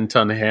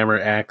 10-ton hammer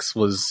axe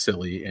was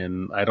silly,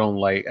 and I don't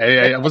like.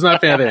 I was not a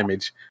fan of the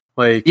image.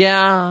 Like,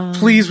 yeah,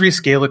 please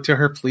rescale it to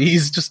her,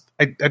 please. Just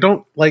I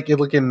don't like it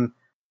looking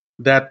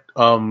that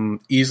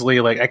easily.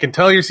 Like, I can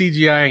tell you're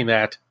CGIing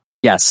that.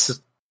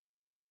 Yes.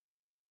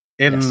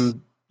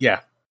 Yeah,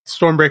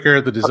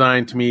 Stormbreaker, the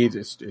design to me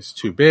is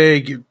too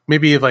big.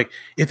 Maybe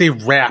if they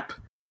wrap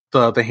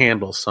the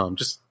handle some,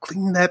 just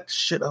clean that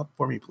shit up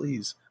for me,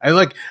 please.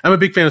 I'm a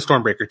big fan of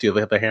Stormbreaker too. They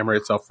have the hammer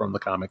itself from the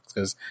comics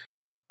because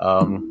Wait,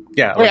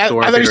 I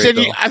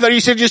thought you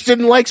said you just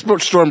didn't like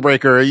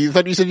Stormbreaker. You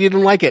thought you said you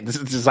didn't like it. This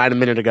is design a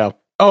minute ago.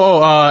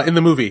 In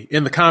the movie,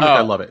 in the comic,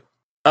 I love it.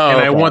 Oh, and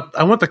okay.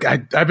 I want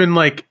the. I've been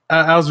like,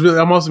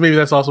 I'm also, maybe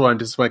that's also why I'm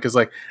disappointed, because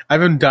like I've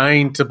been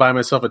dying to buy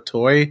myself a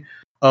toy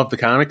of the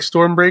comic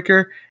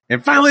Stormbreaker,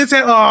 and finally it's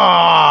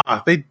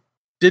they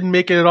didn't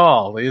make it at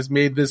all. They just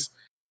made this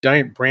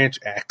giant branch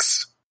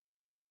axe.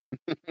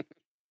 Of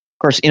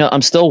course,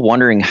 I'm still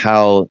wondering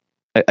how.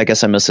 I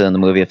guess I missed it in the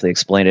movie if they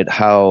explained it.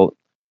 How.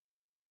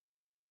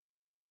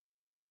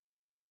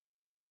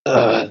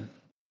 Oh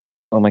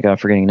my god,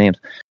 forgetting names.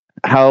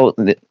 How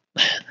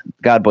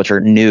God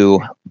Butcher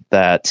knew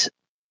that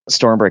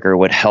Stormbreaker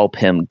would help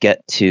him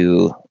get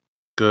to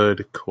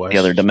good question. The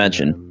other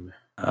dimension.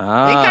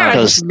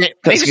 Because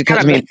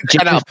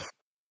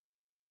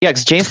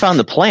James found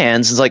the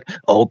plans. It's like,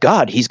 oh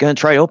god, he's going to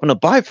try to open a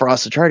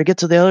Bifrost to try to get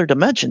to the other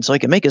dimension so he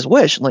can make his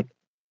wish. I'm like,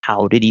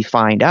 how did he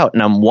find out?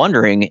 And I'm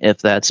wondering if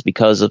that's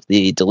because of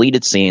the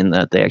deleted scene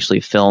that they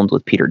actually filmed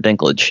with Peter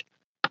Dinklage.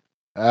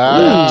 Oh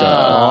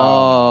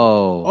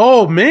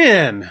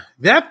man,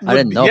 I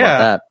didn't know about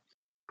that.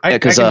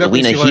 Because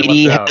Lena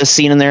Headey had a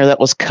scene in there that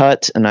was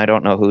cut, and I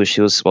don't know who she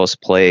was supposed to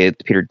play.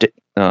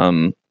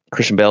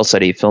 Christian Bale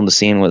said he filmed the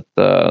scene with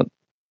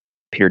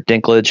Peter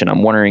Dinklage, and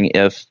I'm wondering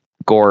if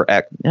Gore,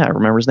 I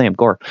remember his name,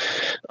 Gore,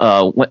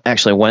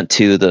 actually went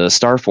to the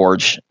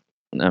Starforge.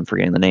 I'm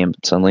forgetting the name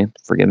suddenly.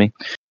 Forgive me.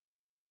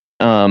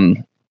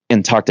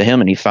 And talked to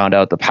him, and he found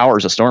out the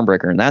powers of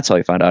Stormbreaker, and that's how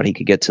he found out he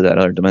could get to that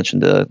other dimension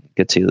to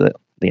get to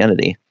the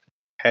entity.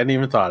 Hadn't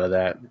even thought of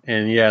that,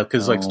 and yeah,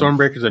 because like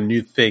Stormbreaker's a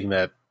new thing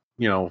that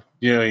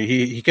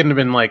he couldn't have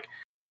been like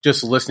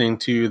just listening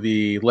to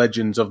the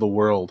legends of the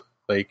world.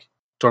 Like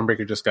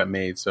Stormbreaker just got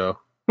made, so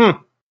that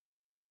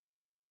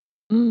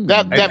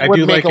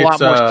would make a lot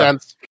more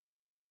sense.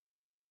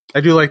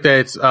 I do like that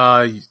it's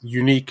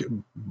unique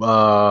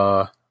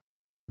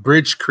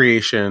bridge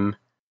creation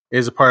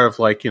is a part of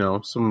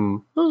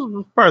some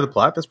part of the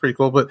plot. That's pretty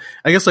cool. But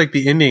I guess like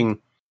the ending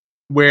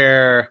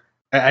where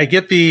I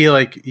get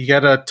the you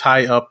gotta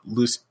tie up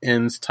loose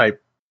ends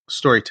type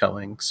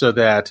storytelling so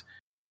that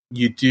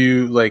you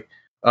do the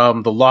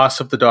loss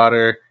of the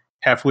daughter,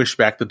 have wish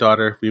back the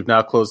daughter. We've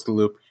now closed the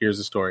loop. Here's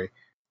the story.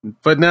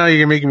 But now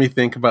you're making me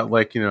think about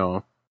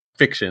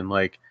fiction.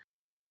 Like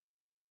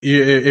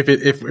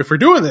if we're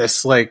doing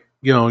this,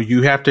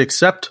 you have to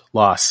accept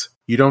loss.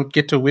 You don't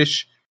get to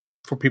wish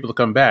for people to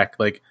come back.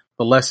 Like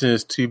the lesson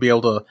is to be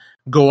able to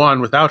go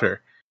on without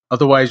her.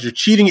 Otherwise, you're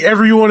cheating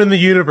everyone in the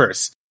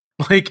universe.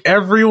 Like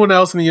everyone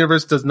else in the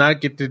universe does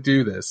not get to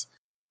do this,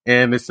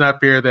 and it's not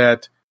fair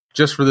that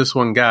just for this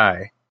one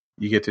guy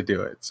you get to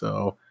do it.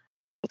 So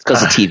it's because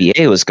the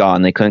TVA was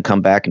gone. They couldn't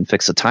come back and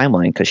fix the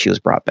timeline because she was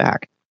brought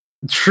back.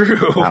 True.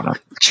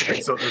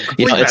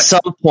 At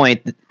some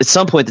point, the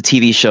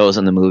TV shows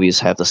and the movies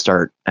have to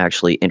start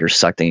actually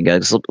intersecting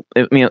again.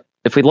 I mean,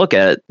 if we look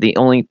at it, the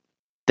only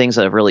things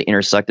that have really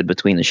intersected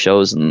between the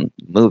shows and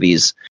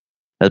movies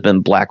has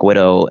been Black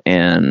Widow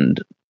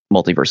and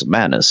Multiverse of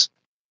Madness.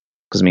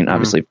 Because, I mean,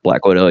 obviously,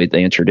 Black Widow,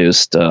 they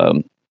introduced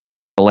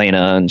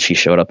Elena, and she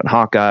showed up in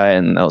Hawkeye,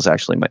 and that was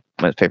actually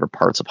my favorite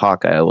parts of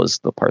Hawkeye was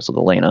the parts of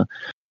Elena.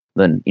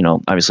 Then,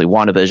 obviously,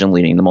 WandaVision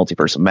leading the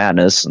Multiverse of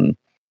Madness.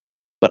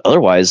 But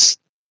otherwise,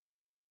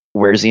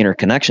 where's the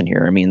interconnection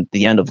here? I mean,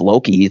 the end of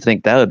Loki, you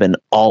think that would have been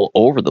all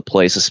over the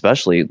place,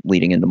 especially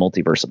leading into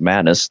Multiverse of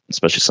Madness,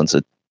 especially since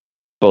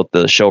both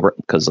the showrunner,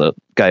 because the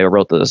guy who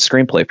wrote the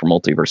screenplay for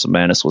Multiverse of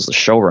Madness was the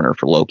showrunner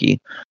for Loki.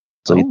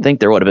 So you'd think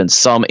there would have been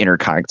some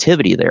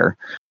interconnectivity there.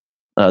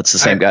 It's the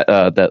same guy,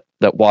 that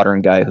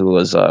Watering guy who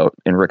was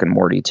in Rick and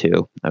Morty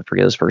too. I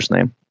forget his first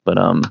name, but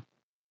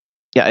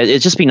yeah,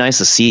 it'd just be nice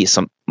to see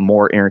some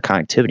more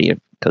interconnectivity,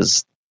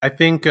 because I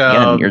think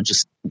again, you're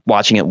just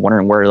watching it,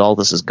 wondering where all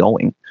this is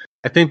going.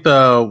 I think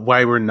the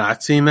why we're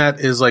not seeing that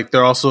is like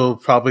they're also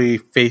probably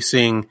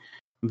facing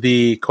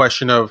the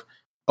question of,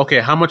 okay,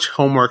 how much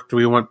homework do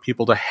we want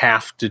people to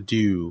have to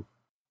do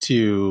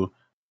to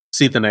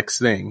see the next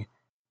thing?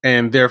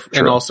 And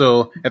and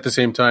also at the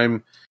same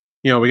time,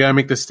 you know, we gotta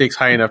make the stakes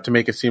high enough to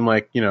make it seem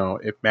like, you know,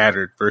 it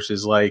mattered,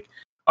 versus like,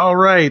 all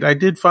right, I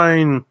did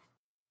find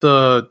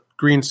the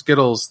green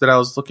Skittles that I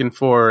was looking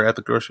for at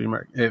the grocery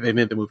market. They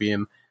made the movie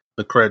and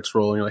the credits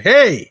roll, and you're like,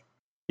 hey,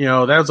 you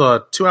know, that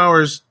was 2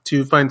 hours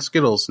to find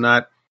Skittles,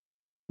 not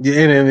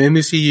in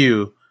the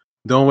CU.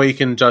 The only way you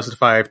can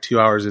justify 2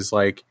 hours is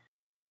like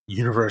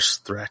universe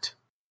threat.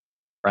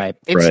 Right.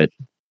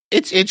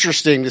 It's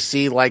interesting to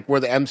see like where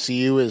the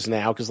MCU is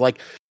now, because like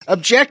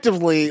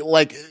objectively,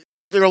 like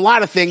there are a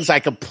lot of things I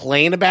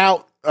complain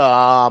about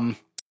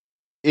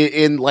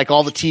in like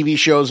all the TV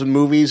shows and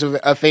movies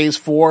of Phase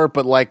 4,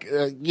 but like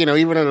you know,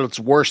 even at its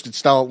worst, it's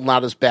still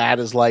not as bad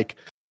as like,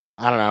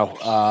 I don't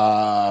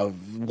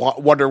know,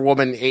 Wonder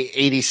Woman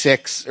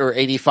 86 or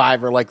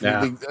 85, or like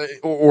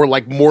or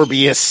like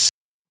Morbius,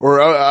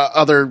 or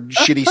other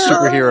shitty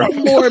superhero.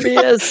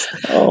 Morbius.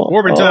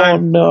 Morbid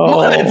time.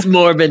 No. It's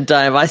Morbid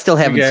time. I still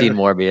haven't seen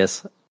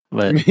Morbius.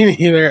 But Me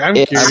neither. I'm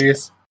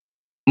curious.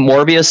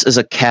 Morbius is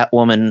a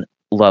Catwoman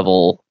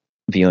level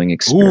viewing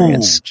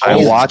experience. Ooh, I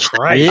Jesus watched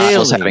Christ. it. I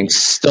was Really? having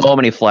so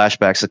many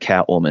flashbacks of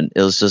Catwoman.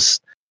 It was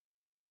just,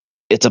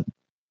 it's a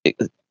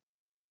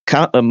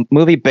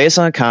movie based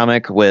on a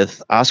comic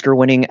with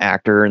Oscar-winning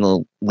actor in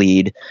the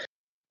lead,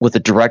 with a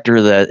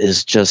director that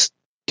is just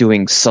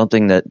doing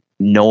something that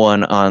no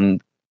one on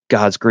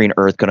God's green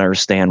earth could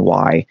understand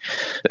why.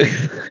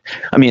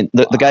 I mean,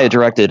 the guy who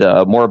directed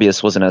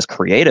Morbius wasn't as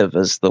creative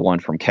as the one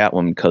from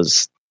Catwoman,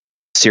 because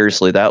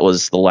seriously, that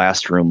was the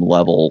Last Room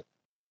level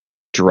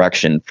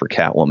direction for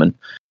Catwoman.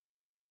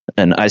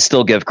 And I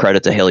still give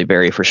credit to Halle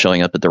Berry for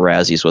showing up at the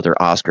Razzies with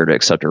her Oscar to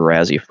accept her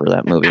Razzie for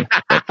that movie.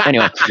 But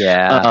anyway,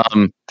 yeah.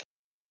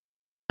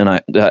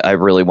 And I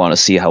really want to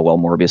see how well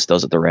Morbius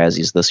does at the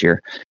Razzies this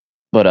year.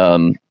 But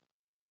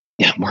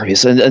yeah,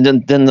 Morbius, and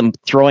then them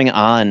throwing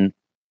on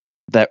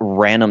that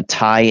random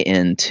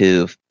tie-in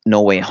to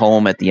No Way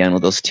Home at the end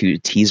with those two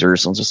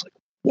teasers. I'm just like,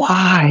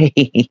 why?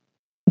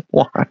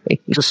 Why?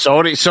 Just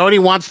Sony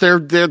wants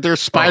their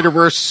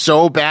Spider-Verse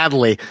so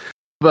badly.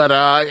 But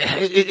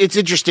it's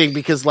interesting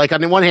because, like,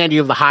 on the one hand, you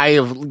have the high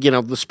of, you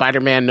know, the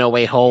Spider-Man No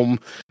Way Home,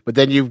 but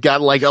then you've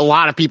got, like, a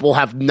lot of people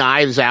have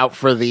knives out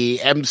for the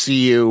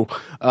MCU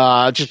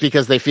just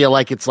because they feel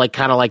like it's, like,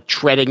 kind of like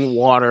treading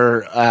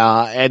water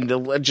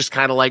and just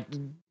kind of like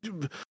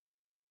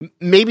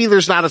maybe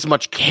there's not as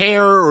much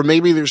care, or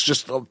maybe there's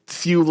just a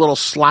few little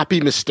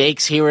sloppy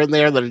mistakes here and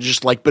there that are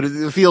just like, but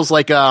it feels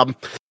like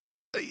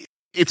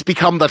it's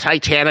become the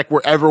Titanic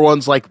where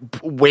everyone's like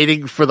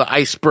waiting for the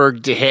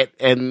iceberg to hit,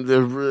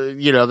 and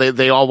you know,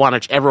 they all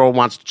want to. Everyone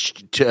wants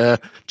to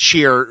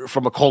cheer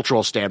from a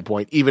cultural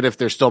standpoint, even if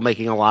they're still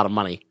making a lot of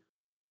money.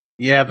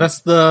 Yeah,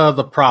 that's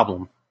the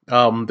problem.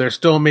 They're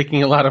still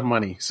making a lot of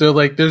money, so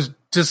like there's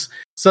just.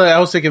 So I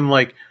was thinking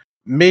like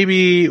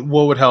maybe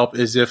what would help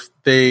is if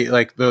they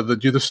like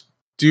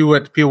do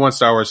what people want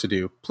Star Wars to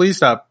do. Please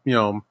stop, you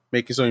know,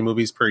 making so many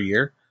movies per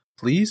year.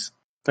 Please,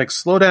 like,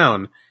 slow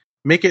down.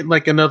 Make it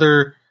like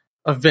another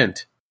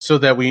event so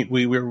that we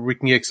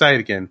can get excited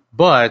again.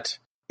 But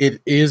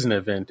it is an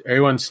event.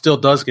 Everyone still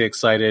does get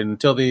excited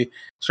until they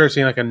start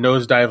seeing like a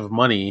nosedive of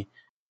money.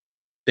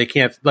 They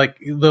can't, like,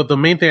 the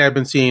main thing I've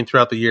been seeing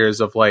throughout the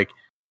years of like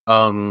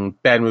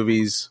bad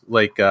movies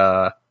like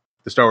the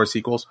Star Wars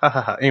sequels.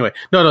 Anyway,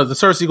 no, the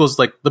Star Wars sequels,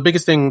 like the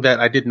biggest thing that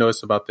I did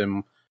notice about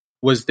them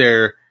was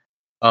their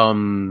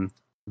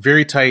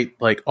very tight,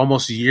 like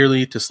almost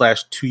yearly to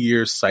 / 2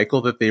 year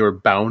cycle that they were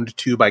bound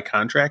to by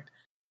contract,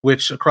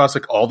 which across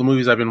like all the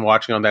movies I've been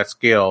watching on that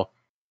scale,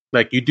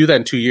 like you do that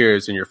in 2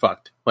 years and you're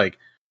fucked. Like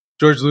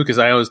George Lucas,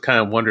 I always kind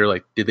of wonder,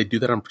 like, did they do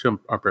that on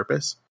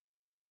purpose?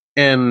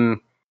 And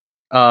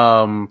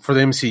for the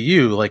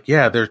MCU, like,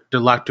 yeah, they're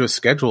locked to a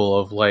schedule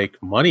of like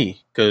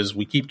money because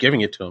we keep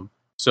giving it to them.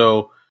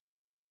 So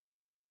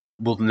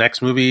will the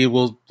next movie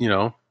will, you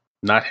know,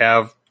 not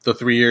have the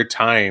 3 year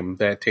time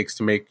that it takes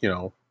to make, you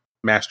know,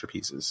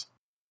 masterpieces.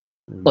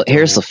 Well,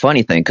 here's the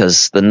funny thing,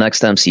 because the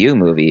next MCU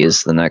movie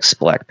is the next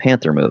Black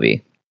Panther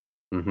movie.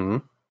 Mm-hmm.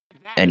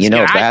 And, you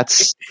know,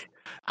 that's...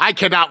 I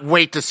cannot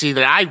wait to see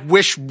that. I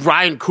wish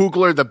Ryan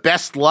Coogler the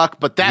best luck,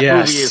 but that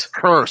movie is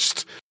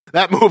cursed.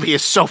 That movie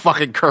is so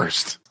fucking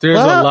cursed. There's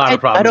a lot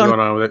of problems going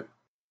on with it.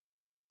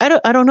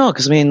 I don't know,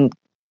 because, I mean,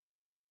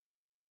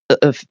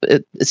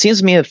 it seems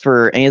to me that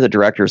for any of the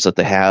directors that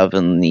they have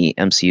in the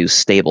MCU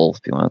stable,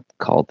 if you want to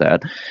call it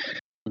that,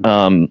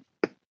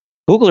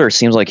 Coogler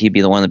seems like he'd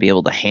be the one to be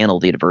able to handle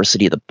the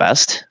adversity the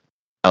best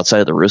outside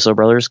of the Russo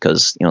brothers,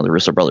 because the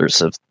Russo brothers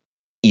have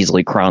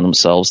easily crowned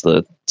themselves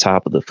the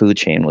top of the food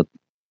chain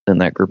within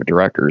that group of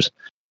directors,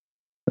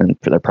 and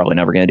they're probably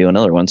never going to do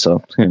another one.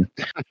 So, now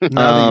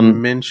that you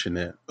mention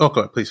it, go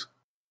ahead, please.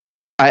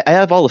 I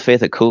have all the faith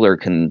that Coogler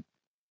can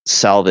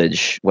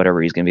salvage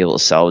whatever he's going to be able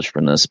to salvage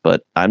from this,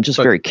 but I'm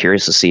just very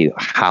curious to see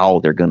how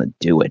they're going to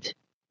do it.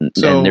 And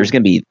there's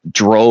going to be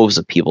droves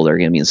of people that are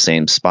going to be in the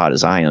same spot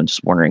as I am,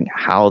 just wondering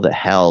how the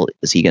hell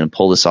is he going to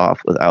pull this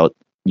off without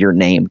your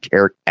name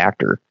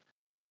actor.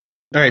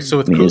 All right, so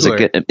with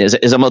Coogler, is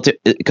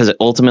it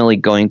ultimately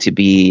going to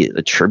be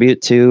a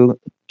tribute to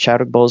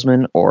Chadwick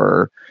Boseman,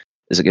 or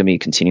is it going to be a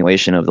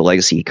continuation of the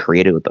legacy he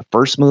created with the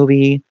first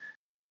movie?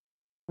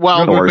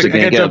 Well, I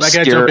gotta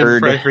jump in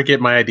before I forget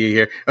my idea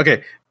here.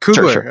 Okay,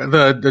 Coogler, sure.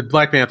 The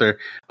Black Panther.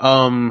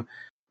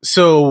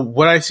 So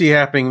what I see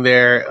happening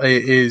there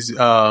is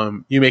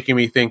you making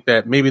me think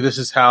that maybe this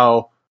is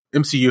how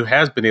MCU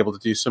has been able to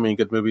do so many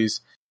good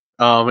movies,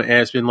 and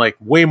it's been like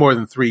way more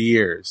than 3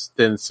 years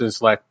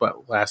since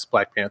last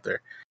Black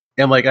Panther,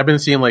 and like I've been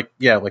seeing like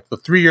the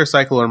 3-year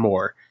cycle or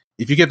more.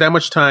 If you get that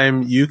much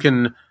time, you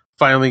can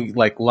finally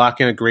like lock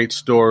in a great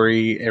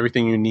story,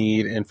 everything you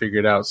need, and figure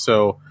it out.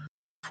 So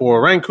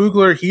for Ryan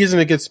Coogler, he's in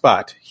a good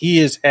spot. He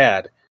has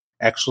had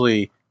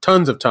actually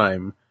tons of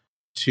time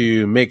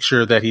to make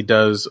sure that he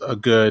does a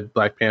good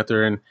Black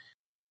Panther. And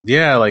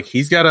yeah, like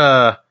he's got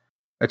a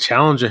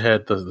challenge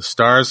ahead. The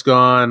star's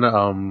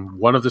gone.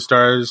 One of the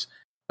stars,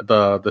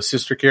 the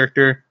sister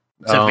character.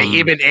 It's a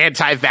vehement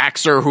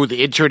anti-vaxxer who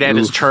the internet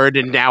has turned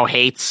and now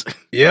hates.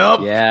 Yep.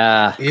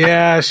 Yeah.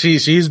 Yeah,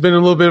 she's been in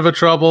a little bit of a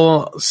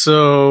trouble.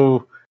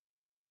 So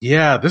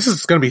yeah, this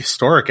is going to be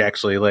historic,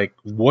 actually. Like,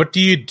 what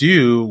do you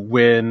do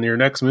when your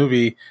next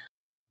movie,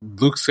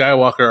 Luke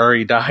Skywalker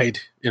already died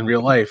in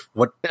real life?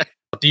 What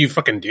do you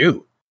fucking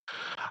do?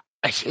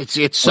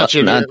 It's such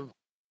an...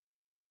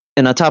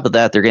 And on top of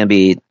that, they're going to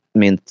be... I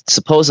mean,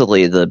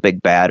 supposedly the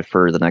big bad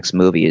for the next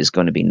movie is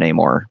going to be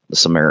Namor, the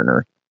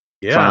Submariner.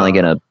 Yeah. Finally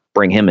going to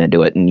bring him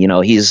into it. And,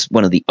 he's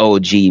one of the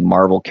OG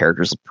Marvel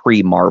characters,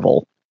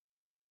 pre-Marvel,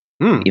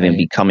 even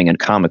becoming a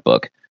comic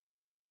book.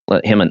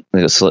 Let him and...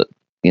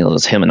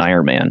 it's him and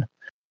Iron Man.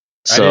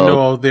 So, I didn't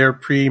know they're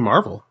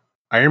pre-Marvel.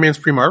 Iron Man's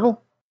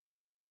pre-Marvel?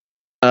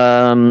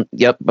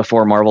 Yep,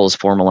 before Marvel was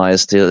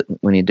formalized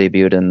when he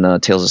debuted in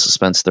Tales of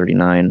Suspense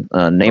 39.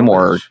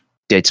 Namor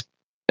dates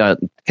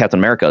Captain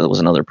America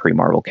was another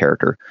pre-Marvel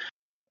character.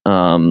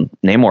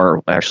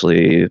 Namor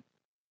actually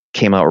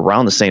came out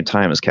around the same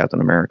time as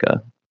Captain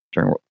America,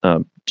 during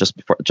just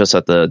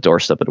at the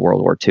doorstep of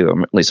World War II,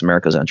 or at least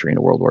America's entry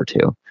into World War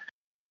II.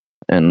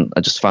 And I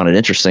just found it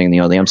interesting. The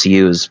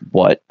MCU is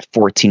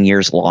 14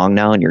 years long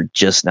now, and you're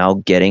just now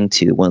getting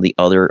to one of the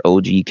other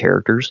OG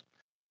characters.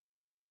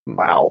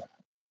 Wow.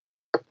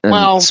 And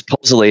well,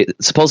 supposedly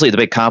the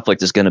big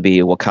conflict is going to be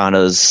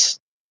Wakanda's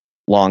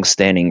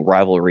long-standing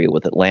rivalry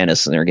with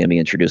Atlantis, and they're going to be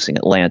introducing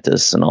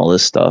Atlantis and all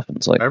this stuff. And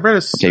it's like I've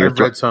read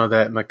some of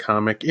that in the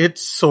comic.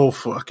 It's so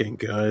fucking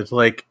good.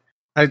 Like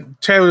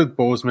Chadwick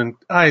Boseman,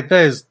 that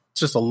is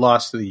just a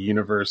loss to the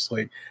universe.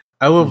 Like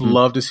I would have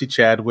loved to see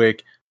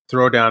Chadwick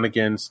throw down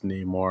against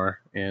Namor,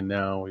 and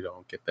now we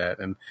don't get that.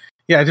 And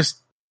yeah, I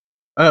just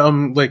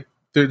like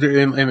they're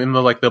in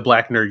the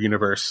Black Nerd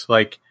universe,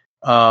 like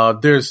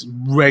there's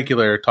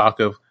regular talk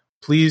of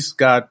please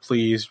God,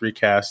 please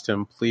recast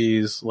him,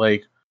 please,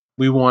 like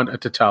we want a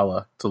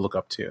T'Challa to look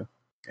up to.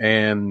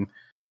 And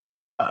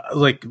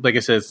like I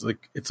said,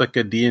 it's like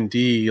a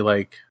D&D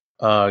like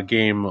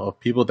game of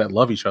people that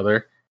love each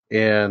other,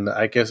 and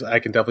I guess I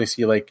can definitely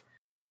see like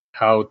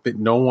how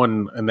no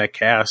one in that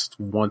cast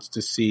wants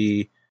to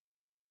see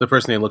the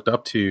person they looked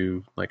up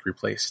to like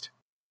replaced.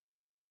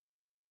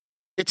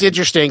 It's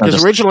interesting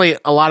because originally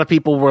a lot of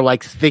people were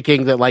like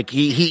thinking that like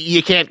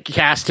you can't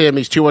cast him,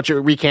 he's too much,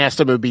 recast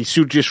him, it would be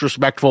too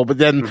disrespectful. But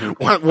then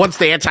once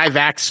the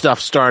anti-vax stuff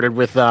started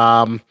with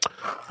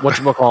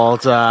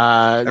whatchamacallit,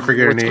 I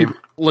forget her name.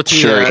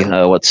 Latina,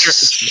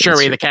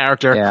 Shuri, the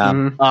character.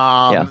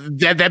 Yeah.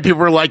 Then people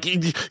were like,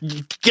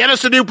 "Get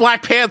us a new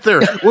Black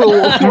Panther." Things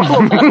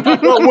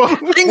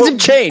have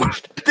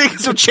changed.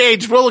 Things have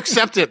changed. We'll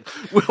accept it.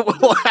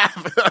 We'll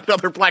have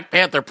another Black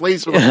Panther,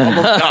 please. For the love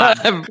of God.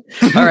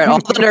 All right, all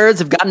the nerds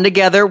have gotten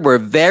together. We're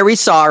very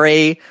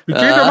sorry. We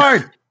changed our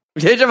mind.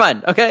 We changed our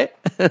mind. Okay.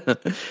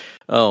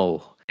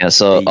 Oh. Yeah.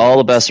 So all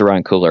the best to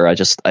Ryan Coogler.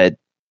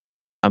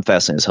 I'm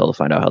fascinated as hell to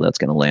find out how that's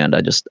going to land.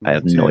 I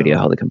have no idea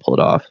how they can pull it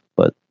off,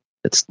 but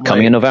it's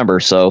coming in November.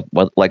 So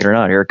like it or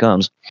not, here it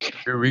comes.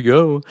 Here we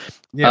go.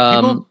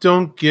 Yeah. People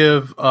don't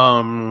give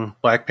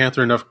Black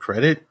Panther enough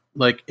credit.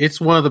 Like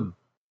it's one of the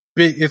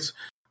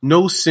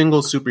no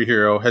single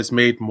superhero has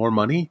made more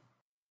money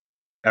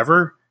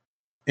ever.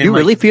 And you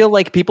really feel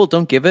like people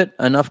don't give it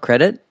enough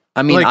credit?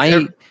 I mean,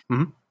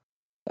 in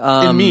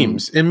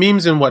memes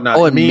and whatnot.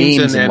 Oh,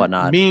 memes and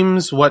whatnot.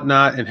 Memes,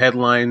 whatnot, and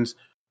headlines.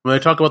 When I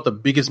talk about the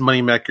biggest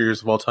money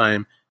makers of all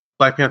time,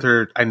 Black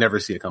Panther, I never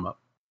see it come up.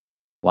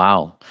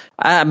 Wow.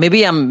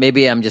 Maybe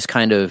I'm just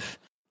kind of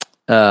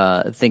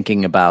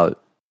thinking about.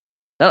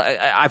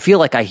 I feel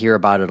like I hear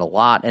about it a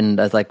lot, and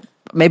like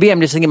maybe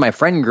I'm just thinking my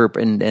friend group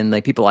and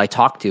like people I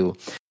talk to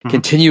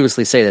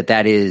continuously say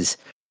that is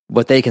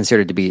what they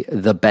consider to be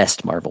the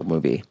best Marvel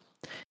movie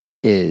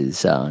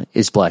is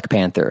Black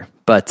Panther.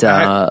 But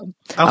I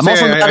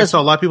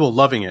saw a lot of people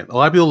loving it. A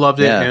lot of people loved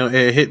it, and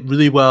it hit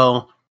really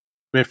well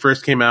when it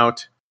first came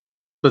out.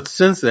 But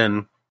since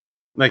then,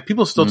 like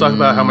people still talk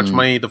about how much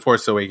money The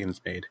Force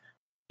Awakens made.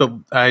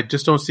 So I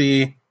just don't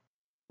see,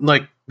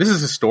 like, this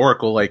is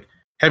historical. Like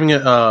having a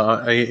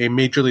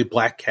majorly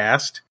black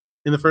cast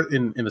in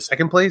the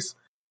second place,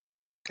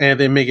 and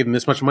they make it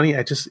this much money.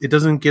 It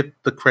doesn't get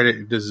the credit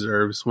it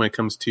deserves when it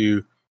comes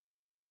to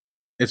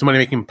its money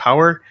making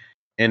power.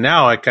 And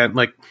now I can't,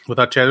 like,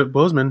 without Chadwick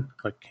Boseman,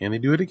 like, can they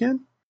do it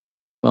again?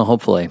 Well,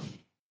 hopefully.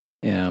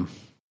 Yeah.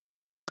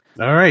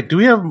 All right. Do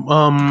we have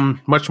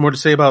much more to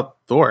say about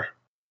Thor?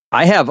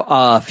 I have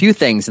a few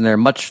things, and they're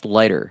much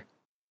lighter.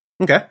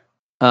 Okay.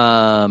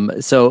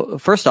 So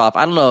first off,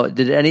 I don't know.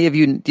 Did any of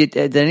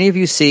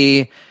you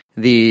see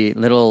the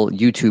little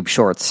YouTube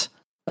shorts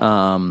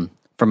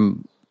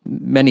from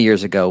many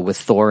years ago with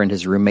Thor and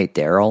his roommate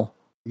Daryl?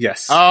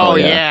 Yes. Oh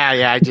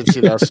yeah, I did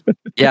see those.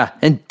 Yeah,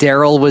 and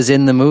Daryl was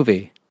in the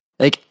movie.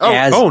 Like,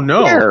 no,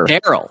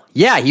 Daryl.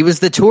 Yeah, he was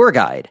the tour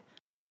guide.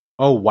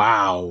 Oh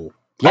wow.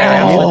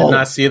 Yeah, I did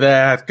not see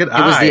that. Good eye.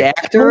 He was the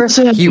actor.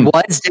 He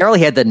was Daryl.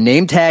 He had the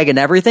name tag and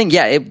everything.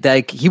 Yeah,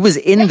 he was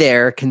in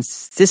there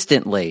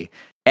consistently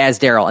as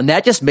Daryl, and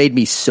that just made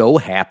me so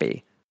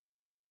happy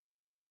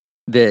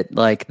that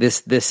like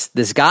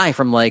this guy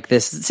from like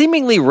this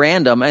seemingly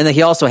random, and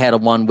he also had a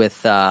one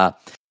with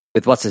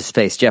what's his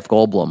face, Jeff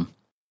Goldblum.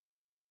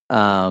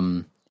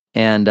 And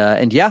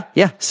yeah.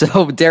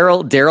 So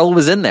Daryl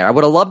was in there. I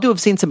would have loved to have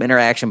seen some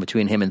interaction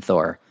between him and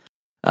Thor.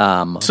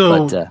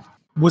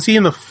 Was he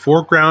in the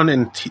foreground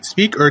and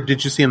speak, or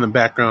did you see in the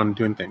background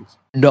doing things?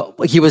 No,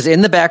 he was in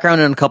the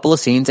background in a couple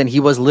of scenes, and he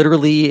was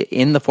literally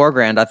in the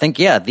foreground. I think,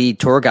 the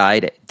tour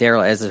guide,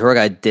 Daryl, as the tour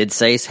guide did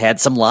say, had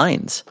some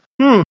lines.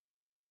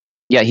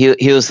 Yeah,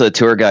 he was the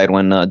tour guide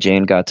when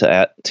Jane got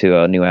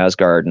to New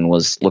Asgard and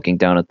was looking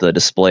down at the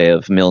display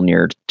of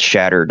Mjolnir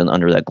shattered and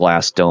under that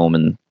glass dome,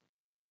 and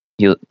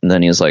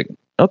then he was like,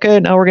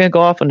 "Okay, now we're gonna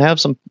go off and have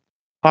some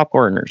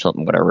popcorn or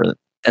something, whatever."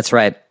 That's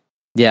right.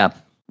 Yeah.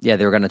 Yeah,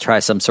 they were going to try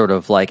some sort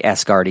of like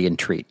Asgardian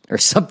treat or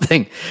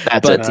something.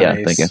 That's it. Yeah,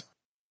 thank you.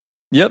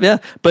 Yep, yeah.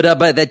 But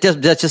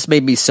that just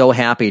made me so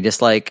happy. Just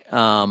like you're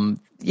kind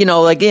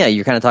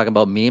of talking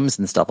about memes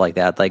and stuff like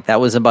that. Like that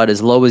was about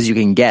as low as you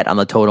can get on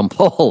the totem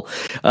pole.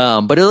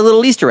 But a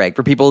little Easter egg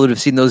for people that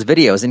have seen those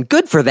videos, and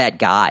good for that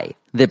guy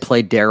that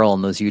played Daryl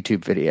in those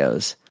YouTube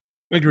videos.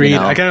 Agreed. You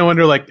know? I kind of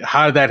wonder, like,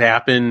 how did that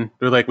happen?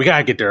 They're like, we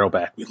gotta get Daryl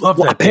back. We love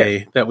that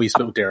day that we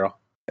spent with Daryl.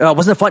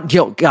 Wasn't it fun?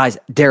 Guys,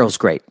 Daryl's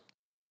great.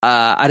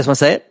 I just want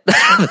to say it.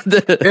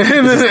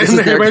 this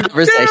is their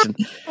conversation.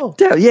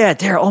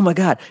 Daryl. Oh my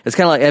god, it's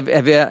kind of like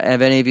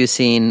have any of you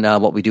seen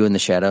What We Do in the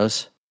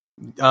Shadows?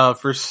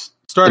 First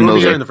starting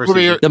movie or in the first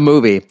season? The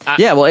movie.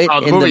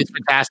 The movie's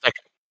fantastic.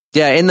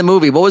 Yeah, in the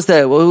movie, what was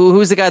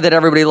who's the guy that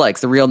everybody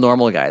likes? The real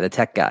normal guy, the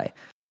tech guy.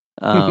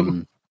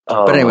 But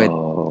anyway,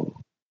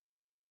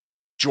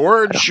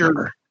 George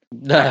or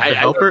the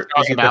helper?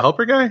 Is he the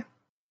helper guy?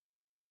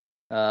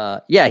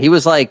 He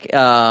was like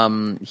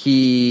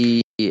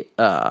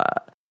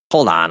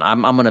hold on,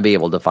 I'm gonna be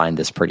able to find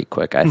this pretty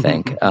quick, I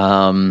think.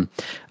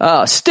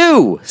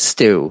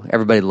 Stu,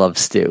 everybody loves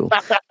Stu.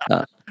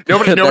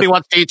 Nobody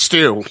wants to eat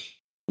stew.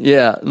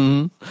 Yeah.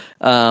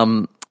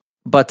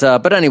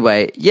 But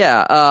anyway,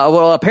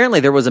 well, apparently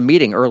there was a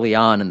meeting early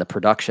on in the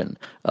production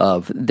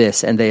of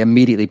this, and they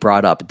immediately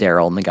brought up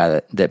Daryl and the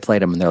guy that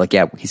played him, and they're like,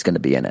 yeah, he's going to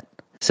be in it.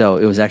 So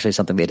it was actually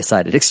something they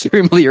decided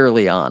extremely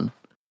early on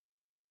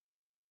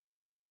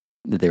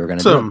that they were going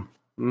to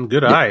do.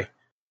 Good eye.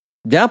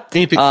 Yep.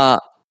 Anything? Go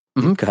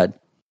ahead.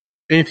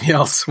 Anything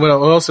else? What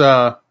else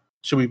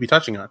should we be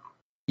touching on?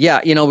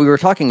 Yeah, we were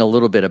talking a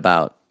little bit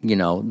about,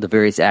 the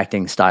various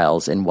acting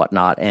styles and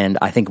whatnot, and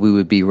I think we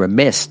would be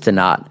remiss to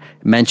not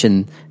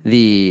mention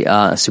the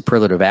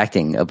superlative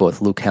acting of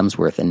both Luke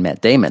Hemsworth and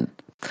Matt Damon.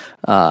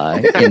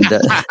 I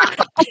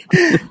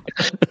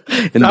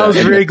was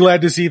very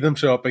glad to see them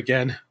show up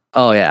again.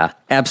 Oh yeah,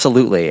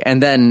 absolutely.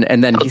 And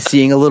then he's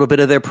seeing a little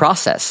bit of their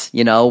process,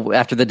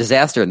 after the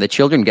disaster and the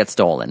children get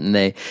stolen,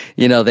 and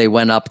they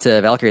went up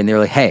to Valkyrie and they were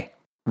like, "Hey,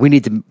 we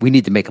need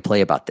to make a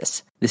play about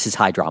this. This is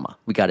high drama.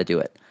 We got to do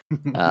it."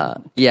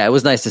 It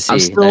was nice to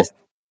see.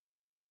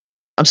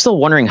 I'm still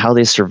wondering how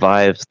they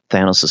survived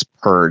Thanos'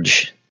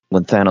 purge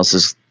when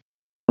Thanos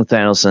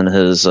and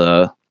his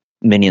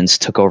minions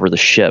took over the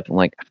ship. I'm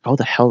like, how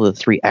the hell did the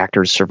three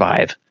actors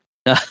survive?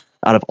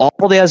 Out of all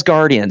the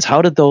Asgardians,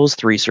 how did those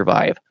three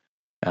survive?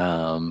 They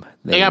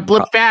got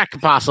blipped back,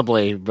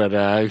 possibly, but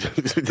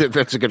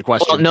that's a good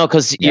question. Well, no,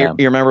 because you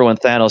remember when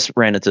Thanos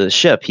ran into the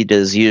ship, he did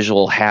his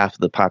usual half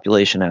the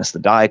population has to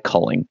die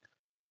culling.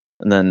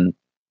 And then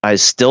I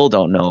still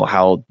don't know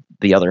how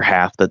the other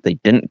half that they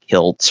didn't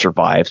kill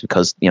survived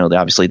because they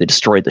obviously they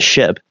destroyed the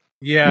ship.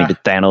 Yeah, I mean,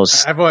 did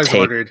Thanos I've always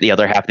take wondered. the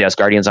other half of the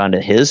Asgardians onto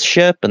his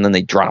ship and then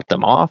they dropped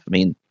them off? I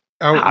mean,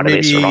 how do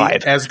they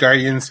survive?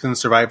 Asgardians can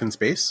survive in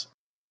space?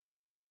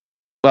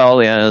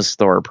 Well, yeah, as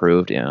Thor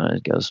approved, yeah, I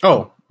guess.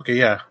 Oh, okay,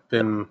 yeah.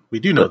 Then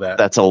we do know that.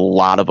 That's a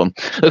lot of them.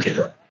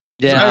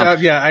 Yeah.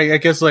 So, I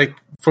guess like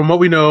from what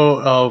we know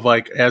of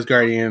like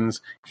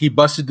Asgardians, he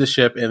busted the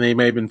ship and they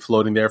may have been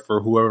floating there for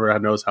whoever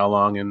knows how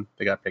long, and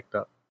they got picked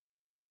up.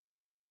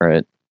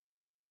 Right.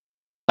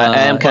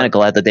 I am kind of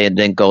glad that they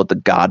didn't go with the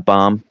God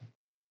Bomb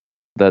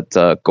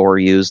that Gore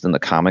used in the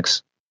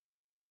comics.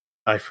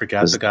 I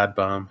forgot the God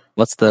Bomb.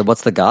 What's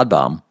the God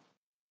Bomb?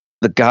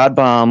 The God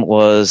Bomb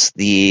was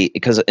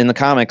because in the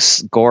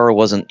comics, Gore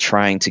wasn't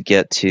trying to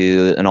get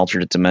to an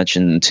alternate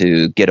dimension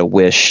to get a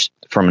wish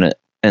from an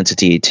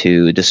entity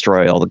to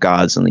destroy all the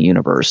gods in the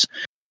universe.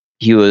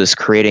 He was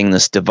creating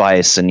this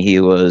device and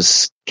he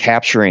was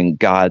capturing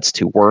gods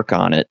to work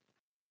on it.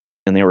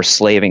 And they were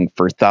slaving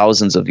for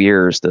thousands of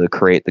years to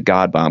create the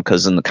God Bomb.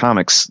 Because in the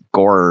comics,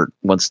 Gore,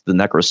 once the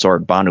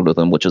Necrosword bonded with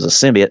him, which was a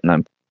symbiote, and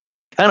I'm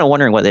kind of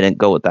wondering why they didn't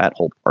go with that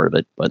whole part of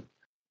it, but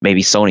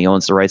maybe Sony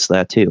owns the rights to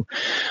that too.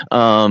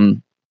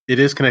 It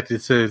is connected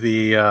to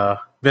the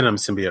Venom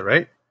symbiote,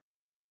 right?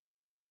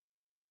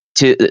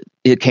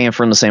 It came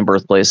from the same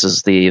birthplace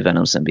as the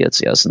Venom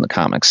symbiotes, yes, in the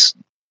comics.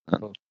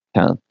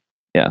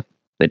 Yeah.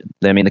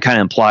 They kind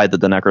of implied that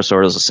the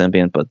Necrosword was a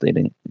symbiont, but they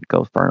didn't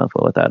go far enough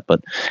with that.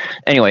 But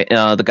anyway,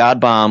 the God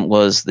Bomb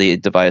was the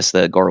device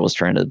that Gore was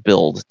trying to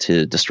build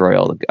to destroy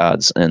all the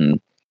gods.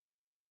 And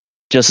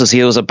just as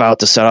he was about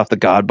to set off the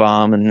God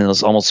Bomb and it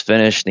was almost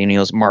finished, and he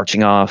was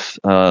marching off,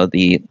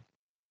 the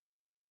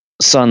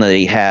son that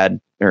he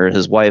had, or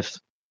his wife,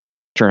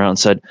 turned around and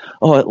said,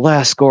 "Oh, at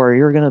last, Gore,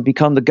 you're going to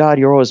become the god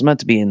you're always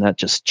meant to be." And that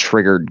just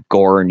triggered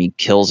Gore, and he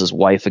kills his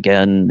wife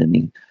again,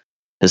 and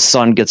his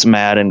son gets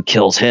mad and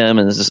kills him.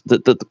 And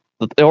the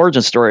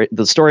origin story,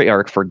 the story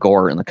arc for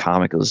Gore in the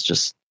comic was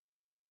just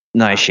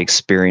nice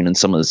Shakespearean, and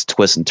some of his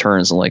twists and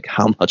turns, and like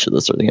how much of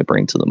this are they going to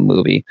bring to the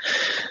movie,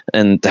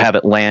 and to have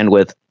it land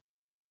with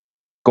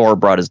Gore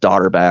brought his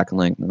daughter back, and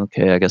like,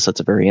 okay, I guess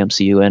that's a very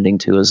MCU ending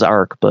to his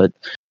arc, but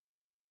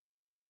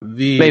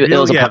it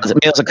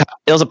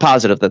was a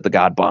positive that the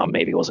God Bomb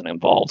maybe wasn't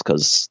involved,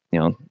 because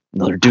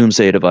another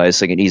doomsday device,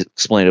 they can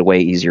explain it way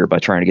easier by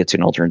trying to get to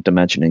an alternate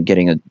dimension and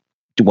getting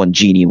one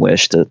genie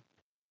wish to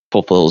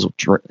fulfill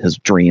his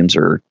dreams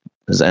or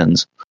his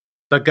ends.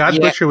 The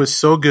God Butcher was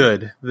so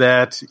good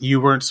that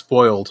you weren't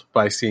spoiled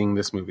by seeing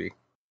this movie.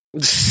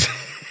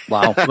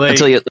 Wow!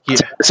 Until you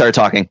started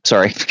talking.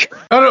 Sorry.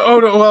 Oh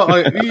no! Well,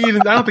 I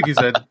don't think you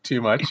said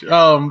too much.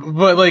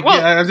 But like,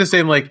 I'm just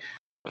saying, like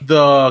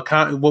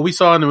what we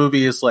saw in the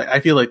movie is like,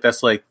 I feel like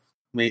that's like,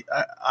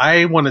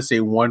 I want to say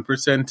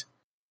 1%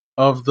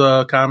 of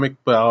the comic,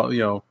 but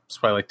it's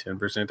probably like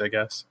 10%, I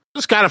guess. It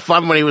was kind of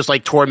fun when he was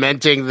like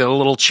tormenting the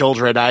little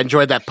children. I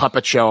enjoyed that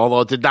puppet show, although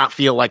it did not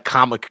feel like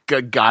comic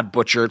God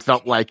Butcher. It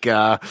felt like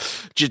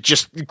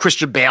just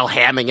Christian Bale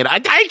hamming it. I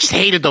just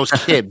hated those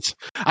kids.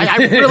 I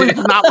really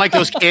did not like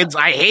those kids.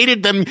 I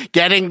hated them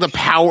getting the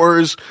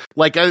powers.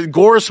 Like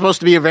Gore is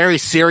supposed to be a very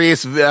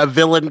serious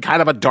villain,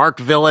 kind of a dark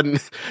villain.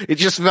 It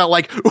just felt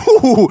like,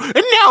 ooh, and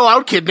now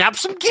I'll kidnap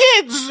some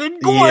kids,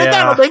 and Gore, and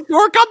that'll make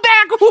Gore come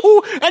back.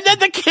 Ooh, and then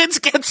the kids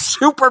get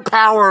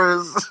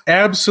superpowers.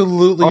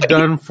 Absolutely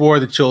done for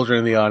the children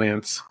in the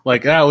audience.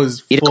 Like, that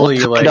was fully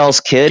like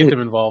Heimdall's kid, get them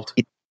involved.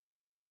 You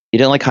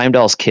didn't like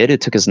Heimdall's kid who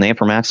took his name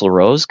from Axl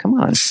Rose? Come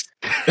on.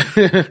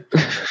 But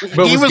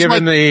was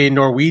given a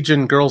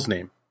Norwegian girl's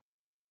name.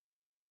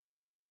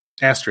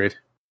 Astrid.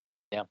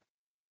 Yeah.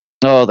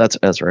 Oh, that's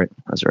right.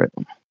 That's right.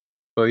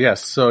 So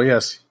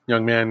yes,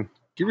 young man,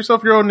 give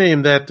yourself your own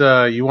name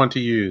that you want to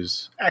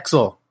use.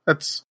 Axl.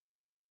 That's,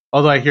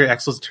 although I hear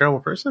Axl's a terrible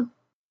person.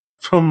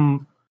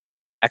 From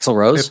Axl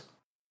Rose?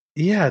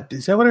 Yeah,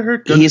 is that what I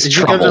heard? He's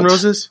troubled. Guns N'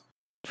 Roses?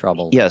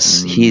 Troubled.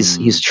 Yes,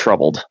 he's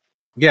troubled.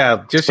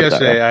 Yeah, just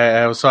yesterday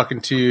I was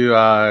talking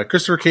to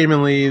Christopher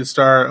Kamen Lee, the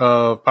star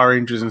of Power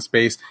Rangers in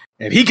Space,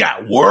 and he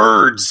got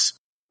words,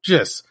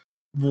 just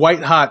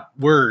white hot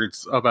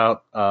words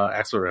about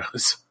Axl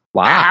Rose.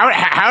 Wow!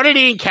 How did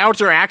he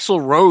encounter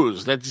Axl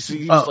Rose?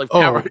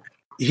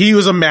 He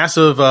was a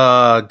massive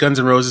Guns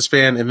N' Roses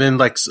fan, and then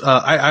like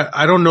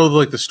I don't know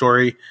like the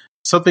story.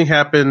 Something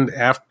happened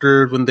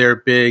after when they're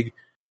big,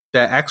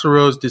 that Axl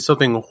Rose did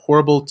something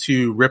horrible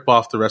to rip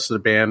off the rest of the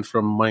band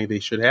from money they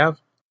should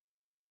have.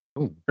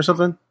 Ooh. Or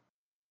something.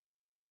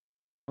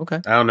 Okay.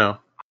 I don't know.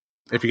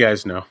 If you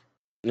guys know.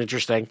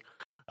 Interesting.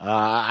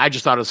 I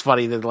just thought it was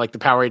funny that like the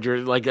Power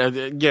Rangers, like,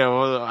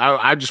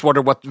 I just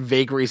wondered what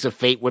vagaries of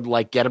fate would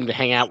like get him to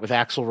hang out with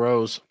Axl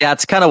Rose. Yeah,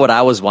 that's kind of what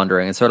I was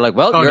wondering. It's sort of like,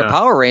 well, you're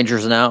Power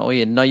Rangers now.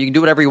 You know, you can do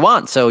whatever you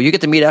want. So you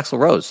get to meet Axl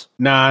Rose.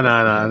 Nah.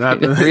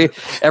 Not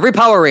every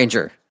Power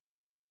Ranger.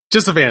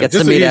 Just a fan. Gets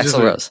to meet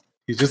Axl Rose.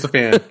 He's just a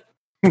fan.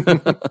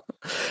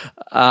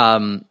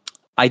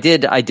 I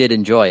did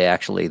enjoy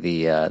actually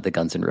the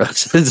Guns N'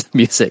 Roses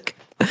music.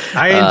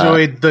 I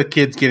enjoyed the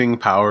kids getting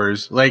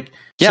powers. Like,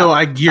 so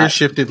I gear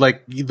shifted.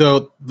 Like,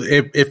 though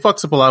it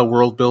fucks up a lot of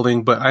world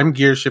building, but I'm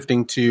gear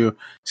shifting to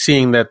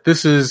seeing that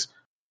this is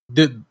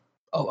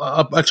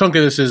a chunk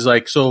of this is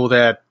like so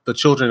that the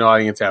children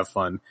audience have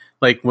fun.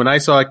 Like when I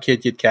saw a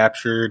kid get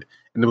captured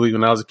in the movie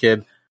when I was a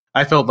kid,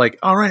 I felt like,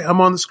 all right,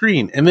 I'm on the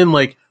screen. And then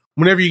like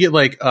whenever you get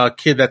like a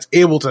kid that's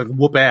able to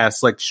whoop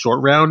ass, like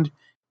Short Round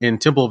in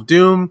Temple of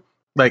Doom,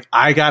 like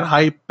I got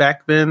hype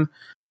back then.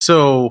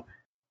 So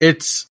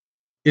it's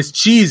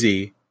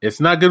cheesy. It's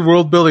not good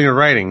world building or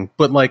writing,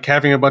 but like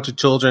having a bunch of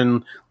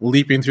children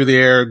leaping through the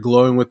air,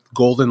 glowing with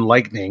golden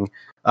lightning.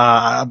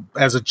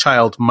 As a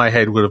child, my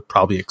head would have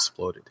probably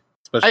exploded.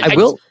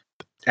 Especially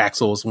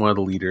Axel was one of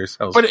the leaders.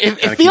 But it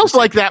feels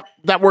like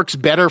that works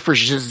better for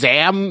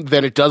Shazam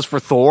than it does for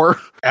Thor.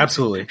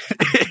 Absolutely.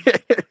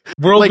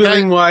 World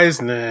building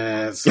wise, nah,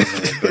 it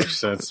doesn't make much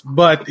sense.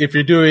 But if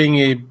you're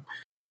doing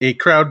a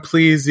crowd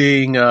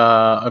pleasing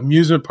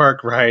amusement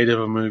park ride of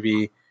a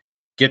movie,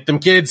 get them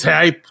kids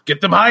hype,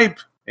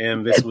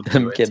 and this would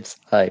do it. Kids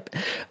hype.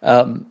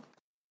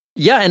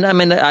 Yeah, and I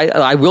mean,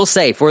 I will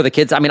say for the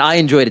kids, I mean, I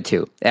enjoyed it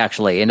too,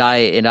 actually, and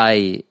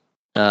I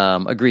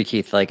agree,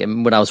 Keith. Like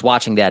when I was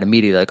watching that,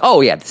 immediately, like, oh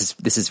yeah,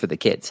 this is for the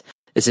kids.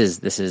 This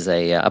is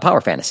a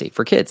power fantasy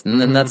for kids, and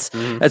then that's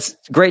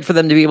great for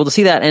them to be able to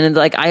see that. And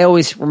like I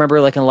always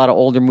remember, like in a lot of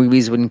older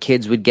movies, when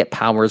kids would get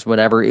powers,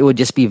 whatever, it would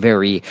just be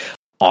very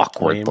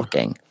awkward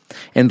looking.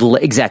 And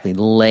exactly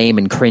lame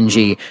and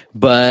cringy,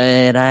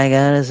 but I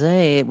gotta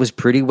say it was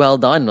pretty well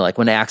done. Like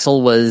when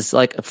Axel was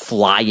like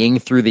flying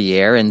through the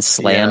air and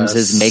slams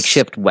his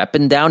makeshift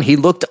weapon down, he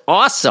looked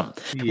awesome.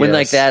 Yes. When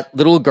like that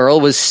little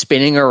girl was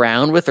spinning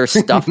around with her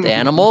stuffed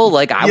animal,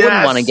 like I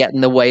wouldn't want to get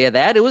in the way of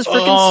that. It was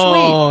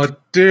freaking sweet.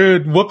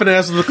 Dude, whooping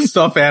ass with a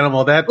stuffed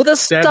animal. With a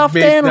stuffed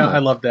animal. I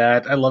love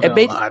that. I love that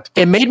a lot.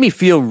 It made me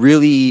feel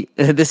really.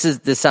 This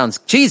sounds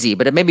cheesy,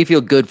 but it made me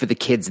feel good for the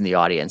kids in the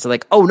audience.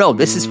 Like, oh no,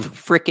 this is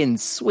freaking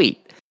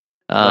sweet.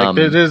 Like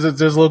there's a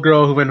little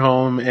girl who went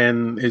home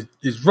and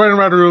is running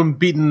around the room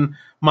beating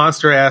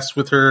monster ass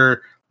with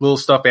her little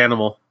stuffed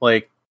animal.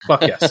 Like,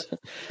 fuck yes.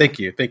 Thank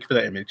you for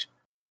that image.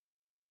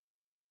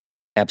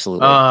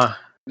 Absolutely.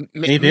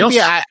 Anything else?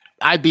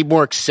 I'd be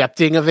more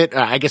accepting of it.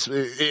 I guess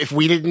if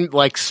we didn't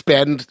like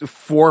spend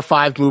 4 or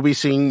 5 movies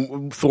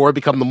seeing Thor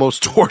become the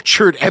most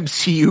tortured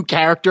MCU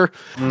character,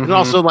 and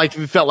also like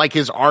we felt like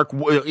his arc.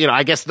 You know,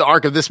 I guess the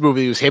arc of this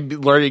movie was him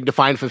learning to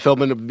find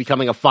fulfillment of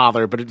becoming a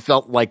father, but it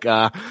felt like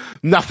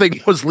nothing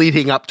was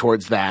leading up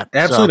towards that.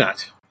 Absolutely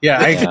not. Yeah,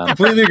 I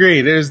completely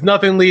agree. There's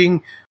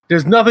nothing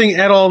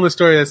at all in the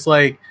story that's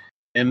like,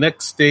 in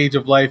next stage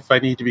of life, I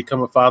need to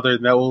become a father,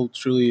 and that will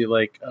truly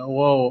like,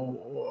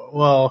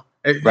 well.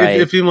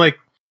 It seemed like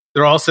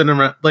they're all sitting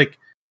around. Like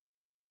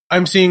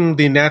I'm seeing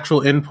the natural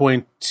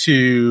endpoint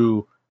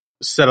to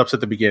setups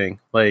at the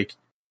beginning. Like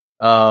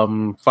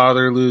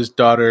father lose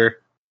daughter,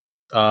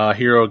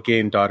 hero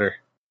gain daughter.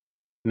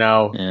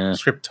 Now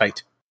script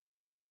tight.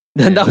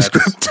 Now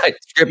script tight.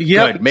 Script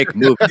good. Make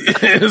move.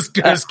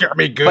 Script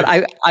me good.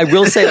 But I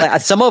will say like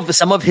some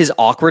of his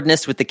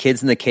awkwardness with the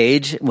kids in the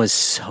cage was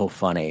so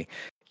funny.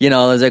 You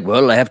know, I was like,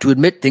 well, I have to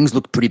admit things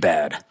look pretty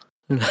bad.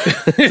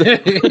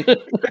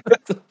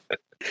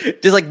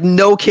 Just like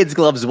no kids'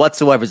 gloves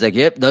whatsoever. It's like,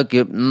 yep,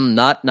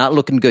 not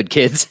looking good,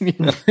 kids. You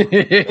know?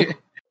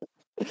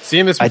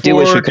 Seeing this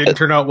before didn't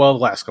turn out well the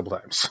last couple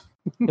times.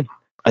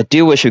 I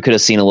do wish we could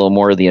have seen a little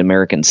more of the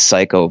American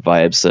Psycho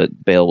vibes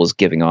that Bale was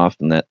giving off,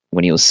 and that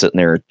when he was sitting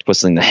there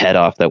twisting the head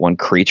off that one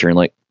creature, and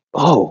like,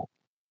 oh,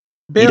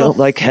 Bale. You don't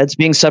like heads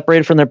being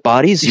separated from their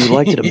bodies? You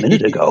liked it a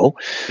minute ago.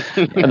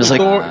 I'm just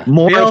like,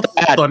 more Bale of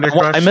that.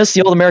 I miss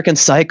the old American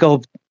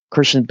Psycho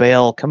Christian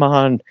Bale. Come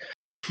on.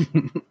 He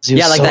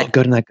was like so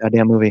good in that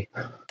goddamn movie.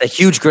 The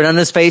huge grin on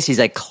his face. He's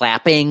like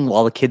clapping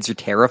while the kids are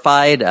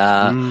terrified.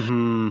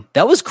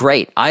 That was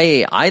great.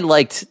 I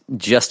liked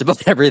just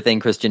about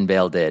everything Christian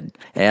Bale did,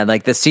 and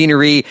like the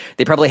scenery.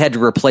 They probably had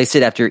to replace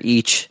it after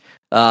each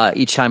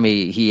time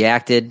he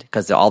acted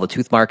because of all the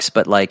tooth marks.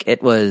 But like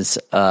it was,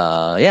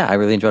 I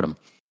really enjoyed him.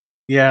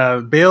 Yeah,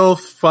 Bale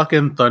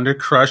fucking thunder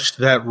crushed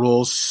that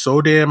role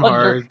so damn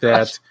hard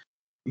that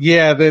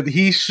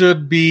he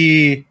should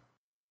be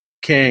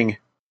king.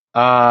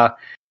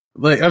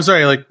 Like I'm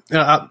sorry, like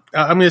I'm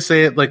gonna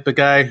say it like the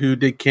guy who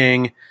did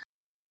King.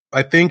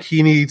 I think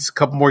he needs a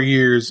couple more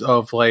years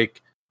of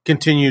like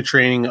continued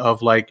training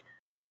of like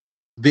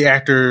the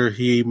actor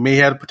he may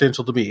have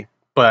potential to be,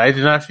 but I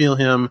did not feel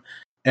him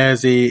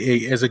as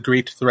a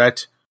great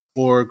threat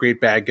or a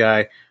great bad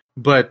guy.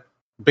 But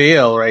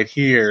Bale right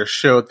here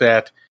showed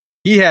that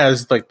he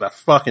has like the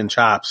fucking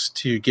chops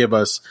to give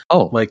us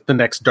like the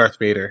next Darth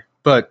Vader.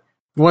 But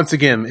once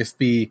again, it's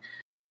the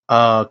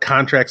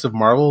contracts of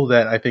Marvel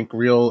that I think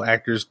real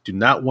actors do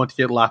not want to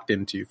get locked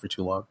into for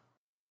too long.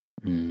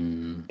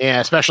 Yeah,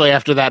 especially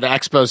after that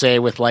expose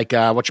with like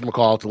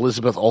whatchamacallit,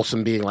 Elizabeth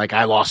Olsen being like,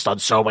 I lost on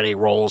so many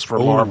roles for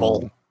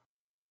Marvel.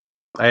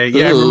 I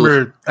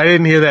remember, I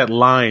didn't hear that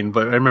line,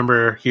 but I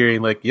remember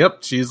hearing like, yep,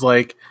 she's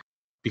like,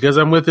 because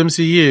I'm with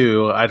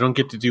MCU, I don't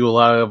get to do a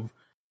lot of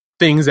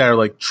things that are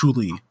like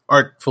truly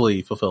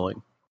artfully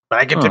fulfilling. But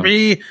I get to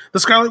be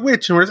the Scarlet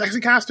Witch and wear sexy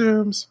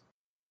costumes.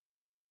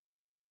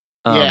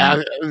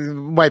 Yeah, it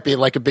might be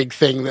like a big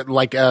thing that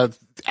like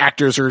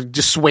actors are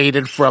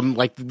dissuaded from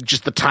like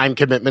just the time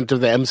commitment of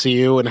the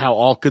MCU and how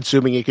all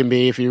consuming it can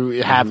be if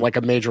you have like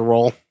a major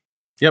role.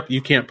 Yep,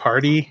 you can't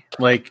party.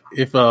 Like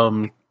if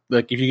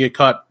you get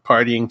caught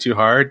partying too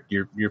hard,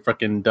 you're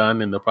fucking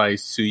done, and they'll probably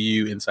sue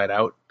you inside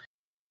out.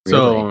 Really?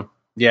 So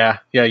yeah,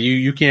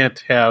 you can't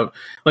have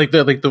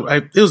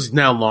it was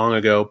now long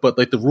ago, but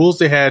like the rules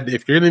they had,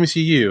 if you're in the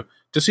MCU,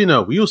 just so you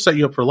know, we will set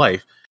you up for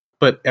life.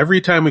 But every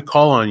time we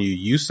call on you,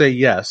 you say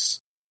yes.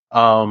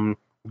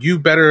 You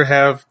better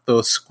have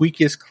the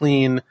squeakiest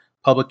clean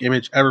public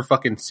image ever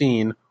fucking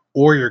seen,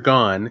 or you're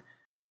gone.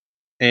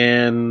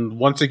 And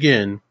once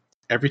again,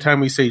 every time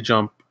we say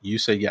jump, you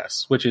say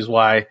yes, which is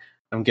why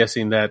I'm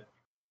guessing that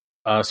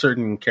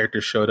certain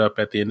characters showed up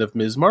at the end of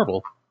Ms.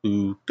 Marvel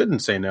who couldn't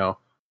say no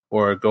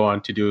or go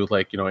on to do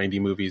like, indie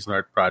movies and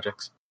art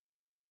projects.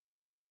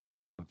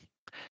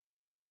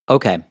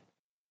 Okay.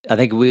 I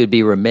think we would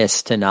be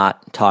remiss to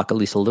not talk at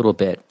least a little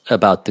bit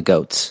about the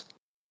goats.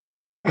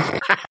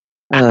 I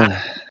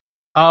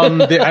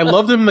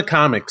love them in the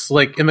comics.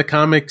 Like in the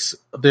comics,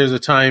 there's a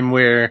time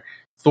where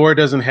Thor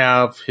doesn't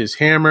have his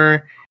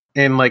hammer,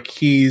 and like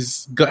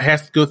has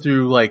to go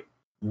through like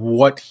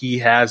what he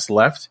has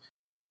left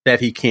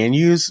that he can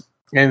use.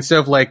 And instead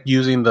of like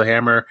using the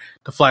hammer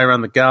to fly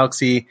around the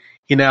galaxy,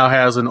 he now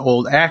has an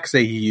old axe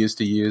that he used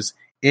to use,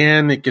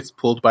 and it gets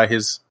pulled by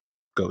his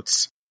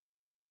goats.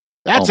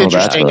 That's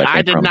interesting.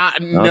 I did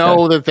not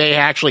know that they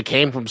actually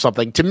came from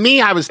something. To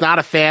me, I was not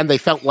a fan. They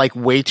felt like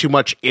way too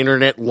much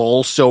internet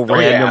lol,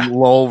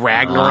 lol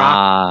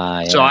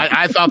Ragnarok. So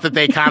I thought that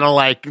they kind of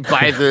like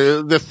by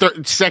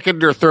the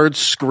second or third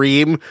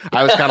scream,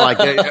 I was kind of like,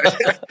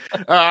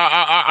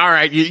 all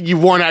right,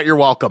 you've worn out your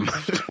welcome.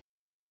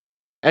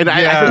 And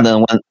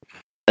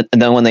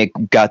then when they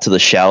got to the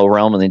Shadow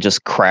Realm and they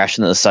just crashed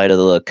into the side of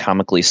the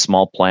comically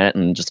small planet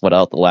and just let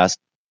out the last.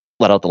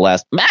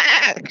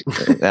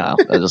 Yeah,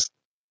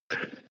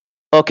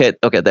 okay.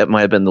 That might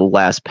have been the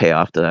last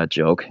payoff to that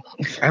joke.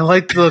 I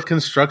like the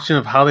construction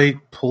of how they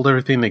pulled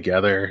everything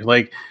together.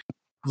 Like,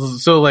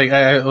 so, like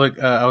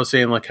I was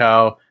saying, like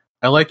how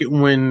I like it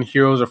when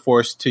heroes are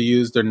forced to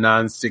use their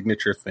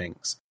non-signature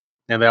things,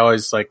 and that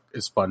always like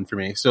is fun for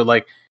me. So,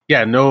 like,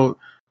 yeah, no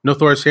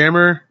Thor's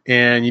hammer,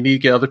 and you need to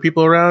get other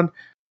people around.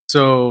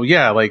 So,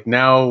 yeah, like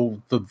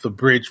now the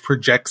bridge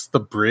projects the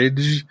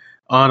bridge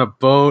on a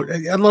boat.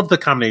 I love the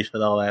combination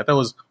of all that. That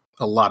was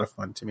a lot of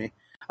fun to me.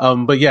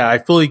 But yeah, I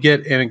fully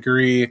get and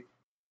agree.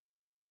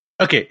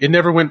 Okay, it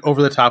never went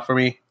over the top for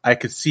me. I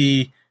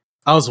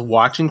was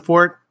watching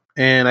for it,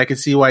 and I could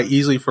see why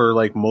easily for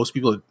like most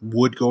people it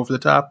would go over the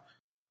top.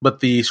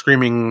 But the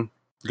screaming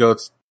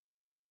goats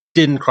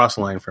didn't cross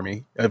the line for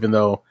me, even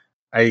though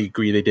I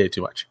agree they did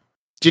too much.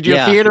 Did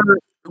your theater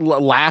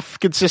laugh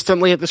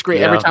consistently at the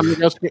screen every time the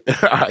goats?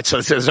 All right, so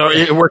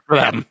it worked for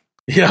them.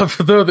 Yeah,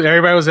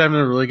 everybody was having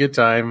a really good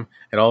time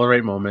at all the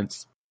right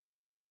moments.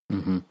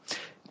 Mm-hmm.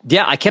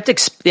 Yeah, I kept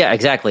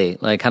exactly.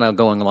 Like kind of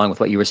going along with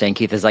what you were saying,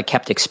 Keith, is I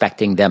kept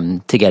expecting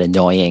them to get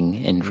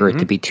annoying and for it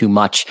to be too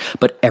much.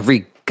 But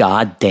every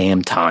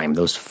goddamn time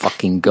those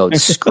fucking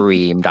goats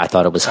screamed, I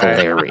thought it was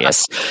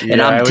hilarious. Yeah,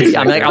 and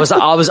I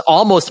was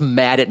almost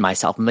mad at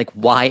myself. I'm like,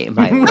 why am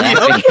I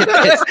laughing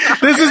at this?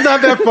 This is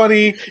not that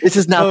funny. This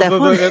is not that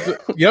funny.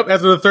 Yep,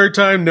 after the third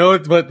time, no,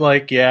 but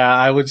like, yeah,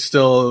 I was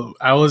still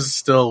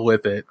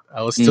with it.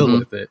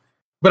 With it.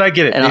 But I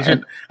get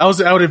it. I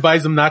would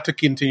advise them not to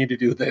continue to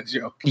do that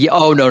joke. Yeah.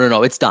 Oh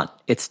no! It's done.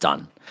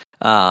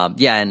 Yeah,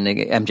 and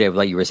MJ,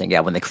 like you were saying,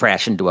 yeah, when they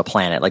crash into a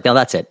planet, like, no,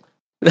 that's it.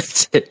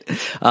 That's it.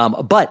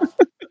 But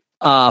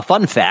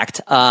fun fact: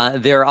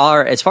 there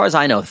are, as far as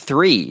I know,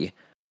 3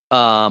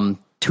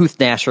 Tooth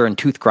Gnasher and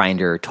Tooth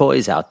Grinder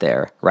toys out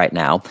there right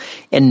now,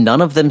 and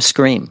none of them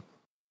scream.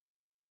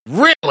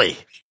 Really?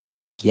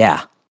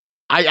 Yeah.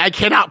 I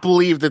cannot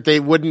believe that they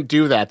wouldn't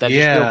do that. That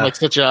just feels like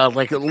such a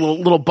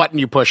little button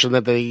you push and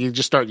that you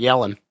just start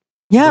yelling.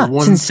 Yeah, the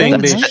one thing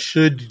they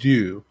should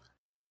do.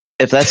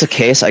 If that's the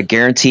case, I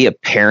guarantee a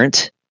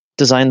parent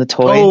designed the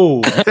toy.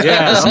 Oh,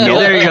 yeah. Okay,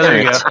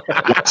 there you go.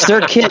 It's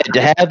their kid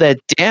to have that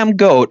damn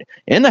goat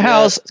in the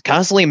house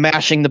constantly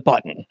mashing the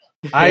button.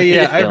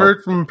 I've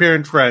heard from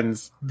parent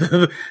friends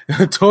the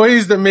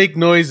toys that make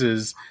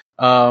noises.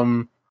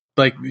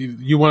 Like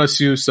you want to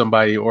sue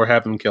somebody or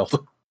have them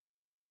killed.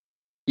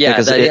 Yeah,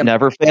 because it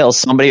never fails.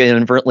 Somebody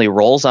inadvertently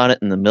rolls on it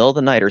in the middle of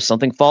the night, or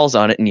something falls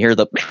on it, and you hear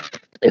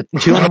at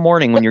 2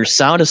 a.m. when you're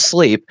sound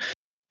asleep,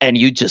 and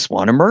you just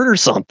want to murder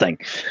something.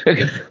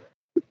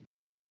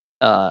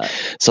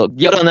 So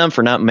good on them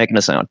for not making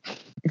a sound.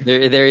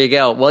 There you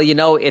go. Well,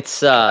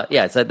 it's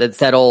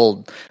that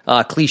old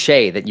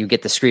cliche that you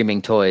get the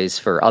screaming toys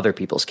for other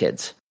people's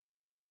kids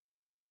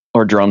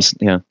or drums.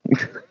 Yeah,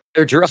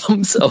 or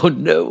drums. Oh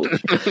no!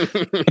 Who's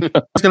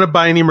going to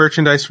buy any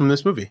merchandise from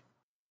this movie?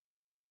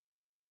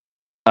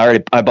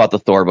 I bought the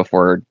Thor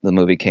before the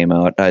movie came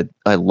out. I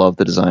love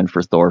the design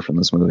for Thor from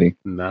this movie.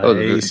 Nice.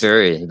 Oh,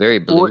 very, very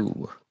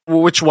blue.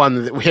 Which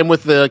one? Him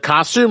with the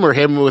costume or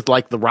him with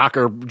like the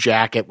rocker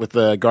jacket with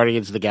the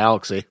Guardians of the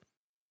Galaxy?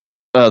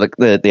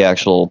 The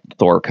actual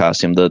Thor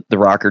costume, the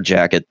rocker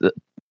jacket.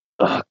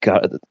 Oh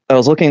god! I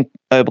logged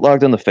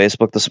into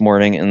Facebook this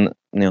morning, and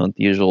the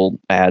usual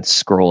ads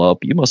scroll up.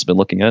 You must have been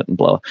looking at it and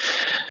blah.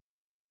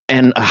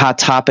 And a Hot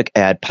Topic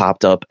ad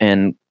popped up,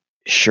 and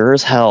sure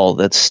as hell,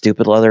 that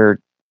stupid leather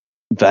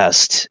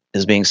vest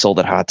is being sold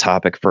at Hot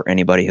Topic for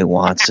anybody who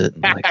wants it.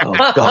 I'm like, oh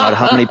god,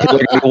 how many people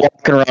are going to be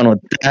walking around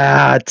with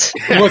that?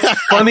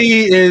 What's funny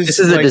is This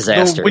is a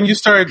disaster. When you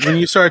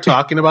start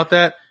talking about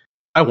that,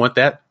 I want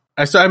that.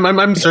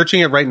 I'm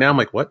searching it right now. I'm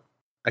like, what?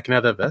 I can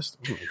have that vest?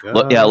 Oh my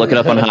God. Look it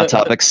up on Hot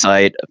Topic's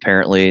site.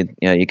 Apparently,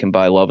 you can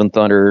buy Love and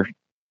Thunder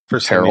for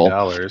apparel.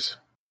 $70.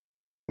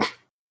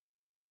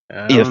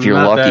 If you're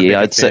lucky,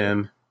 I'd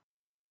say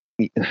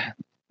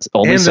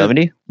only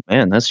 70.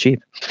 Man, that's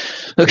cheap.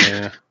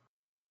 Yeah.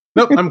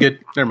 Nope, I'm good.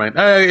 Never mind.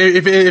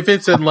 If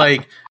it's in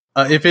like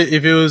if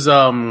it was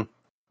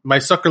my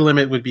sucker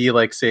limit would be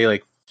like say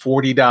like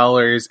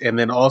 $40, and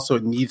then also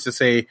it needs to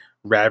say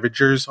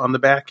Ravagers on the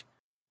back,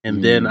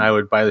 and then I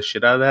would buy the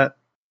shit out of that.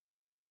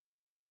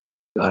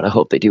 God, I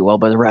hope they do well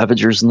by the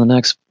Ravagers in the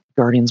next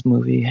Guardians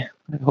movie.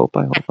 I hope.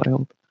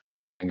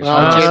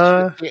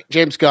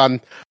 James Gunn.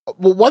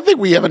 Well, one thing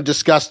we haven't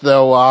discussed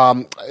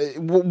though,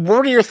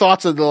 what are your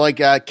thoughts of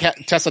the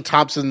Tessa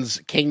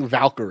Thompson's King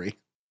Valkyrie?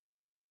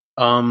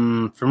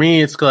 For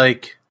me, it's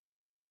like,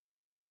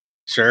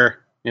 sure,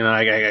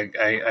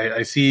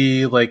 I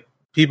see like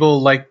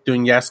people like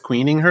doing Yes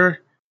Queening her,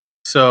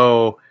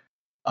 so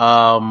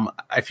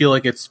I feel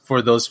like it's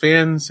for those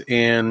fans,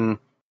 and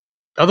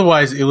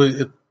otherwise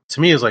to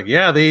me it's like,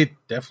 yeah, they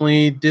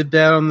definitely did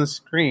that on the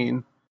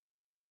screen.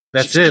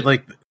 That's it.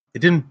 Like, it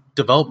didn't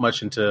develop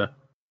much into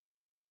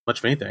much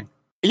of anything.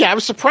 Yeah, I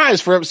was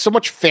surprised for so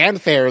much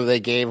fanfare they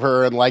gave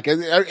her, and like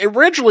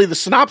originally the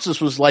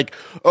synopsis was like,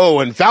 oh,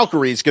 and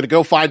Valkyrie's going to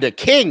go find a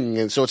king,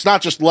 and so it's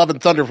not just Love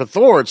and Thunder for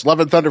Thor, it's Love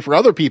and Thunder for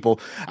other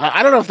people.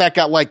 I don't know if that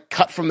got like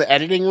cut from the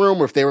editing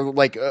room, or if they were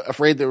like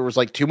afraid there was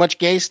like too much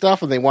gay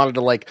stuff, and they wanted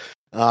to like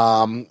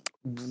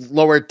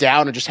lower it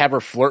down and just have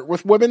her flirt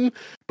with women.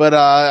 But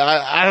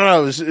I don't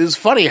know. It was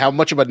funny how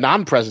much of a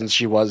non-presence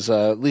she was,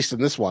 at least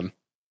in this one.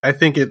 I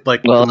think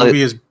the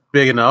movie is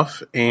big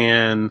enough,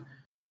 and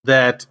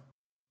that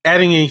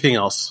adding anything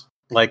else,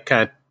 like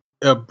kind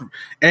of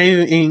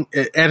adding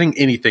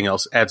anything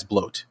else adds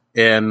bloat.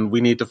 And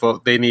we need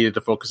to they needed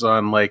to focus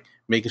on like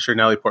making sure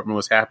Natalie Portman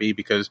was happy,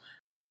 because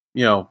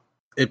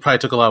it probably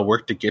took a lot of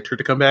work to get her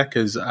to come back.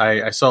 Because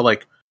I saw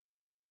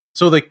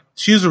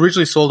she was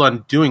originally sold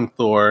on doing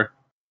Thor,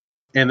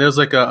 and there's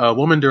like a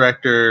woman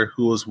director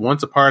who was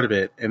once a part of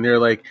it, and they're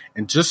like,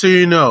 and just so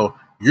you know,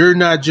 you're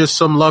not just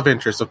some love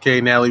interest, okay,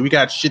 Natalie? We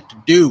got shit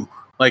to do.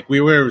 Like, we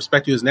want to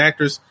respect you as an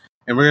actress,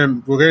 and we're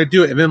gonna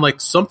do it. And then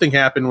like something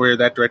happened where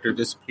that director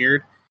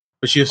disappeared,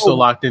 but she was still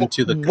locked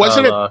into the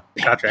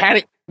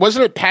contract.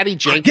 Wasn't it Patty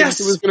Jenkins? Yes.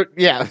 Who was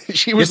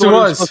she was Yes, the one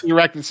who was was supposed to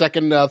direct the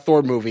second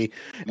Thor movie.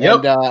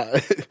 Yep.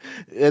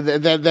 And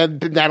then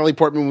Natalie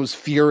Portman was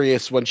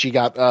furious when she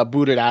got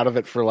booted out of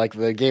it for like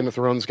the Game of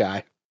Thrones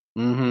guy.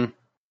 Mm-hmm.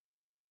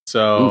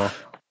 So,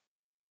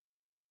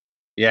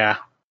 yeah.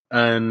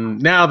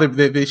 And now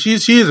she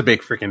is a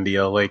big freaking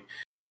deal. Like,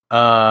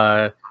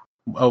 I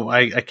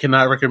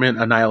cannot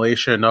recommend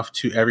Annihilation enough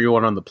to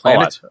everyone on the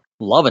planet. I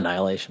love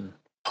Annihilation.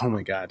 Oh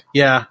my god,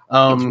 yeah.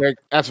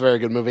 That's a very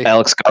good movie.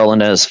 Alex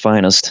Garland at his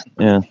finest.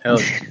 Yeah.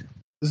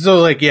 So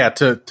like, yeah,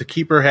 to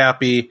keep her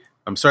happy.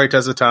 I'm sorry,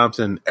 Tessa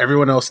Thompson.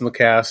 Everyone else in the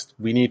cast,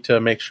 we need to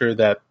make sure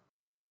that,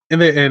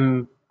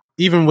 and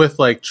even with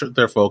like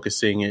their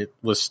focusing, it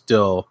was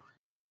still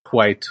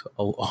quite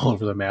all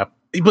over the map.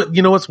 But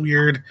you know what's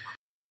weird?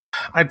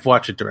 I'd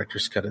watch a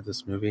director's cut of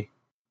this movie.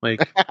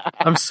 Like,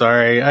 I'm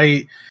sorry.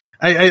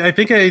 I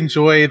think I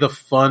enjoy the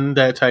fun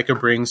that Taika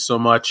brings so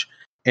much,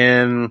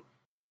 and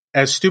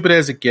as stupid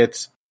as it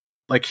gets,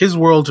 like his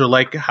worlds are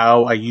like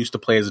how I used to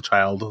play as a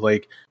child.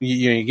 Like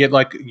you get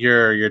like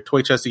your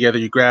toy chest together,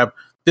 you grab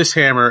this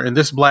hammer and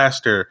this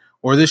blaster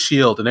or this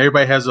shield, and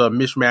everybody has a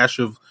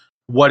mishmash of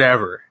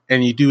whatever,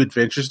 and you do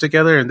adventures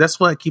together, and that's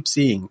what I keep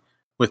seeing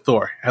with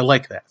Thor. I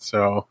like that.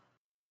 So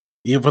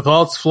even with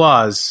all its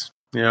flaws,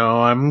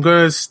 I'm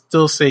gonna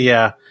still say,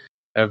 yeah,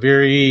 a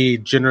very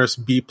generous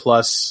B+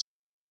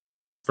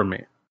 from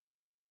me.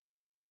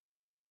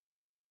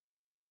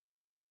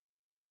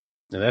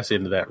 And that's the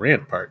end of that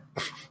rant part.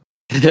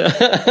 And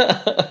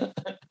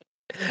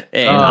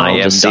I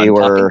am just see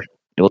where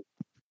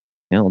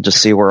we'll just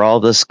see where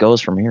all this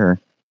goes from here.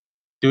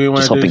 Do we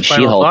want to do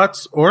final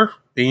thoughts, or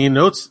any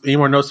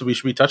more notes that we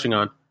should be touching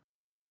on?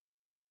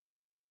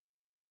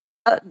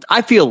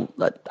 I feel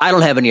I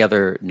don't have any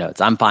other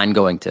notes. I'm fine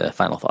going to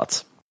final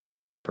thoughts,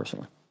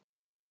 personally.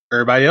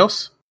 Everybody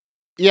else?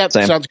 Yeah,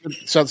 sounds good.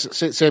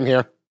 Sounds same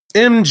here.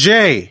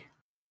 MJ,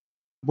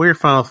 what are your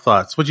final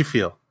thoughts? What'd you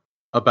feel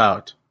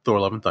about Thor: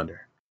 Love and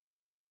Thunder?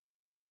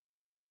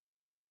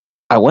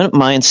 I wouldn't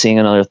mind seeing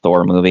another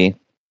Thor movie,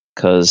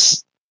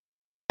 because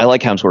I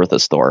like Hemsworth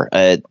as Thor.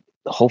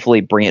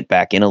 Hopefully bring it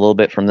back in a little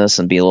bit from this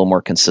and be a little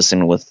more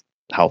consistent with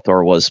how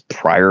Thor was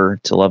prior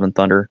to Love and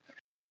Thunder.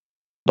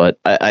 But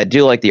I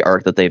do like the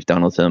arc that they've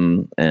done with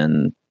him,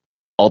 and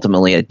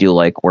ultimately I do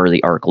like where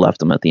the arc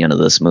left him at the end of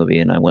this movie,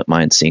 and I wouldn't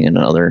mind seeing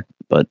another.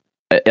 But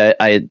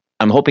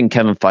I'm hoping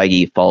Kevin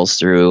Feige falls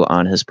through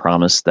on his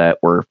promise that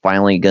we're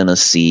finally going to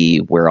see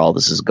where all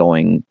this is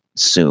going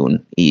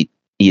soon. He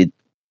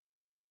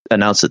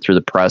announced it through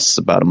the press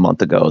about a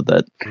month ago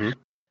that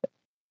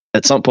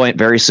at some point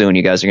very soon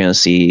you guys are going to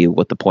see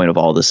what the point of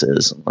all this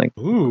is. I'm like,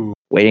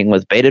 waiting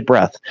with bated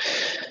breath.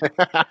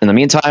 In the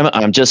meantime,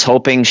 I'm just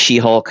hoping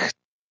She-Hulk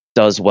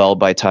does well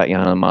by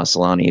Tatiana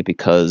Maslany,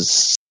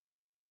 because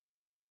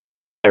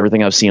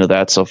everything I've seen of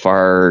that so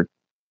far,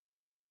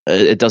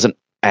 it doesn't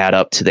add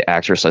up to the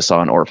actress I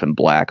saw in Orphan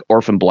Black.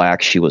 Orphan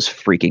Black, she was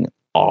freaking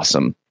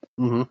awesome.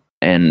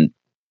 And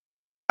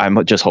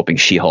I'm just hoping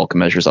She-Hulk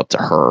measures up to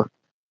her,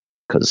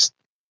 because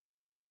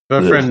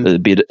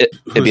it'd be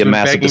a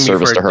massive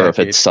disservice to her if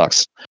it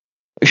sucks.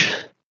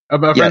 A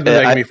friend's been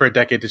begging me for a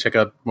decade to check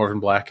out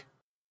Orphan Black.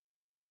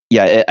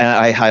 Yeah,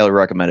 I highly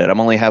recommend it. I'm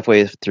only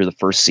halfway through the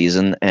first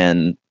season,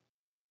 and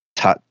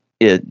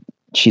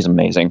she's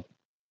amazing.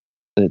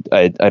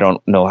 I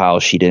don't know how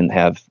she didn't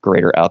have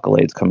greater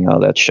accolades coming out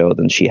of that show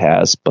than she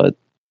has, but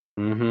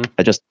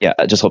I just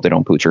hope they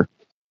don't pooch her.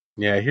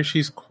 Yeah, I hear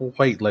she's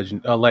quite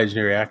a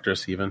legendary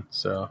actress even.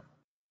 So,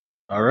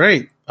 all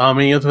right.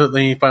 Any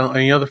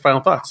other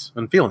final thoughts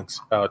and feelings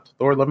about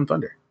Thor: Love and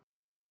Thunder?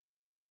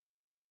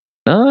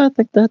 No, I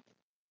think that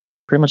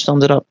pretty much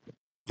sums it up.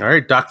 All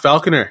right, Doc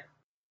Falconer,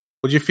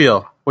 what'd you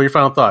feel? What are your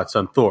final thoughts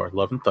on Thor: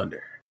 Love and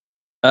Thunder?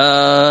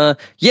 Yeah,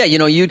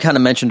 you kind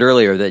of mentioned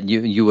earlier that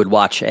you would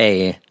watch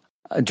a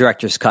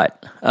director's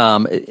cut.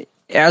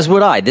 As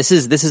would I. This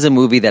is a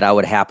movie that I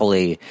would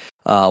happily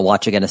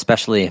watch again,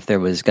 especially if there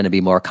was going to be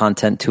more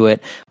content to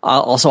it.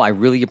 Also, I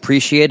really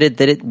appreciated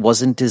that it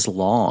wasn't as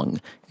long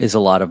as a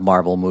lot of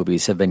Marvel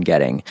movies have been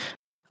getting.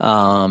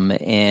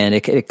 And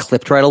it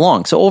clipped right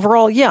along. So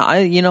overall, yeah,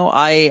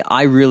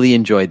 I really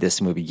enjoyed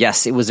this movie.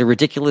 Yes, it was a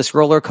ridiculous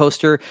roller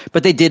coaster,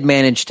 but they did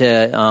manage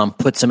to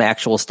put some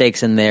actual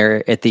stakes in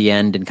there at the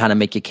end and kind of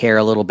make you care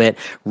a little bit.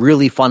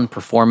 Really fun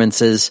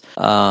performances,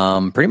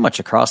 pretty much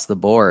across the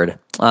board.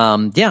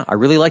 Yeah, I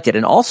really liked it.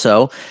 And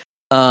also,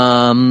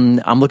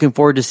 I'm looking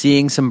forward to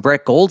seeing some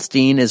Brett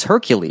Goldstein as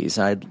Hercules.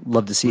 I'd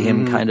love to see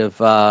him kind of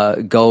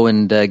go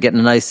and get in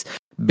a nice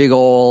big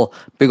ol'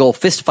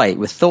 fist fight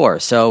with Thor.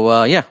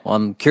 So yeah, well,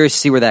 I'm curious to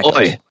see where that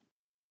goes.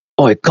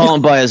 Oi, call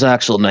him by his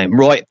actual name,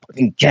 Roy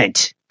fucking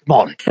Kent. Come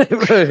on.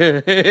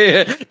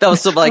 That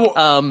was some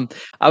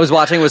I was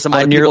watching with some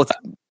other people.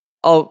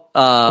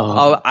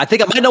 I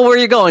think I might know where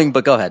you're going,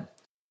 but go ahead.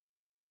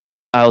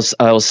 I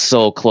was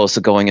so close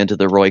to going into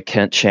the Roy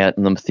Kent chant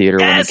in the theater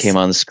when it came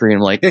on the screen.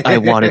 Like, I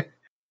want it,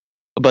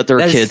 but there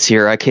are kids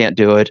here. I can't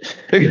do it.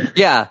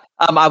 Yeah.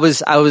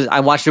 I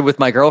watched it with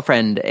my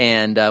girlfriend,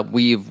 and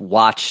we've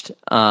watched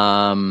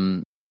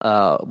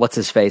what's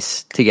his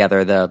face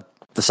together, the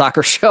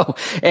soccer show,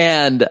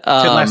 and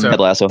Ted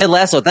Lasso. Ted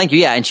Lasso, thank you.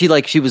 Yeah, and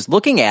she was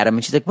looking at him,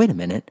 and she's like, "Wait a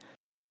minute,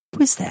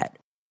 who is that?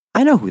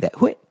 I know who that.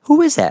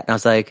 Who is that?" And I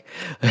was like,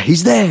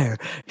 "He's there.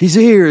 He's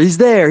here. He's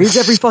there. He's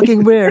every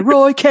fucking where.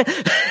 Roy Kent."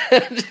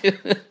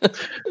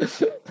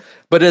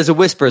 But as a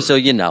whisper, so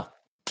you know,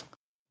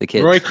 the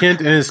kid Roy Kent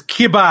and his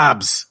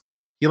kebabs.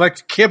 He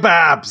liked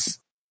kebabs.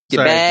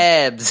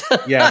 Kebabs.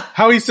 Yeah,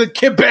 how he said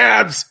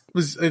kebabs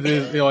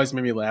it always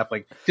made me laugh.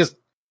 Like, just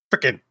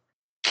freaking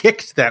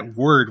kicked that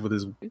word with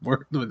his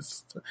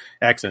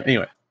accent.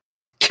 Anyway,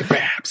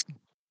 kebabs.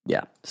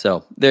 Yeah.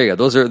 So there you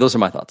go. Those are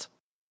my thoughts.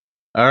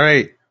 All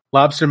right,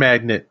 Lobster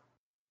Magnet.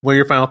 What are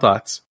your final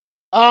thoughts?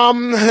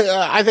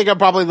 I think I'm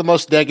probably the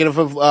most negative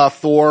of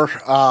Thor.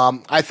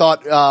 I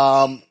thought.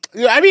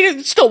 I mean,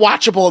 it's still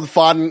watchable and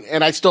fun,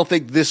 and I still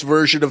think this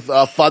version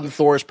of Fun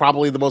Thor is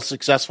probably the most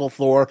successful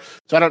Thor,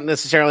 so I don't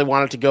necessarily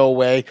want it to go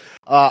away.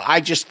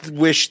 I just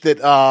wish that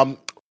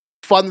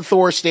Fun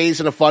Thor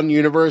stays in a fun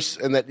universe,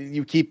 and that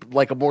you keep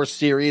like a more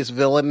serious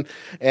villain,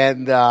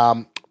 and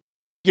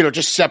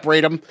just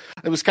separate them.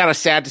 It was kind of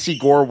sad to see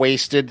Gore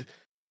wasted,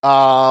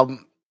 and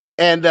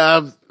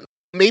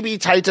maybe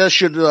Taika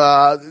should.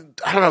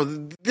 I don't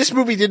know. This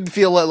movie didn't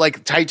feel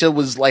like Taika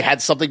was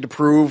had something to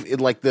prove in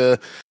the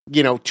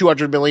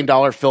 $200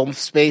 million film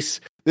space.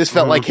 This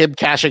felt like him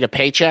cashing a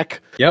paycheck.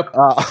 Yep.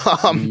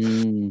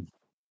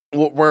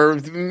 Where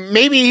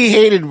maybe he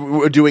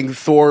hated doing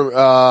Thor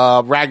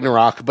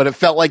Ragnarok, but it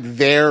felt like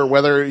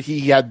whether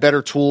he had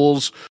better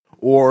tools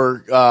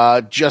or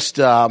just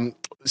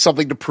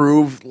something to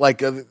prove.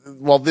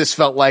 This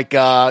felt like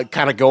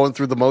kind of going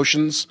through the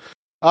motions.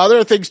 There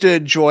are things to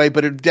enjoy,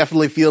 but it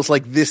definitely feels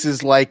like this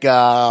is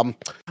a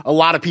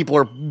lot of people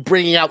are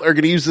going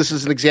to use this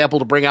as an example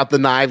to bring out the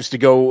knives to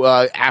go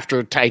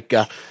after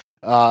Taika.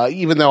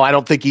 Even though I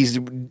don't think he's,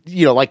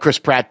 like Chris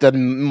Pratt,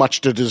 done much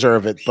to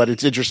deserve it, but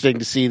it's interesting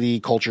to see the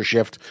culture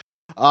shift.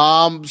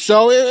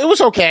 So it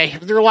was okay.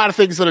 There are a lot of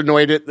things that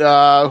annoyed it.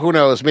 Who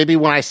knows? Maybe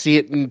when I see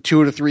it in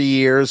 2 to 3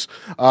 years,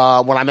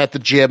 when I'm at the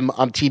gym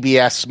on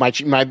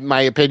TBS,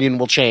 my opinion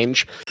will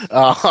change.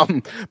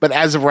 But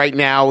as of right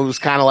now, it was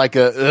kind of like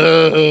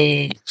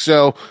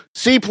so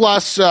C+,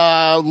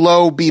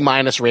 low B-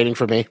 rating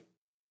for me.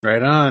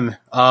 Right on.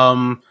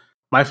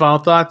 My final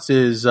thoughts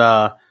is,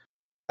 I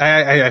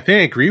think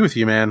I agree with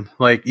you, man.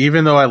 Like,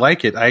 even though I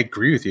like it, I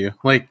agree with you.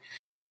 Like,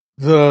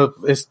 it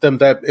was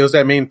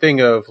that main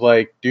thing of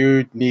like,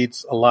 dude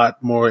needs a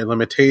lot more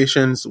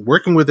limitations.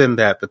 Working within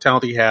that, the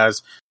talent he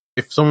has.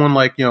 If someone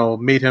like,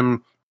 made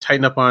him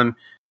tighten up on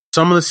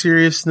some of the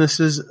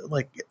seriousnesses,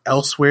 like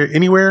elsewhere,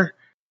 anywhere,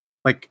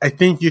 like I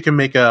think you can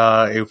make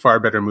a far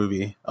better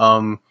movie.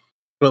 But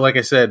like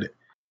I said,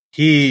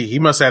 he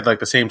must have had like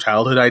the same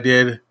childhood I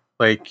did.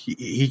 Like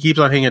he keeps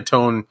on hitting a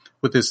tone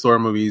with his Thor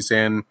movies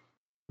and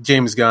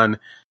James Gunn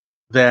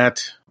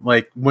that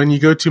like when you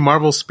go to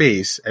Marvel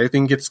space,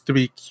 everything gets to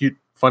be cute,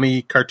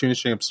 funny,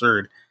 cartoonish, and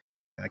absurd.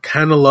 I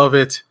kind of love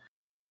it.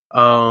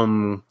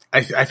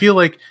 I feel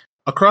like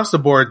across the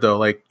board though,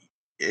 like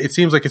it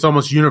seems like it's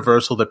almost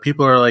universal that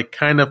people are like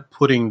kind of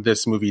putting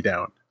this movie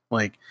down.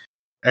 Like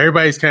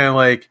everybody's kind of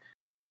like,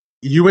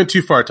 you went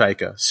too far,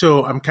 Taika.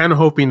 So I'm kind of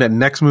hoping that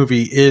next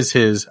movie is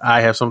his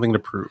I Have Something to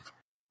Prove.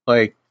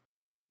 Like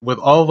with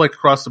all like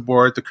across the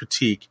board, the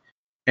critique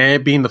and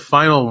it being the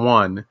final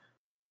one,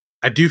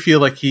 I do feel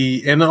like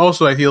and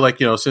also I feel like,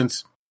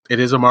 since it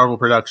is a Marvel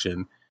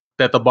production,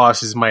 that the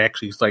bosses might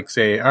actually like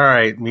say, all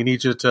right, we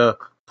need you to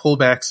pull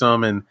back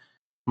some. And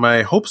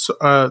my hopes,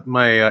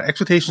 my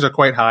expectations are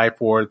quite high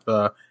for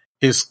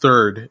his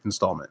third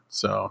installment.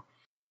 So,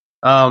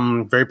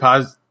 very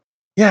positive.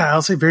 Yeah,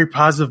 I'll say very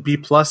positive B+.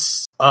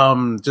 Just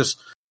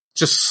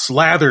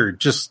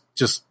slathered, just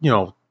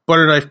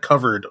butter knife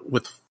covered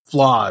with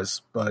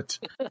flaws, but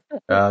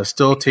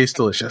still tastes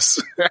delicious.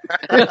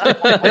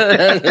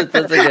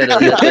 That's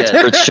a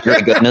good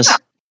Sugar goodness.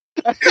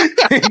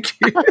 Thank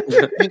you.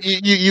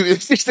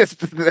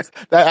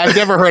 I've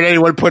never heard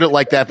anyone put it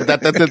like that. But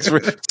that's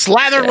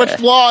slathered with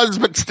flaws,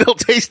 but still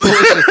tastes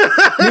delicious.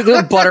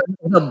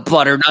 The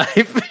butter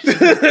knife.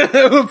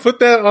 Put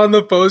that on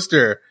the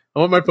poster. I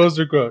want my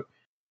poster quote: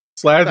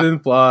 "Slathered in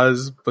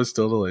flaws, but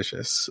still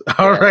delicious."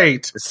 All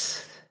right.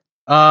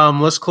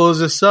 Let's close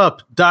this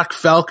up. Doc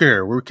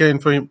Falconer, where can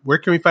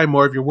we find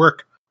more of your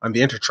work on the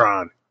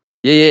Intertron?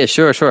 Yeah,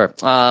 sure.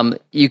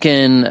 You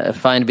can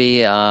find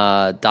me,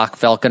 Doc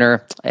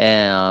Falconer,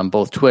 on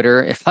both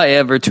Twitter, if I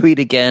ever tweet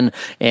again,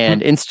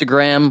 and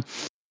Instagram.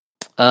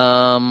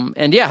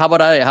 And yeah, how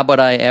about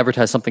I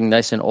advertise something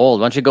nice and old?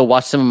 Why don't you go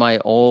watch some of my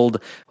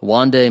old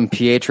Wanda and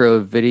Pietro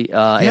video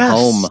at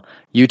home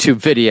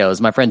YouTube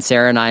videos? My friend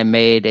Sarah and I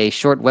made a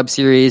short web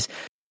series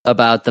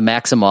about the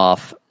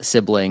Maximoff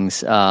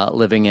siblings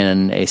living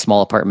in a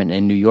small apartment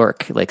in New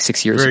York like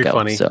 6 years ago.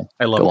 Funny. So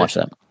I love go watch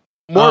that.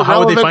 More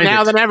relevant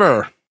now than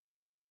ever.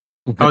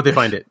 How would they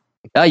find it?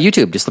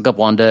 YouTube. Just look up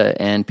Wanda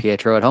and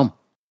Pietro at home.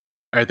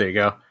 All right, there you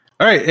go.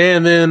 All right,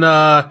 and then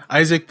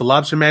Isaac, the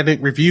Lobster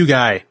Magnet review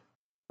guy.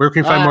 Where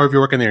can you find more of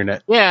your work on the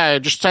internet? Yeah,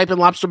 just type in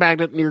Lobster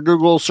Magnet in your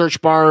Google search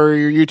bar or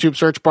your YouTube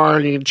search bar,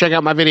 and you can check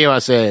out my video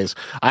essays.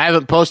 I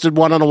haven't posted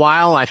one in a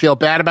while. I feel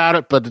bad about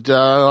it, but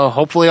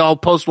hopefully I'll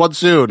post one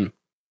soon.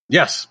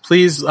 Yes,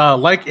 please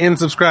like and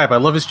subscribe. I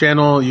love his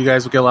channel. You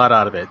guys will get a lot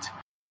out of it.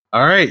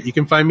 All right, you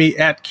can find me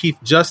at Keith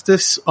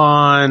Justice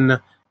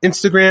on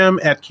Instagram,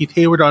 at Keith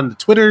Hayward on the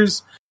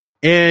Twitters,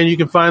 and you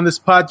can find this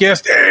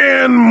podcast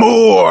and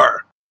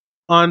more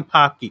on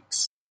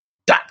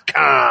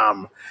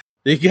popgeeks.com.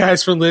 Thank you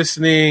guys for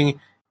listening,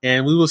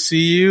 and we will see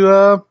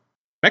you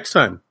next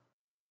time.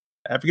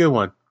 Have a good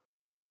one.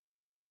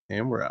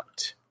 And we're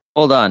out.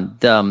 Hold on.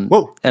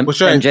 Whoa.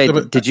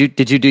 MJ,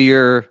 did you do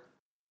your...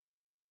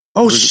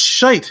 Oh,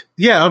 shite.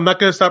 Yeah, I'm not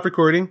going to stop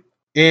recording.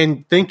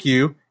 And thank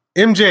you.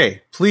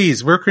 MJ,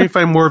 please, where can we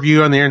find more of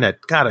you on the internet?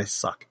 God, I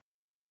suck.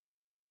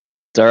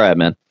 It's all right,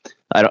 man.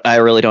 I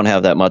really don't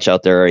have that much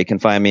out there. You can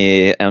find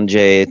me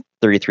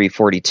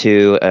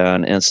MJ3342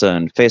 on Insta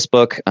and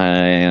Facebook. I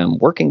am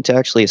working to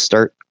actually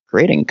start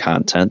creating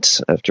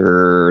content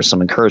after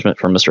some encouragement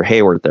from Mr.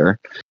 Hayward there.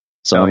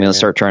 So I'm going to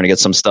start trying to get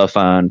some stuff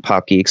on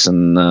Pop Geeks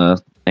and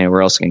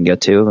anywhere else I can get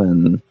to.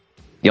 And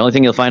the only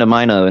thing you'll find of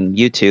mine on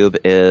YouTube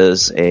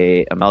is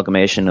a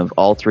amalgamation of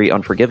all 3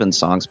 Unforgiven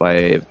songs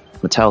by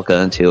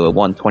Metallica into a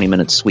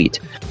 20-minute suite.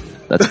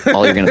 That's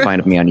all you're going to find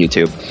of me on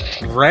YouTube.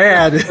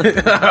 Rad.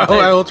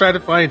 I will try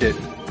to find it.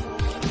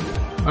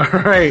 All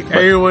right,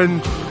 everyone,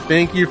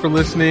 thank you for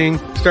listening.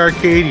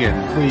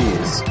 Starcadian,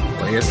 please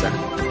play us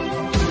out.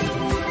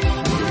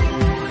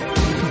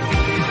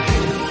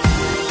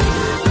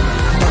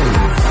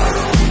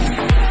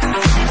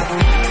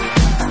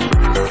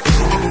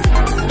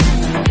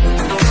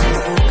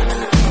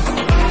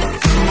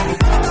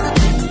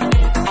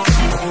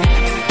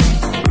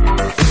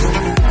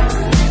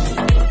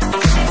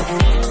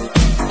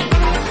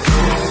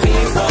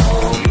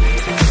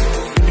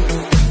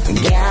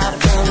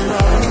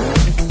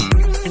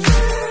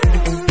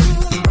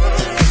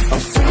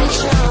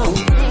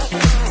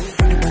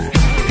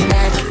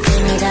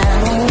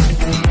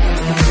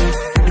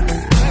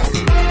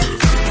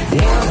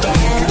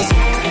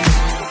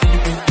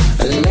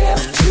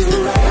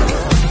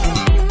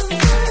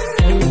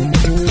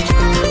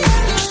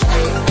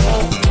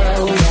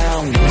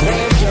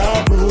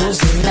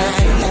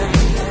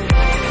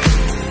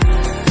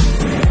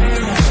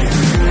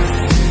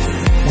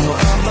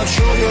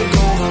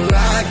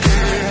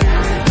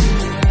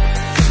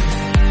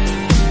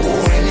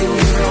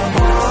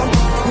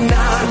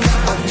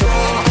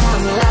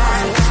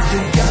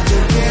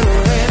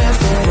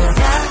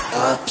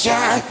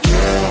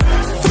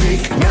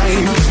 Freak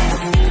night.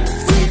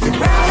 Freak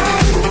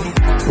ride.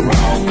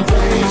 Wrong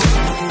place.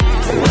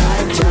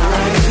 Right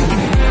time.